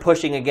they started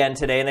pushing again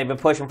today, and they've been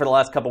pushing for the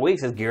last couple of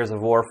weeks, is Gears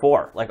of War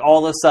 4. Like,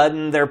 all of a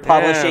sudden, they're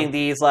publishing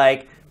these,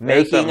 like,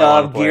 making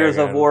of Gears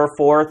of War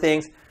 4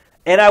 things.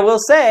 And I will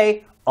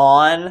say,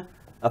 on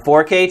a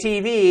 4K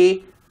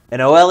TV, an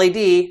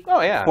OLED,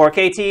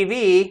 4K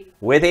TV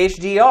with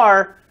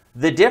HDR,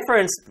 the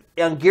difference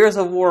on Gears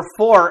of War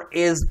 4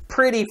 is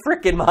pretty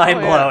freaking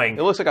mind-blowing.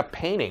 It looks like a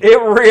painting.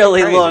 It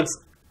really looks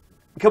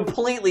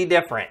completely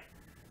different.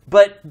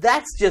 But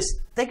that's just,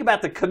 think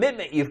about the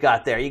commitment you've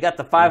got there. You got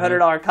the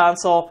 $500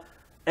 console,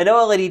 an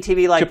OLED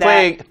TV like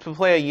that. To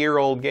play a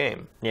year-old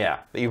game. Yeah.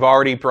 That you've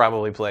already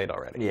probably played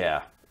already.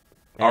 Yeah.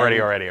 Already.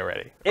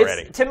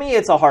 To me,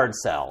 it's a hard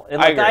sell. And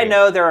like, I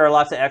know there are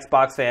lots of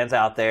Xbox fans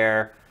out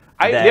there.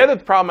 The other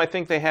problem I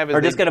think they have is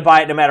they're just going to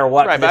buy it no matter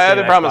what. Right, but the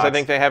other problem I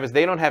think they have is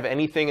they don't have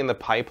anything in the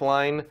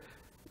pipeline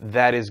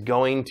that is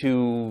going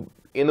to,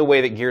 in the way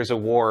that Gears of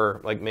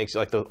War makes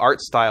the art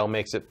style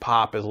makes it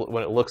pop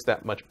when it looks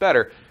that much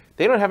better.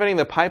 They don't have anything in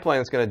the pipeline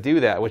that's going to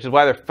do that, which is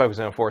why they're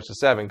focusing on Forza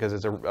 7 because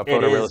it's a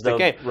photorealistic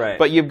game. Right.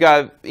 But you've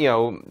got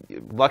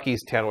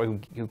Lucky's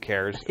 10. Who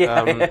cares?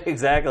 Yeah,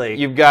 exactly.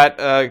 You've got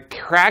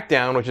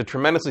Crackdown, which is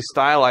tremendously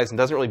stylized and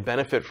doesn't really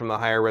benefit from the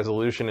higher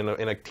resolution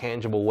in a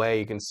tangible way.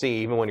 You can see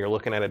even when you're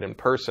looking at it in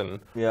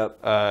person. Yep.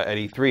 At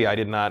E3, I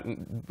did not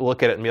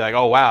look at it and be like,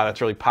 "Oh wow,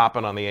 that's really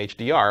popping on the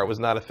HDR." It was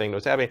not a thing that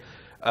was happening.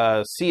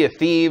 Sea of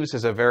Thieves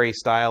is a very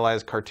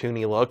stylized,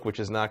 cartoony look, which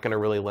is not going to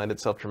really lend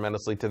itself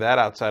tremendously to that.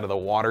 Outside of the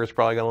water is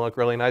probably going to look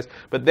really nice.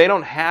 But they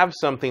don't have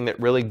something that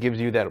really gives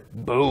you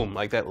that boom,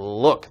 like that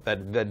look, that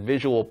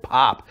visual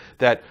pop,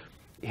 that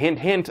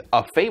hint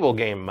a Fable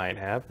game might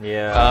have.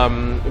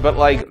 Yeah. But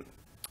like,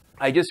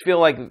 I just feel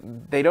like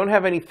they don't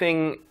have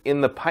anything in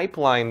the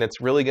pipeline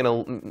that's really going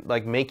to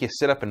like make you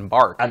sit up and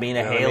bark. I mean,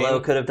 a Halo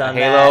could have done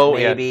Halo,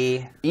 that,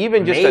 maybe. Yeah.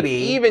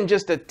 Even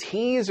just a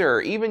teaser,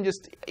 even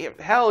just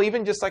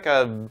like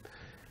a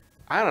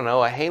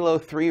Halo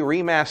 3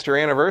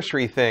 remaster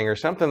anniversary thing or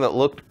something that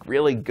looked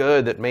really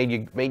good that made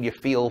you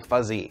feel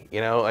fuzzy,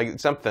 like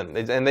something.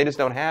 And they just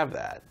don't have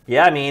that.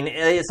 Yeah, I mean,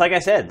 it's like I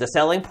said, the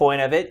selling point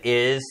of it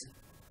is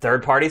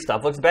third-party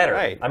stuff looks better.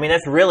 Right. I mean,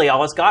 that's really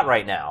all it's got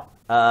right now.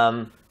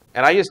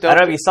 And I just don't. I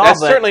don't know if you saw,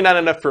 that's certainly not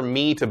enough for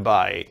me to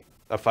buy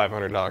a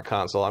 $500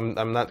 console. I'm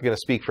not going to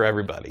speak for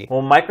everybody.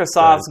 Well,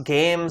 Microsoft's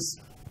games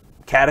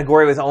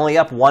category was only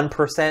up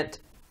 1%.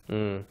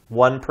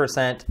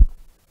 1%.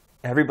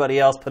 Everybody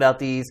else put out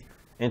these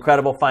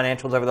incredible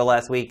financials over the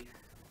last week.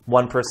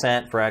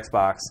 1% for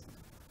Xbox.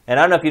 And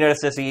I don't know if you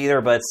noticed this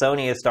either, but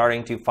Sony is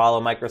starting to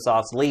follow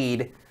Microsoft's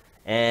lead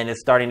and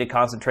is starting to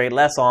concentrate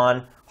less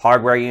on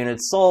hardware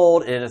units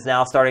sold and is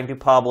now starting to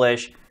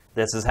publish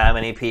this is how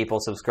many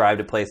people subscribe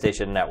to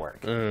PlayStation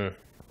Network,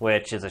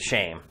 which is a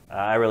shame.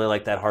 I really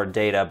like that hard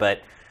data.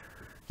 But,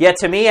 yeah,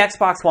 to me,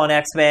 Xbox One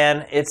X,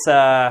 man, it's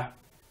a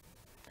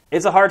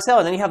hard sell.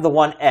 And then you have the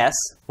One S,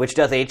 which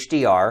does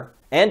HDR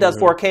and does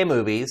 4K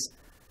movies.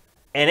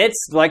 And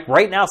it's, like,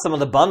 right now, some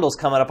of the bundles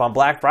coming up on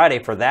Black Friday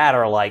for that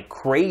are, like,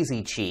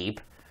 crazy cheap.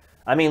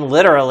 I mean,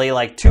 literally,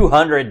 like,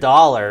 $200.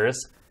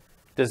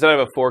 Does it have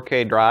a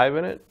 4K drive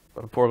in it?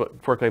 A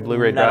 4K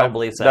Blu-ray drive? I don't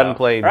believe so. Doesn't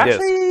play discs.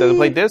 Does it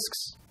play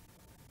discs?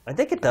 I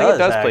think it does,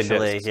 play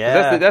actually. discs.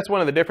 Yeah. That's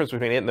one of the differences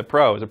between it and the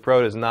Pro. The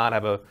Pro does not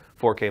have a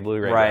 4K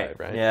Blu-ray drive,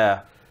 right?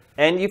 Yeah.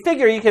 And you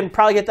figure you can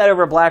probably get that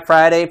over Black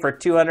Friday for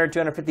 $200,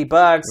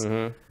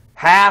 $250.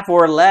 Half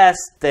or less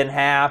than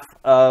half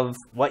of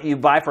what you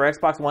buy for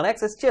Xbox One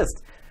X.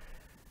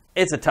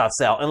 It's a tough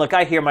sell. And look,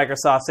 I hear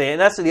Microsoft saying,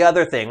 and that's the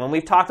other thing. When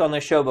we've talked on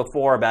this show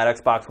before about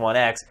Xbox One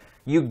X,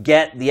 you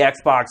get the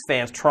Xbox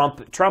fans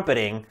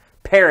trumpeting,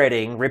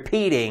 parroting,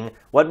 repeating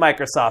what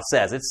Microsoft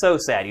says. It's so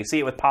sad. You see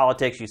it with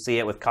politics. You see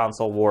it with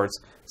console wars.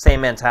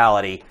 Same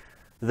mentality.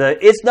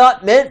 It's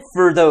not meant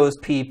for those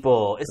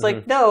people. It's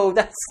like, no,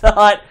 that's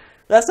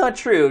not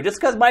true. Just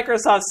because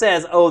Microsoft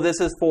says, oh,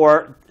 this is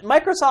for...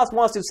 Microsoft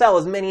wants to sell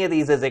as many of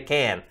these as it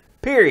can.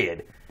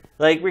 Period.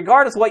 Like,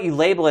 regardless of what you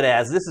label it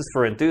as, this is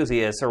for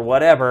enthusiasts or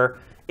whatever,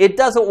 it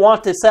doesn't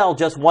want to sell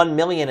just 1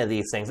 million of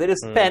these things. It has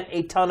spent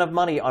a ton of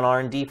money on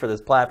R&D for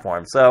this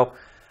platform. So,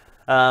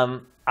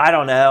 I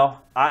don't know.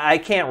 I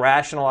can't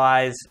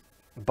rationalize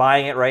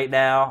buying it right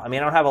now. I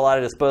mean, I don't have a lot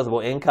of disposable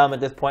income at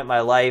this point in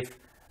my life.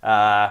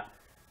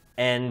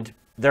 And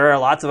there are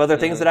lots of other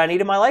things that I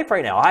need in my life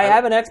right now. I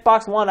have an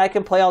Xbox One. I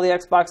can play all the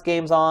Xbox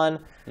games on.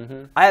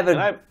 I have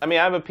I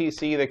have a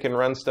PC that can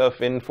run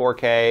stuff in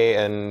 4K,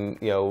 and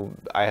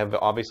I have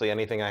obviously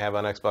anything I have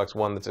on Xbox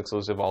One that's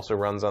exclusive also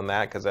runs on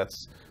that because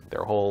that's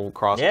their whole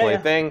cross-play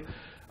thing.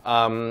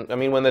 I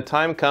mean, when the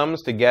time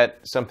comes to get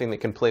something that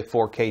can play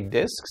 4K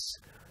discs,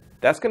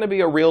 that's going to be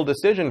a real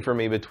decision for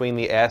me between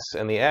the S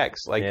and the X.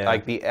 I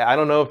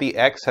don't know if the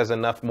X has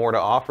enough more to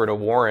offer to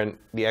warrant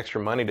the extra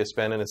money to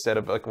spend, and instead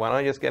of like, why don't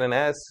I just get an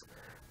S,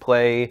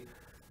 play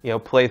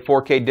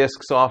 4K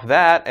discs off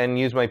that, and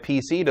use my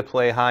PC to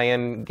play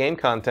high-end game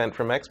content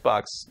from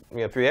Xbox,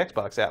 through the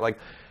Xbox app. Like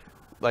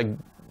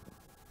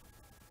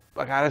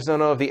I just don't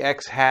know if the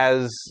X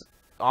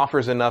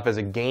offers enough as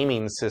a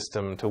gaming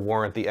system to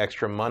warrant the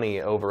extra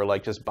money over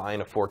like just buying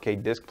a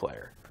 4K disc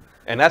player.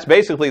 And that's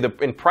basically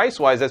in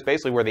price-wise, that's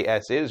basically where the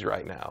S is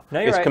right now. No,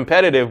 you're it's right.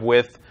 Competitive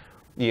with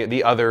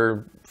the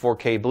other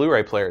 4K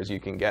Blu-ray players you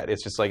can get.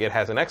 It's just like it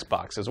has an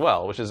Xbox as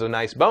well, which is a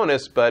nice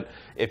bonus. But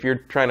if you're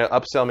trying to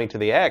upsell me to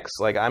the X,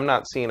 like I'm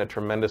not seeing a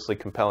tremendously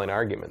compelling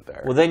argument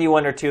there. Well, then you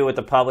wonder too with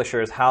the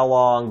publishers how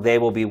long they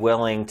will be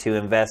willing to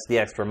invest the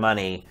extra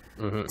money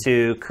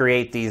to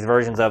create these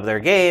versions of their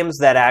games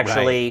that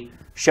actually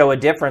show a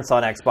difference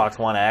on Xbox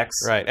One X.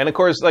 Right, and of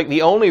course, like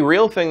the only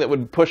real thing that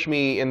would push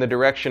me in the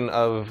direction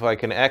of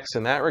like an X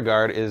in that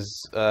regard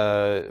is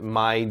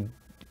my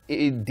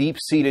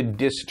deep-seated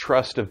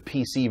distrust of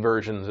PC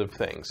versions of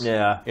things.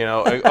 Yeah,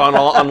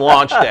 on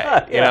launch day.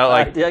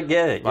 I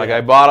get it. Like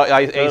I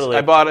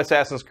bought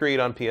Assassin's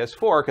Creed on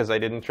PS4 because I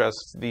didn't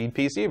trust the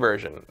PC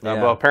version.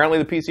 Well, apparently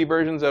the PC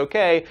version's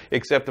okay,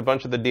 except a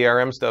bunch of the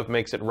DRM stuff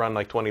makes it run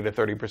like 20 to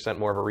 30%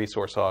 more of a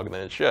resource hog than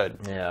it should.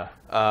 Yeah.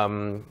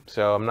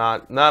 So I'm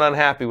not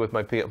unhappy with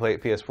my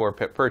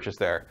PS4 purchase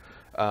there.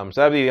 So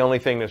that'd be the only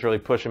thing that's really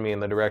pushing me in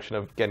the direction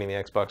of getting the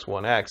Xbox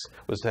One X,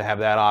 was to have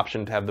that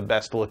option to have the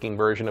best looking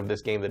version of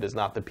this game that is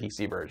not the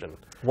PC version.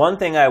 One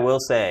thing I will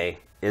say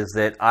is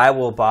that I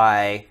will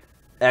buy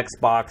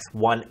Xbox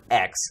One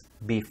X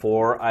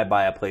before I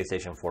buy a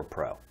PlayStation 4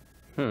 Pro.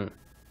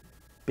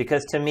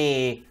 Because to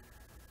me,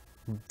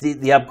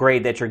 the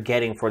upgrade that you're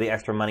getting for the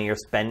extra money you're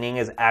spending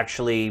is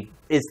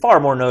far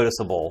more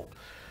noticeable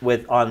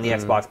on the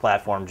Xbox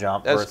platform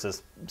jump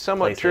versus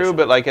somewhat true,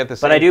 but like at the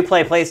same. But I do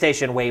play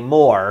PlayStation way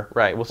more,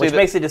 right? Which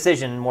makes the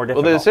decision more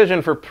difficult. Well, the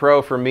decision for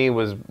Pro for me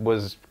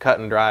was cut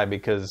and dry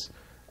because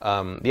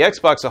the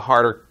Xbox a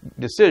harder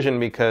decision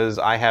because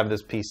I have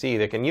this PC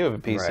you have a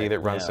PC that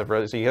runs stuff.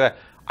 So you have that.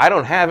 I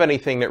don't have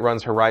anything that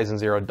runs Horizon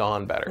Zero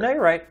Dawn better. No,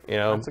 you're right.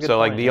 So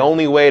like the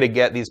only way to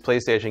get these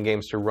PlayStation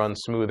games to run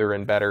smoother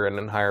and better and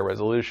in higher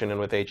resolution and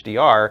with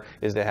HDR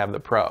is to have the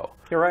Pro.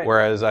 You're right.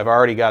 Whereas I've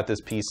already got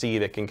this PC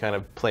that can kind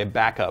of play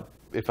backup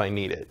if I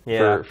need it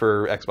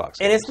for Xbox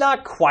games. And it's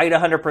not quite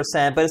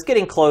 100%, but it's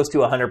getting close to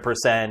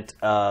 100%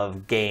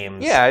 of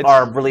games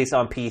are released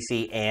on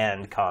PC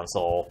and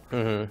console.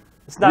 Mm-hmm.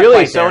 It's not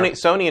really, quite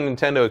Sony and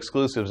Nintendo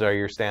exclusives are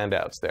your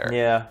standouts there.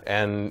 Yeah.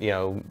 And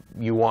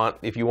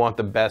if you want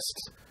the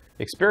best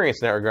experience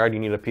in that regard, you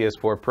need a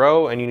PS4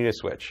 Pro and you need a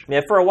Switch.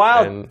 Yeah, for a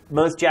while,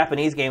 most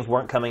Japanese games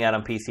weren't coming out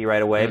on PC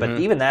right away, but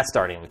even that's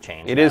starting to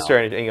change. It is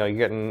starting to. You're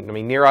getting. I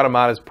mean, Nier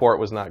Automata's port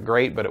was not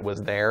great, but it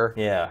was there.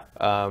 Yeah.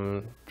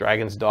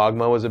 Dragon's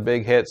Dogma was a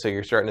big hit, so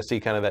you're starting to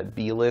see kind of that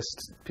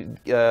B-list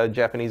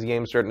Japanese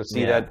games starting to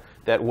see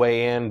that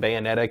way in.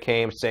 Bayonetta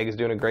came. Sega's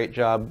doing a great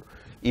job.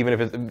 Even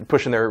if it's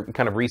pushing their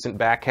kind of recent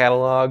back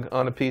catalog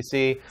on a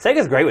PC.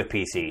 Sega's great with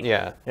PC.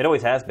 Yeah. It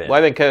always has been. Well,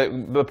 I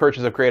think the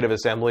purchase of Creative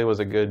Assembly was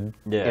a good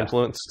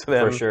influence to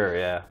them. For sure,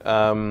 yeah.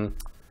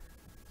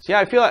 So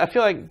I feel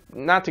like,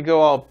 not to go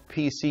all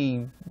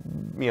PC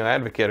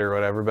advocate or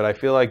whatever, but I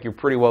feel like you're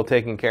pretty well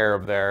taken care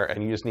of there,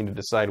 and you just need to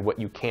decide what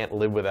you can't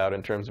live without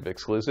in terms of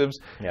exclusives.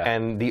 Yeah.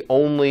 And the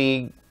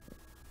only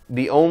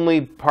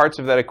parts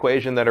of that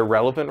equation that are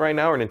relevant right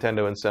now are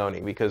Nintendo and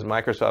Sony, because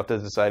Microsoft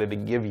has decided to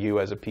give you,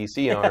 as a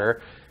PC owner,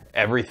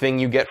 everything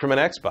you get from an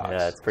Xbox.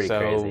 Yeah, it's pretty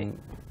crazy.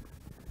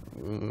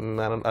 I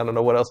don't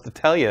know what else to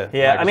tell you.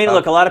 Yeah, Microsoft. I mean,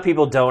 look, a lot of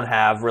people don't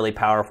have really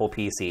powerful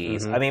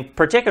PCs. I mean,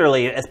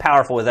 particularly as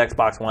powerful as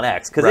Xbox One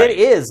X, because it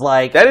is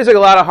like... That is a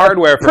lot of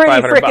hardware for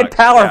 $500. Pretty freaking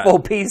powerful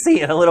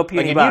PC in a little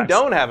puny box. If you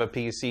don't have a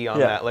PC on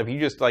that, like if you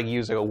just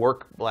use a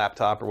work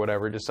laptop or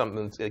whatever, just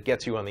something that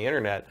gets you on the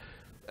internet...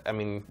 I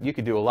mean, you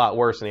could do a lot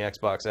worse than the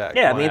Xbox X.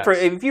 Yeah, I mean,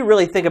 if you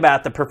really think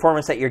about the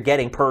performance that you're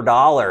getting per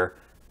dollar,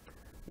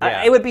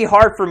 it would be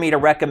hard for me to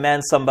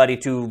recommend somebody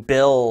to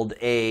build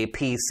a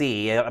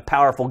PC, a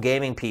powerful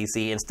gaming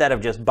PC, instead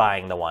of just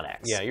buying the One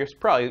X. Yeah, you're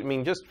probably, I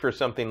mean, just for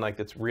something like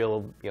that's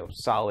real,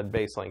 solid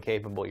baseline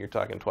capable, you're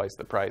talking twice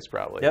the price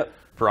probably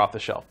for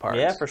off-the-shelf parts.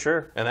 Yeah, for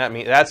sure.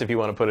 And that's if you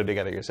want to put it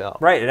together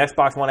yourself. Right, an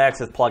Xbox One X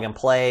is plug and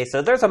play,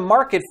 so there's a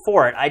market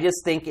for it. I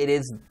just think it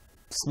is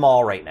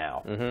small right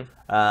now,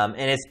 and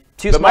it's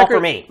too small for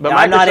me. But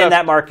I'm not in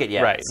that market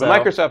yet. Right, so.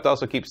 But Microsoft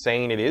also keeps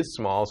saying it is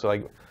small,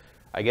 so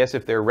I guess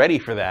if they're ready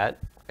for that,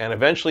 and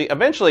eventually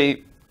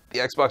the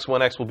Xbox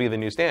One X will be the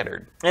new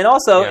standard. And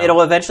also,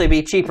 it'll eventually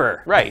be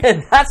cheaper. Right.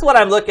 And that's what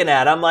I'm looking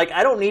at. I'm like,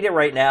 I don't need it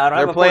right now.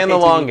 They're playing the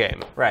long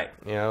game. Right.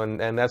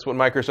 And that's what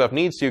Microsoft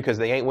needs to, because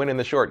they ain't winning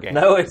the short game.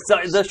 No,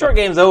 the short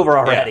game's over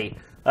already.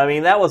 I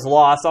mean, that was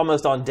lost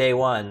almost on day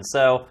one.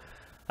 So...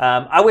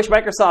 I wish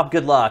Microsoft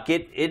good luck.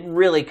 It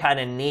really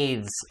kind of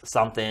needs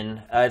something.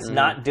 It's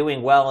not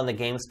doing well in the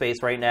game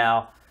space right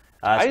now.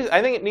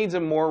 I think it needs a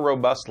more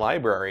robust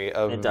library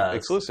of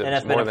exclusives. And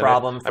that's been a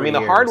problem for years.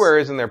 the hardware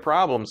isn't their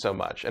problem so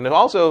much. And it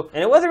also...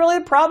 And it wasn't really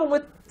a problem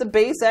with the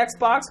base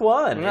Xbox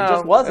One. No, it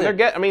just wasn't.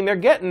 They're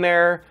getting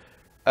there.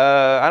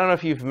 I don't know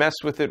if you've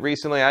messed with it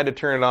recently. I had to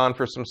turn it on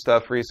for some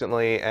stuff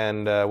recently,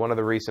 and one of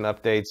the recent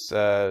updates,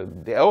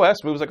 the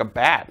OS moves like a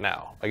bat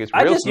now. Like it's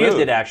real I just smooth. used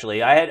it,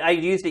 actually. I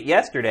used it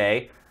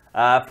yesterday.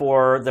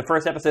 For the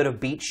first episode of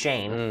Beat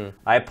Shane.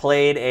 I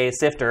played a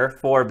sifter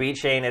for Beat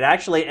Shane. It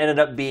actually ended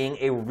up being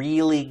a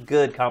really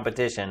good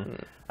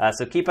competition.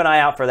 So keep an eye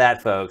out for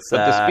that, folks.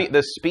 But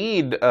the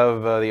speed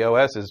of the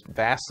OS is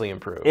vastly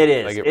improved. It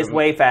is. It's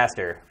way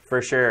faster,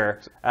 for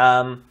sure.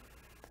 The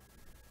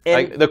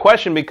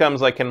question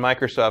becomes, can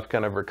Microsoft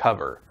kind of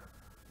recover?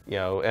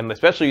 And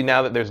especially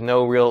now that there's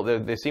no real...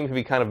 They seem to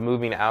be kind of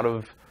moving out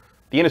of...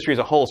 The industry as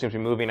a whole seems to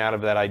be moving out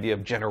of that idea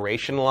of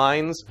generation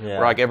lines,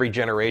 where every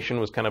generation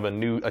was kind of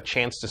a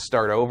chance to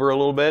start over a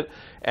little bit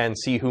and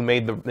see who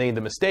made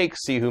the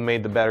mistakes, see who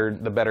made the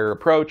better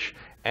approach.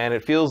 And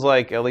it feels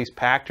like at least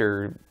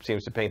Pactor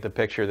seems to paint the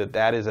picture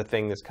that is a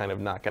thing that's kind of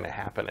not going to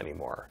happen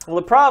anymore. Well,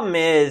 the problem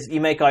is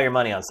you make all your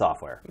money on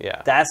software.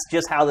 Yeah, that's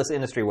just how this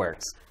industry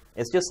works.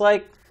 It's just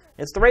like.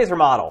 It's the Razer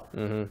model.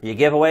 Mm-hmm. You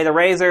give away the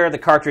Razer, the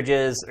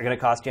cartridges are going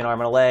to cost you an arm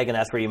and a leg, and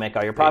that's where you make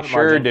all your profit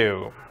margin. Sure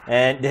do.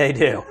 And they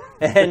do.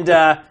 And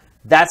that's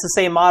the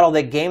same model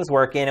that games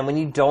work in. And when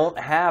you don't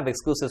have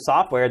exclusive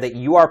software that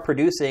you are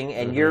producing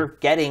and you're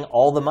getting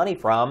all the money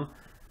from,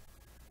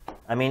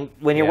 I mean,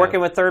 when you're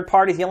working with third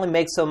parties, you only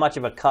make so much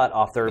of a cut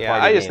off third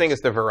party I just games. think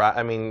it's the variety.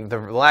 I mean, the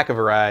lack of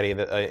variety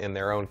that in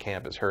their own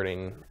camp is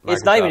hurting Microsoft.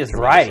 It's not even just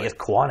variety; it's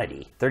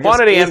quantity.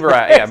 Quantity and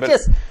variety. Yeah,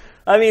 but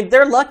I mean,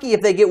 they're lucky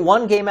if they get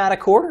one game out a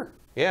quarter.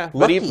 Yeah,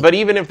 but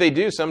even if they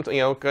do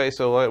something, okay.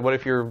 So what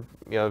if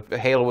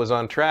Halo was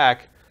on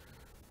track?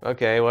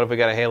 Okay, what if we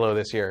got a Halo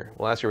this year?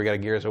 Well, last year we got a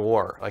Gears of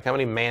War. How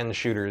many man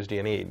shooters do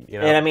you need?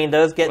 And I mean,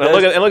 those get.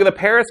 Look at the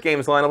Paris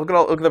games lineup.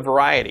 Look at the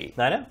variety.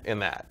 I know. In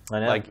that. I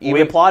know.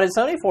 We applauded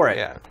Sony for it.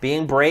 Yeah.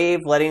 Being brave,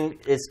 letting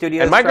its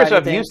studios. And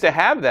Microsoft used to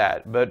have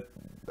that, but.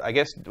 I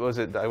guess was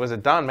it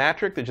Don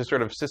Matrick that just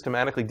sort of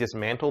systematically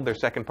dismantled their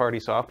second-party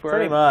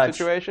software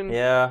situation?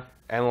 Yeah.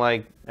 And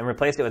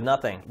replaced it with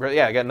nothing.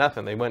 Yeah, I got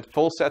nothing. They went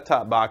full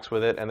set-top box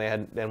with it, and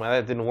when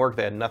that didn't work,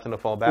 they had nothing to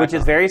fall back on. Which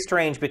is very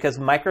strange because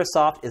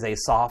Microsoft is a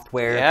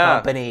software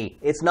company.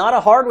 It's not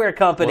a hardware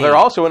company. Well, they're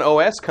also an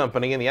OS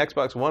company, and the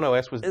Xbox One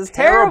OS was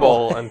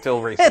terrible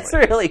until recently. It's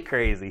really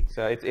crazy.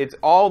 So it's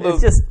all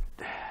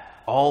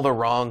the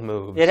wrong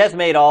moves. It has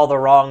made all the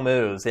wrong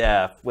moves,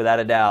 without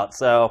a doubt.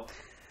 So.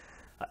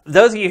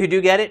 Those of you who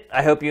do get it,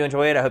 I hope you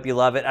enjoy it. I hope you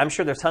love it. I'm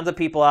sure there's tons of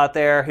people out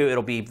there who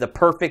it'll be the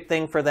perfect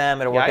thing for them.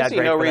 It'll work out great for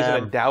them. I see no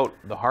reason to doubt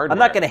the hardware. I'm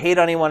not going to hate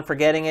on anyone for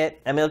getting it.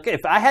 I mean,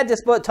 if I had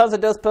tons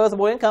of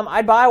disposable income,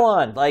 I'd buy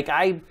one. Like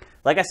I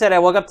said, I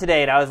woke up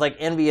today and I was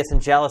envious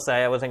and jealous that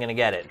I wasn't going to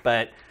get it.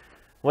 But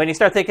when you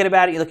start thinking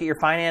about it, you look at your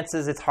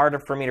finances, it's harder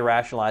for me to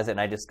rationalize it,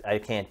 and I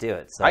can't do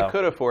it. So I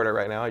could afford it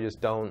right now. I just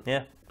don't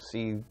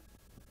see...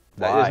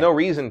 There's no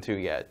reason to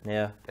yet.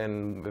 Yeah.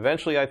 And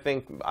eventually I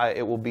think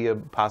it will be a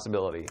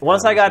possibility.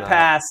 Once I got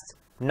past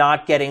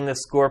not getting the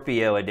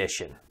Scorpio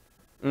edition,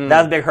 that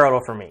was a big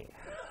hurdle for me.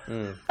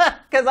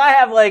 Because I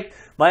have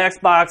my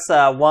Xbox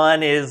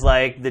One is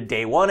the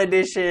day one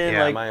edition.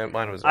 Yeah,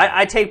 mine was.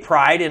 I take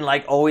pride in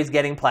always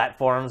getting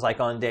platforms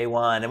on day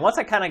one, and once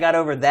I kind of got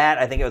over that,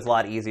 I think it was a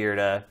lot easier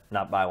to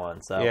not buy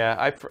one. So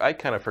yeah, I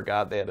kind of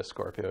forgot they had a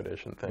Scorpio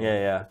edition thing.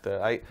 Yeah.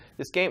 But,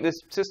 this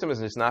system has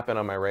just not been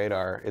on my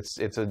radar. It's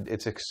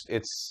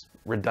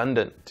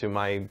redundant to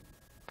my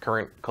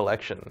current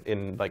collection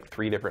in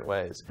 3 different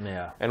ways.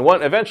 Yeah. And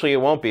eventually it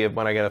won't be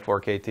when I get a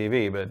 4K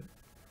TV, but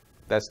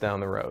that's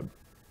down the road.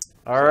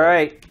 All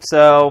right.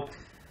 So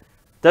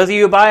those of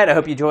you who buy it, I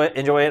hope you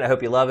enjoy it. I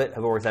hope you love it. I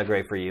hope it works out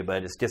great for you,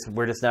 but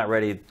we're just not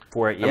ready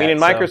for it yet. I mean, in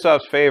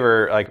Microsoft's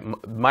favor,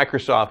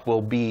 Microsoft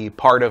will be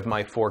part of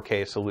my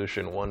 4K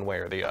solution one way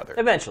or the other.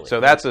 Eventually.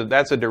 So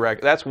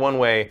that's one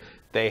way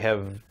they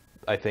have,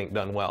 I think,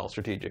 done well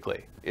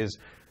strategically, is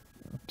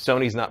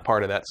Sony's not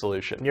part of that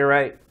solution. You're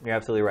right. You're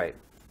absolutely right.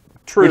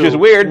 True. Which is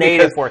weird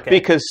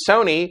because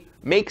Sony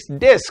makes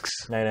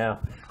discs. I know.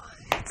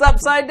 It's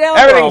upside down.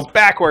 Everything's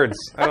backwards.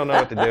 I don't know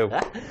what to do.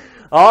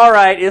 All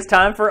right, it's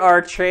time for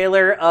our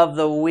trailer of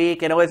the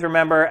week. And always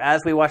remember,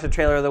 as we watch the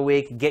trailer of the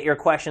week, get your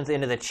questions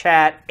into the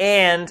chat.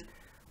 And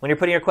when you're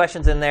putting your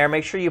questions in there,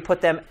 make sure you put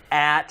them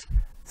at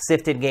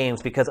Sifted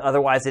Games, because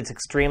otherwise it's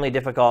extremely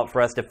difficult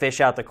for us to fish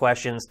out the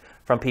questions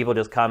from people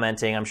just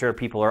commenting. I'm sure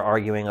people are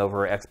arguing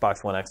over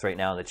Xbox One X right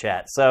now in the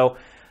chat. So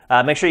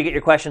make sure you get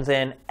your questions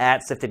in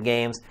at Sifted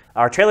Games.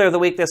 Our trailer of the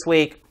week this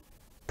week,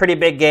 pretty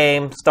big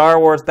game, Star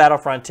Wars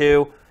Battlefront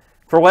 2.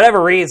 For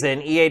whatever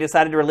reason, EA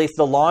decided to release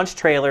the launch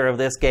trailer of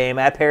this game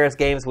at Paris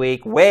Games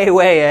Week, way,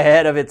 way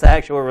ahead of its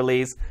actual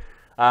release.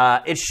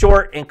 It's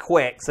short and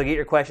quick, so get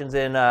your questions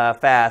in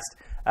fast.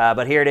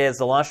 But here it is,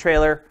 the launch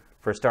trailer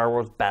for Star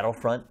Wars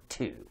Battlefront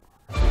 2.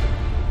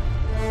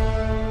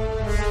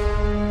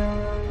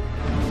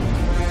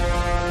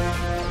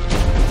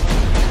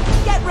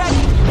 Get ready!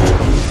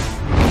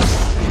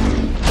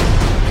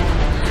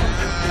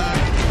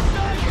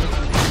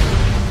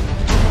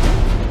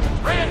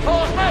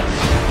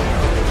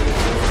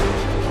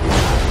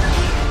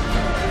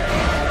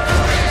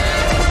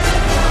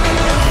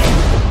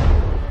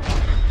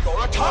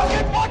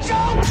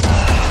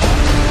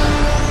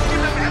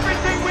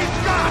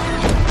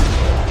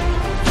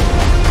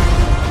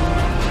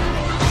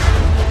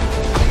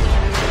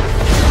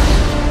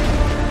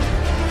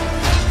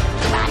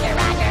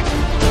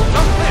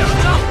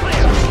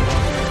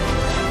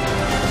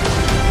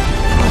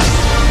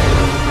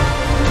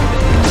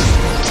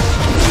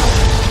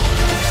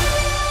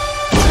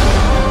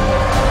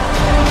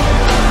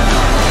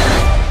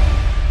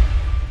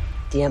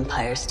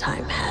 Empire's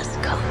time has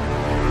come.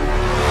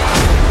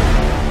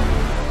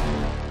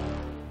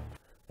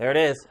 There it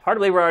is. Hard to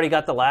believe we already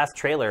got the last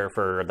trailer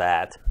for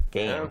that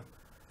game. Yeah.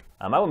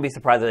 I wouldn't be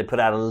surprised if they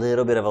put out a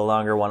little bit of a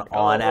longer one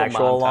on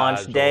actual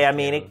launch day. I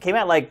mean, it came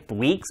out like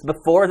weeks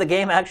before the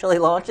game actually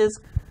launches.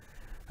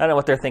 I don't know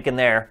what they're thinking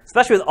there.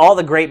 Especially with all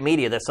the great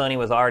media that Sony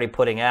was already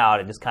putting out,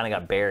 it just kind of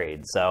got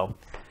buried. So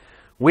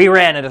we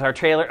ran it as our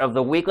trailer of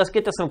the week. Let's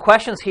get to some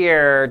questions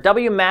here.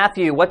 W.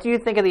 Matthew, what do you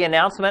think of the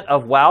announcement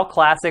of WoW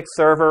Classic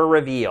server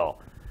reveal?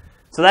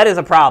 So that is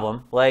a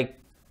problem. Like,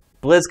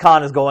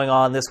 BlizzCon is going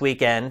on this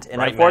weekend, and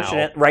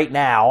right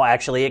now,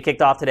 actually, it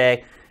kicked off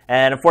today.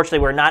 And unfortunately,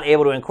 we're not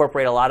able to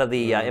incorporate a lot of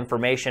the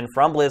information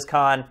from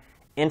BlizzCon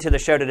into the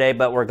show today,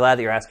 but we're glad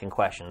that you're asking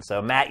questions.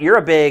 So, Matt, you're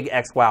a big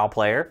ex-WoW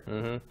player.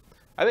 Mm-hmm.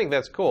 I think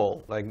that's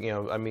cool. Like, you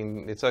know, I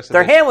mean, it sucks.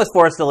 Their hand was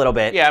forced a little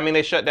bit. Yeah, I mean,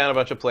 they shut down a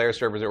bunch of player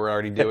servers that were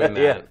already doing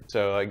that. Yeah.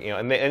 So, like, you know,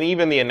 and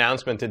even the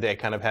announcement today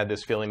kind of had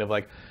this feeling of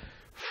like,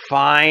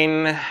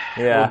 fine,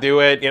 we'll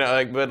do it. You know,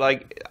 like, but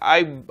like,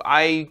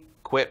 I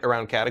quit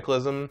around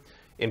Cataclysm.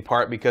 In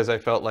part because I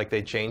felt like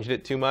they changed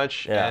it too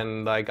much,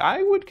 and like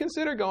I would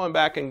consider going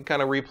back and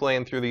kind of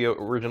replaying through the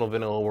original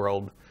vanilla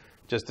world,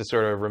 just to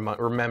sort of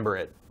remember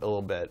it a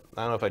little bit.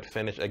 I don't know if I'd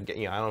finish. You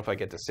know, I don't know if I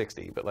get to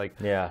 60, but like,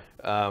 I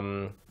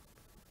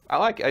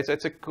like it.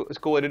 It's a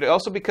cool way to do it.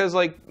 Also because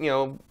like you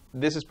know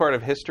this is part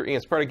of history.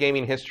 It's part of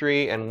gaming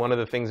history, and one of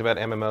the things about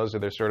MMOs are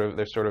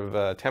they're sort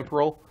of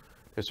temporal.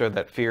 There's sort of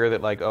that fear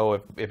that like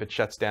if it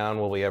shuts down,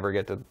 will we ever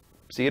get to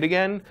see it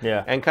again?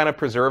 Yeah. And kind of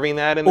preserving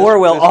that. Or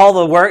will all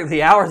the work,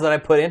 the hours that I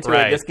put into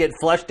it just get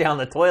flushed down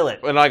the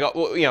toilet? And like,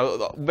 you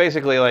know,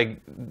 basically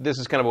like this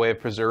is kind of a way of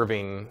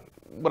preserving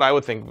what I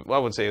would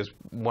say is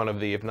one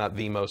of the, if not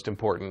the most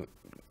important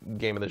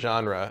game of the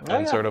genre.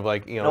 And sort of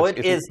like, you know.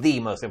 It is the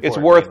most important.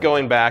 It's worth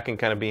going back and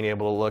kind of being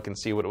able to look and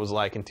see what it was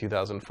like in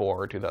 2004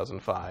 or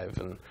 2005.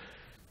 And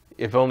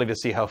if only to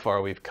see how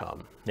far we've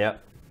come.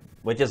 Yep.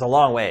 Which is a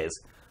long ways.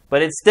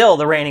 But it's still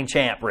the reigning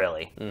champ,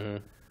 really. Mm-hmm.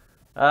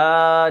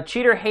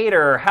 Cheater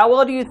Hater, how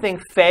well do you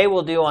think Faye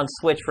will do on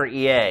Switch for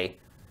EA?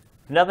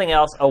 If nothing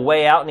else, A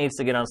Way Out needs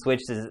to get on Switch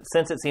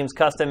since it seems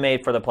custom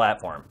made for the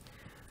platform.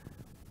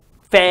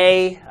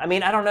 Faye, I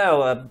mean, I don't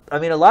know. I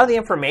mean, a lot of the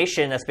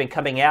information that's been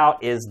coming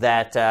out is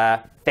that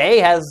that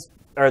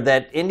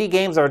indie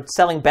games are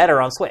selling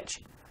better on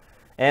Switch.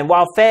 And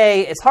while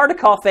Faye, it's hard to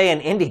call Faye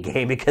an indie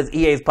game because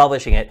EA is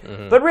publishing it,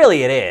 but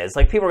really it is.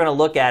 Like people are going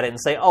to look at it and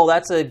say, "Oh,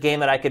 that's a game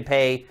that I could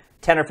pay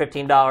 $10 or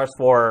 $15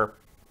 for."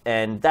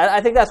 And that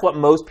I think that's what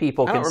most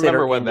people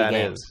consider indie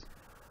games.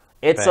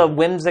 It's a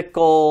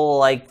whimsical,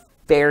 like,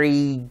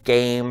 fairy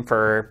game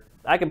for...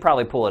 I can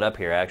probably pull it up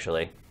here,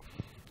 actually.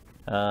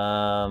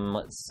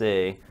 Let's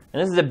see. And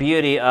this is the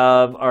beauty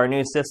of our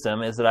new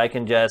system, is that I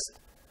can just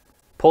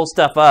pull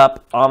stuff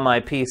up on my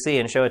PC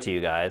and show it to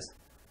you guys.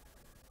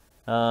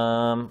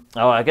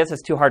 I guess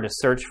it's too hard to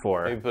search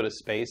for. Maybe put a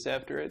space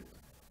after it?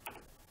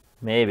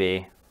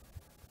 Maybe.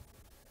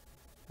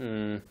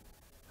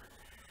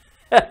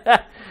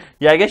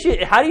 Yeah, I guess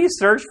how do you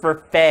search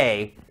for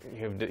Faye?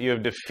 You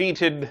have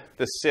defeated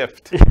the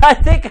Sift. I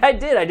think I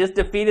did. I just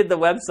defeated the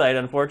website,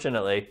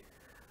 unfortunately.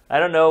 I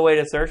don't know a way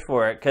to search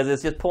for it, because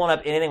it's just pulling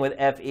up anything with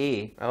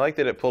FE. I like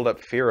that it pulled up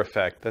Fear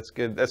Effect. That's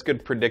good. That's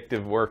good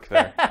predictive work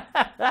there.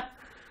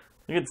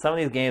 Look at some of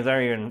these games I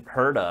haven't even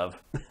heard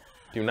of.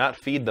 Do not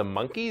feed the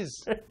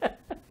monkeys?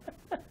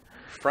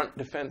 Front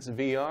Defense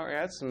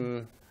VR?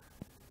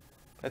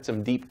 That's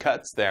some deep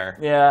cuts there.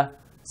 Yeah.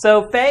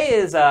 So Faye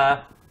is...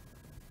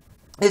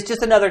 It's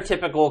just another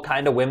typical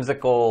kind of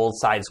whimsical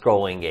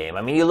side-scrolling game.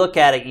 I mean, you look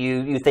at it,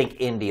 you think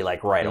indie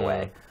like right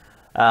away.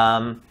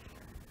 How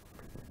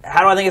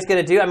do I think it's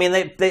going to do? I mean,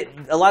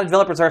 a lot of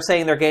developers are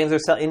saying their games are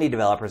indie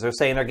developers are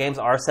saying their games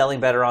are selling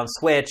better on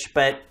Switch,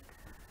 but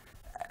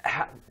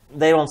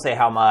they don't say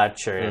how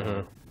much.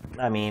 Or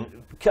I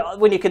mean,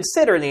 when you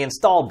consider the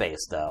installed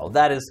base, though,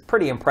 that is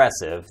pretty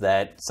impressive.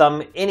 That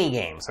some indie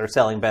games are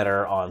selling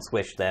better on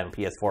Switch than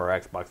PS4 or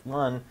Xbox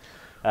One.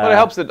 Well, it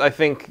helps that I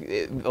think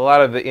a lot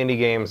of the indie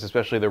games,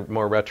 especially the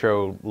more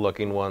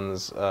retro-looking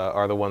ones,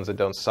 are the ones that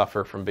don't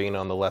suffer from being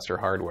on the lesser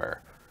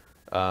hardware.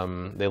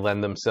 They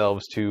lend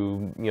themselves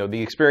to, you know,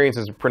 the experience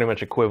is pretty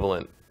much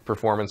equivalent,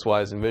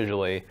 performance-wise and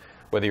visually,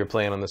 whether you're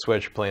playing on the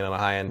Switch or playing on a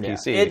high-end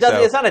PC.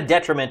 It's not a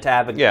detriment to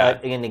have an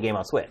indie game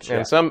on Switch.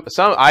 And some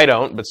I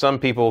don't, but some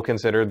people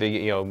consider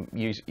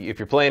if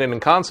you're playing it in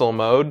console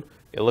mode,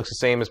 it looks the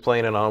same as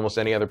playing it on almost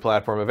any other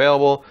platform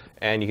available,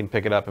 and you can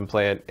pick it up and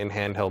play it in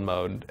handheld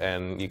mode,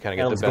 and you kind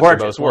of get the best of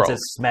both worlds. Once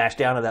it's smashed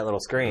down to that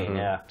little screen,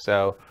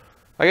 So,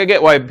 like, I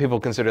get why people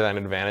consider that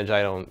an advantage.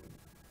 I don't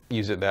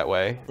use it that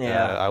way.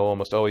 I will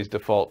almost always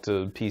default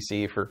to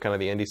PC for kind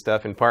of the indie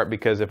stuff, in part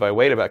because if I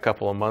wait about a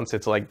couple of months,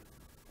 it's like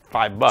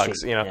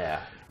 $5, you know.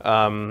 Yeah.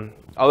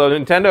 Although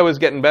Nintendo is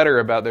getting better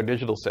about their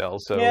digital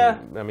sales, so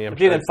I mean,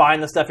 you can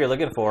find the stuff you're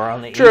looking for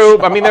on the True.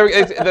 I mean,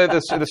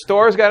 the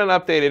store's gotten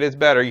updated. It's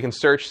better. You can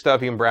search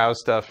stuff. You can browse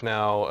stuff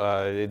now.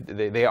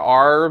 They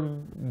are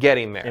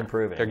getting there.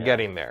 Improving. They're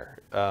getting there.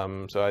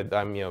 So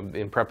I'm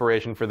in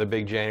preparation for the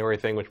big January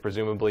thing, which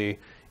presumably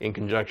in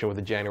conjunction with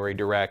the January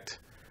Direct,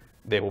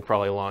 they will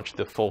probably launch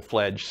the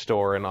full-fledged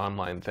store and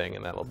online thing,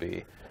 and that'll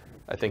be.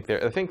 I think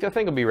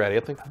it'll be ready.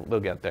 I think they'll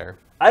get there.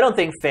 I don't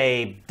think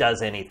Faye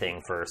does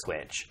anything for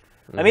Switch.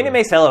 I mean, it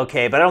may sell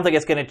okay, but I don't think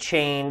it's going to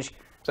change.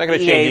 It's not going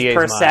to change EA's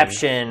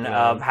perception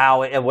of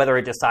whether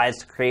it decides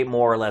to create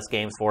more or less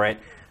games for it.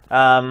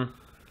 What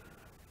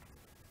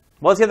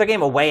was the other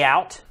game? A Way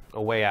Out?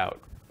 A Way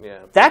Out. Yeah.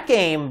 That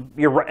game,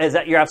 you're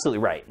absolutely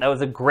right. That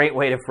was a great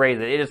way to phrase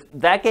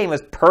it. That game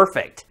is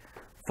perfect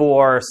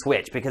for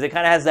Switch because it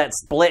kind of has that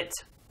split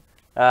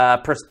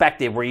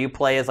perspective where you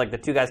play as like the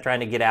two guys trying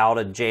to get out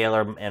of jail,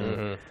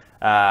 and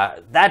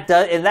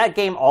that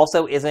game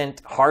also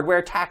isn't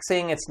hardware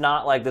taxing. It's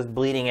not like this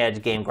bleeding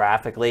edge game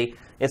graphically.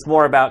 It's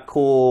more about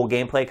cool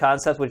gameplay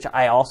concepts, which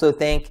I also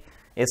think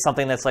is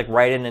something that's like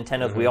right in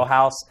Nintendo's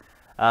wheelhouse.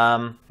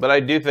 But I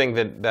do think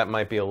that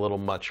might be a little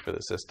much for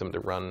the system to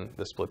run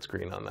the split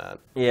screen on that.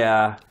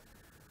 Yeah.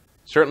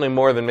 Certainly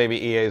more than maybe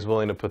EA is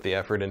willing to put the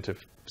effort into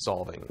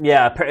solving.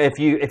 Yeah, if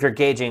you're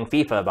gauging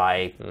FIFA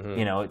by,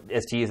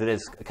 is to use it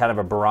as kind of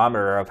a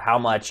barometer of how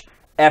much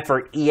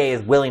effort EA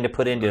is willing to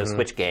put into a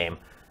Switch game.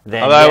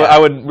 Then, although I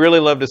would really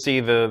love to see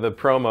the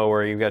promo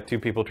where you've got two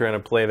people trying to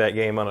play that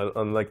game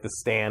on like the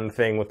stand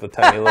thing with the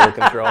tiny little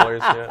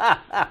controllers.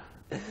 Yeah.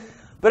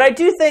 But I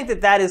do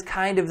think that is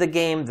kind of the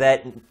game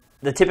that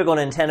the typical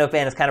Nintendo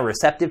fan is kind of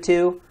receptive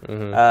to.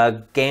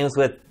 Games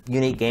with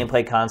unique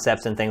gameplay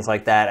concepts and things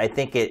like that. I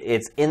think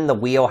it's in the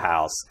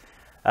wheelhouse.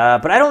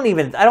 But I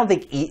don't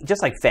think,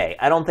 just like Faye,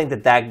 I don't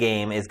think that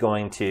game is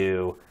going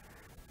to,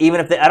 I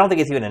don't think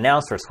it's even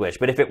announced for Switch,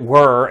 but if it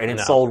were and it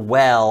sold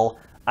well,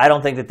 I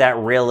don't think that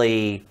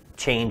really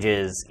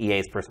changes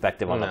EA's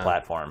perspective on the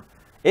platform.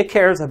 It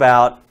cares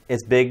about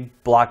its big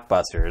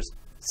blockbusters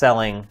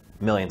selling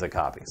millions of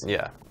copies.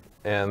 Yeah.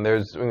 And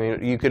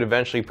you could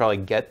eventually probably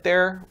get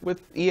there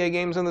with EA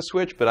games on the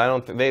Switch, but I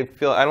don't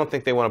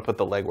think they want to put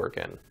the legwork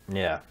in.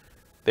 Yeah.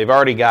 They've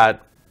already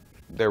got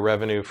their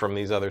revenue from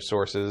these other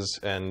sources,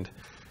 and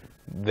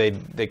they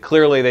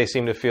clearly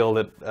seem to feel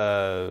that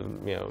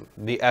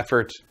the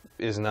effort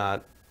is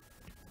not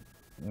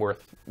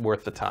worth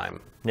the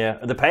time. Yeah,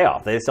 the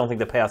payoff. They just don't think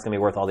the payoff's going to be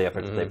worth all the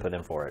effort that they put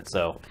in for it.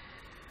 So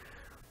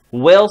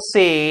we'll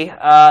see.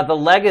 The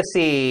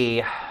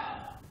legacy.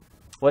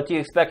 What do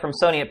you expect from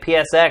Sony at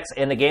PSX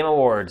and the Game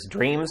Awards?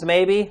 Dreams,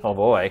 maybe? Oh,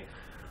 boy.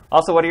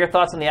 Also, what are your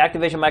thoughts on the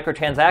Activision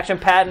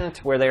microtransaction patent,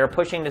 where they are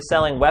pushing to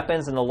selling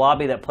weapons in the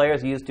lobby that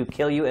players use to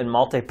kill you in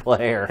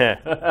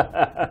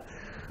multiplayer?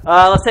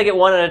 Let's take it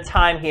one at a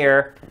time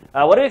here.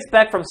 What do you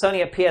expect from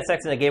Sony at PSX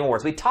and the Game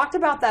Awards? We talked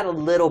about that a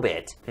little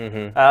bit.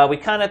 We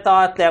kind of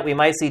thought that we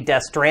might see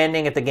Death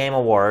Stranding at the Game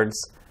Awards.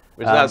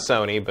 It's not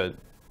Sony, but...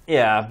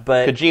 Yeah,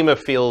 but... Kojima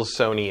feels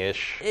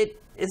Sony-ish.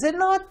 Is it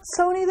not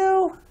Sony,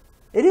 though?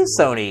 It is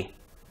Sony.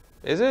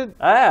 Is it?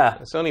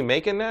 Yeah. Is Sony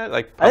making that?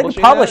 Like I think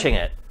publishing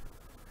it.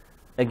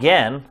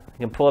 Again, you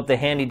can pull up the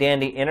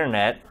handy-dandy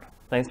internet.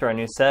 Thanks for our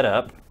new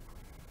setup.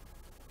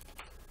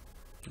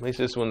 At least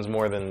this one's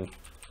more than...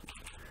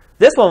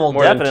 This one will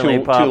definitely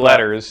pop up. Two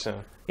letters.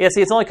 So. Yeah,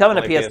 see, it's only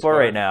coming to PS4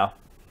 right now.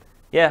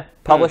 Yeah,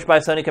 published by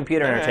Sony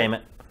Computer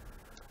Entertainment.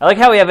 I like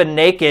how we have a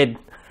naked...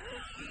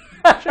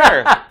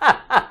 Sure.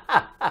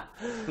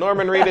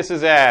 Norman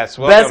Reedus' ass.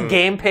 Welcome. Best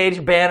game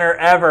page banner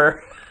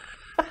ever.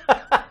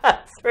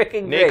 It's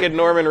freaking great. Naked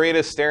Norman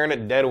Reedus staring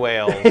at dead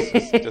whales.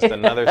 It's just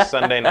another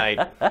Sunday night.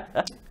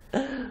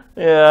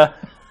 Yeah,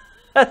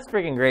 that's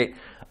freaking great.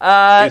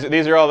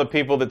 These are all the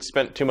people that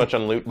spent too much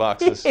on loot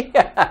boxes.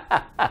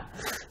 Yeah.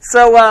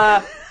 So,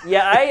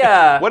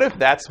 what if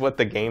that's what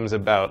the game's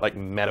about, like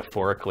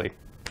metaphorically?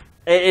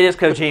 It is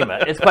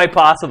Kojima. It's quite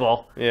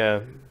possible.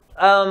 Yeah.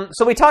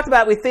 So we talked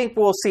about, we think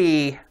we'll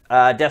see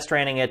Death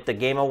Stranding at the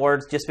Game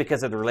Awards just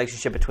because of the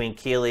relationship between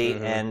Keighley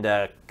and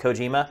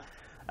Kojima.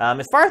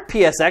 As far as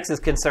PSX is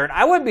concerned,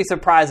 I wouldn't be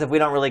surprised if we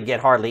don't really get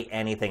hardly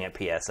anything at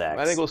PSX.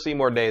 I think we'll see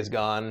more Days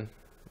Gone.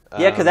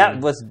 Yeah, because that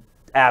was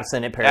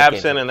absent at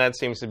Paris Games. And that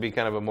seems to be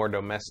kind of a more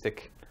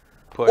domestic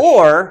push.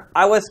 Or,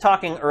 I was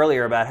talking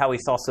earlier about how we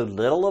saw so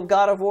little of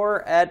God of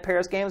War at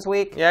Paris Games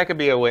Week. Yeah, it could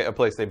be a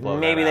place they blow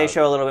Maybe they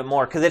show a little bit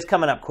more, because it's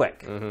coming up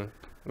quick.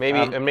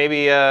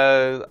 Maybe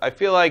I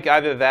feel like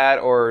either that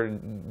or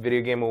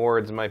Video Game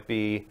Awards might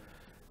be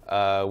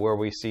where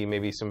we see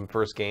maybe some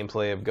first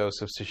gameplay of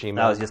Ghost of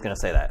Tsushima. I was just going to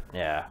say that,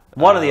 yeah.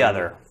 One or the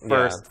other.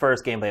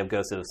 First gameplay of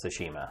Ghost of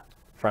Tsushima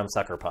from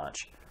Sucker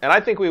Punch. And I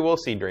think we will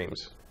see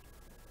Dreams.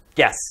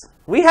 Yes.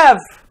 We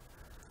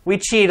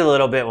cheat a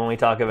little bit when we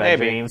talk about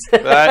Dreams.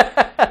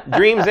 But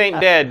Dreams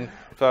ain't dead,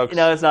 folks.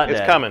 No, it's not dead.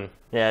 It's coming.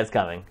 Yeah, it's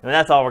coming. And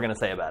that's all we're going to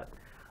say about it.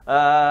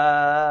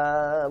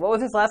 What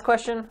was his last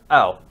question?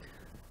 Oh.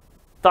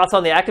 Thoughts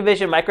on the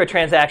Activision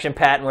microtransaction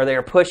patent where they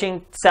are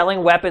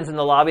selling weapons in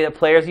the lobby that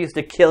players use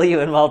to kill you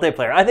in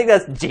multiplayer. I think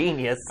that's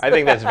genius. I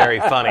think that's very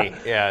funny.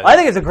 Yeah. I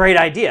think it's a great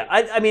idea.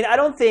 I mean, I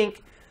don't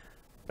think...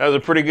 That was a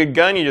pretty good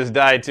gun you just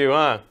died to,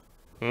 huh?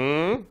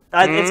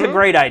 It's a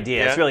great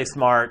idea. Yeah. It's really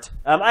smart.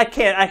 I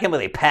can't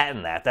really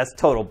patent that. That's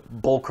total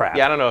bullcrap.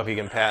 Yeah, I don't know if you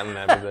can patent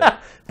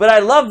that. But I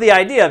love the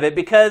idea of it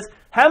because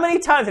how many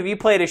times have you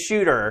played a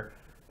shooter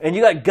and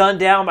you got gunned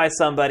down by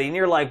somebody and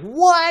you're like,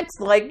 what?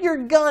 Like, your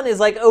gun is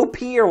like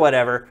OP or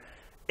whatever.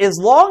 As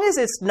long as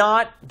it's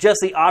not just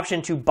the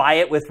option to buy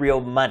it with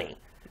real money.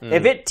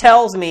 If it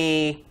tells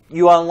me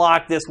you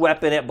unlock this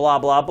weapon at blah,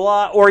 blah,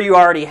 blah, or you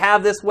already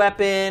have this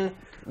weapon.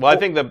 Well, I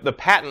think the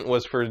patent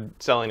was for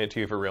selling it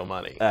to you for real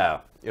money.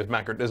 Oh. It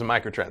was a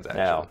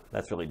microtransaction. Oh,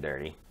 that's really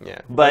dirty.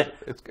 Yeah. But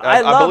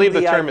I believe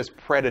the term is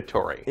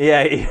predatory.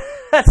 Yeah,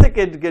 that's a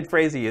good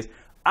phrase to use.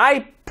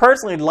 I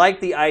personally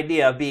like the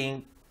idea of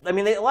being... I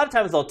mean, a lot of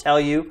times they'll tell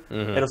you,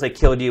 it'll say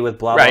killed you with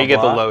blah, blah, blah. Right, you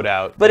get the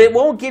loadout. But it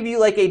won't give you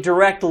like a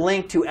direct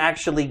link to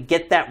actually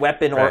get that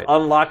weapon or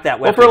unlock that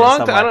weapon. Well, for a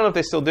long time, I don't know if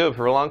they still do it.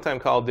 For a long time,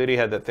 Call of Duty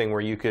had that thing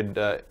where you had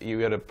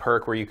a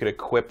perk where you could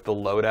equip the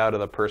loadout of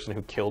the person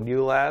who killed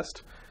you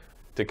last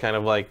to kind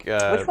of like...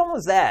 Which one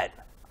was that?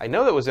 I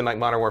know that was in like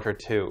Modern Warfare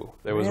 2.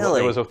 There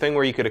was a thing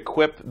where you could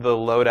equip the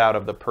loadout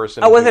of the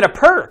person. Oh, was it a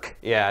perk?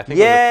 Yeah, I think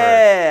it was a perk.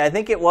 Yeah, I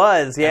think it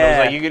was.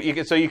 Yeah, and it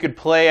was like you could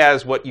play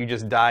as what you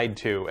just died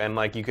to, and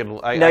like you could.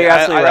 You're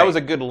absolutely right. That was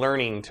a good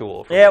learning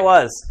tool. For me. It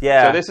was.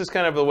 Yeah. So this is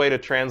kind of the way to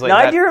translate. No,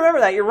 I do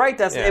remember that. You're right.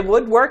 It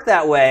would work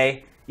that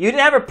way. You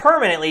didn't have it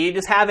permanently. You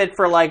just have it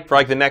for like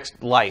the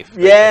next life.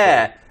 Basically.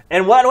 Yeah.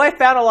 And what I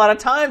found a lot of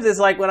times is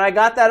like when I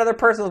got that other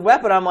person's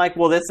weapon, I'm like,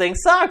 well, this thing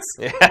sucks.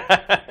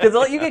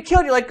 Because you get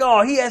killed, you're like,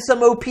 oh, he has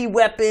some OP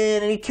weapon,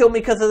 and he killed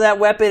me because of that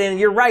weapon. And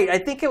you're right. I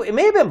think it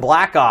may have been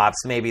Black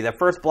Ops, maybe the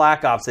first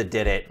Black Ops that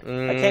did it.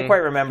 I can't quite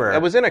remember. It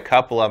was in a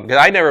couple of them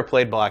because I never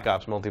played Black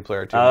Ops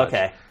multiplayer too much.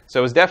 Okay. So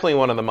it was definitely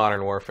one of the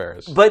Modern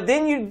Warfares. But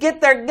then you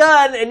get their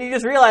gun, and you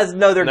just realize,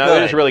 no, they're good. No,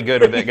 they're just really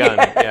good with that gun.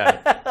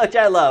 Yeah. Which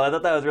I love. I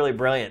thought that was really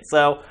brilliant.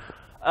 So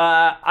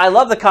I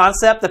love the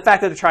concept. The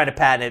fact that they're trying to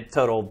patent it,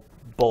 total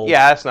bull.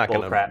 Yeah, that's not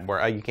going to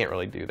work. You can't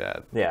really do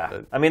that. Yeah.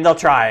 But, I mean, they'll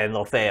try and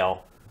they'll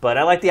fail. But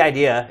I like the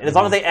idea. And as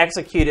long as they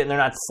execute it and they're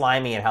not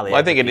slimy in how they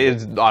I think it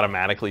is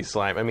automatically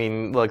slime. I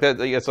mean, look,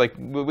 it's like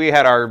we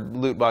had our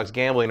loot box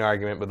gambling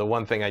argument, but the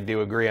one thing I do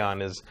agree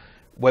on is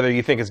whether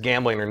you think it's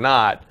gambling or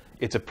not,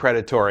 it's a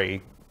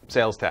predatory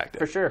sales tactic.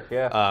 For sure,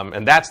 yeah.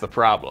 And that's the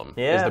problem,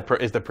 is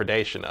the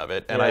predation of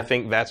it. And I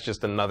think that's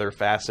just another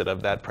facet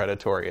of that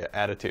predatory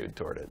attitude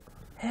toward it.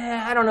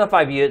 I don't know if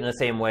I view it in the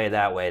same way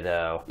that way,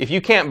 though. If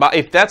you can't buy,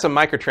 if that's a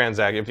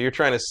microtransaction, if you're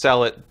trying to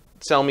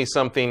sell me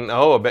something,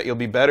 I bet you'll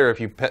be better if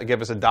you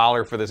give us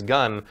 $1 for this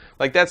gun.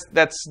 Like that's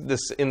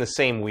this in the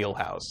same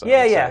wheelhouse.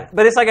 Yeah.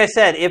 But it's like I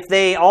said, if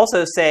they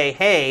also say,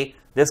 hey,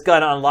 this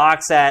gun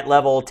unlocks at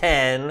level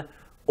 10,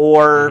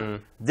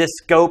 or this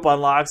scope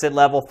unlocks at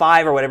level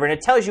 5 or whatever, and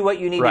it tells you what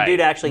you need to do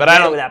to actually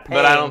get it without paying.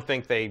 But I don't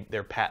think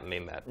they're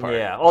patenting that part.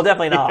 Yeah, well,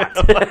 definitely not.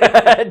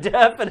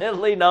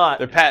 Definitely not.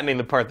 They're patenting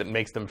the part that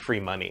makes them free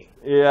money.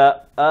 Yeah.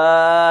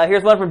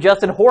 Here's one from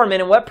Justin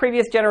Horman. In what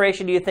previous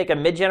generation do you think a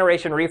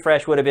mid-generation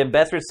refresh would have been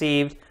best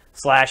received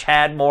 /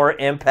 had more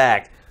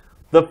impact?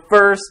 The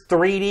first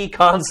 3D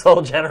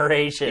console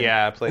generation.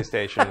 Yeah,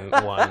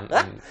 PlayStation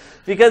 1.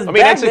 Because I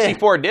mean,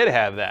 N64 did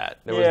have that.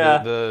 There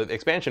was the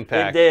expansion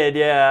pack. It did,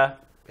 yeah.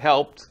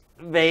 Helped.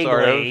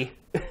 Vaguely.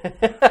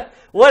 Sort of.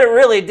 What it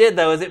really did,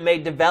 though, is it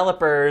made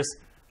developers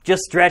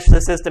just stretch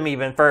the system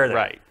even further.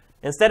 Right.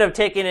 Instead of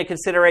taking into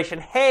consideration,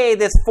 hey,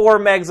 this 4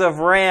 megs of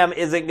RAM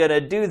isn't going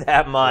to do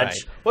that much.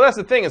 Right. Well, that's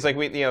the thing. It's like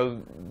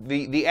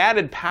the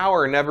added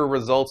power never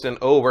results in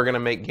we're going to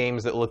make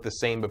games that look the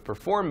same but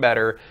perform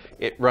better.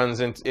 It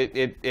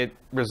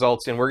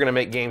results in we're going to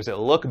make games that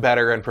look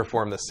better and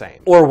perform the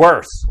same or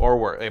worse.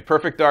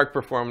 Perfect Dark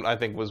performed, I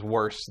think, was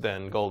worse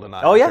than GoldenEye.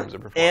 Oh yeah, in terms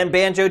of performance. And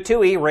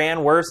Banjo-Tooie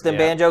ran worse than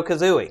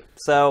Banjo-Kazooie.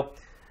 So,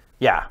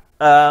 yeah.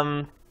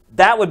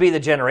 That would be the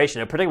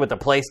generation, particularly with the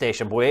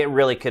PlayStation. Boy, it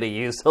really could have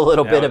used a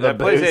little bit of a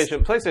boost.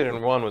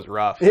 PlayStation 1 was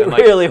rough. It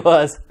really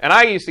was. And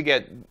I used to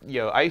get,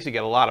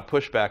 a lot of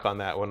pushback on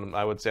that when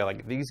I would say,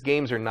 like, these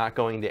games are not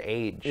going to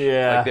age.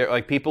 Yeah.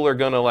 Like people are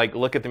going to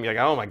look at them and be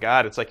like, oh my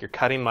God, it's like you're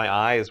cutting my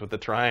eyes with the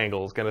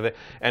triangles kind of thing.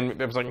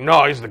 And it was like,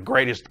 no, these are the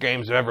greatest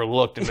games I've ever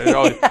looked. And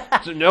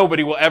so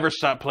nobody will ever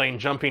stop playing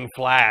Jumping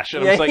Flash.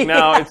 And I was like,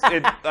 no, it's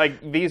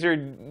like these are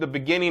the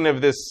beginning of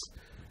this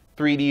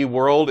 3D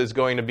world is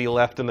going to be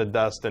left in the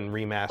dust and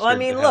remastered. Well, I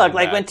mean, look,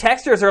 like when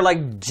textures are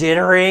like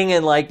jittering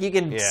and like you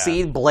can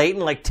see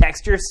blatant like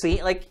texture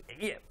scene, like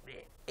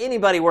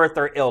anybody worth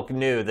their ilk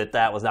knew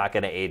that was not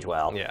going to age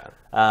well. Yeah.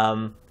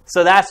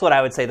 So that's what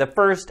I would say. The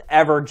first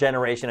ever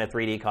generation of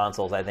 3D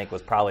consoles, I think,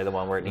 was probably the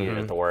one where it needed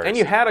it the worst. And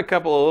you had a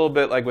little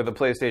bit like with the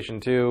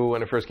PlayStation 2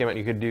 when it first came out.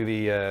 You could do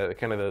the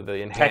kind of the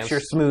enhanced texture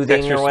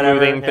smoothing thing.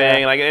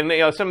 Yeah. Like,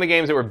 and some of the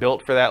games that were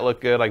built for that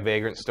look good, like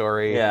Vagrant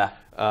Story. Yeah.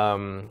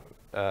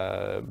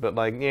 But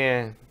like,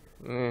 yeah.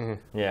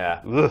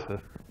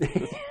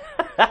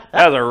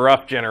 That was a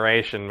rough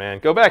generation, man.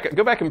 Go back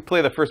and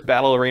play the first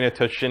Battle Arena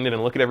Toshinden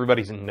and look at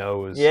everybody's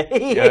nose. Yeah,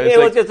 it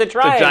was just a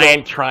triangle. It's a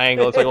giant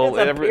triangle. It's like it's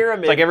a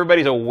pyramid. It's like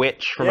everybody's a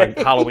witch from a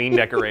Halloween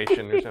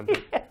decoration or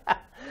something.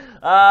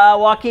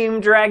 Joaquin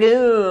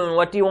Dragoon,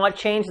 what do you want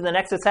changed in the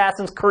next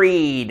Assassin's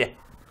Creed?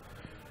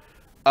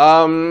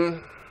 What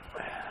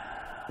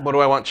do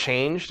I want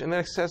changed in the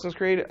next Assassin's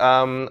Creed?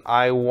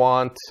 I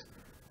want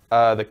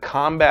the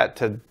combat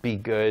to be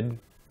good.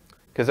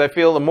 Because I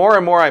feel the more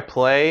and more I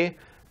play,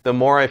 the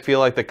more I feel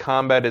like the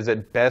combat is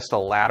at best a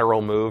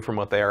lateral move from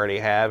what they already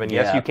have. And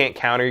yes, you can't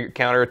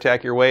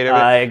counterattack your way to it.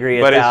 I agree.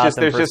 But it's just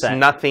there's just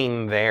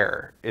nothing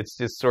there. It's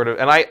just sort of,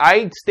 and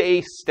I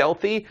stay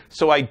stealthy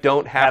so I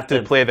don't have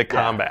to play the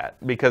combat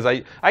because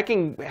I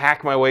can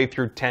hack my way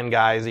through 10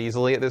 guys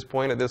easily at this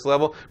point at this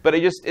level. But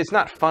it's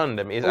not fun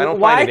to me. I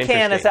don't find it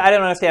interesting. I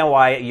don't understand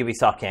why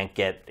Ubisoft can't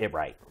get it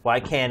right. Why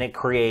can't it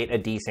create a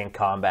decent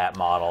combat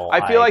model?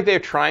 I feel like they're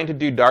trying to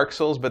do Dark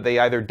Souls, but they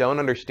either don't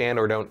understand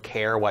or don't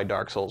care why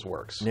Dark Souls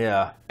works.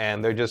 Yeah.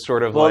 And they're just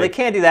sort of they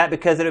can't do that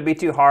because it would be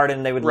too hard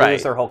and they would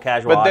lose their whole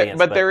casual audience.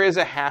 But there is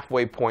a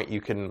halfway point you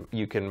can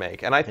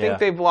make. And I think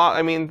they've lost,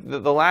 I mean,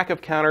 the lack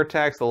of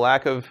counterattacks, the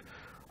lack of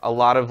a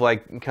lot of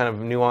like kind of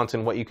nuance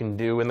in what you can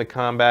do in the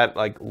combat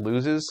like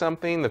loses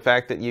something. The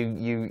fact that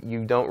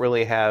you don't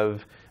really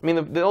have, I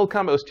mean, the old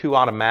combat was too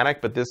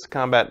automatic, but this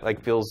combat like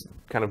feels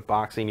kind of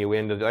boxing you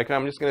into like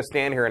I'm just going to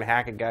stand here and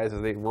hack at guys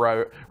as they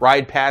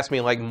ride past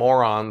me like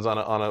morons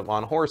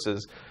on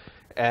horses.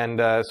 And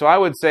so I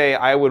would say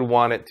I would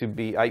want it to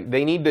be.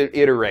 They need to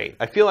iterate.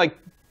 I feel like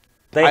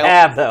they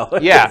have though.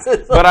 Yeah,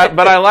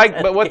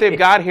 but what they've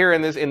got here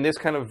in this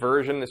kind of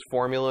version, this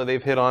formula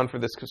they've hit on for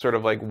this sort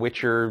of like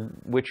Witcher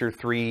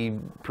 3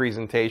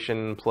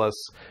 presentation plus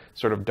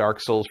sort of Dark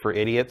Souls for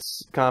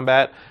idiots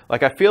combat.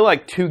 Like I feel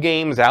like 2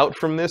 games out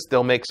from this,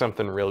 they'll make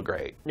something real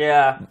great.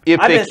 Yeah, I feel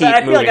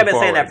like I've been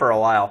saying that for a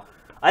while.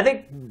 I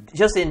think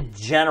just in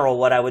general,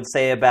 what I would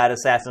say about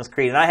Assassin's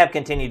Creed, and I have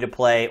continued to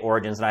play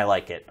Origins and I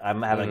like it.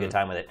 I'm having a good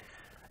time with it.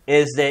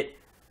 Is that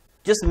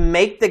just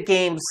make the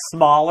game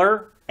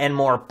smaller and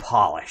more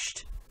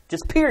polished.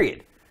 Just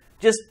period.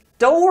 Just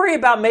don't worry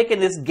about making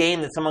this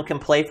game that someone can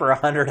play for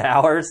 100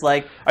 hours.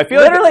 Like, I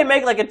feel literally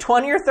make like a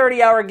 20 or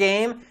 30 hour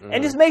game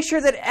and just make sure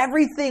that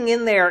everything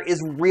in there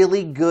is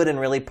really good and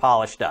really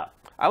polished up.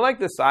 I like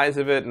the size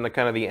of it and the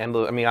kind of the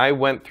endless. I mean, I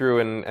went through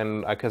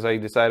and because I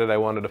decided I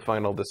wanted to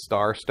find all the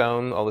star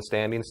stone, all the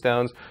standing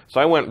stones. So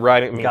I went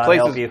right. I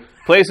mean,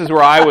 places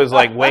where I was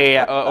like way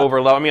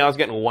overload. I mean, I was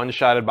getting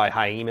one-shotted by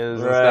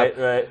hyenas and stuff.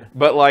 Right.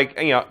 But like,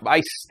 you know,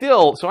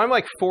 so I'm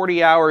like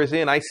 40 hours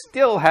in. I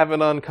still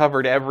haven't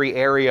uncovered every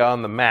area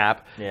on the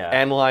map. Yeah.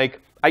 And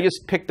like, I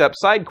just picked up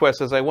side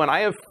quests as I went.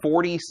 I have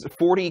 40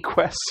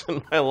 quests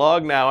in my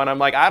log now, and I'm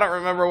like, I don't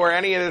remember where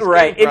any of this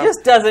came from. It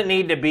just doesn't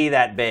need to be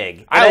that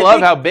big. I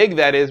love how big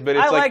that is, but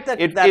it's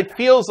it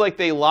feels like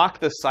they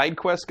locked the side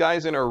quest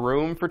guys in a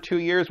room for 2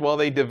 years while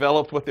they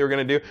developed what they were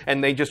going to do,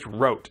 and they just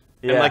wrote.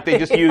 Yeah. And like they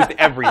just used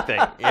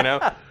everything, you know?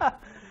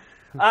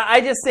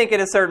 I just think at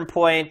a certain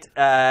point,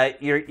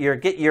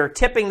 you're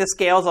tipping the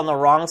scales on the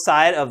wrong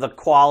side of the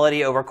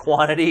quality over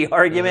quantity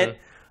argument.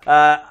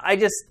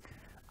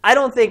 I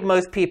don't think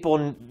most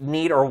people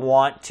need or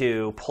want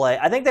to play.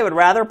 I think they would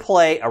rather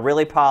play a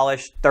really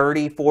polished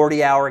 30,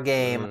 40-hour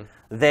game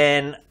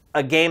than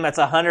a game that's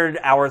 100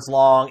 hours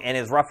long and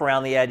is rough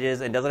around the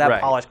edges and doesn't have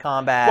polished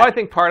combat. Well, I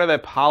think part of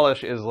that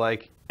polish is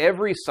like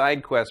every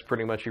side quest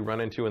pretty much you run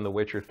into in The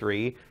Witcher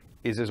 3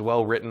 is as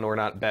well written or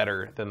not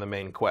better than the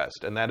main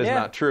quest, and that is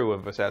not true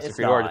of Assassin's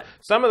Creed Origins.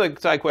 Some of the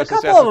side quests in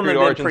Assassin's Creed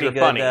Origins are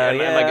funny,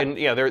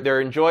 and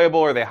they're enjoyable,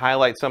 or they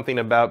highlight something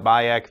about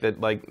Bayek that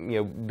like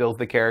builds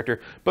the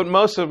character. But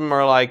most of them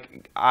are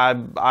like,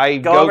 I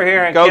go over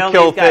here and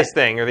kill this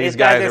thing or these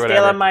guys or whatever.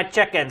 Stealing my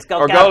chickens.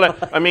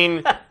 I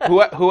mean,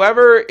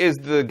 whoever is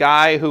the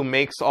guy who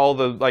makes all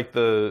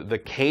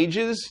the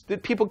cages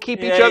that people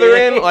keep each other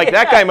in, like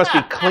that guy must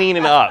be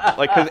cleaning up,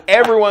 like because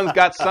everyone's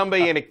got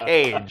somebody in a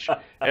cage.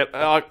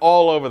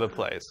 All over the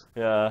place.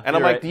 Yeah. And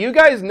I'm like, do you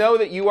guys know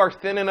that you are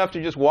thin enough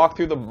to just walk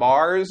through the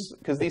bars?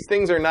 Because these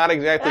things are not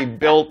exactly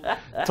built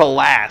to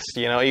last.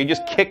 You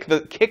just kick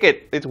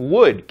it. It's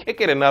wood.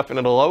 Kick it enough and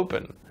it'll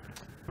open.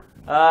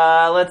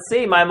 Let's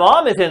see. My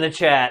mom is in the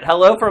chat.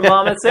 Hello from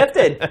Mom and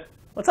Sifted.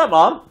 What's up,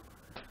 Mom?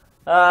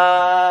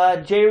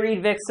 J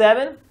Reed Vic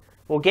 7.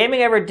 Will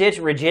gaming ever ditch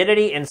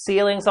rigidity and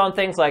ceilings on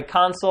things like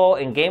console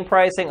and game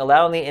pricing,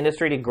 allowing the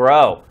industry to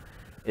grow?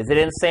 Is it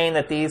insane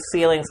that these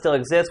ceilings still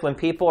exist when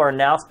people are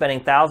now spending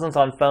thousands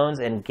on phones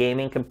and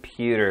gaming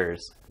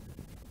computers?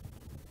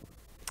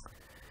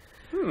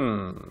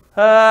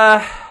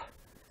 I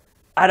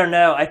don't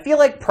know. I feel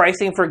like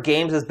pricing for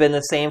games has been the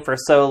same for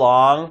so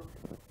long.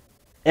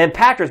 And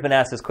Packer's been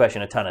asked this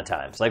question a ton of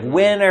times. Like,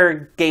 when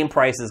are game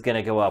prices going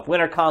to go up?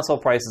 When are console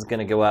prices going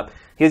to go up?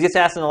 He was just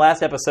asked in the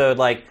last episode,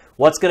 like,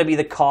 what's going to be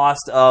the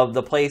cost of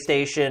the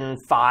PlayStation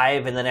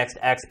 5 and the next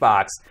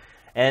Xbox?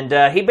 And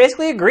he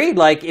basically agreed,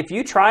 like, if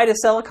you try to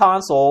sell a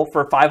console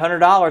for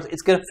 $500,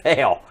 it's going to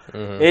fail.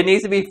 It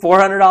needs to be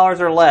 $400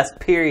 or less,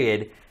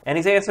 period. And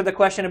he's answered the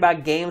question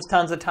about games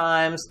tons of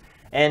times.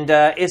 And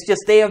it's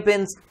just they have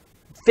been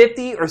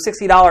 $50 or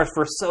 $60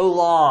 for so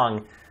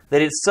long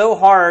that it's so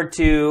hard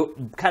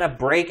to kind of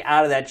break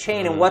out of that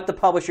chain. And what the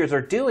publishers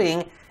are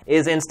doing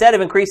is instead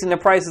of increasing the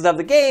prices of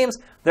the games,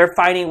 they're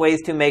finding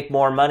ways to make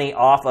more money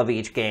off of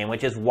each game,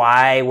 which is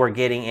why we're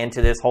getting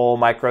into this whole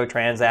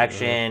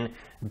microtransaction,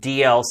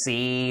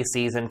 DLC,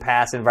 season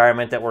pass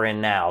environment that we're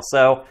in now.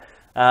 So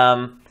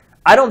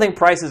I don't think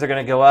prices are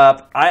going to go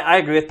up. I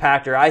agree with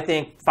Pactor. I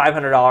think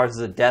 $500 is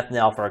a death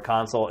knell for a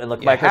console. And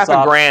look,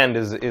 Microsoft,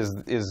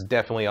 $1,000 is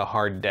definitely a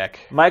hard deck.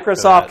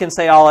 Microsoft can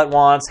say all at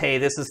once, hey,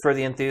 this is for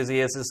the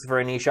enthusiasts, this is for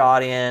a niche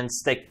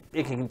audience. It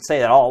can say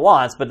that all at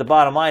once, but the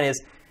bottom line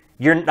is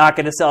you're not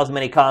going to sell as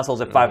many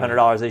consoles at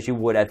 $500 as you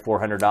would at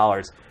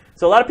 $400.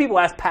 So a lot of people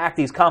ask Pac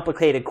these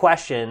complicated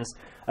questions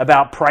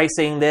about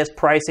pricing this,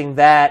 pricing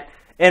that,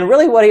 and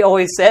really what he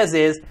always says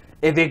is,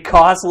 if it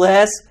costs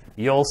less,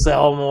 you'll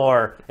sell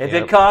more. If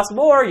it costs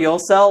more, you'll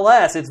sell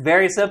less. It's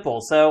very simple.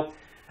 So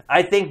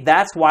I think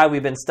that's why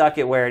we've been stuck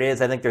at where it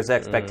is. I think there's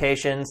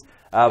expectations.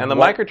 And the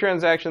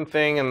microtransaction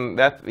thing, and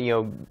that,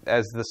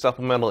 as the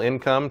supplemental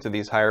income to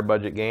these higher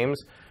budget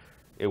games,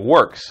 it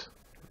works.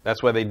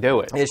 That's why they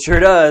do it. It sure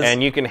does.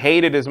 And you can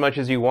hate it as much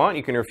as you want.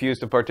 You can refuse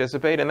to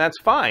participate, and that's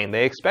fine.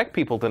 They expect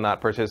people to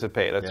not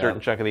participate, a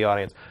certain chunk of the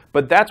audience.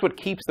 But that's what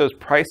keeps those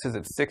prices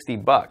at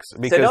 $60.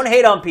 Because, so don't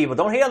hate on people.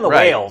 Don't hate on the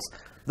whales.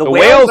 The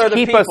whales are the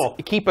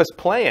keep us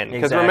playing.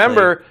 Because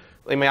remember,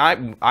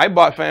 I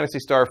bought Phantasy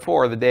Star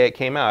 4 the day it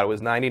came out. It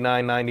was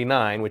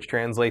 $99.99, which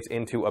translates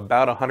into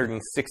about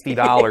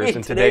 $160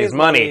 in today's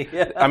money.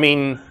 Yeah.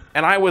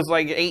 And I was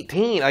like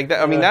 18.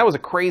 That was a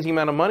crazy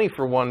amount of money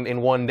for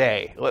in one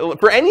day.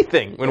 For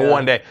anything in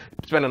one day,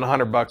 spending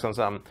 $100 on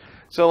something.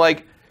 So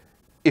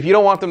if you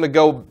don't want them to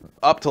go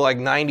up to like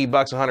 $90,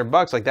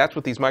 $100, that's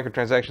what these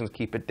microtransactions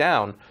keep it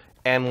down.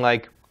 And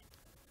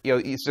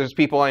there's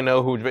people I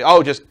know who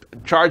just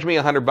charge me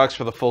 $100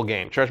 for the full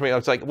game. Charge me.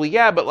 It's like, well,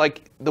 yeah, but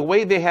the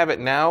way they have it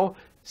now,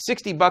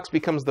 $60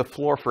 becomes the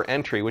floor for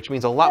entry, which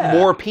means a lot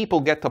more people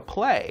get to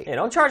play. Yeah,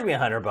 don't charge me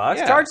 $100.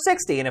 Yeah. Charge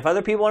 $60, and if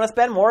other people want to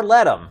spend more,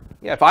 let them.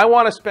 Yeah, if I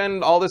want to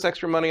spend all this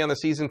extra money on the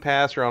season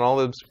pass or on all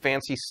those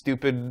fancy,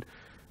 stupid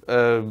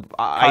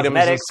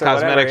items,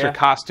 cosmetics or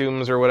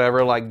costumes or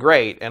whatever,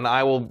 great, and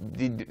I will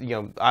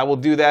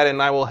do that,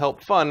 and I will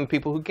help fund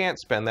people who can't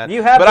spend that.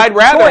 But I'd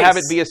rather have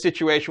it be a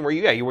situation where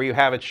you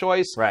have a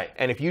choice, right?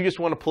 And if you just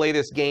want to play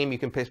this game, you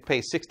can pay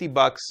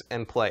 $60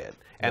 and play it.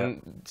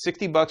 And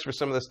 $60 for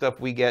some of the stuff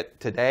we get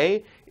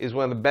today is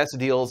one of the best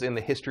deals in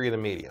the history of the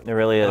medium. It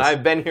really is. And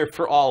I've been here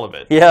for all of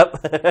it. Yep.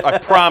 I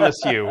promise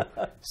you,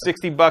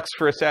 $60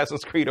 for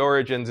Assassin's Creed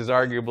Origins is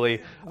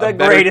arguably a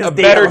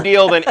better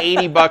deal than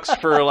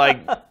 $80 for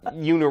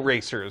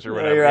Uniracers or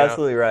whatever. You're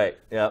absolutely right.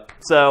 Yep.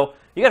 So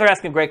you guys are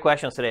asking great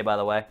questions today, by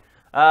the way.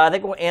 I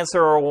think we'll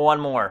answer one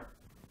more.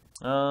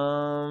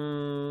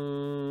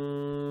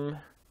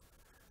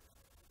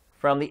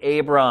 From the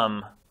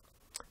Abram.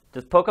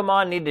 Does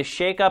Pokemon need to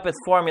shake up its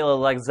formula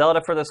like Zelda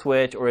for the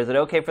Switch, or is it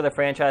okay for the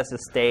franchise to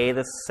stay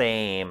the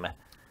same?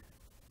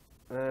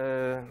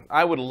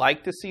 I would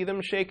like to see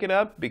them shake it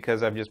up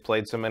because I've just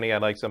played so many.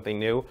 I'd like something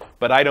new,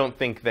 but I don't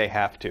think they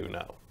have to.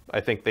 No, I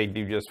think they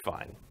do just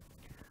fine.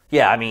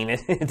 Yeah,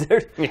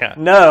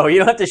 no, you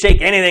don't have to shake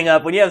anything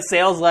up when you have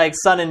sales like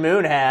Sun and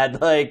Moon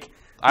had.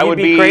 I would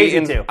be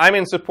crazy too. I'm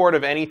in support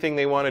of anything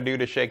they want to do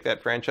to shake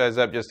that franchise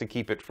up just to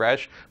keep it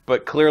fresh,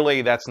 but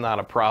clearly that's not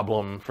a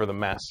problem for the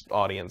mass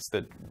audience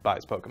that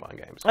buys Pokemon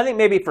games. I think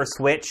maybe for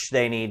Switch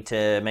they need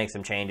to make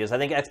some changes. I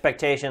think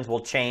expectations will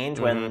change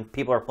when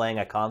people are playing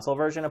a console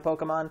version of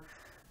Pokemon.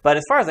 But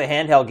as far as the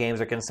handheld games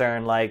are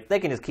concerned, they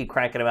can just keep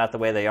cranking them out the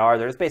way they are.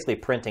 They're just basically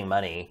printing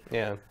money.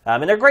 Yeah.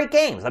 And they're great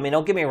games.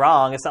 Don't get me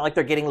wrong. It's not like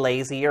they're getting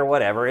lazy or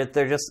whatever.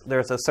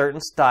 There's a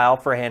certain style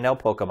for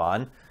handheld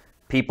Pokemon.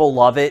 People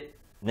love it.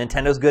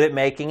 Nintendo's good at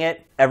making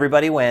it.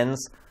 Everybody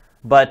wins.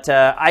 But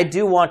I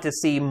do want to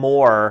see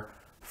more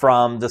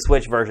from the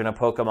Switch version of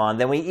Pokemon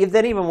than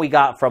we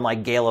got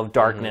from Gale of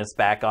Darkness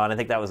back on. I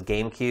think that was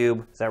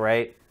GameCube. Is that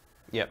right?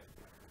 Yep.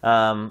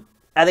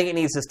 I think it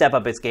needs to step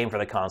up its game for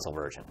the console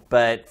version.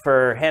 But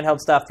for handheld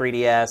stuff,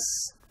 3DS,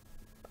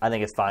 I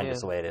think it's fine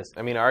just the way it is.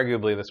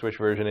 Arguably the Switch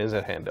version is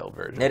a handheld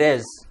version. It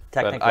is,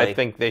 technically. But I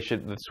think they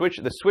should the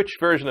Switch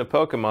version of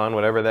Pokemon,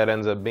 whatever that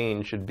ends up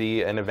being, should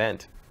be an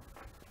event.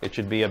 It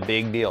should be a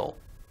big deal.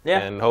 Yeah.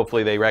 And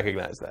hopefully they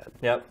recognize that.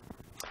 Yep.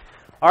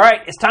 All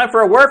right, it's time for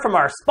a word from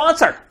our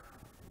sponsor.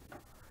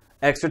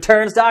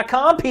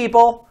 ExtraTurns.com,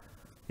 people.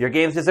 Your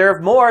games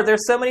deserve more.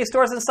 There's so many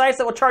stores and sites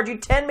that will charge you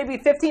 10, maybe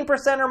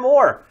 15% or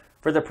more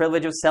for the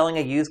privilege of selling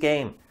a used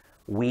game.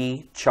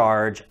 We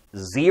charge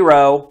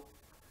 $0.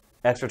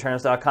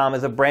 ExtraTurns.com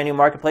is a brand new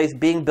marketplace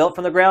being built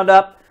from the ground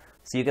up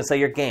so you can sell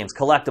your games,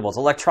 collectibles,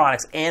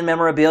 electronics, and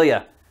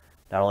memorabilia.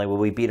 Not only will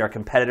we beat our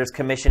competitors'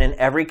 commission in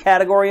every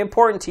category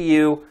important to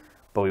you,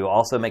 but we will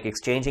also make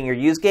exchanging your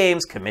used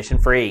games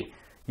commission-free.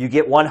 You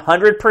get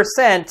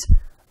 100%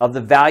 of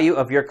the value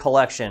of your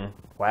collection.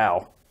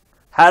 Wow.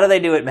 How do they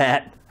do it,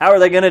 Matt? How are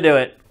they going to do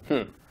it?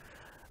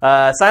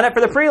 Sign up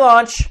for the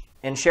pre-launch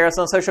and share us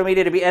on social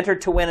media to be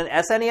entered to win an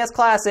SNES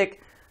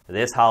Classic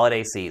this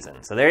holiday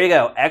season. So there you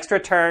go,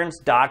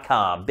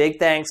 extraturns.com. Big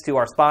thanks to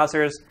our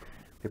sponsors.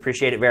 We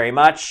appreciate it very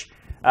much.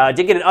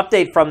 Did get an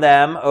update from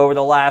them over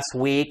the last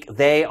week.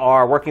 They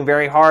are working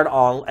very hard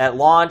at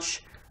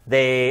launch.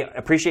 They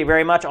appreciate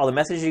very much all the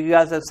messages you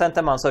guys have sent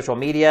them on social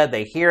media.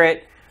 They hear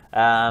it.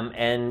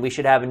 And we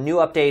should have new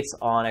updates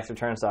on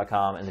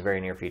exreturns.com in the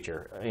very near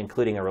future,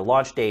 including a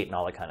relaunch date and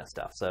all that kind of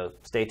stuff. So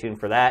stay tuned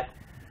for that.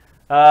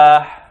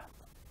 I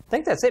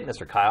think that's it,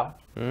 Mr. Kyle,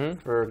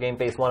 for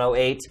GameFace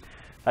 108.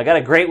 I got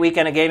a great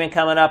weekend of gaming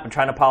coming up. I'm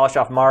trying to polish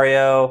off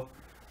Mario.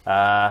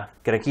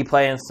 Gonna keep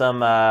playing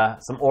some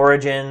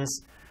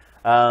Origins.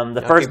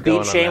 The first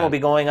Beat Shane will be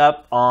going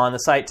up on the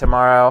site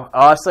tomorrow.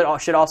 I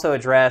should also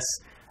address.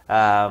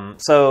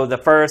 So the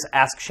first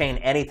Ask Shane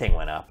Anything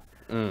went up.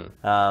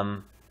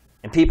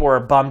 And people were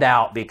bummed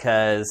out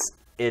because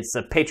it's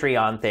a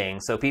Patreon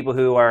thing. So people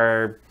who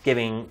are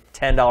giving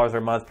 $10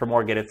 a month per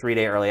more get a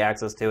 3-day early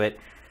access to it.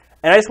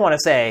 And I just want to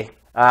say,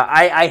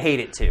 I hate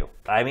it too.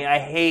 I mean, I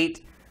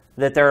hate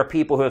that there are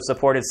people who have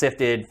supported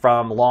Sifted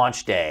from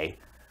launch day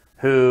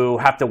who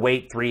have to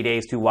wait 3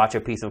 days to watch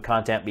a piece of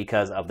content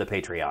because of the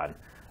Patreon.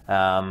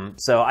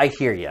 So I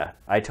hear you.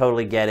 I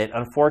totally get it.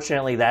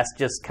 Unfortunately, that's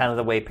just kind of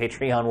the way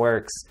Patreon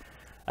works.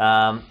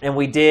 And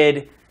we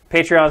did...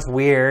 Patreon's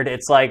weird.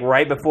 It's like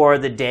right before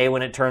the day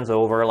when it turns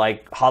over,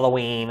 like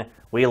Halloween,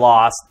 we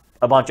lost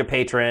a bunch of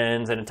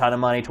patrons and a ton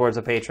of money towards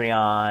the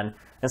Patreon.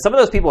 And some of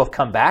those people have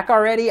come back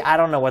already. I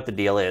don't know what the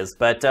deal is,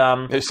 but...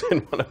 they just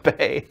didn't want to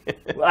pay.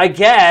 I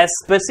guess.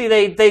 But see,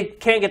 they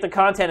can't get the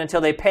content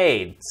until they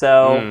paid.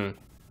 So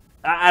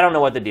I don't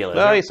know what the deal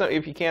is. No,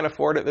 if you can't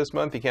afford it this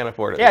month, you can't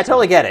afford it. Yeah, I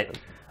totally get it.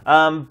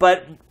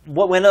 But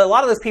when a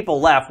lot of those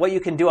people left, what you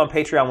can do on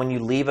Patreon when you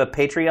leave a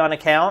Patreon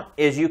account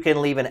is you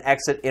can leave an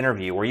exit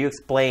interview where you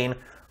explain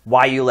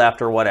why you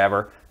left or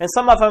whatever. And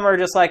some of them are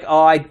just like,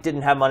 oh, I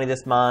didn't have money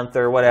this month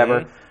or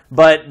whatever.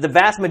 But the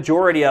vast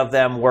majority of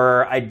them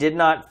were, I did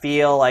not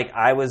feel like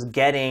I was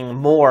getting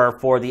more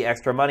for the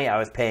extra money I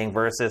was paying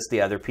versus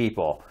the other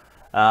people.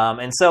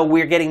 And so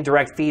we're getting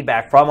direct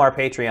feedback from our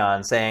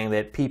Patreon saying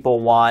that people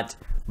want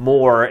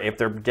more if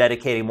they're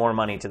dedicating more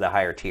money to the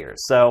higher tiers.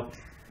 So...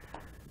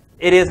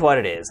 it is what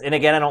it is. And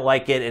again, I don't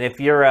like it. And if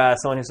you're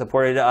someone who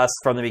supported us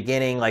from the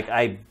beginning, like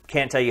I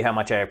can't tell you how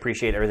much I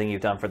appreciate everything you've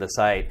done for the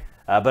site.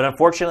 But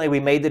unfortunately, we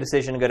made the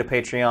decision to go to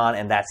Patreon,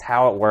 and that's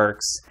how it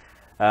works.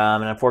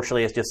 And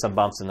unfortunately, it's just some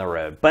bumps in the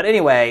road. But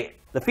anyway,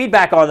 the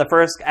feedback on the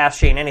first Ask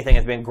Shane Anything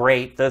has been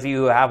great. Those of you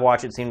who have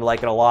watched it seem to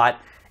like it a lot.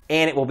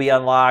 And it will be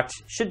unlocked.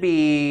 Should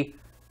be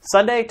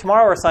Sunday,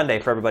 tomorrow or Sunday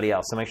for everybody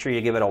else. So make sure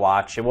you give it a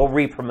watch. And we'll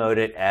re-promote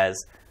it as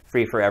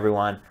free for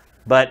everyone.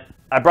 But...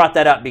 I brought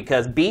that up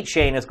because Beat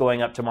Shane is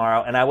going up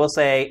tomorrow, and I will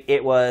say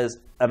it was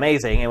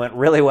amazing. It went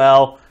really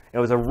well. It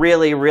was a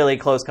really, really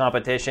close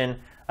competition,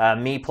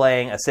 me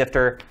playing a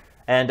sifter.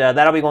 And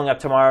that'll be going up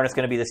tomorrow, and it's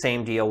going to be the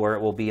same deal where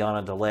it will be on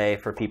a delay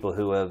for people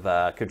who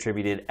have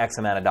contributed X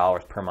amount of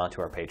dollars per month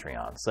to our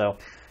Patreon. So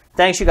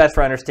thanks, you guys,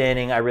 for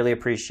understanding. I really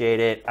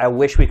appreciate it. I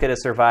wish we could have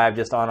survived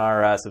just on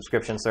our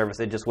subscription service.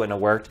 It just wouldn't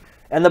have worked.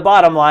 And the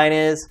bottom line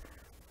is,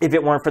 if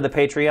it weren't for the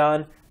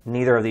Patreon,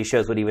 neither of these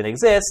shows would even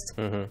exist,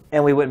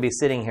 and we wouldn't be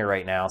sitting here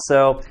right now.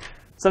 So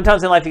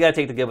sometimes in life, you got to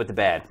take the good with the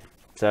bad.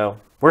 So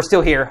we're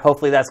still here.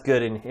 Hopefully that's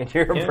good in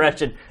your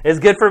impression. It's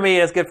good for me,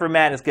 it's good for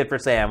Matt, and it's good for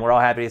Sam. We're all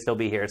happy to still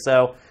be here.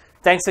 So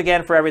thanks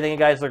again for everything. You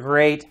guys are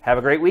great. Have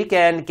a great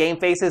weekend.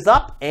 GameFace is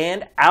up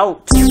and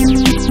out.